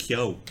of Fighters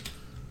Kyo.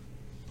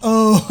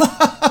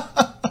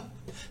 Oh,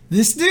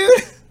 this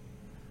dude?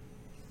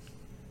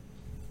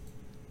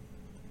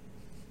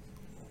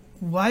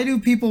 Why do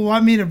people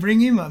want me to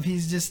bring him up?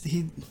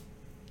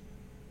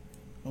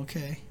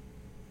 Okay.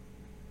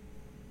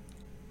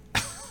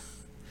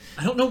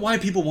 I don't know why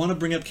people want to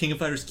bring up King of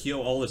Fighters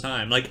Kyo all the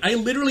time. Like, I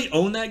literally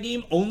own that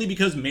game only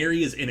because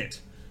Mary is in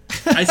it.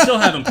 I still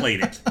haven't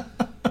played it.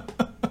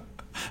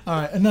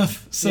 Alright,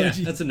 enough, Soji.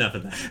 Yeah, that's enough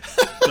of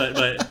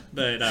that.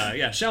 But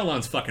yeah,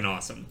 Xiaolon's fucking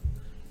awesome.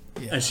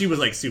 Yeah. And she was,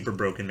 like, super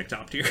broken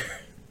McTop tier.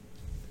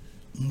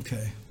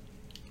 Okay.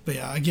 But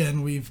yeah,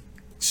 again, we've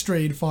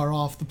strayed far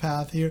off the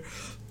path here.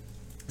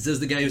 Says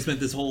the guy who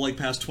spent this whole like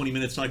past 20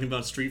 minutes talking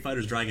about Street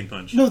Fighter's Dragon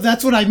Punch. No,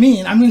 that's what I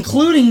mean. I'm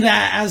including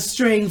that as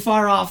straying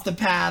far off the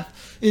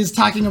path. Is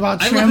talking about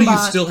Tremba. I love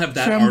how you still have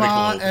that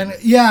article. And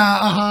yeah,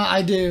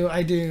 I do.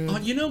 Oh,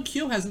 you know,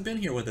 Kyo hasn't been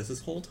here with us this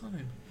whole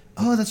time.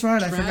 Oh, that's right.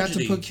 Tragedy. I forgot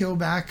to put Kyo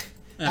back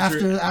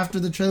after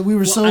the trailer. We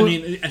were I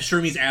mean,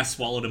 Shermie's ass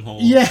swallowed him whole.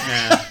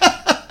 Yeah.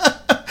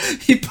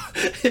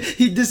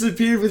 He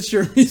disappeared with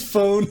Shermie's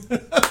phone.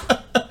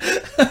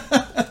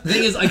 The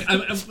thing is,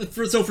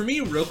 like, so for me,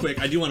 real quick,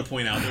 I do want to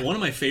point out that one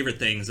of my favorite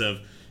things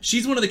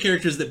she's one of the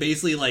characters that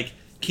basically like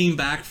came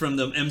back from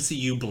the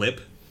MCU blip,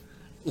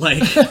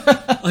 like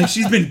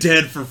she's been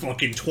dead for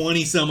fucking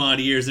 20 some odd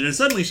years, and then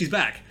suddenly she's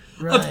back.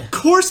 Right. Of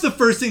course, the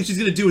first thing she's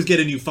gonna do is get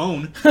a new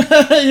phone.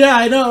 Yeah,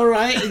 I know,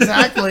 right?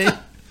 Exactly.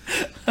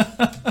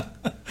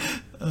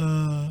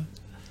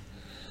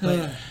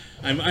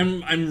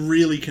 I'm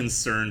really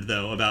concerned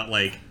though about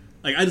like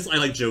I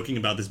like joking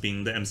about this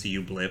being the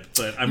MCU blip,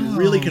 but I'm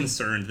really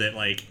concerned that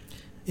like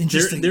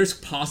there's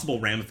possible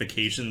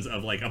ramifications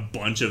of like a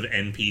bunch of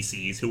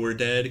NPCs who are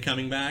dead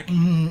coming back,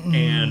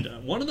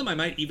 and one of them I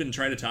might even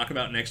try to talk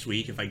about next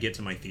week if I get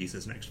to my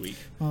thesis next week.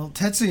 Well,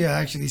 Tetsuya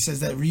actually says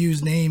that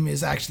Ryu's name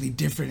is actually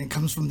different. It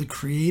comes from the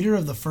creator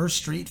of the first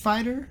Street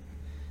Fighter,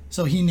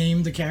 so he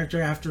named the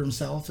character after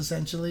himself,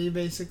 essentially,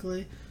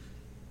 basically.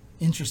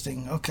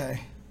 Interesting.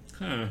 Okay.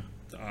 Huh.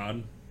 It's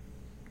odd.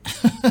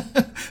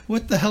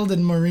 What the hell did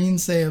Maureen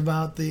say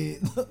about the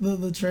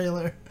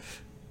trailer?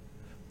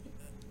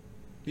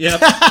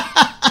 Yep.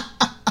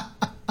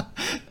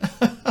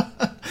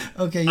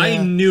 Okay, yeah. I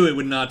knew it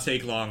would not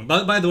take long.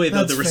 But by the way,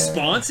 though, the fair.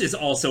 response is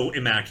also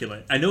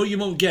immaculate. I know you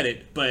won't get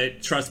it,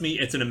 but trust me,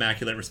 it's an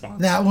immaculate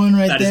response. That one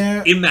right there?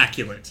 That is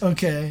immaculate.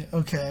 Okay.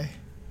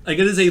 Like,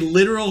 it is a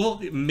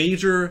literal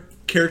major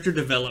character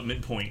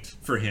development point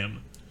for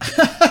him.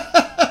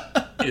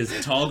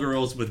 Is tall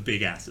girls with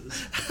big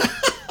asses.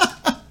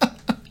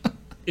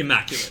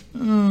 Immaculate. Oh,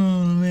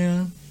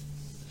 man.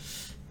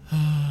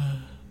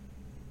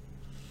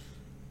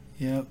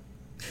 Yep.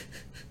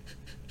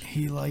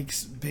 He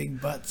likes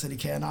big butts and he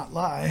cannot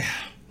lie.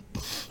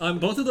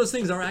 Both of those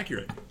things are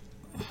accurate.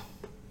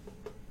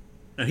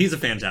 Now, he's a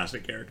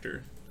fantastic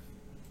character.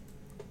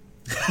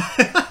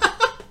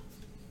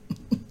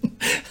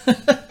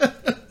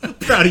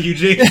 Proud of you,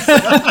 James.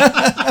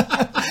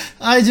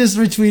 I just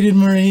retweeted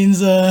Maureen's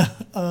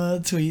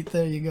tweet.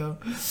 There you go.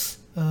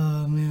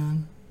 Oh,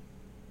 man.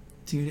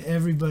 Dude,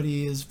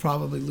 everybody is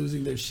probably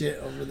losing their shit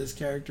over this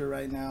character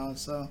right now,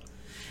 so...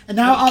 And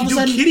now all of a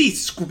sudden, Kitty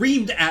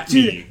screamed at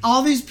dude, me.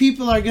 All these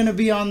people are gonna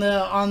be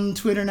on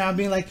Twitter now,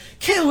 being like,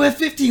 KOF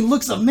 15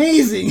 looks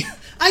amazing.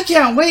 I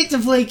can't wait to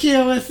play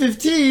KOF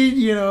 15.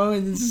 You know,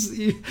 and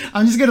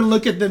I'm just gonna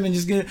look at them and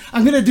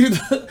I'm gonna do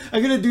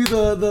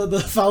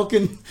the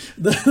Falcon,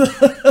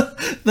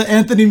 the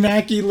Anthony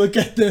Mackie look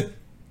at them.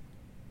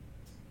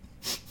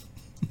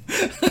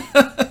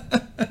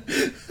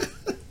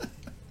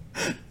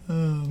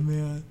 Oh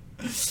man.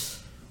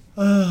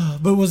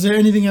 But was there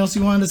anything else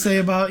you wanted to say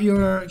about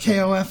your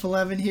KOF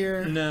 11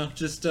 here? No,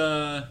 just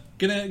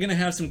gonna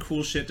have some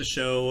cool shit to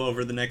show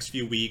over the next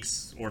few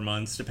weeks or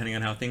months, depending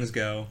on how things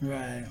go.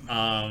 Right.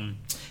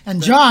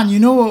 And John, you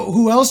know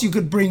who else you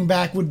could bring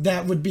back? Would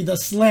be the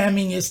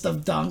slammingest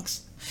of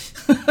dunks.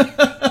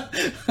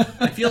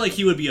 I feel like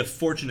he would be a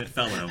fortunate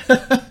fellow.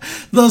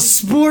 The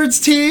sports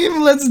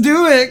team, let's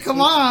do it!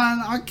 Come on,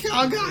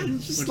 oh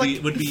God, just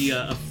would be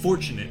a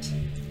fortunate.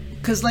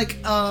 Cause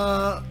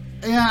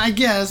yeah, I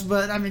guess,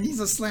 but I mean,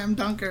 he's a slam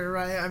dunker,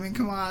 right? I mean,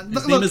 come on.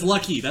 His name is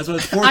Lucky. That's what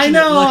it's fortunate. I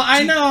know.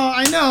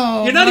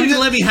 You're not even gonna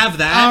let me have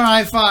that. All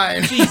right,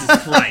 fine.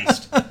 Jesus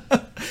Christ.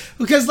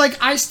 Because,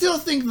 I still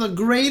think the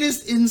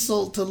greatest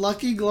insult to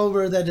Lucky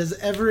Glober that has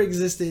ever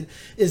existed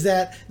is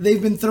that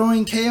they've been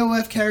throwing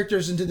KOF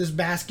characters into this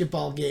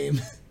basketball game,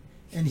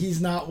 and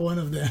he's not one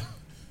of them.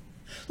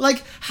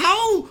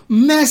 How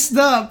messed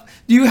up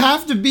do you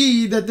have to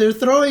be that they're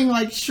throwing,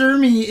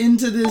 Shermie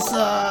into this,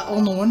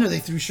 oh, no wonder they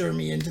threw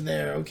Shermie into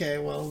there. Okay,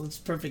 well, it's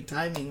perfect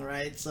timing,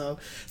 right? So,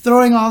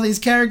 throwing all these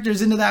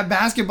characters into that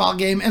basketball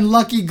game, and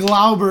Lucky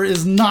Glauber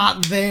is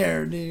not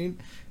there, dude.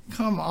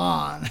 Come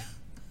on.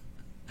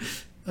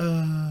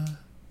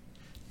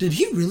 Did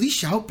he really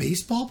shout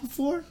baseball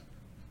before?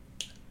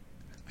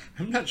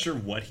 I'm not sure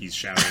what he's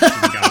shouting, to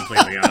be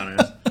completely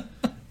honest.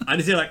 I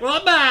just hear well,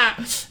 I'm back!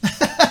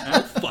 I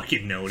don't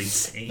fucking know what he's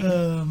saying.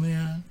 Oh,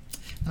 man.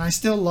 And I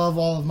still love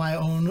all of my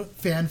own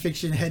fan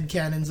fiction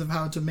headcanons of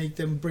how to make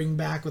them bring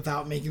back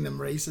without making them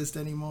racist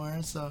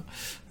anymore. So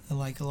I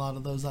like a lot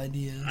of those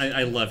ideas.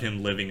 I love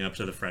him living up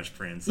to the Fresh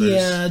Prince.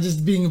 Yeah,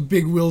 just being a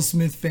big Will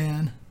Smith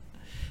fan.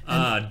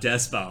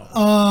 Despo.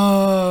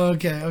 Oh,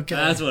 okay.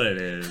 That's what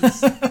it is.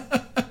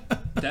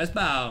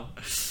 Despo.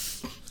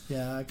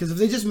 Yeah, because if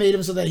they just made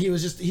him so that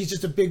he's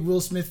just a big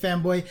Will Smith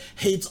fanboy,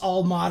 hates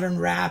all modern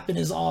rap, and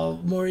is all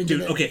more into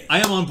Dude, okay,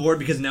 I am on board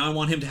because now I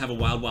want him to have a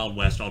Wild Wild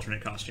West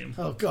alternate costume.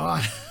 Oh,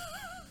 God.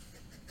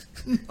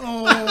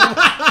 No,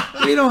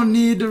 we don't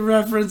need to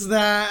reference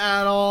that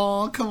at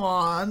all. Come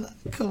on.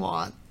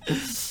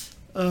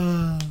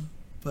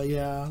 But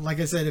yeah, like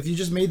I said, if you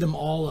just made them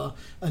all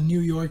a New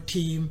York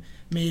team,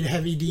 made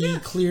Heavy D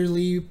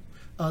clearly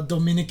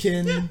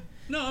Dominican. Yeah.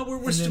 No,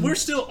 we're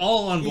still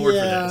all on board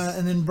for this. Yeah,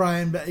 and then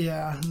Brian,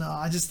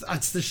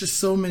 there's just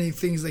so many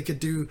things they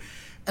could do.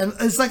 And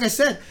it's like I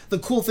said, the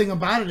cool thing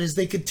about it is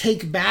they could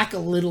take back a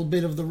little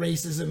bit of the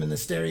racism and the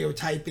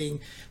stereotyping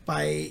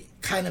by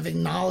kind of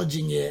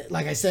acknowledging it.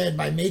 Like I said,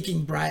 by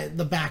making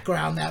the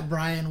background that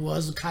Brian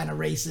was kind of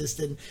racist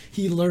and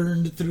he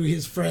learned through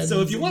his friends. So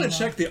if you want to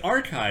check the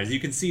archives, you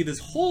can see this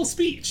whole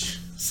speech.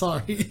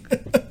 Sorry.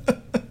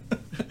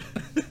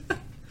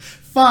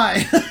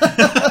 Fine.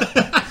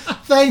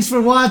 Thanks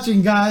for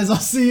watching, guys. I'll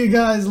see you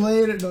guys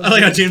later. I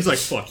like how James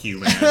fuck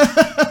you, man.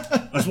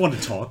 I just wanted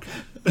to talk.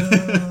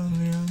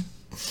 Man.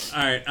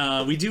 All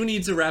right, we do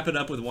need to wrap it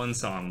up with one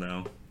song,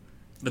 though.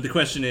 But the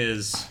question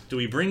is, do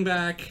we bring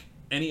back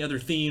any other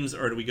themes,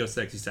 or do we go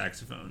Sexy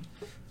Saxophone?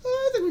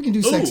 I think we can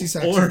do Sexy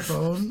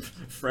Saxophone. Or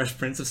Fresh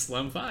Prince of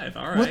Slum 5.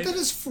 All right.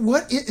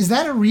 What is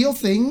that a real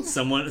thing?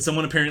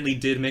 Someone apparently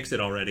did mix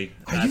it already.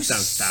 Are you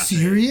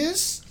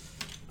serious?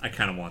 I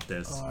kind of want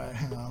this. All right,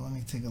 hang on. Let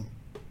me take a...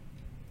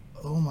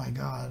 Oh my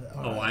God!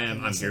 All right,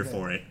 I'm here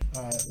for it.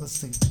 All right, let's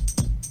think.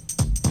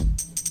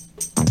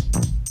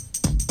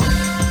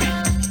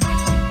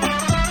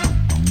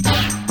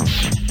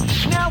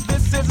 Now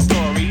this is a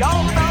story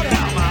all about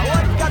how my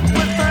life got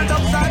turned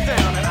upside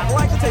down, and I'd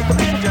like to take a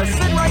minute, just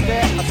sit right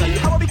there. I'll tell you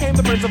how I became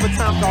the prince of a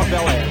town called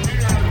Bel Air. I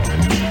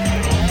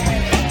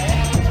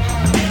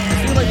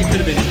feel like it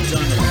could have been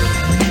done.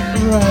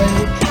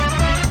 Right.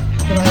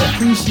 But I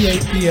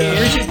appreciate the yeah.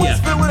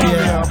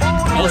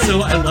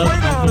 Also, I love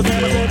Uncle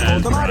Phil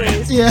as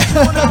Brian. Yeah.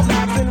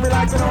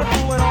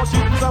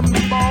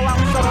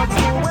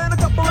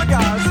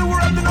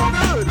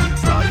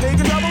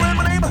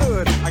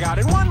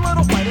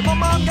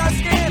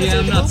 Yeah,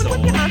 I'm not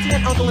sold.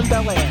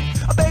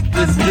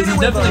 This is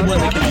definitely one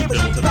that can be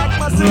built upon.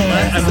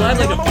 I'm glad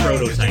like a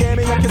prototype.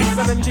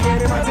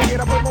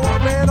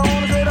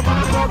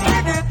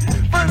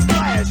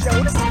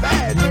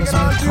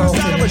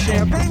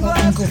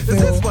 Uncle Phil.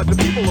 This is what the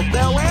people of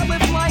Bel Air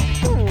live like.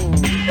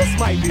 This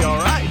might be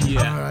alright.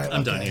 Yeah, all right,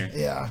 I'm done here.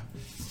 Yeah.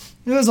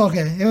 It was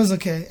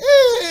okay.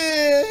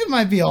 It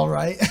might be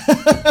alright.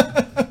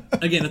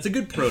 Again, it's a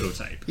good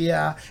prototype.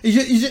 Yeah.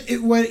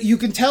 What you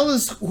can tell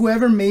is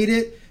whoever made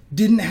it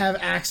didn't have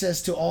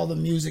access to all the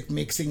music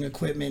mixing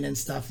equipment and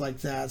stuff like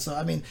that. So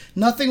I mean,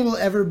 nothing will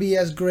ever be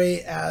as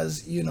great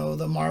as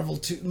the Marvel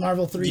 3,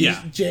 Marvel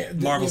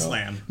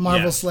Slam.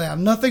 Marvel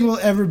Slam. Nothing will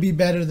ever be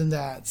better than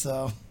that.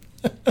 So,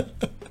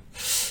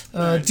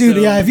 right, dude,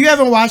 if you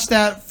haven't watched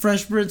that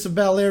Fresh Prince of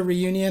Bel Air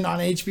reunion on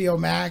HBO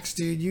Max,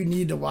 dude, you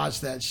need to watch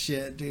that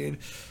shit, dude.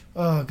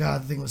 Oh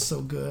god, the thing was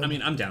so good. I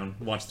mean, I'm down.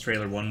 Watch the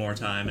trailer one more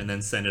time and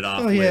then send it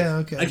off. Oh yeah,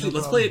 okay. Actually,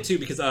 let's play it too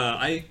because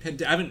I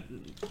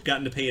haven't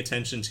gotten to pay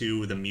attention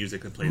to the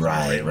music that plays.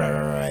 Right.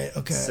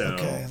 Okay,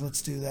 okay.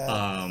 Let's do that.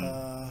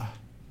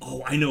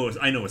 Oh, I know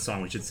a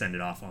song we should send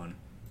it off on.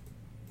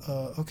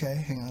 Okay,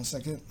 hang on a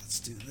second. Let's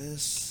do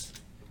this.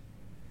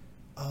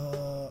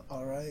 All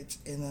right,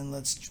 and then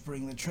let's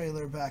bring the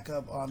trailer back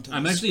up onto.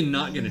 I'm actually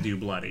not gonna do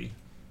Bloody.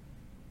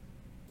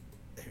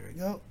 Here we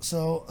go.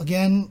 So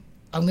again,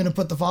 I'm gonna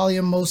put the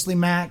volume mostly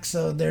max,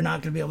 so they're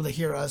not gonna be able to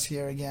hear us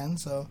here again.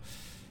 So.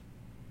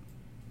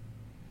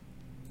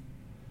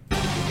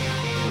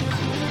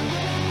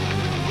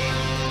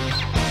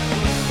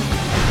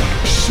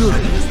 Sure.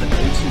 Is the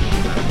go-to.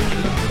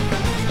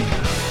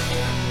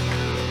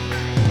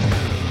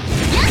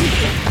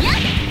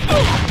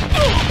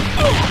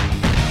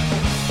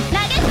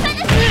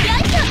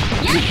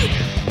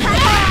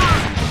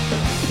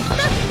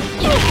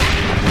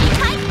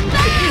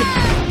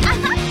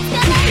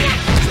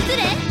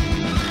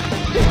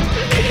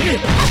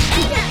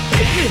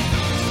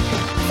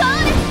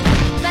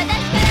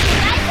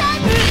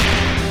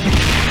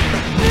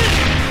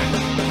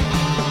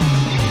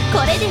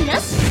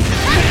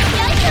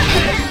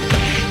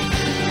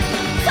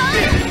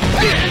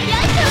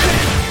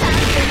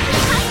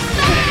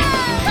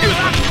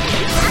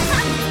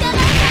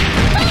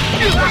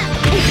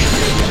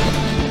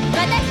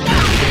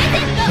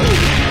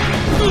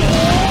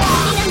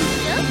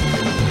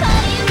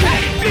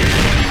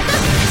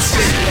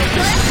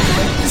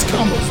 This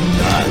combo's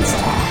nuts.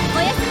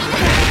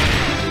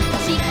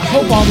 I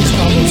hope all these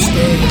combos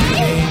stay in the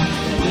game.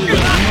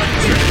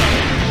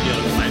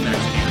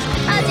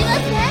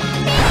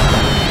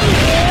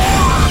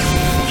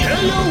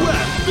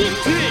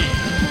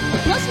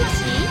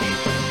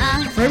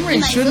 Frame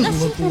rate shouldn't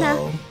look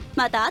low.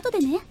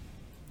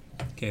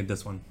 Okay,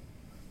 this one.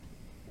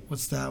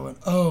 What's that one?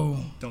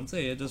 Oh. Don't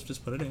say it.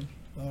 Just put it in.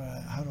 All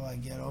right. How do I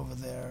get over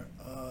there?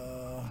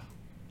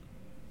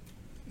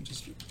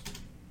 Just.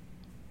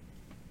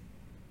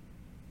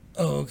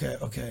 Oh, okay,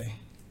 okay.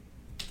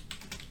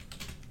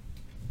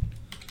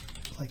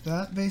 Like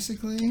that,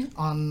 basically,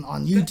 on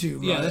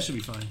YouTube. Yeah, right? that should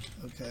be fine.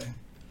 Okay.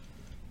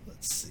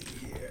 Let's see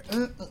here.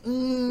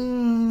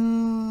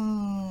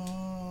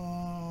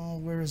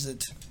 Where is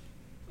it?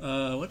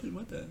 What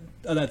the?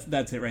 Oh,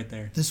 that's it right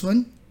there. This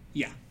one?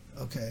 Yeah.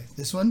 Okay.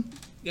 This one?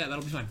 Yeah,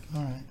 that'll be fine.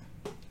 All right.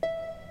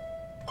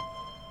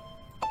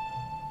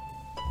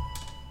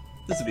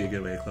 This would be a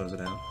good way to close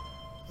it out.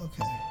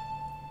 Okay.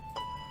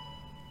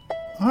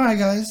 All right,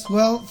 guys.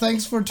 Well,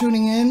 thanks for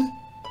tuning in,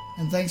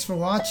 and thanks for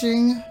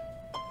watching.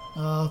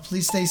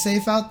 Please stay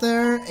safe out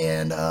there,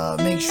 and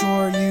make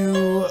sure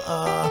you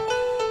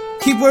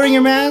keep wearing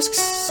your masks,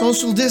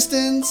 social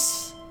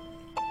distance,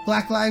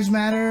 Black Lives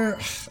Matter,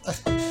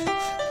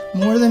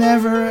 more than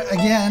ever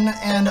again,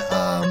 and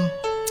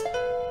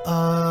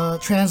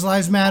Trans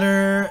Lives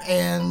Matter,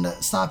 and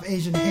Stop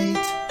Asian Hate.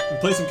 And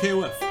play some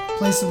KOF.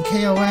 Play some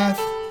KOF.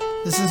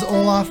 This is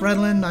Olaf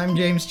Redland. I'm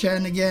James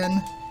Chen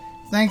again.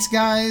 Thanks,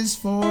 guys,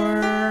 for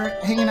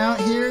hanging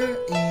out here,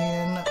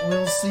 and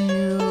we'll see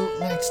you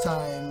next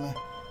time.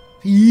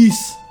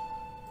 Peace.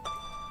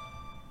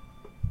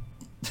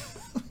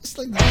 It's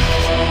like that.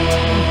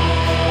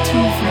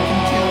 Too freaking